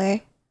popular.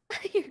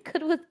 You're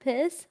good with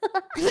piss?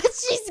 But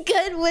she's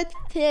good with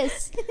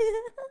piss.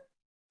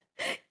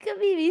 Could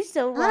be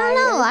so wild.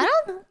 I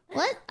don't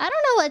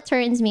know what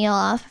turns me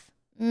off.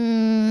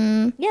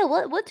 Yeah,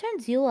 what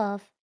turns you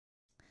off?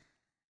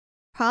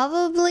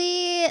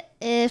 Probably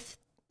if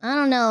I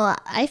don't know.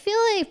 I feel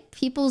like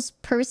people's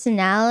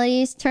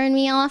personalities turn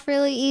me off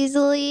really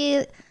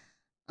easily.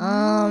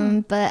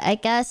 But I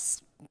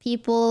guess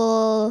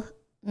people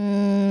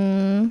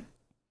I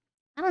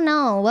don't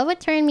know. What would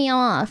turn me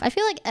off? I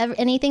feel like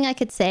anything I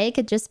could say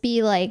could just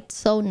be like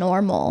so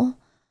normal.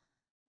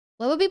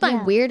 What would be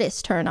my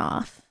weirdest turn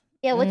off?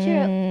 Yeah, what's your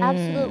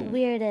absolute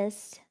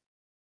weirdest?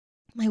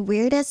 My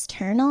weirdest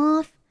turn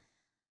off?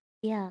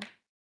 Yeah.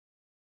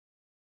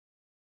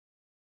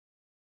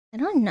 I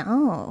don't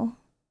know.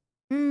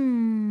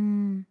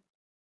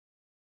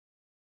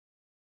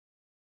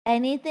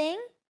 Anything?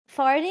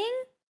 Farting?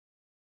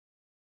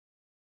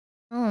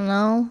 I don't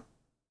know.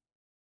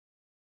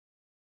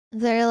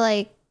 They're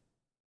like,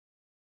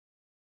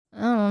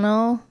 I don't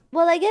know.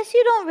 Well, I guess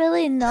you don't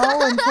really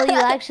know until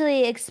you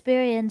actually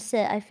experience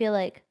it. I feel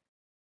like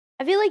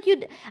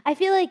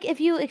if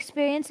you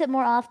experience it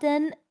more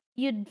often,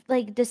 you'd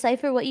like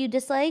decipher what you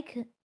dislike.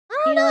 I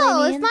don't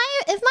know. If my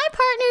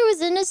partner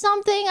was into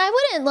something, I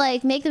wouldn't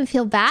like make them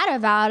feel bad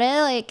about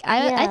it. Like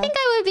I think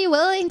I would be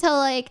willing to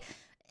like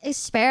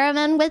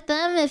experiment with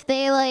them if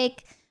they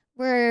like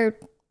were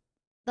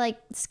like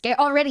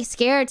already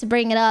scared to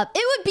bring it up.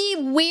 It would be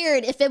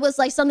weird if it was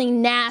like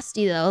something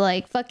nasty though,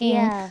 like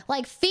fucking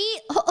like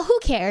feet. Who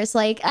cares?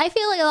 Like I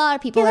feel like a lot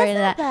of people are into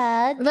that.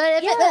 Bad.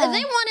 But if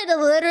they wanted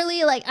to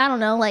literally like I don't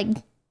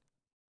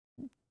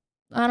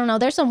know,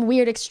 there's some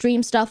weird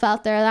extreme stuff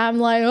out there that I'm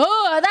like,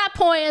 oh, at that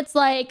point it's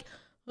like,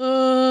 I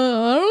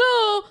don't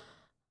know.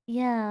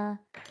 Yeah.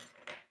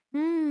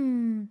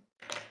 Give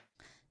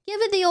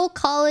it the old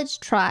college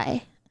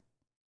try.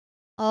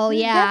 Oh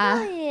yeah.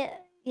 Definitely,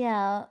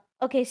 yeah.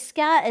 Okay,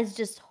 scat is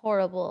just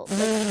horrible.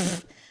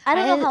 Like, I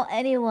don't know how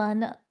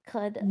anyone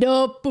could.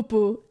 No poo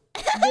poo.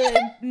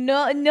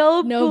 No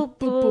No poo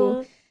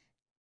poo.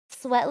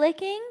 Sweat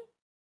licking?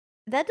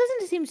 That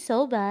doesn't seem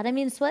so bad. I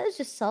mean, sweat is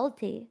just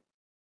salty.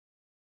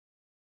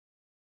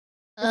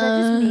 Is that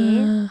just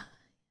me?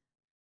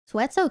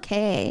 Sweat's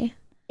okay.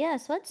 Yeah,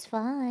 sweat's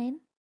fine.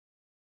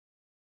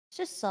 It's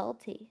just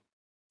salty.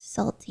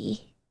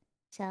 Salty.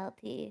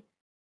 Salty.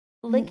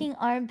 Licking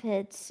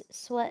armpits,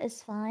 sweat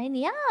is fine.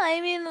 Yeah, I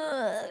mean,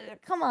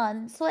 come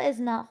on, sweat is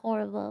not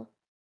horrible.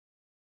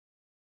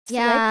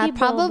 Yeah, Sweaty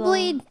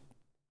probably. bobo.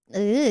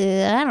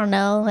 I don't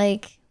know.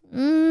 Like,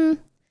 I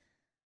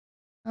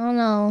don't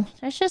know.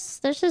 There's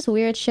just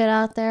weird shit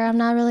out there. I'm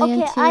not really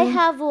Okay, into. I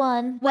have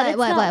one, but it's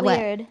not what?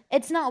 weird.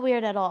 It's not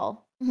weird at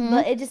all. Mhm.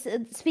 But it just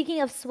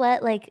speaking of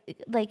sweat, like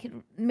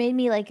made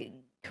me like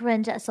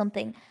cringe at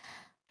something.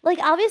 Like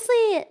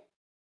obviously,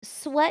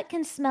 sweat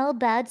can smell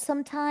bad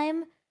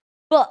sometime,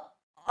 but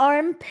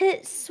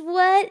armpit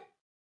sweat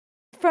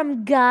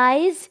from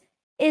guys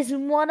is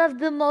one of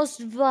the most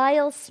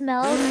vile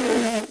smells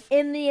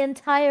in the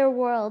entire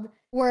world.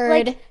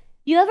 Word. Like,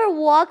 you ever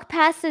walk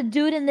past a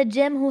dude in the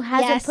gym who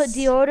hasn't put Yes.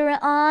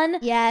 deodorant on?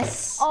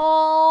 Yes.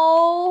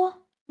 Oh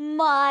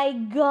my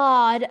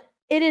god.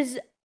 It is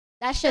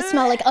That shit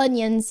smell like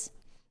onions.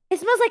 it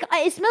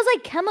smells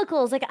like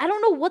chemicals. Like I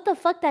don't know what the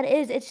fuck that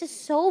is. It's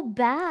just so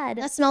bad.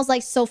 That smells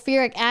like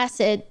sulfuric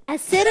acid.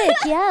 Acidic,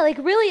 yeah, like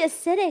really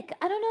acidic.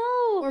 I don't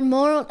know.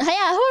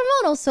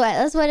 Hormonal sweat.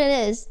 That's what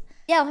it is.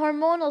 Yeah,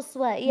 hormonal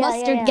sweat. Yeah,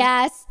 Mustard yeah.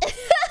 gas.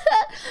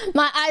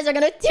 My eyes are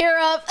gonna tear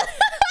up.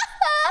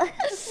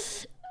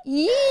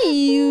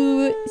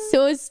 Ew,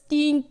 so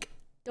stink.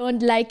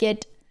 Don't like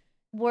it.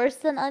 Worse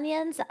than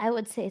onions? I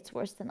would say it's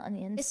worse than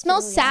onions. It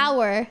smells too, yeah.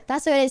 sour.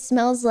 That's what it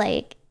smells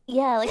like.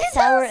 Yeah, like It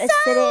sour, smells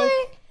acidic. sour.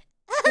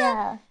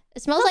 Yeah.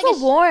 It smells It's like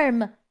also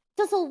warm. It's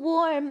also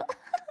warm.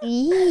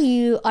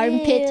 Ew,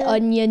 armpit Ew.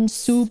 onion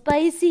soup.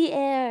 Spicy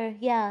air.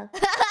 Yeah.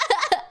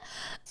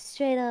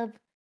 Straight up.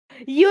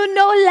 You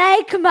know,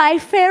 like my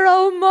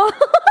pheromone.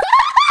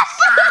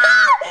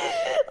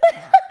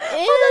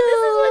 Hold on,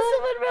 this is what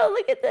someone wrote.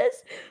 Look at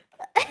this.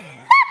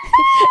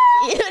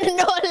 You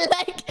know,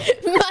 like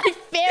my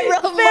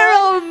pheromone.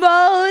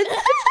 Pheromones.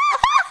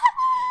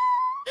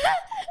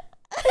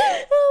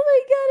 Oh my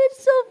god,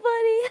 it's so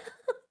funny.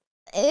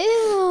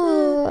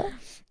 Ew.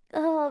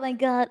 Oh my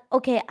god.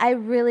 Okay, I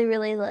really,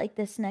 really like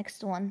this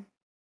next one.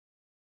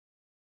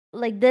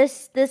 Like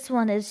this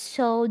one is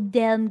so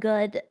damn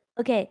good.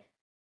 Okay.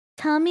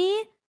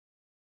 Tummy,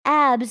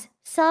 abs,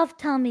 soft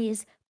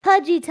tummies,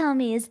 pudgy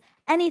tummies,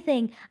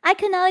 anything. I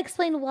cannot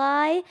explain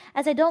why,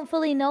 as I don't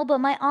fully know, but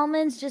my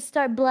almonds just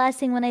start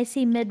blasting when I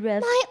see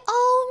midriff. My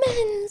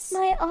almonds.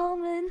 My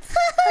almonds.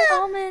 My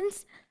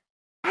almonds.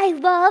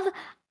 I'm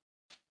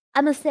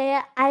gonna say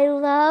it, I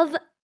love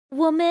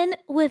women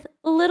with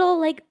little,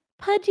 like,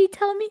 pudgy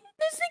tummy.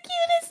 It's the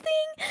cutest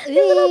thing.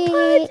 The little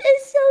pudge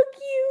is so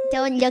cute.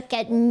 Don't look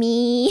at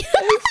me. It's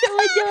so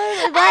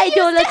adorable. I Why used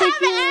don't to look at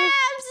have you?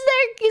 abs.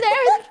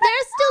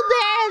 They're still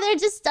there. They're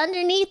just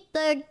underneath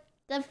the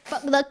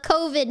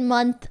COVID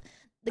month.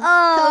 The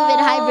COVID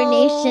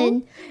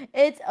hibernation.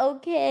 It's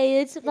okay.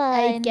 It's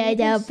fine. can't You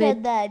can help shed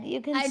it. that.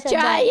 You can I'm shed that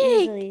trying.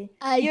 easily.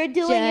 I'm You're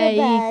doing trying.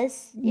 your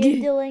best.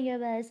 You're doing your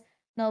best.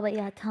 No, but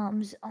yeah,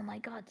 Tom's. Oh my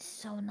god,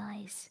 so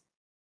nice.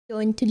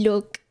 Don't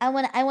look. I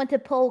want to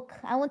poke.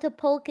 I want to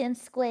poke and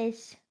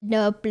squish.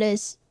 No,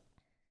 please.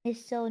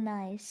 It's so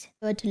nice.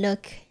 Don't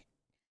look.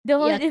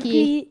 Don't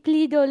Yucky.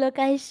 please don't look.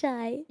 I'm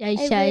shy. I'm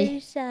shy. very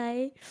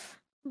shy.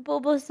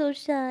 Bobo's so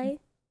shy.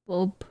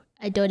 Bob,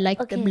 I don't like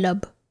the Okay.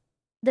 blob.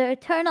 Their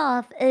turn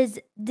off is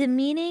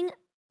demeaning,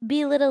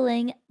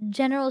 belittling,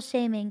 general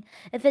shaming.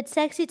 If it's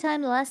sexy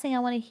time, the last thing I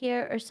want to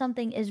hear or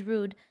something is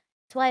rude.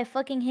 That's why I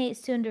fucking hate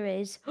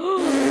tsunderes.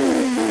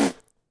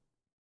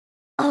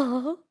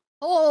 Oh,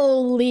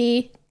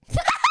 Holy.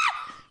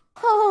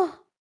 oh,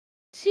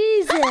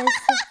 Jesus.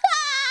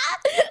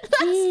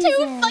 That's too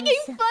Jesus.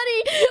 fucking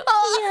funny.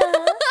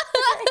 Oh.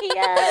 Yeah.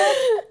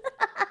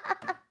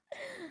 Yeah.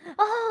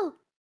 Oh,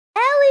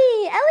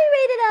 Ellie. Ellie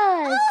rated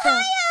us. Oh, hi,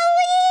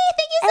 Ellie.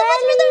 Thank you so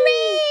much for the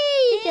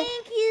raid.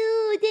 Thank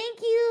you. Thank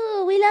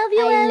you. We love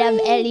you, I Ellie.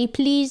 love Ellie.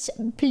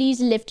 Please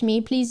lift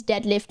me. Please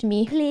deadlift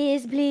me.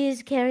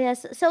 Please carry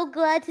us. So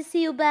glad to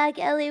see you back,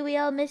 Ellie. We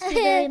all miss you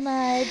very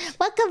much.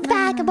 Welcome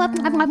back. Mwah,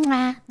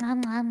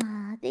 mwah,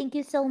 mwah. Thank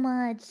you so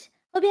much.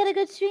 Hope you had a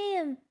good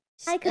stream.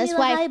 Hi, That's Camila.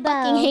 why Hi, I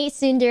fucking Bao. hate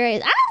tsundere. I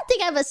don't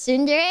think I'm a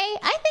tsundere.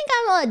 I think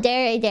I'm a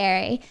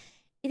dere.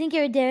 You think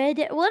you're a dere?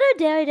 What are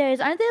dere?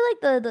 Aren't they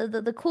like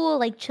the cool,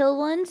 like chill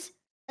ones?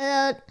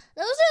 Those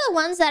are the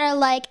ones that are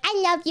like, I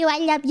love you, I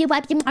love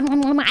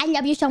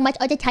you so much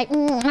all the time.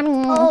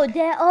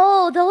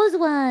 Oh, those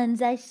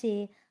ones. I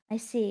see.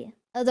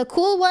 The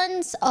cool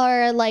ones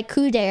are like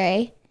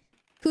kudere.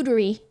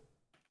 Kuderi.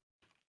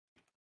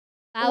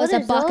 That was a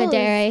What are those?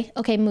 bakadere.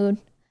 Okay, mood.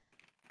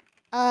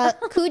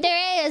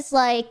 Kudere is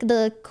like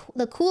the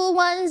cool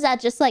ones that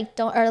just like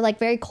are like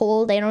very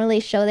cold. They don't really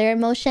show their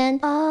emotion.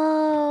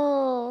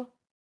 Oh,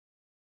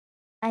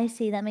 I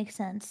see. That makes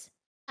sense.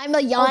 I'm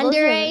a those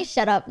yandere. are-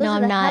 Shut up. Those No, are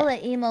I'm the not. hella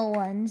emo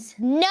ones.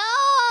 No!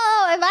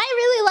 If I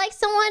really like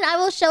someone, I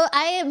will show.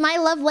 My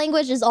love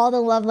language is all the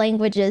love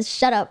languages.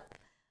 Shut up.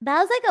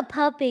 Bao's like a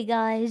puppy,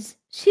 guys.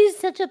 She's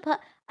such a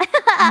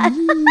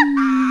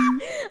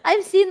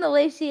I've seen the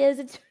way she is.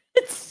 It's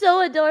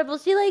so adorable.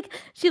 She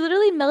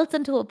literally melts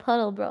into a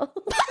puddle, bro.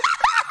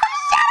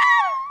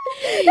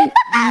 She's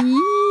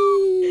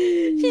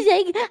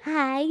like,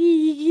 hi.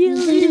 You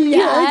hate me!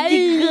 I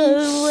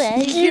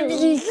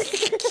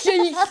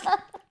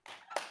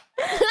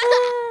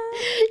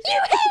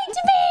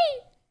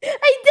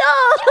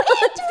don't! You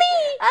hate me!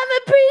 I'm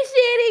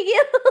appreciating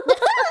you!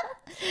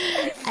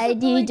 I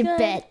need my God.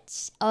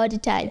 bets all the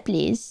time,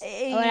 please.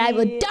 Or I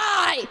will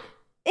die!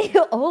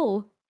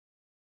 Oh.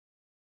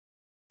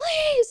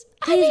 Please!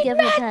 I Please need give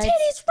her mad pets.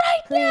 titties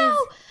right Please. now!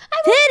 I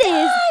will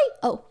Titties? die!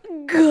 Oh.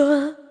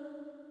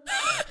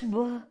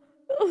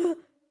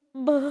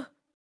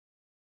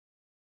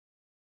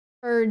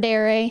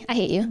 Dare. I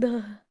hate you.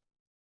 Shut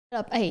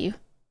up. I hate you.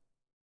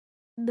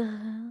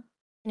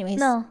 Anyways.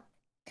 No.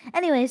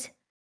 Anyways.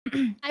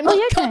 I'm Oh, a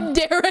your cum turn.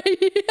 dare.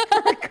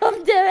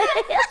 Come do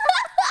it.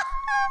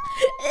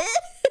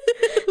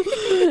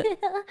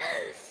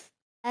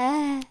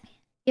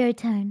 Your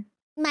turn.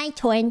 My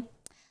turn.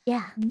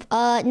 Yeah.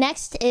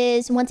 Next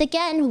is, once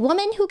again,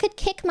 woman who could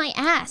kick my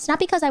ass. Not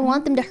because I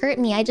want them to hurt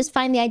me. I just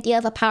find the idea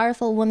of a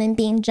powerful woman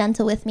being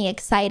gentle with me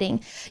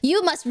exciting.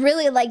 You must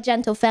really like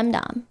gentle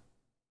femdom.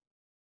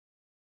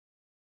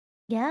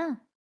 Yeah.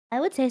 I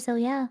would say so,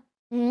 yeah.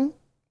 Hmm?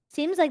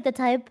 Seems like the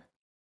type.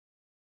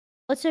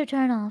 What's their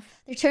turn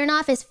off? Their turn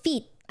off is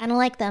feet. I don't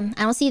like them.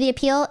 I don't see the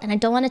appeal, and I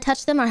don't want to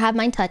touch them or have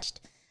mine touched.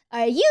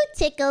 Are you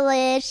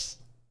ticklish?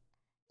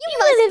 You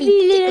must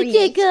be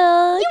ticklish.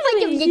 You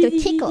want a little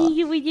tickle.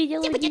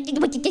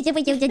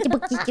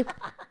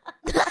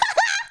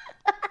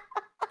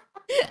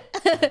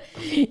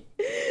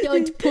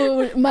 Don't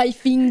pull my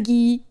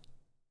fingy.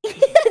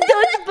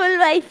 Don't pull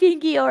my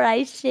fingy or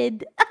I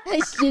should. I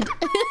should.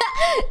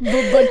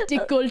 Bubba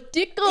tickle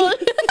tickle.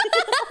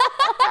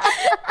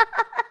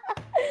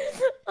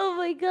 Oh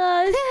my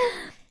gosh.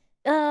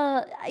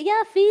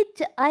 Yeah,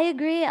 feet. I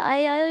agree.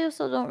 I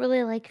also don't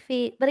really like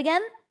feet. But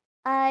again,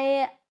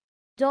 I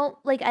don't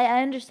like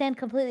I understand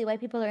completely why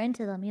people are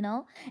into them, you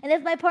know? And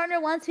if my partner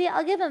wants feet,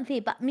 I'll give him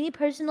feet. But me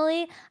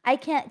personally, I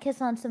can't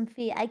kiss on some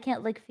feet. I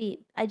can't lick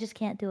feet. I just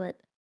can't do it.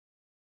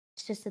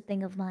 It's just a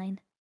thing of mine.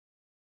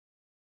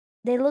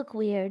 They look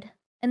weird.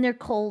 And they're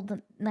cold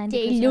 90%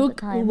 They of the look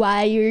time.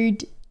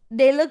 wired.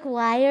 They look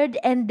wired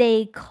and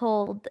they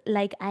cold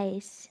like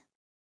ice.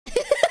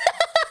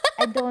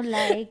 I don't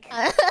like.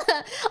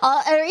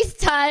 Every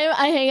time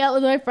I hang out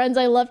with my friends,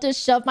 I love to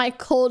shove my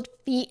cold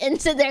feet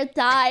into their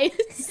thighs.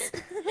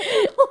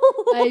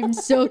 I'm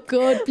so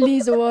cold.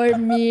 Please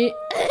warm me.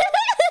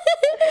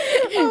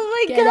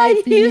 Oh my Can god! I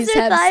Use please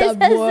your have thighs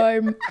some as-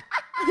 warm?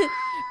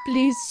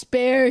 Please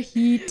spare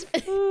heat.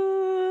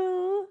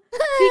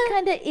 Feet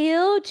kind of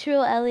ew.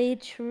 True, Ellie.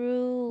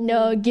 True.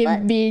 No,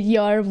 give me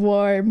your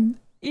warm.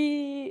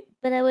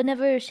 But I would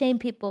never shame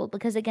people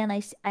because again,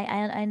 I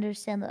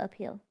understand the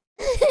appeal.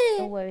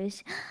 No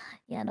worries.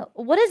 Yeah, no.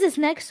 What is this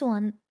next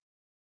one?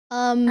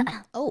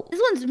 Oh.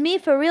 This one's me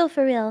for real,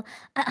 for real.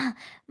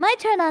 My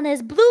turn on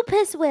is blue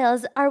piss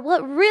whales are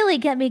what really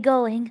get me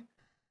going.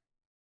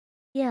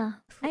 Yeah,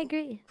 I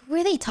agree. Who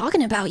are they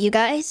talking about, you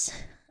guys?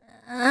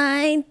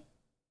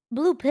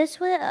 Blue piss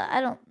whale?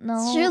 I don't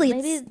know. Surely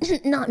Maybe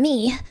it's not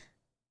me.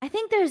 I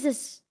think there's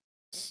this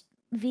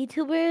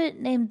VTuber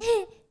named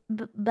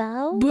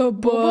Bao.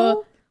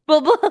 Bobo.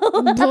 Bobo.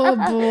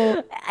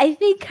 Bobo. I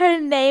think her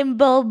name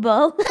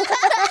Bobo.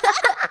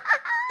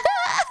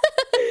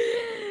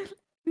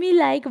 Me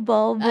like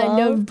Bobo. I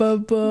love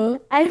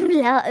Bobo. I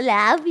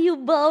love you,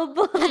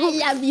 Bobo. I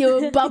love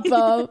you,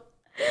 Bobo.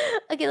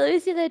 Okay, let me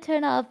see their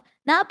turn off.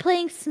 Not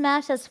playing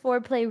Smash as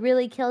foreplay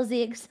really kills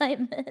the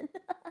excitement.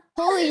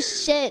 Holy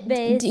shit.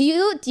 Base. Do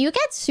you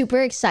get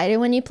super excited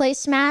when you play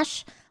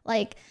Smash?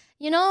 Like,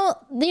 you know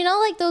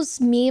like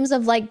those memes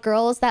of like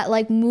girls that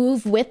like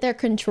move with their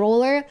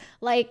controller?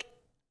 Like,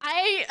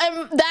 I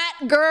am that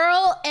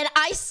girl and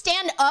I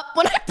stand up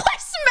when I play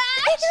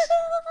Smash.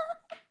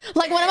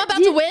 Like when I'm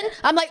about to win,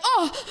 I'm like,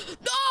 oh,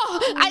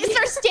 I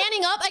start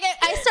standing up.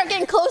 I start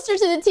getting closer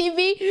to the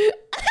TV.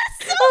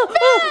 That's so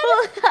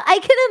bad. I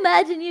can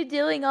imagine you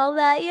doing all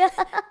that. Yeah.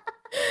 I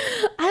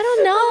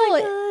don't know. Oh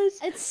my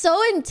gosh. It's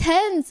so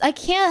intense. I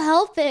can't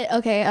help it.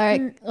 Okay, all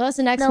right. What's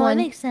the next No, one?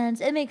 it makes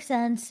sense. It makes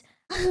sense.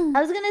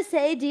 I was gonna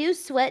say, do you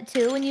sweat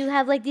too when you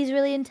have like these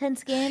really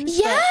intense games?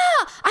 Yeah,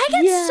 I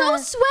get so Yeah.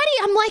 sweaty.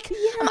 I'm like,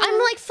 I'm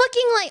like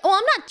fucking like, well,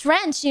 I'm not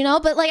drenched, you know,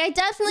 but like I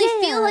definitely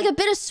feel like a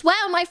bit of sweat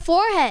on my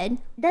forehead.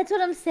 That's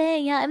what I'm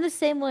saying. Yeah, I'm the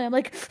same way. I'm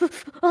like,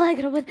 oh, I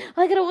gotta win.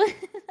 Oh, I gotta win.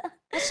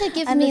 That shit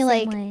gives I'm the me same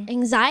like way.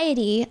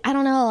 anxiety. I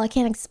don't know. I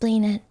can't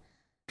explain it.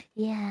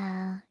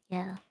 Yeah.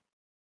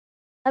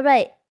 All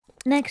right,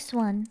 next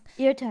one.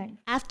 Your turn.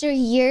 After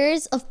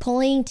years of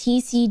pulling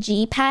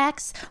TCG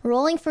packs,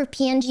 rolling for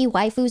PNG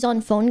waifus on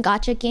phone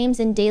gacha games,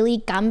 and daily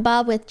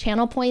gamba with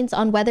channel points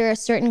on whether a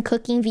certain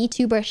cooking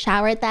VTuber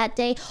showered that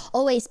day,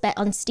 always bet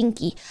on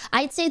Stinky.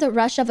 I'd say the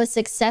rush of a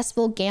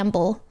successful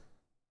gamble.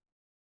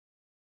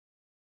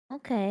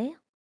 Okay.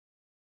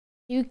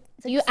 You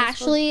It's like you a suspenseful-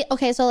 actually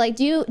okay? So like,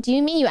 do you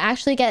mean you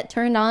actually get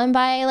turned on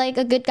by like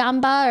a good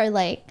gamba or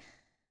like?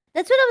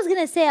 That's what I was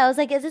gonna say. I was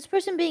like, is this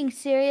person being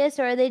serious,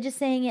 or are they just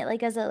saying it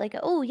like as a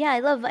oh yeah, I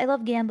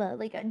love gamba.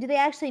 Like, do they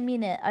actually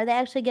mean it? Are they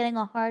actually getting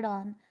a hard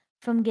on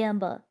from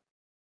gamba?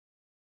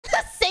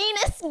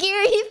 Sanus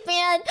Geary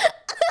fan.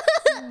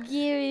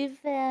 Geary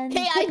fan.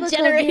 AI Typical Geary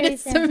generated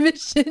fan.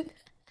 submission.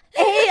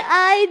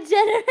 AI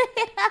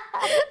generate.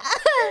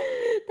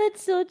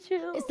 That's so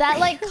true. Is that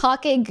like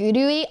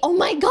kakegurui? Oh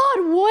my god!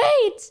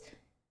 Wait.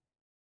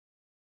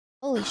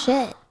 Holy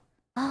shit.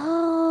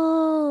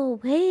 Oh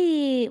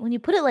wait, when you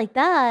put it like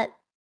that,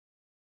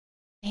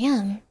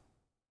 Damn.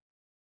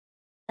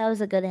 that was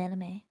a good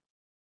anime.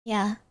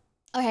 Yeah.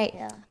 All right.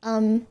 Yeah.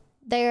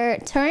 Their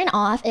turn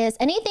off is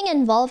anything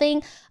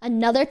involving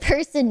another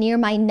person near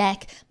my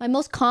neck. My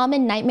most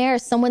common nightmare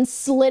is someone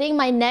slitting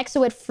my neck,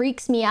 so it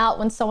freaks me out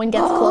when someone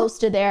gets close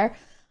to there.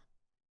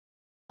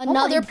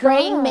 Another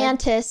praying God.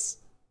 mantis.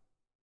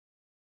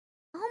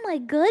 Oh my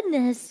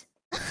goodness.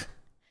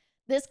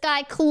 This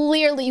guy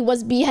clearly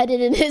was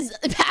beheaded in his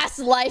past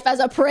life as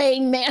a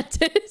praying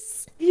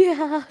mantis.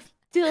 Yeah,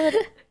 dude.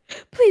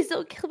 Please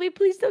don't kill me.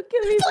 Please don't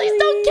kill me. Please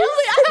don't kill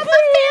me. I have a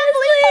family.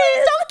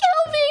 Please don't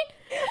kill me.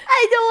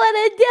 I don't want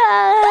to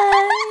die.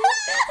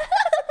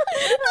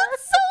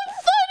 That's so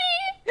funny.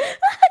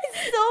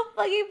 It's so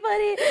fucking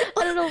funny. I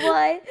don't know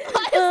why.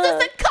 Why is this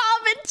a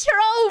common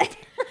trope?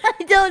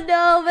 I don't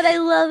know, but I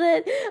love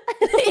it.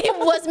 It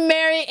was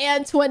Mary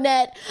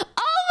Antoinette.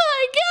 Oh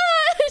my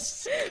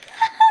gosh!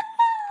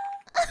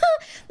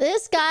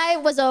 This guy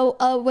was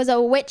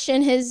a witch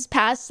in his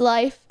past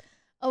life,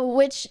 a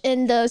witch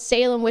in the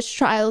Salem witch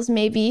trials,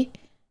 maybe.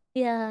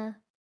 Yeah.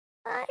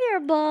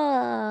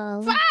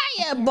 Fireball.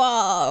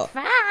 Fireball.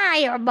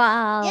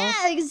 Fireball.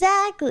 Yeah,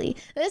 exactly.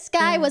 This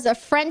guy was a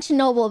French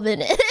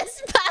nobleman in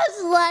his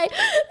past life.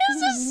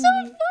 This is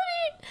so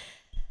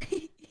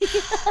funny.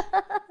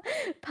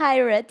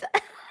 Pirate.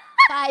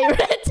 Pirate.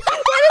 Why did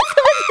someone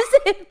just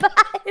say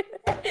pirate?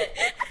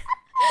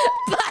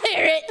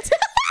 Pirate.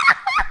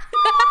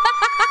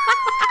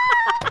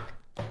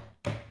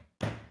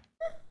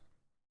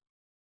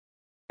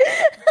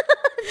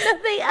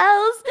 Nothing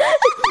else.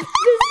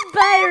 Just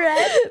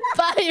pirate.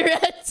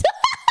 Pirate.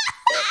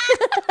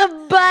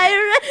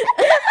 Pirate.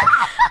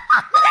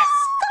 My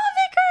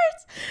stomach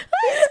hurts.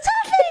 My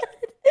stomach.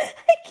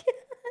 I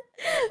can't.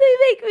 They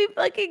make me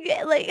fucking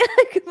get like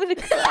I'm gonna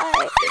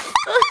cry.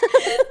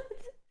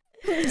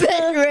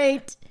 Bit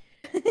rate.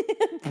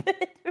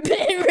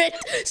 Bit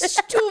rate.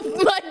 Stoop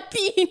my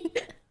bean.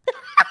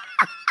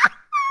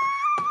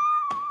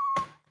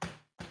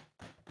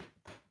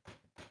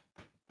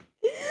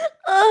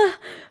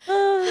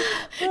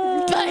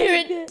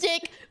 Pirate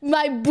dick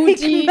my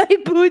booty. My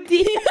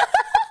booty.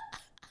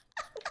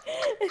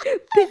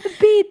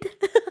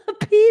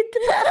 Pete.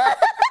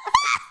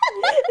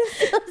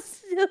 So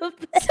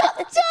stupid. So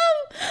dumb.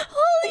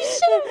 Holy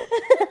shit.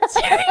 I'm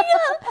tearing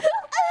up.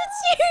 I'm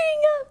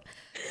tearing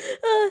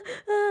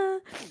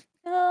up.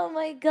 Oh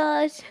my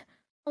gosh.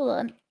 Hold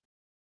on.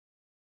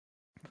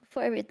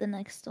 Before I read the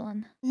next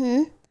one.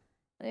 Hmm?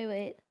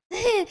 Wait.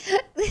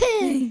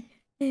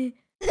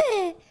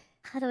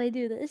 How do I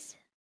do this?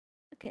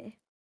 Okay.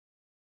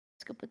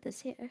 Let's go put this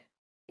here. There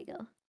you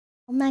go.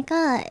 Oh my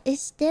god,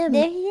 it's them.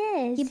 There he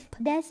is. He-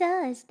 That's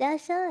us.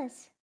 That's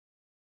us.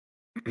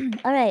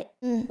 All right.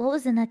 Mm. What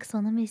was the next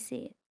one? Let me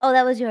see. Oh,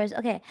 that was yours.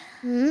 Okay.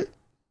 Hmm?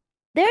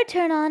 Their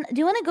turn on. Do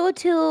you want to go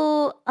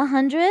to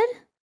 100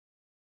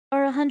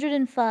 or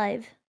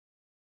 105?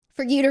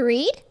 For you to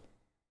read?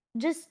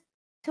 Just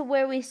to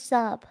where we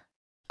stop.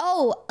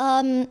 Oh,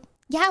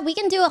 yeah, we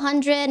can do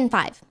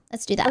 105.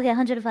 Let's do that. Okay,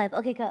 105.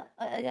 Okay, cool.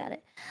 I got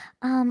it.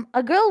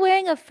 A girl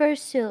wearing a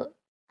fursuit.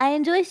 I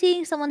enjoy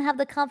seeing someone have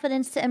the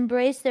confidence to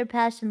embrace their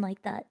passion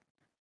like that.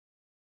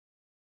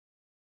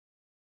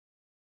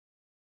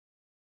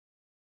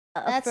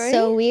 A That's furry?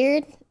 so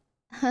weird.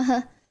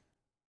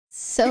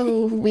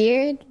 So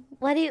weird.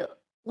 Why do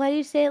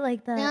you say it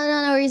like that?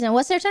 No reason.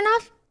 What's their turn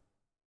off?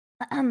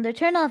 Their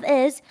turn off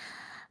is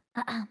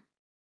I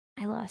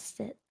lost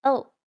it.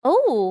 Oh,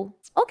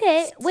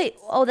 okay. Wait.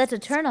 Oh, that's a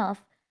turn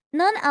off.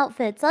 None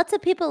outfits. Lots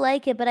of people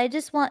like it, but I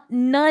just want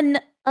none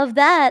of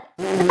that.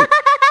 You're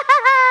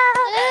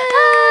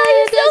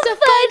so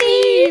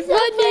funny. So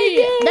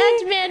funny.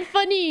 That's man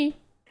funny.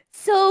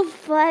 So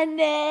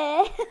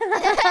funny.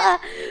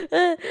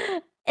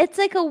 It's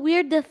like a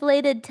weird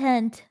deflated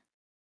tent.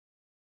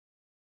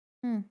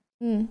 Hmm.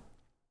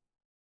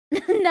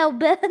 Now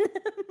ban him.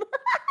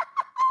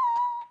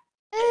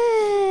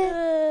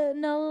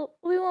 No,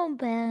 we won't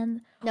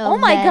ban. No, Oh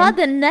my ban. god,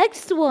 the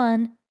next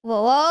one.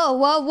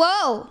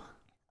 Whoa.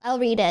 I'll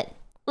read it.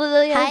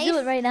 Let's do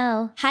it right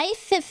now.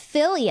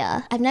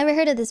 Hyphophilia. I've never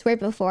heard of this word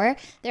before.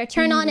 Their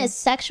turn on is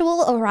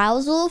sexual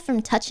arousal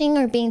from touching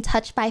or being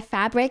touched by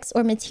fabrics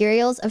or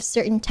materials of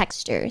certain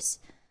textures.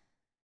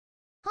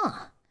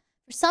 Huh.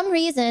 For some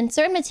reason,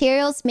 certain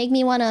materials make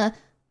me want to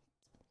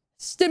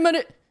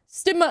stigma.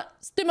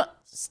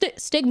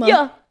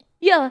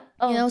 Yeah.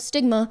 You know,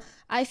 stigma.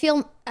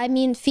 feel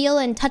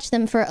and touch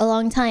them for a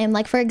long time.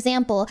 Like, for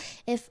example,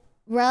 if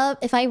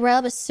I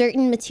rub a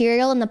certain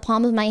material in the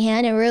palm of my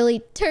hand, it really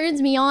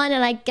turns me on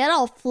and I get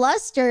all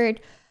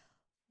flustered.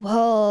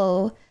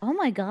 Whoa. Oh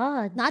my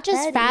god. Not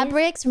just that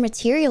fabrics or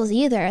materials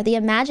either. The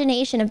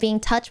imagination of being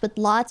touched with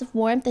lots of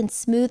warmth and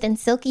smooth and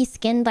silky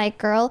skin by a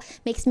girl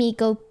makes me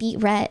go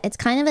beet red. It's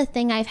kind of a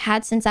thing I've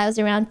had since I was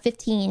around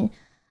 15.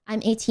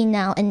 I'm 18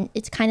 now, and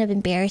it's kind of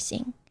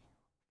embarrassing.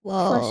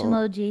 Whoa. Flush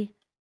emoji.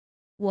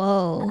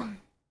 Whoa.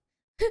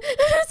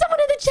 Someone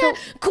in the chat.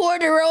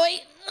 Corduroy.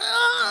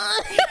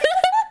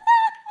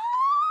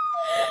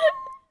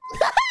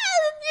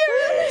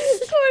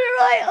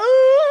 Corduroy.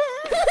 Ooh.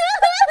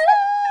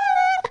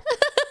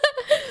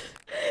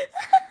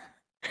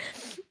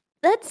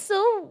 That's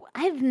so...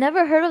 I've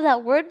never heard of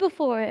that word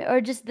before,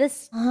 or just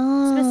this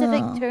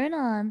specific turn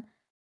on.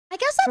 I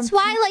guess that's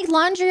why, like,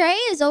 lingerie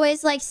is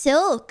always like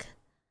silk.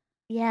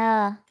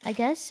 Yeah, I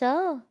guess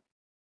so.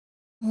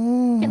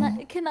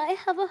 Mm. Can I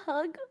have a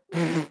hug?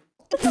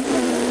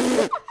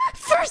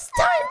 First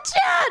time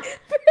chat.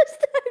 First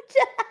time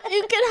chat.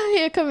 You can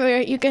here, come here.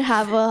 You can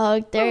have a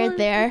hug. There.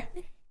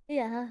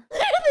 Yeah.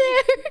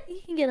 There.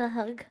 You can get a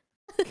hug.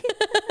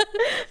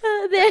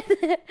 There.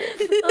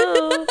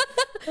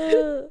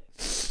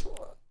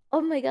 Oh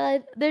my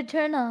god. They're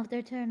turn off.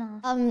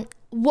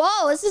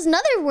 Whoa, this is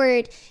another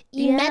word.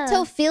 Yeah.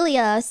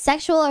 Emetophilia,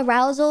 sexual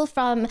arousal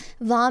from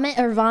vomit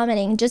or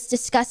vomiting. Just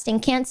disgusting.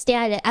 Can't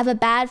stand it. I have a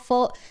bad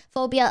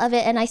phobia of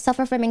it, and I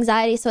suffer from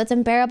anxiety, so it's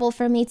unbearable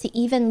for me to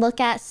even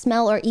look at,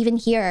 smell, or even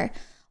hear.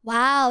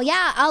 Wow,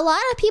 yeah, a lot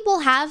of people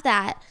have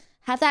that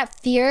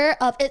fear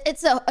of it.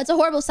 It's a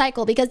horrible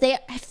cycle because they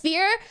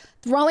fear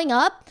throwing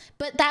up,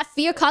 but that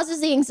fear causes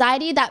the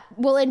anxiety that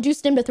will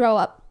induce them to throw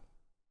up.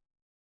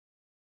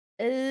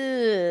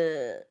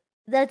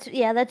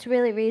 That's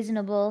really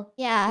reasonable.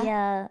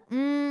 Yeah.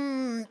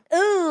 Ooh,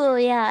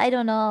 yeah, I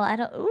don't know.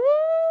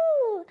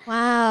 Ooh.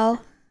 Wow.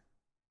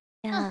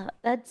 Yeah,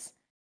 that's...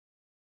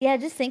 Yeah,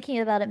 just thinking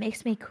about it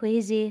makes me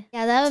queasy.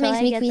 Yeah, that would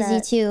make me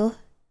queasy too.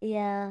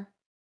 Yeah.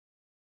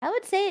 I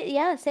would say,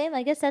 yeah, same.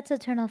 I guess that's a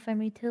turn off for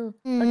me too.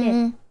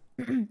 Mm.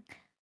 Okay.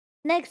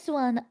 Next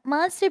one.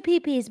 Monster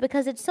peepees,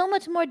 because it's so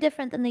much more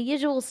different than the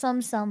usual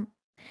sum-sum.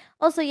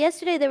 Also,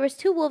 yesterday there was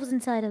 2 wolves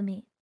inside of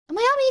me. Oh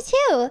my god, me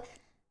too.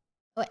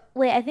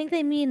 Wait, I think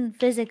they mean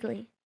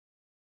physically.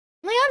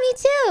 Oh my god, me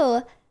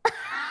too.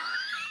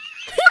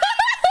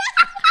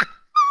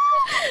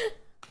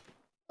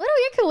 What a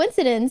weird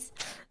coincidence.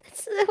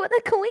 What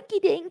a coinky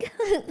dink.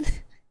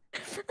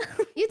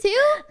 You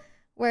too?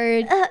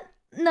 Word.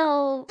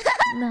 No.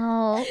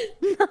 No.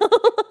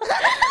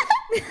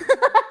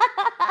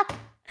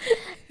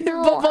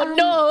 No. Bobo,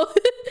 no.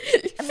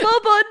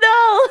 Bobo,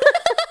 no.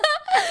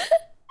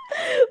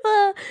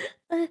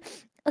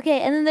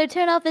 Okay, and then their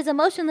turn off is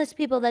emotionless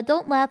people that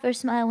don't laugh or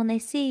smile when they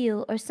see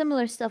you, or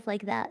similar stuff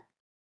like that.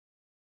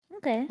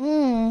 Okay.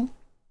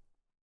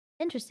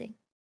 Interesting.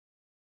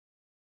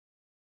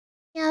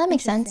 Yeah, that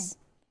makes sense.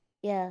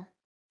 Yeah.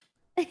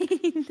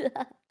 You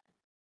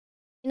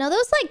know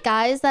those like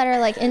guys that are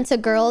like into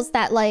girls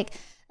that like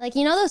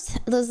you know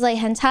those like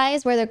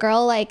hentais where the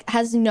girl like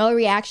has no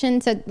reaction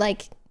to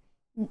like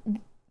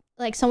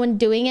someone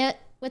doing it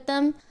with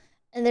them,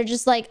 and they're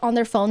just like on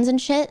their phones and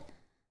shit.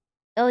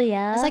 Oh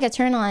yeah. It's like a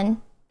turn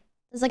on.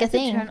 It's like a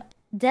thing.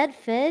 Dead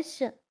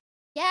fish?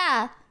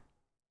 Yeah.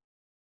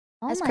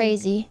 Oh that's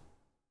crazy.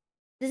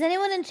 Does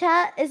anyone in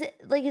chat is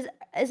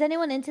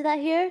anyone into that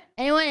here?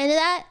 Anyone into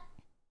that?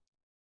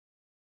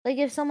 Like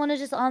if someone is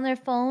just on their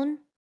phone?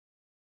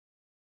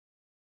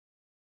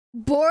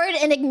 Bored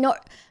and ignore.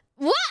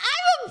 What?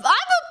 I'm a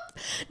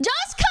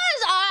just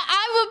cause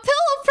I'm a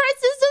pillow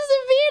princess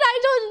doesn't mean I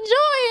don't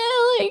enjoy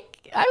it. Like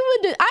I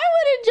would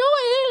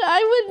enjoy it.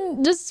 I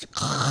wouldn't just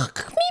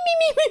me.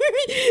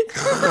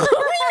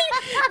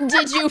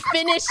 Did you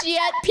finish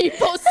yet?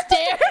 People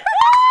stare.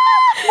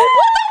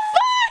 What the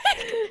fuck?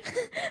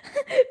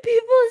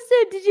 People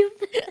stare. Did you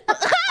finish? Why?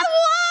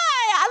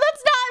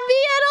 That's not me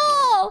at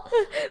all.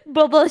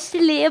 Bobo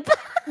sleep.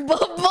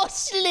 Bobo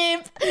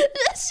sleep.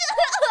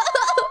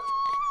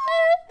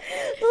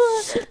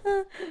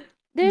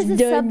 There's a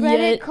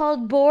subreddit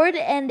called Bored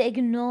and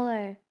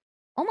Ignore.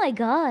 Oh my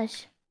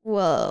gosh.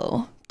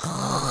 Whoa.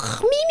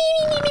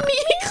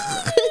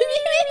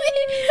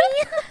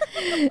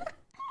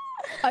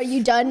 Are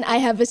you done? I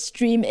have a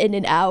stream in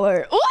an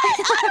hour. What? I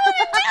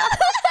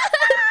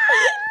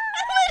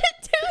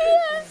wouldn't do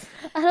that.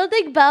 I don't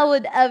think Bao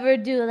would ever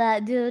do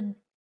that, dude.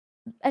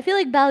 I feel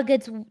like Bao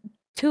gets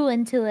too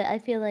into it. I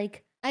feel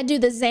like I do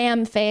the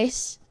Zam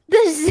face.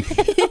 The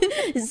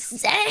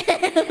Zam.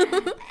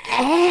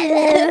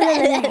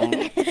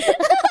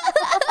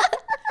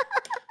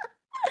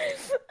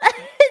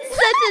 It's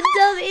such a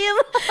dumb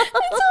emo.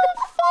 It's so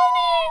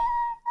funny.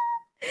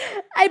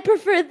 I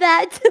prefer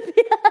that, to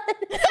be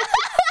honest.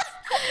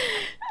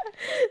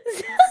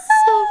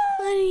 So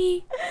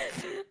funny.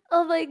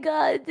 Oh my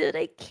god, dude,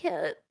 I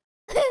can't.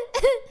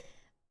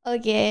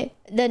 Okay,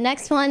 the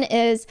next one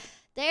is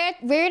their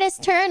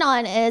weirdest turn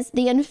on is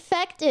the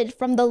infected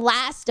from The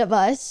Last of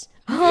Us.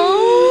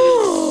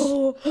 Oh.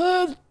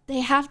 they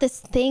have this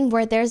thing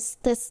where there's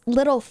this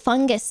little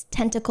fungus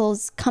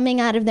tentacles coming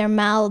out of their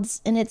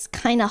mouths, and it's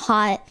kind of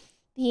hot.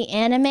 The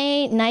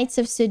anime Knights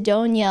of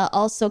Sidonia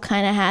also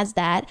kind of has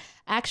that.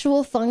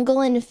 Actual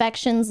fungal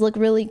infections look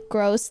really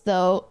gross,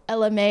 though.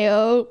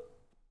 LMAO.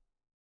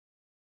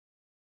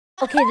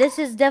 Okay, this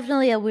is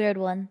definitely a weird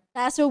one.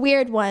 That's a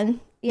weird one.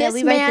 Yeah, this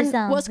we write man this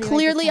down. was We write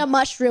clearly this a down.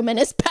 mushroom in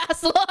his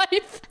past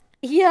life.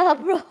 Yeah,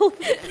 bro.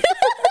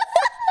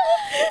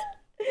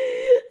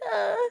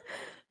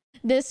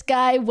 This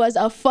guy was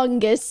a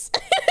fungus.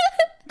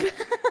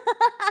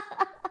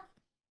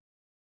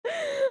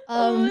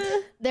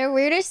 Their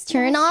weirdest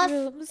turnoff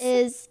Mushrooms.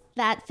 is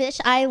that fish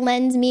eye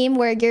lens meme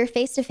where you're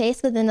face to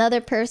face with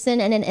another person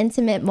in an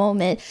intimate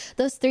moment.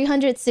 Those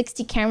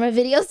 360 camera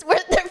videos where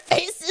their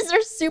faces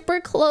are super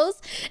close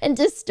and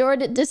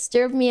distorted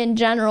disturb me in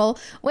general.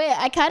 Wait,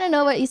 I kind of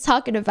know what he's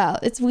talking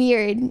about. It's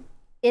weird.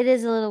 It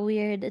is a little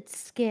weird. It's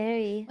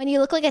scary. When you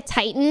look like a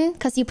titan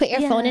because you put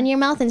your phone in your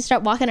mouth and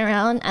start walking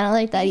around. I don't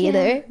like that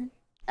either.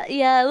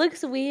 Yeah, it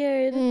looks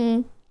weird.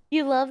 Mm.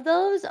 You love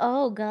those?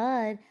 Oh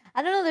god.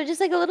 I don't know, they're just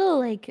like a little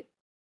like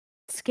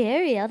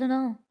scary. I don't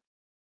know.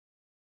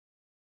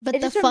 But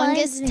It the just reminds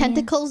fungus me.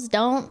 tentacles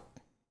don't.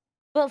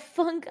 But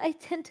fungi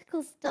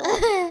tentacles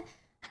don't.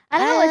 I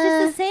don't know, it's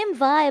just the same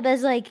vibe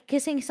as like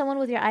kissing someone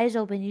with your eyes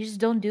open. You just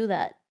don't do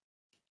that.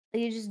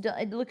 Like, you just don't,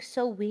 it looks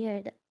so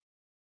weird.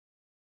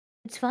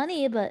 It's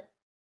funny, but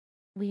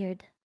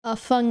weird. A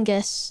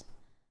fungus.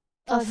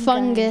 A Fungi.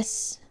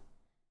 fungus.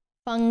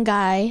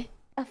 Fungi.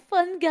 A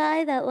fun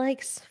guy that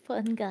likes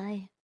fun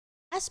guy.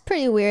 That's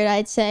pretty weird,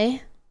 I'd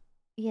say.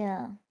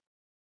 Yeah.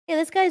 Yeah,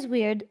 this guy's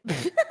weird.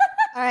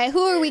 All right,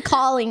 who are we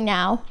calling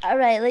now? All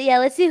right, yeah,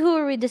 let's see who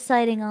are we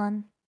deciding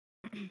on.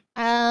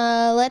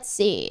 Let's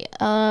see.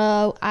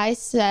 I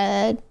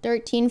said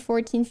 13,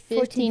 14, 15,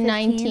 14,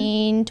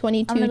 19,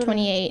 22, I'm gonna go to-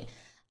 28.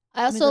 I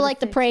go also to like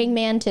the 13. praying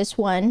mantis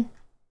one.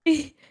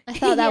 I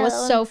thought that Yeah, was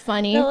that so one-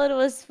 funny. That one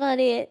was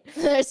funny.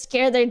 They're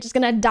scared they're just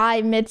gonna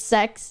die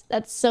mid-sex.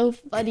 That's so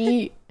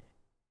funny.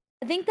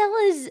 I think that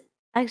was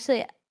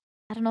actually,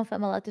 I don't know if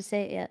I'm allowed to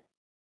say it yet.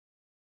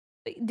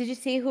 Wait, did you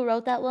see who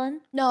wrote that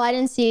one? No, I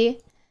didn't see.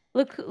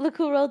 Look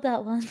who wrote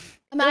that one.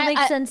 I mean, It'll make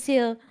I- sense to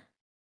you.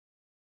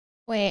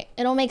 Wait,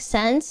 it'll make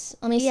sense.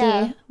 Let me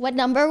Yeah. see. What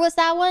number was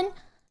that one?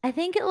 I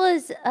think it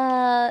was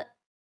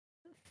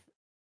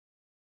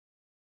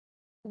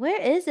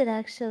where is it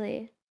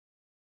actually?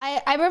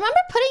 I remember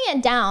putting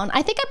it down.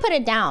 I think I put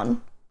it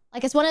down.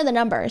 Like it's one of the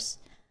numbers.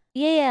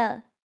 Yeah.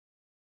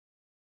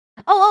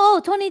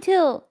 Oh,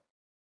 22.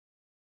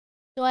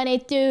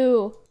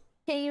 22.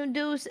 Can you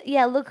do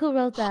yeah, look who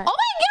wrote that. Oh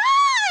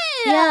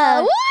my god!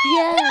 Yeah, What?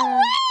 yeah. No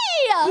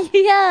way!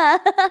 Yeah.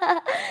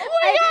 Oh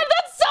my god,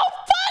 that's so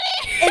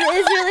funny! It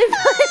is really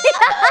funny.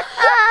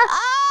 Ah!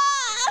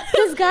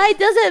 This guy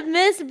doesn't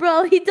miss,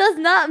 bro. He does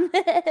not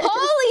miss.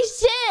 Holy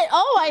shit!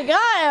 Oh my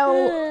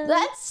god!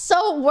 That's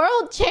so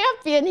world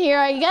champion here,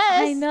 I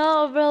guess. I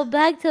know, bro.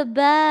 Back to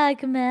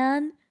back,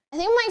 man. I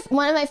think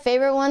one of my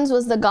favorite ones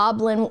was the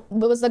goblin.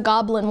 Was the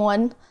goblin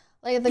one,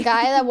 like the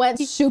guy that went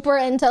super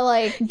into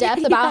like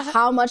depth about Yeah.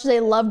 how much they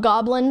love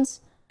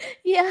goblins.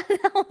 Yeah,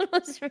 that one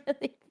was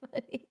really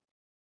funny.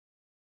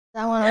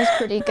 That one was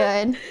pretty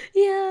good.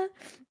 Yeah.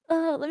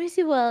 Let me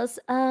see what else.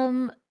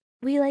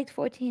 We liked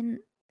 14,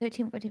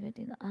 13, 14,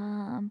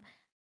 15.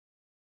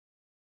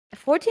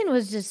 14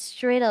 was just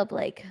straight up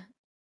like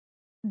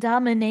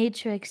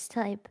dominatrix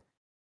type.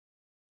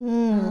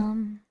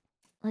 Mm.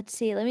 Let's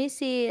see. Let me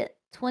see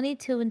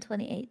 22 and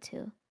 28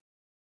 too.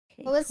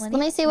 Okay, Let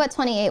me see what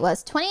 28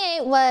 was.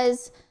 28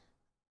 was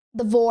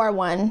the vor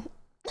one,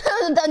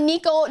 the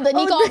Nico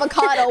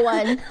avocado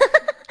one.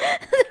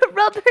 The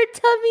rubber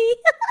tummy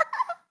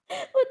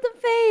with the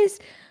face.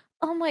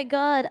 Oh my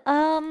god.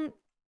 I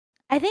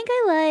think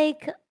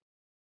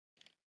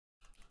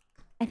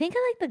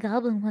I like the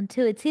goblin one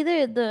too. It's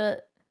either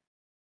the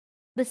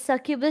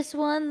succubus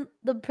one,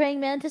 the praying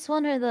mantis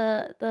one, or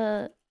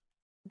the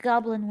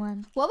goblin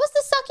one. What was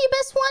the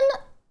succubus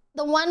one?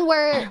 The one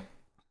where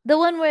The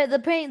one where the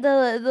praying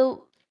the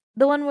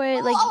one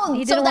where like oh,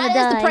 you so didn't want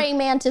that to is die. the praying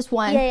mantis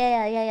one.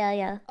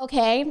 Yeah.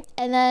 Okay,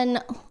 and then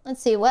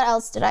let's see, what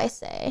else did I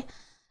say?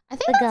 I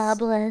think The that's-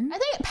 goblin. I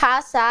think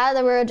past that,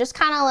 there were just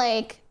kind of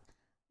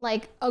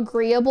like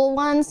agreeable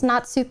ones,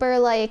 not super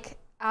like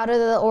out of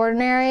the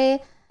ordinary.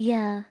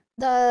 Yeah.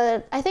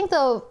 I think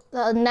the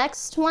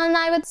next one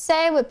I would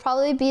say would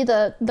probably be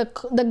the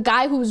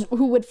guy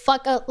who would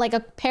fuck like a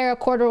pair of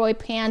corduroy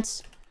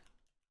pants.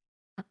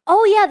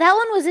 Oh yeah, that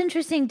one was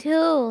interesting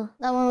too.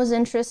 That one was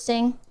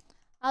interesting.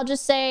 I'll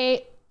just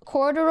say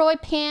corduroy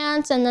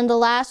pants, and then the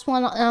last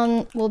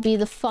one will be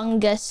the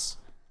fungus.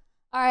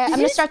 All right, I'm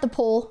gonna start the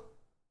poll.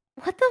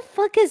 What the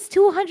fuck is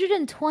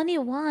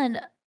 221?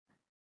 I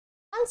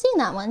haven't seen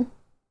that one.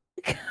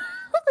 Go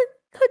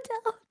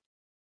down.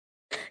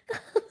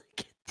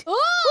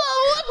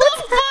 Oh, what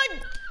the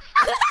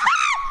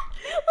fuck?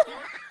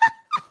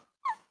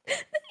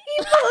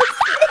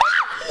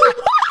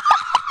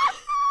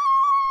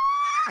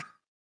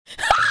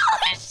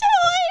 Holy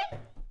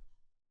shit!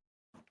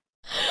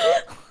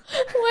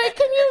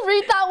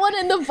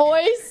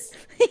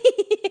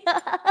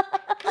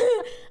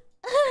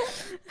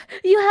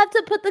 You have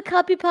to put the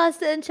copy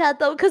pasta in chat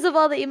though, because of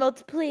all the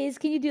emotes. Please,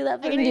 can you do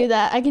that for me? I can do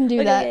that. I can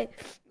do that.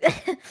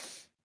 Okay.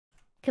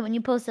 Okay, when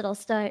you post it, I'll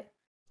start.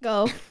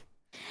 Go.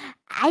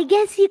 I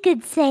guess you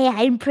could say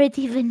I'm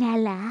pretty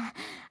vanilla.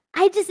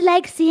 I just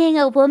like seeing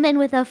a woman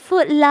with a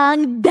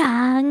foot-long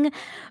dong,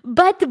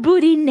 butt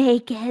booty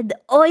naked,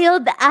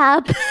 oiled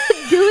up,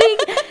 doing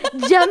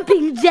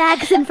jumping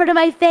jacks in front of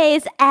my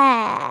face,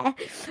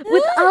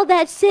 with all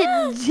that shit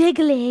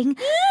jiggling,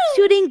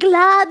 shooting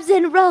globs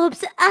and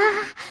ropes,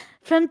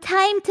 from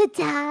time to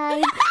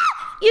time.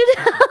 You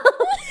know,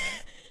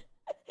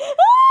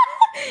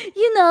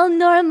 you know,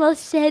 normal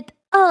shit.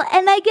 Oh,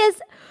 and I guess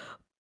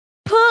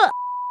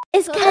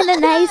is kind of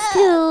nice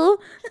too.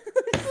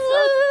 It's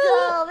so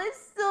dumb.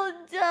 It's so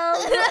dumb.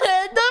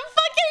 The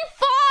fucking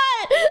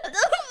font.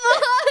 The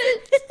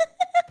font.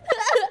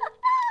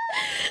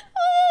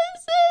 What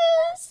is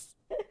this?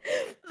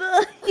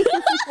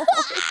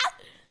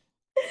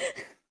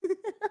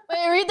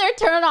 Wait, read their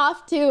turn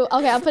off too.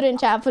 Okay, I'll put it in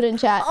chat. Put it in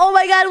chat. Oh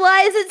my god,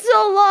 why is it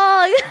so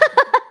long?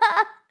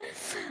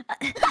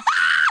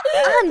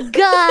 Oh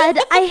god,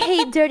 I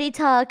hate dirty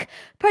talk,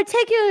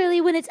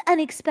 particularly when it's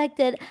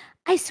unexpected.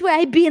 I swear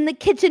I'd be in the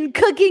kitchen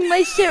cooking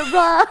my shit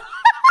raw.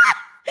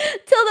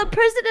 Till the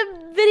person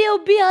in video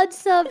be on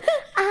some,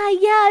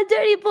 yeah,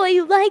 dirty boy,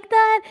 you like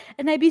that?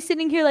 And I'd be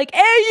sitting here like,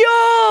 hey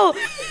yo!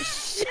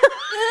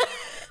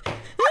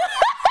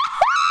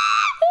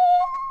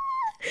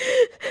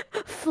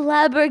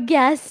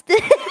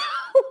 Flabbergasted.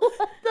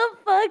 What the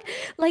fuck?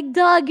 Like,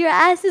 dog, your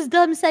ass is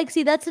dumb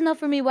sexy. That's enough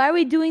for me. Why are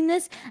we doing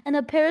this? And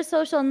a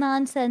parasocial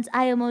nonsense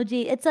eye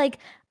emoji. It's like,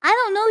 I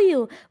don't know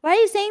you. Why are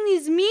you saying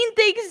these mean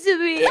things to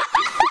me?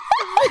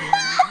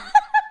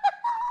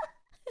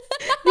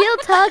 Real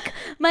talk,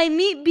 my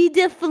meat be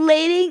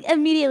deflating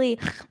immediately.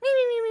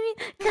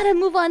 Gotta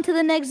move on to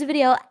the next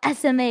video.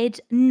 SMH,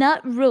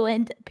 not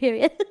ruined,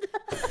 period.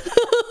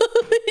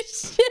 Holy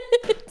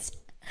shit.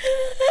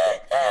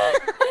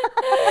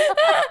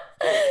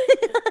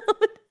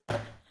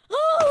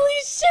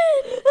 Holy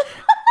shit.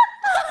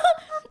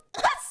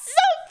 That's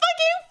so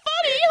fucking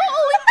funny.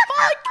 Holy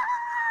fuck.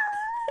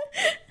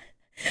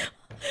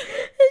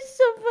 It's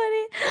so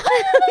funny.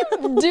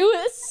 Do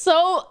it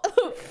so.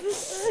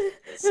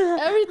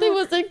 Everything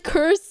was in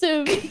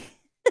cursive. It's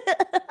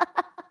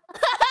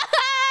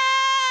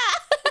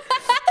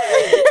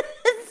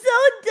so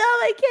dumb.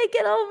 I can't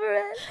get over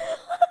it.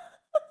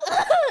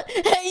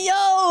 Hey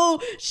yo,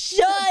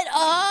 shut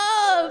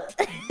up.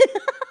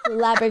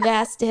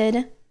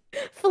 Flabbergasted.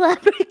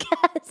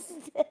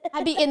 Flabbergasted.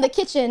 I'd be in the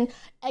kitchen,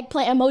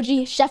 eggplant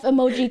emoji, chef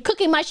emoji,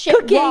 cooking my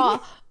shit raw.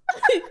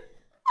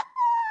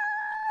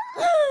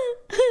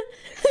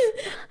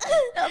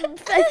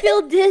 I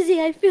feel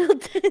dizzy. I feel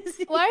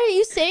dizzy. Why are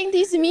you saying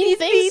these mean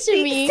things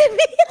to me?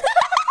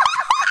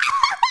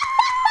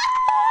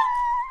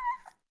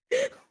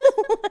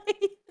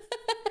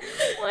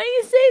 Why do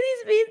you say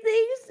these mean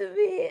things to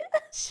me?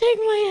 Shake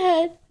my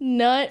head.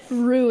 Not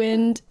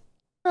ruined.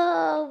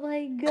 Oh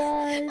my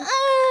god.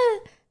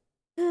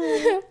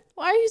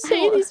 Why are you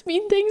saying these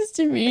mean things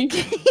to me?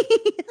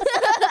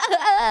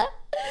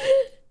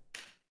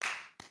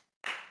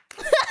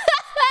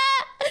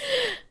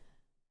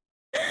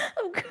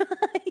 I'm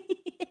crying.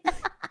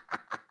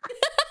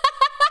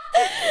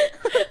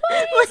 Why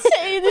are you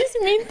saying these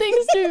mean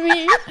things to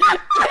me? You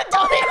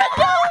don't even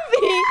know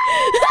me.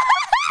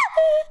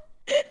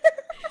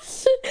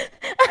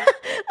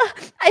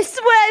 I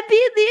swear I'd be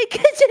in the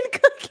kitchen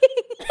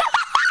cooking.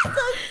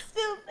 So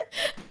stupid.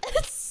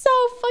 It's so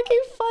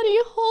fucking funny.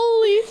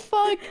 Holy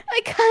fuck.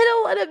 I kind of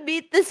want to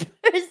meet this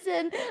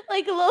person,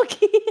 like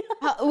Loki.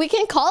 We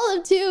can call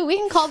them too. We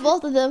can call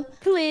both of them.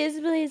 Please,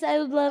 please, I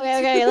would love to.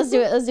 Okay, let's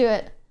do it. Let's do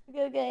it.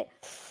 Okay.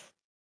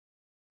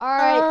 All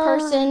right,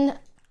 person.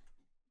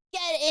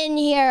 Get in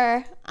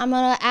here. I'm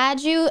gonna add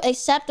you.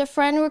 Accept a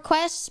friend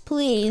request,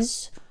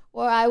 please,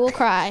 or I will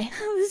cry.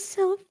 That was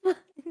so funny.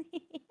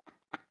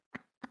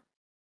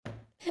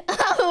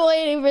 I'm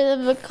waiting for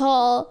them to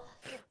call.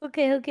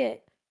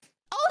 Okay.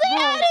 Oh, they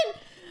added.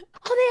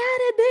 Oh, they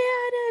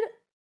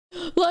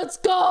added. Let's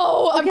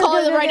go. I'm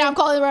calling them right now. I'm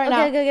calling them right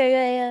now. Okay,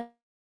 yeah.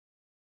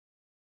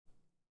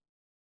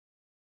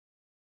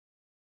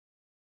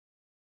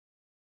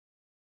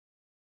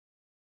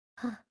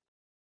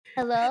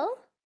 Hello?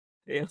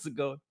 Hey, how's it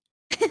going?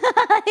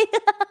 Hi.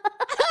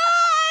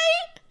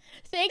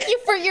 Thank you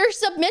for your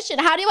submission.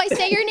 How do I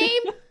say your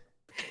name?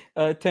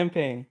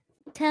 Tempeh.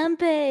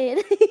 Tempeh.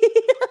 Dude,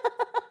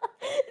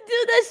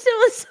 that shit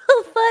was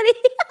so funny.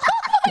 Oh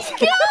my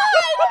god.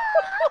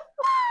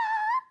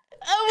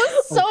 That was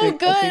so I think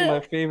good.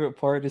 my favorite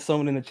part is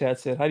someone in the chat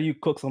said, "How do you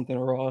cook something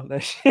raw?"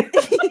 That shit.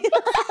 Holy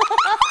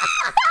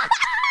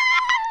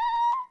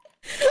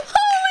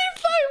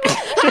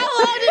fuck.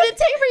 How long did it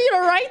take for you to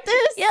write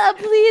this? Yeah,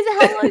 please.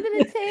 How long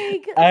did it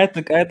take? I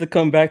had to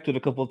come back to it a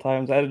couple of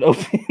times. I had it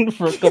open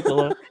for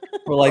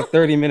like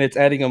 30 minutes,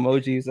 adding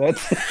emojis.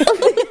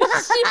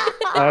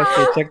 I had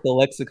to check the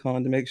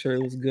lexicon to make sure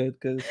it was good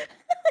because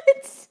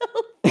It's so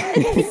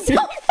funny. It's so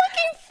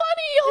fucking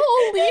funny.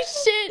 Holy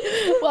shit.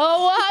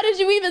 Well, how did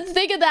you even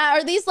think of that?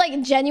 Are these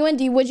like genuine?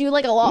 Would you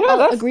like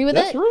agree with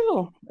that's it?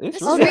 real. It's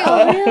This is real.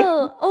 real.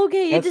 Real.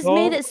 Okay, you That's just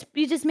made it.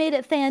 You just made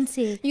it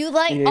fancy. You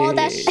like all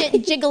that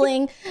shit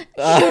jiggling,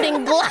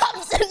 shooting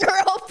globs and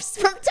ropes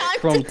from time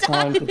to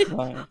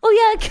time. Oh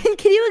yeah,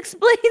 can you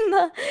explain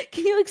the?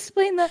 Can you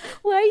explain the?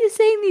 Why are you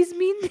saying these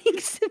mean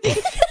things to me?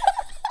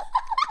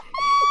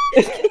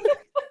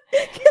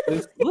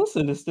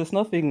 Listen, it's just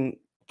nothing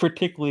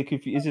particularly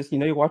confusing. It's just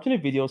you're watching a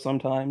video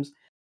sometimes.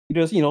 You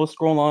just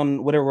scroll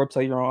on whatever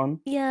website you're on.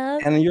 Yeah.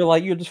 And then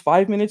you're just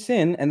 5 minutes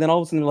in, and then all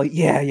of a sudden they're like,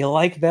 "Yeah, you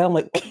like that?" I'm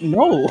like,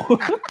 "No."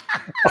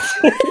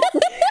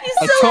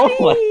 You're so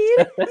mean.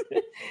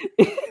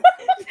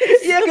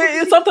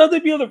 Yeah, sometimes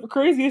they'd be the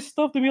craziest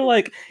stuff. To be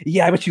like,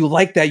 "Yeah, I bet you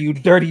like that, you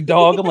dirty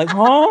dog." I'm like,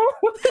 "Huh?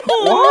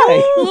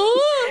 Why?"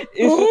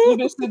 They're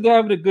just sitting there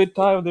having a good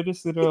time. They're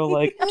just sitting there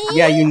like,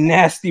 "Yeah, you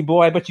nasty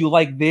boy. I bet you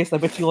like this. I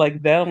bet you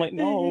like that." I'm like,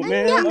 "No,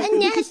 man. I'm not a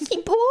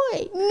nasty boy.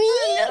 Me."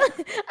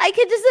 I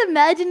could just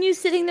imagine you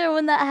sitting there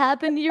when that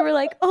happened. You were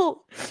like,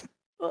 "Oh,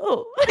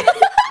 oh."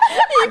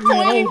 He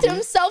pointing to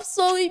himself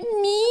slowly.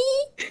 Me.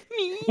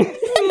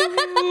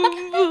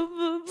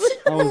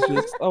 I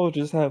was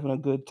just having a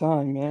good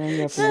time, man.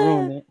 You have to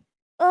ruin it.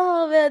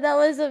 Oh man, that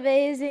was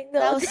amazing.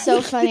 That was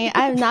so funny.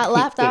 I have not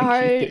laughed that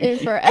hard in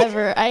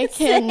forever. I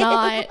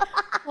cannot.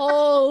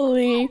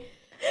 Holy.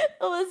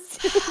 That was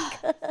too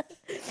good.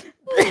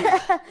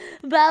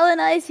 Bal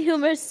and I's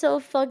humor is so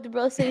fucked,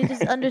 bro. So you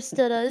just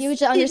understood us. You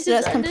just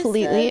understood us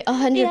completely.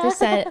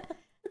 100%.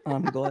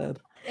 I'm glad.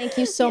 Thank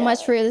you so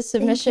much for the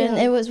submission.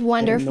 you. It was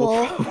wonderful.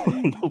 No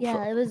problem.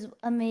 Yeah, it was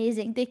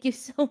amazing. Thank you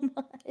so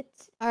much.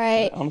 All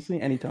right. Honestly,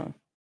 anytime.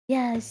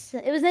 Yes,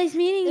 it was nice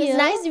meeting It you. was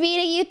nice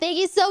meeting you. Thank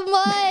you so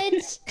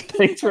much.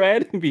 Thanks for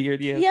having me here.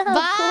 Yeah. Yeah.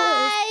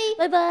 Bye.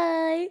 Bye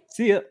bye.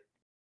 See ya.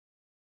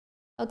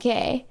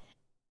 Okay.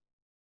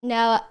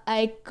 Now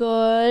I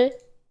could.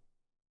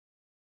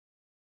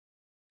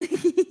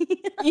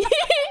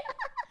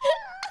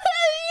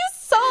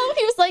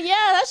 He was like,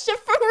 yeah, that shit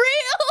for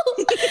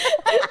real.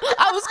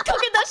 I was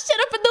cooking that shit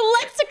up in the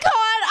lexicon.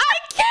 I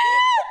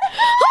can't.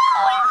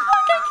 Holy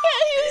fuck, I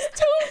can't. He was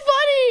too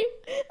funny.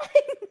 I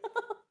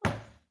know.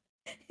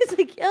 He's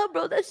like, yeah,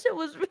 bro, that shit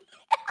was real.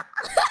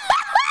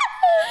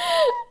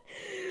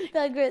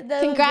 That great.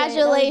 That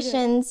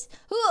Congratulations.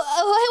 Who?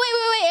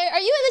 Wait. Are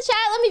you in the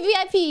chat? Let me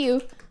VIP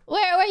you.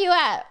 Where you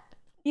at?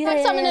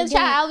 Type something in the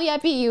chat. I'll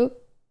VIP you.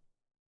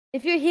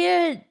 If you're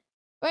here,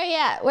 Where you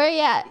at? Where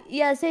you at?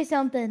 yeah, say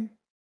something.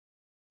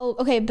 Oh,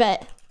 okay,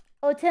 bet.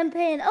 Oh,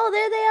 Tempane. Oh,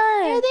 there they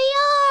are. There they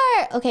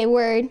are. Okay,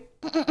 word.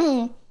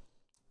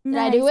 Did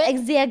I do it?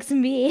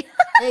 XDXB.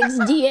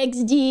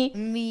 XD.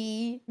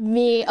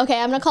 Me. Okay,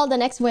 I'm gonna call the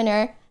next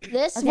winner.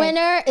 This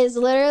winner is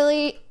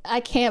literally, I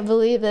can't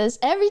believe this.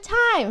 Every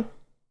time.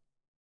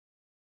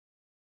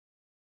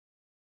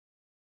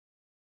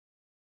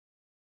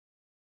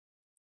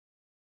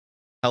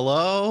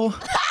 Hello?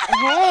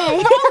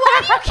 Hey. Bro,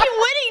 why do you keep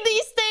winning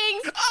these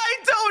things? I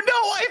don't know.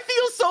 I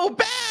feel so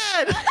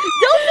bad.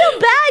 Don't feel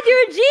bad.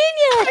 You're a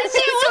genius. That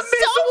shit was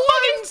so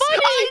fucking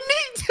funny. I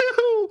need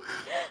to.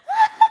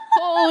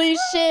 Holy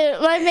shit.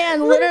 My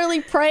man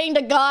literally praying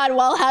to God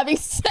while having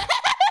sex.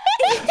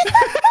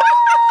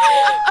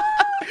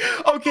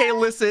 Okay,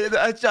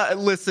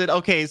 listen.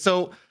 Okay,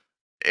 so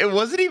it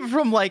wasn't even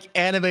from like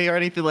anime or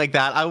anything like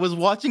that. I was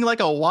watching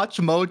like a Watch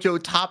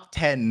Mojo top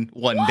 10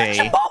 one day.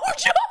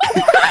 Mojo?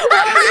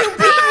 Why are you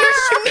beating your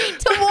schmeat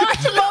to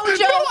Watch Mojo?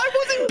 No, I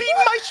wasn't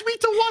beating my schmeat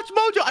to Watch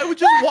Mojo. I was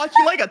just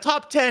watching like a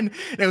top 10,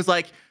 and it was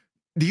like,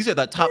 these are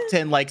the top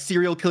 10 like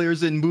serial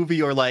killers in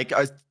movie, or like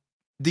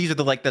these are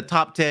the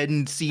top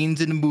 10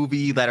 scenes in a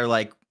movie that are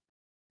like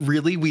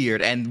really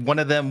weird. And one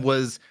of them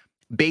was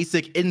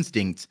Basic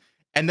Instinct.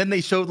 And then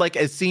they showed like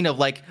a scene of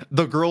like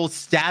the girl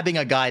stabbing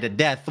a guy to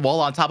death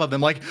while on top of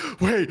them. Like,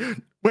 wait,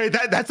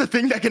 that's a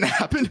thing that can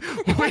happen.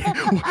 Wait,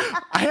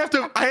 I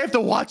have to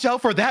watch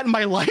out for that in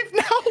my life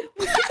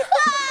now.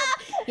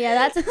 Yeah,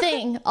 that's a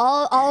thing.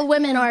 All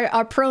women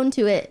are prone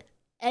to it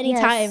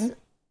anytime. Yes.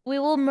 We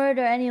will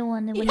murder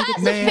anyone when you get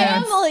That's to a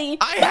family.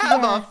 I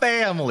have a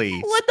family.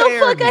 What the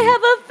fuck? Me. I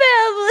have a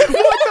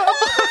family. What the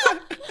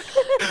fuck?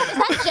 Is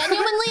that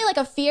genuinely like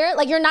a fear?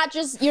 Like you're not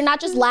just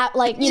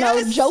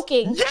Yes!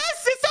 joking.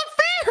 Yes, it's a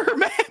fear,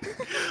 man.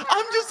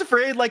 I'm just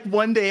afraid like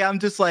one day I'm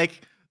just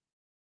like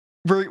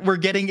we're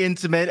getting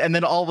intimate, and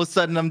then all of a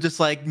sudden I'm just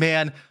like,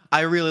 man,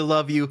 I really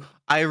love you.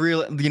 I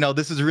really,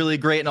 this is really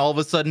great, and all of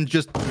a sudden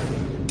just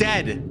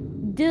dead.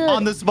 Dude.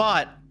 On the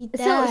spot.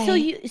 So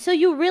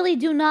you really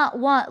do not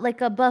want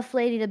like a buff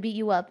lady to beat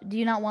you up? Do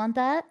you not want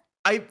that?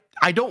 I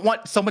don't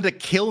want someone to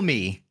kill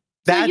me.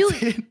 So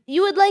That's it.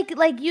 you would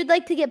like you'd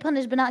like to get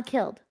punished but not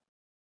killed.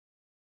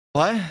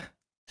 What?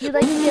 You'd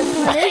like to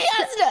get punished?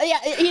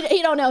 Yeah,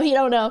 he don't know. He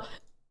don't know.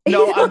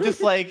 No, I'm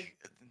just like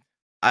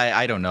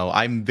I don't know.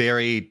 I'm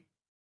very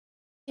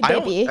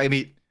Baby. I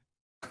mean,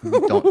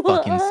 don't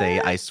fucking say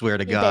it. I swear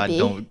to God, baby.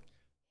 don't.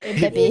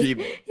 Hey,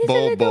 baby. He's a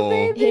little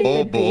baby.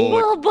 Hey, baby.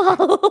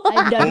 Bobo.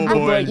 I'm done,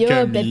 Bobo.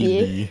 You're a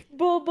baby.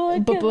 Bobo,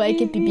 Bobo, I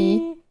can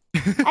be.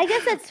 I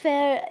guess that's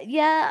fair.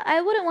 Yeah,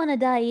 I wouldn't want to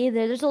die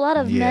either. There's a lot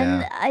of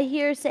men Yeah. I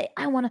hear say,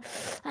 I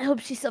hope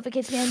she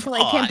suffocates me until I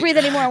Oh, can't breathe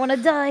anymore. I want to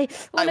die.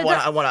 I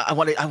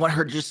want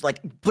her to just like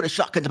put a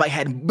shotgun to my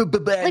head and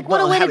Like,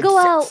 what a way to go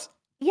out.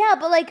 Yeah,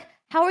 but like,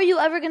 how are you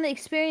ever going to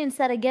experience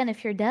that again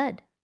if you're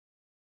dead?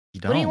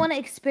 Wouldn't you want to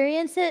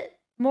experience it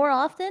more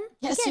often?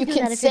 Yes, can't you do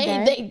can that if you're say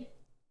dead. they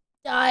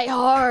die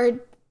hard.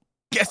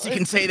 Guess you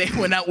can say they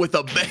went out with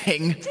a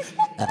bang.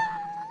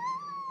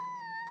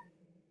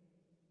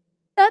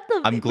 Not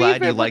the I'm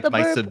glad you reverb with liked the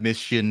my burp.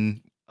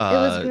 submission. It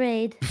was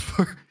great.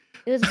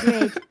 It was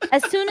great.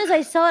 As soon as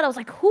I saw it, I was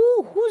like,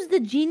 "Who's the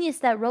genius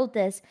that wrote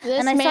this?" This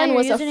and I saw man your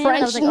was a username, and I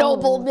French was like,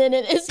 nobleman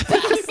in his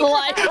past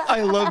life.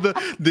 I love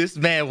this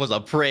man was a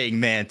praying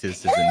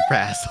mantis in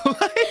past life.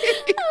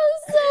 That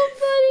was so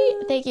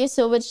funny. Thank you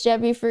so much,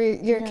 Jebby, for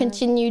your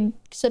continued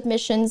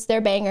submissions. They're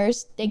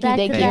bangers. Thank you, back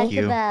thank to you. back Thank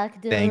you. to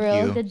back, dude. Thank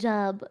Real you. good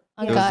job.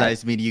 Oh, It was God.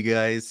 nice meeting you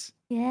guys.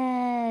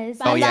 Yes.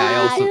 Oh yeah, I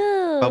also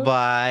You bye too.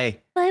 bye.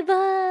 Bye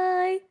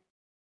bye.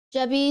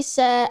 Jebby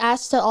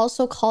asked to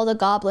also call the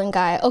goblin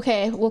guy.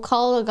 Okay, we'll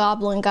call the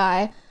goblin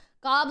guy.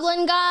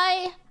 Goblin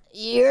guy,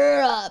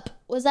 you're up.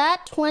 Was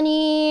that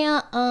 20,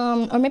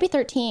 or maybe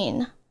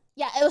 13?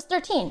 Yeah, it was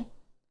 13.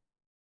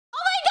 Oh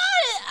my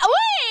God!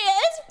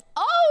 Wait,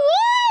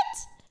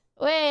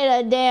 what? Wait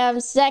a damn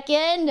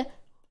second.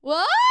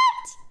 What?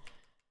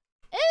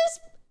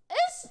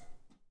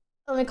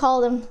 Let me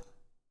call them.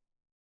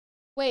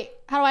 Wait,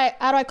 how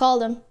do I call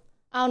them?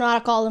 I don't know how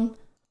to call them.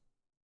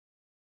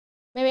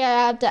 Maybe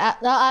I have to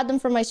I'll add them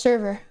from my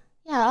server.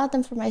 Yeah, I'll add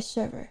them from my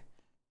server.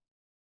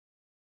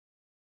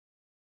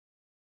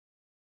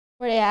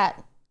 Where they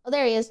at? Oh,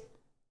 there he is.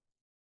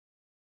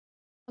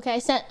 Okay, I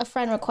sent a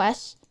friend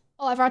request.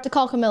 Oh, I forgot to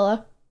call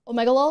Camilla.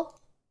 Omega lol.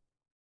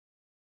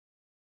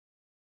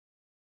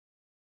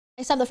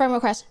 I sent the friend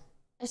request.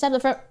 I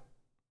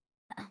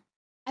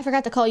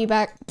forgot to call you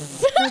back.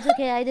 That's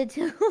okay. I did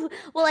too.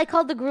 Well, I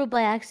called the group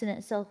by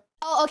accident, so.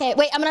 Oh, okay.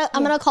 Wait, I'm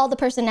gonna call the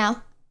person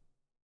now.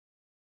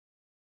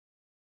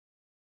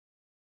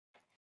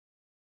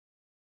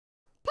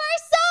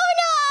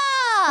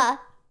 Persona!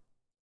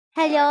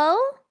 Hello.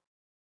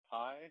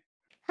 Hi.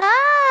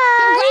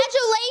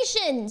 Hi.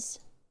 Congratulations!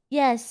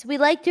 Yes, we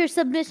liked your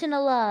submission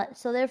a lot,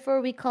 so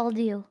therefore we called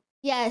you.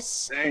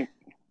 Yes. Thank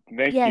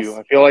Yes. you.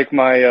 I feel like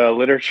my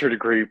literature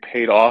degree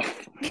paid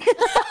off.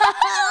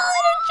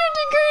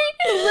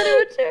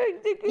 Literature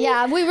degree.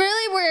 Yeah, we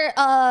really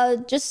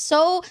were just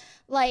so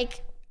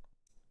like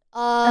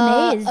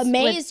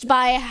amazed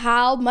by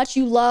how much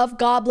you love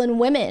goblin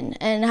women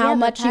and how Yeah, the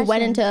much you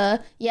went passion.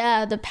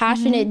 into the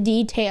passionate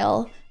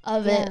detail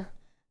of it. Yeah.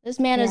 This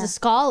man is Yeah. a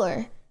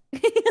scholar.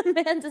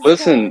 Man's a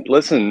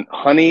Listen,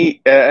 honey.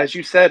 As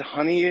you said,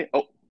 honey.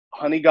 Oh,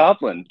 honey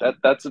goblin.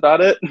 That's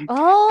about it.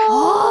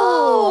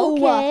 Oh,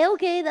 Oh.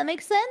 okay, that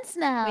makes sense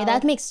now. Wait,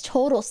 that makes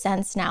total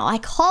sense now. I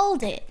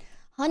called it.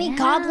 Honey Yeah.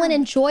 Goblin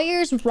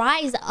enjoyers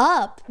rise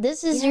up.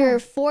 This is Yeah. your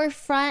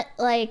forefront,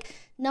 like,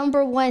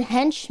 #1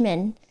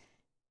 henchman.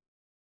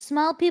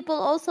 Small people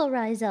also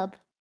rise up.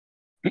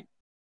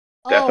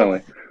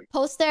 Definitely. Oh,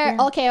 post there.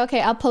 Yeah.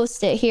 Okay, I'll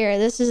post it here.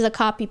 This is a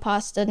copy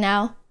pasta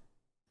now.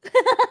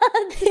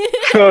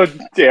 Oh,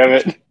 damn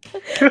it.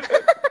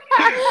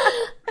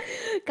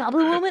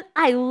 Goblin woman,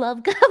 I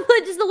love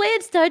Goblin. Just the way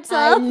it starts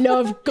I off.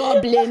 love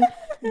Goblin.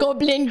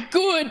 Goblin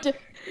good.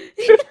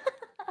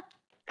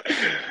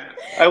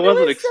 I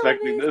wasn't was so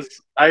expecting amazing.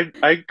 this.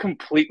 I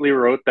completely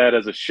wrote that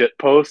as a shit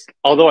post.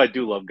 Although I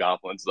do love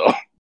goblins, though.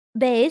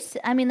 Base.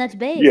 I mean, that's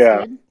base,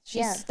 Yeah. dude.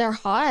 Jeez, they're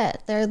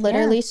hot. They're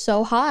literally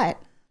so hot.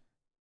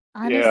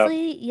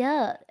 Honestly,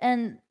 yeah.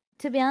 And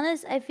to be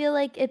honest, I feel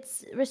like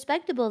it's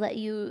respectable that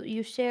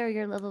you share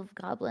your love of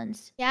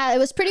goblins. Yeah, it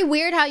was pretty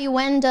weird how you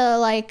went to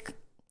like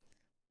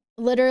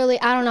literally,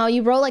 I don't know,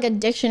 you wrote like a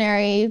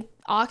dictionary,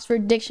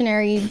 Oxford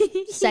dictionary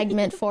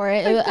segment for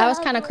it. I was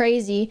kind of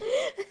crazy.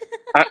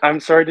 I'm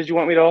sorry. Did you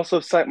want me to also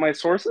cite my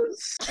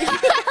sources?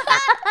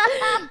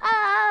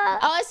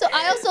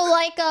 I also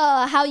like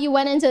how you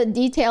went into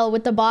detail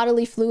with the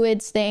bodily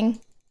fluids thing.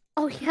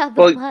 Oh yeah,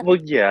 Well,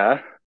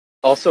 yeah.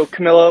 Also,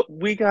 Camilla,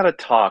 we gotta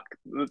talk.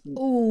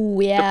 Ooh,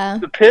 yeah.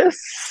 The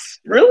piss?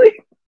 Really?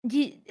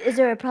 Is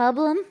there a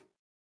problem?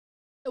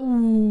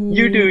 Ooh.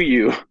 You do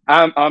you.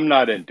 I'm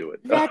not into it.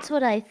 Though. That's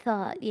what I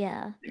thought.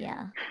 Yeah.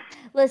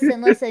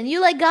 Listen. You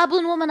like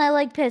Goblin Woman, I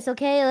like piss,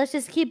 okay? Let's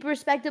just keep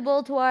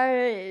respectable to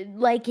our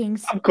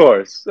likings. Of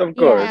course.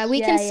 Yeah, we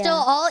can Yeah. still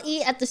all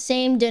eat at the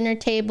same dinner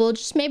table,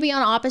 just maybe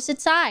on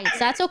opposite sides.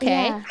 That's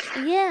okay.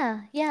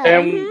 Yeah.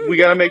 And we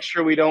gotta make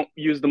sure we don't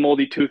use the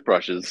moldy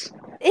toothbrushes.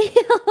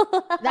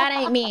 That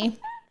ain't me.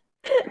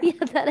 Yeah,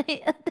 that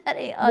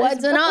ain't us.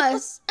 Wasn't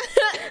us.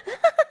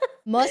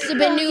 Must have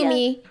been new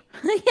me.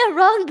 Yeah,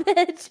 wrong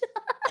bitch.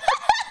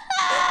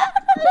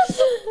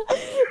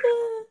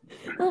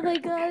 Oh my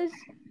gosh.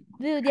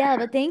 Dude, yeah,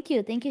 but thank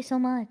you so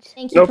much.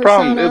 Thank you, No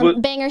problem. Persona. It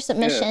was- Banger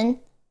submission.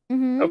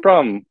 No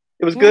problem.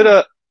 It was good.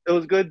 It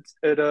was good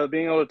at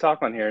being able to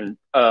talk on here, and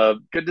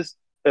good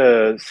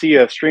to see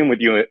a stream with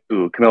you.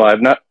 Ooh, Camilla,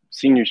 I've not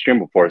seen you stream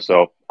before,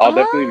 so I'll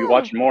definitely be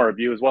watching more of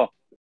you as well.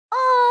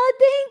 Oh,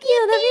 thank you.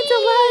 That means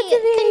a lot to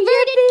me.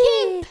 Converted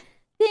Yippee.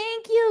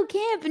 Thank you,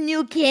 Kimp.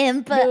 New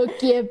Kimp. No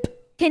Kimp.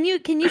 Can you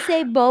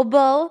say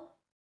Bobo?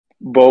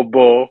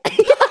 Bobo.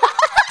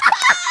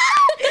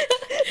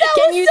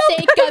 Can you say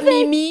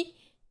Kamimi?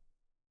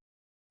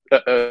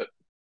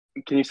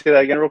 Can you say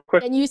that again real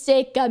quick? Can you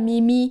say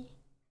Kamimi?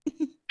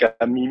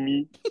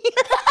 Gamimi.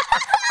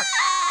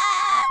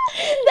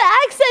 The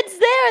accent's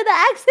there. The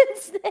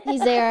accent's there.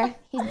 He's there.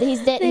 He's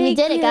dead. We Thank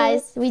did it, you.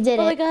 guys. We did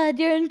Oh my it. god,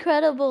 you're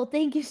incredible.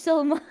 Thank you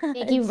so much.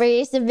 Thank you for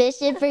your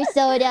submission for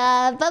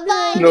soda. Bye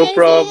bye. No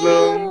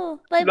problem.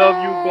 Bye Love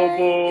bye. you,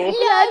 Bobo.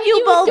 Love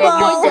you, Bobo.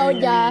 Love you,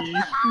 Soda.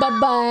 Gamimi. Bye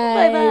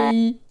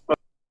bye.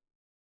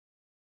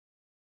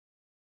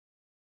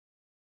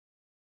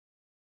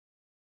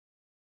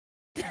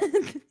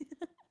 Bye-bye.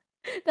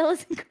 That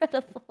was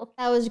incredible.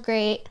 That was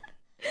great.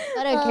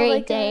 What Oh a my great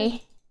God.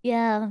 day.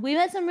 Yeah, we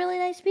met some really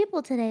nice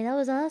people today. That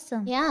was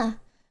awesome. Yeah,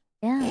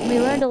 Yeah, we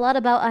learned a lot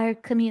about our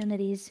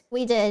communities.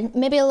 we did.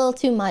 Maybe a little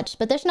too much,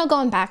 but there's no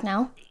going back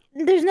now.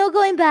 There's no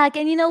going back.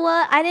 And you know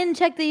what? I didn't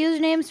check the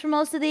usernames for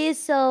most of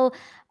these, so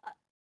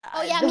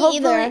Oh yeah, me hopefully-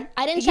 either.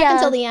 I didn't check yeah.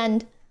 until the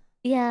end.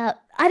 yeah,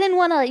 I didn't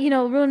want to,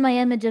 ruin my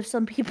image of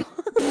some people.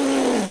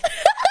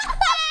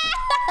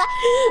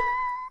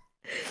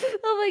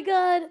 Oh my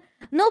god.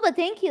 No, but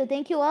thank you.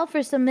 Thank you all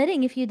for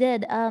submitting if you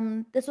did.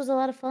 This was a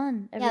lot of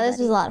fun. Yeah, this was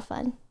everybody. a lot of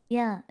fun.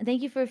 Yeah, and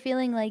thank you for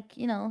feeling like,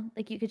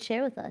 like you could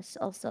share with us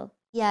also.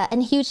 Yeah,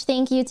 and huge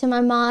thank you to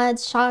my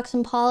mods, Shocks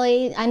and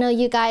Polly. I know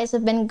you guys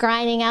have been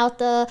grinding out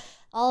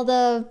all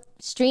the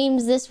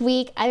streams this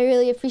week. I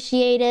really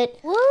appreciate it.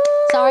 Woo!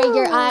 Sorry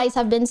your eyes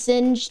have been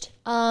singed.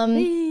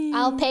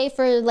 I'll pay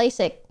for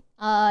LASIK.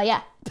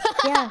 Yeah.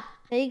 Yeah,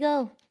 there you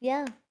go.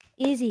 Yeah,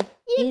 easy.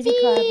 Easy Yippee!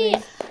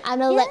 collaboration. I'm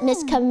gonna let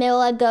Miss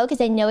Camilla go because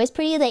I know it's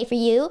pretty late for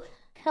you.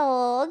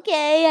 Oh,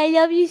 okay, I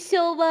love you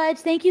so much.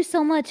 Thank you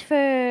so much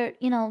for,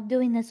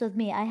 doing this with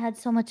me. I had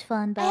so much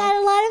fun. I Belle. had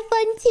a lot of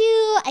fun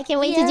too. I can't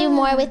wait to do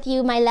more Yeah. with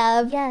you, my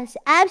love. Yes,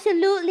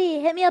 absolutely.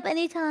 Hit me up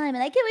anytime,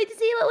 and I can't wait to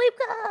see what we've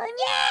got.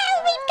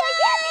 Yeah, we got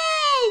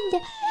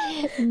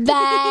it!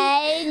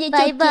 Bye, little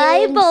Bye bye,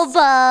 kids.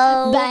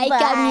 Bobo. Bye,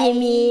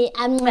 Kamimi.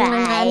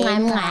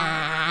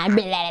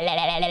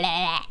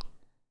 Bye.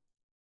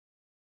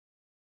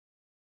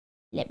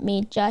 Let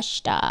me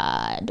just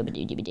let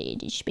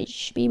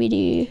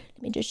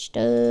me just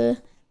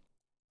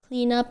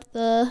clean up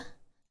the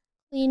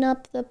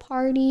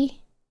party.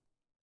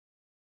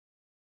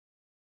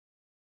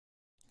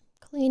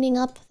 Cleaning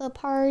up the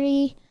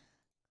party.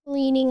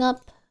 Cleaning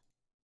up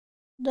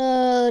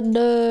the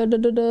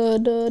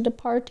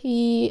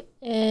party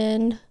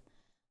and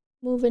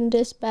moving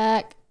this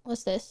back.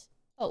 What's this?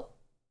 Oh,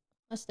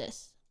 what's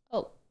this?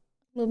 Oh,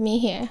 move me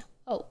here.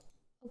 Oh,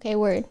 okay,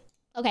 word.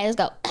 Okay, let's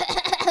go.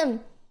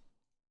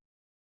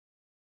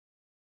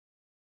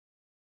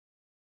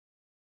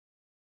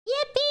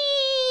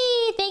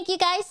 Yippee! Thank you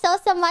guys so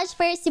much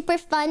for a super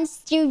fun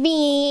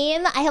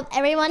stream. I hope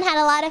everyone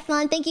had a lot of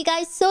fun. Thank you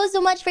guys so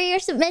much for your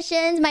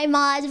submissions. My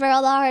mods for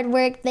all the hard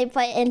work they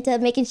put into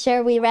making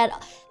sure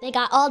they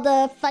got all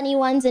the funny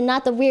ones and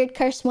not the weird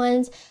curse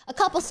ones. A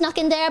couple snuck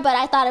in there, but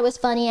I thought it was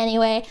funny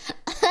anyway.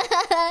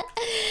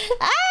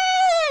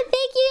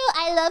 Thank you.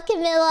 I love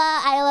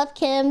Camilla. I love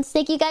Kim.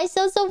 Thank you guys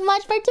so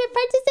much for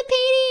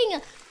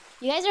participating.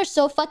 You guys are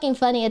so fucking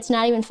funny. It's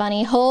not even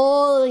funny.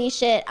 Holy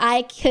shit.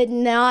 I could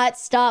not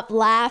stop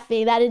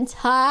laughing that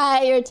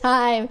entire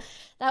time.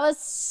 That was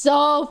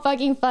so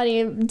fucking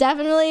funny.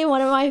 Definitely one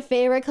of my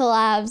favorite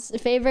collabs.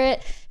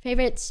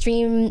 Favorite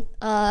stream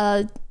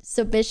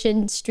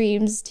submission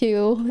streams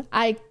too.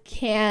 I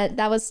can't.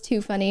 That was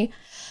too funny.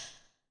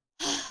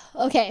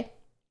 Okay.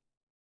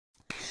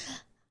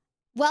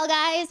 Well,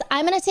 guys,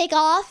 I'm going to take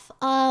off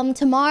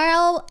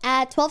tomorrow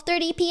at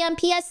 12:30 p.m.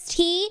 PST.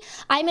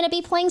 I'm going to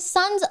be playing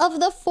Sons of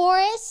the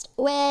Forest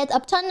with a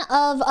ton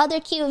of other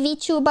cute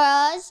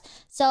VTubers.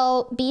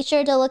 So be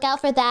sure to look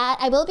out for that.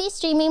 I will be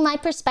streaming my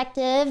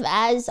perspective,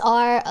 as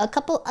are a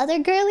couple other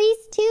girlies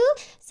too.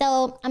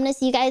 So I'm going to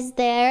see you guys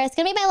there. It's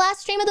going to be my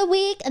last stream of the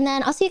week. And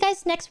then I'll see you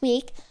guys next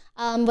week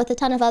with a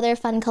ton of other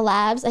fun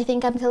collabs. I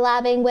think I'm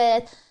collabing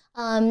with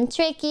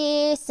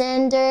Tricky,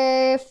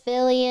 Cinder,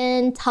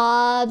 Fillion,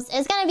 Tobbs.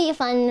 It's gonna be a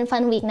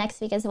fun week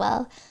next week as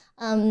well.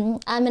 I'm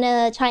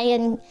gonna try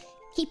and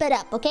keep it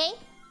up, okay?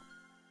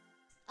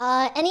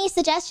 Any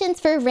suggestions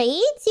for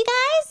raids, you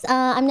guys?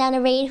 I'm down to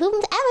raid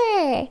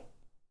whomever.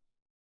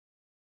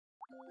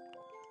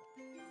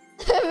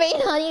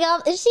 Raid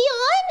Honeycomb. Is she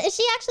on? Is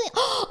she actually?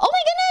 Oh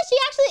my goodness, she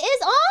actually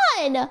is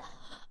on.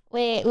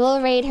 Wait,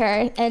 we'll raid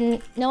her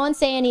and no one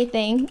say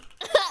anything.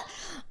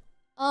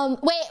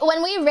 Wait,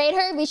 when we raid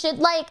her, we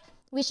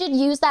should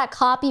use that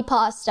copy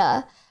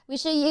pasta. We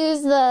should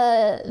use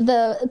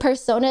the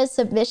persona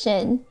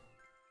submission.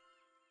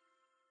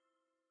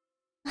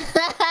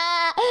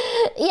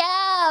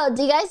 Yeah,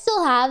 do you guys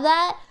still have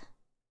that?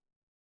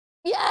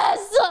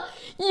 Yes!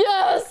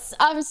 Yes!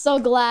 I'm so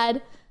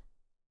glad.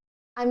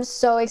 I'm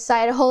so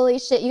excited. Holy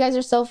shit, you guys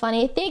are so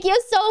funny. Thank you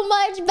so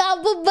much,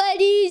 Bubble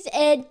Buddies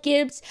and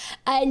Kimps.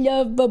 I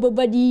love Bubble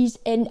Buddies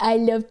and I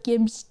love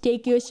Kimps.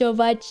 Thank you so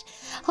much.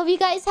 Hope you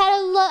guys have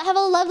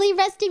a lovely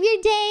rest of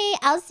your day.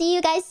 I'll see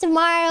you guys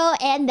tomorrow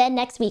and then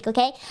next week,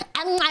 okay?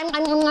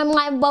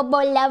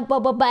 Bubble love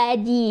Bubble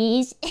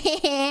Buddies.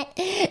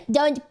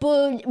 Don't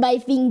pull my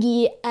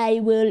fingy.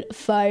 I will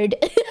fart.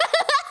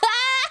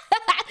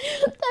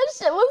 That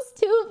shit was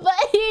too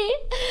funny.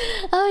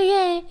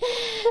 Okay.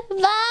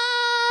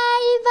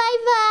 Bye. Bye.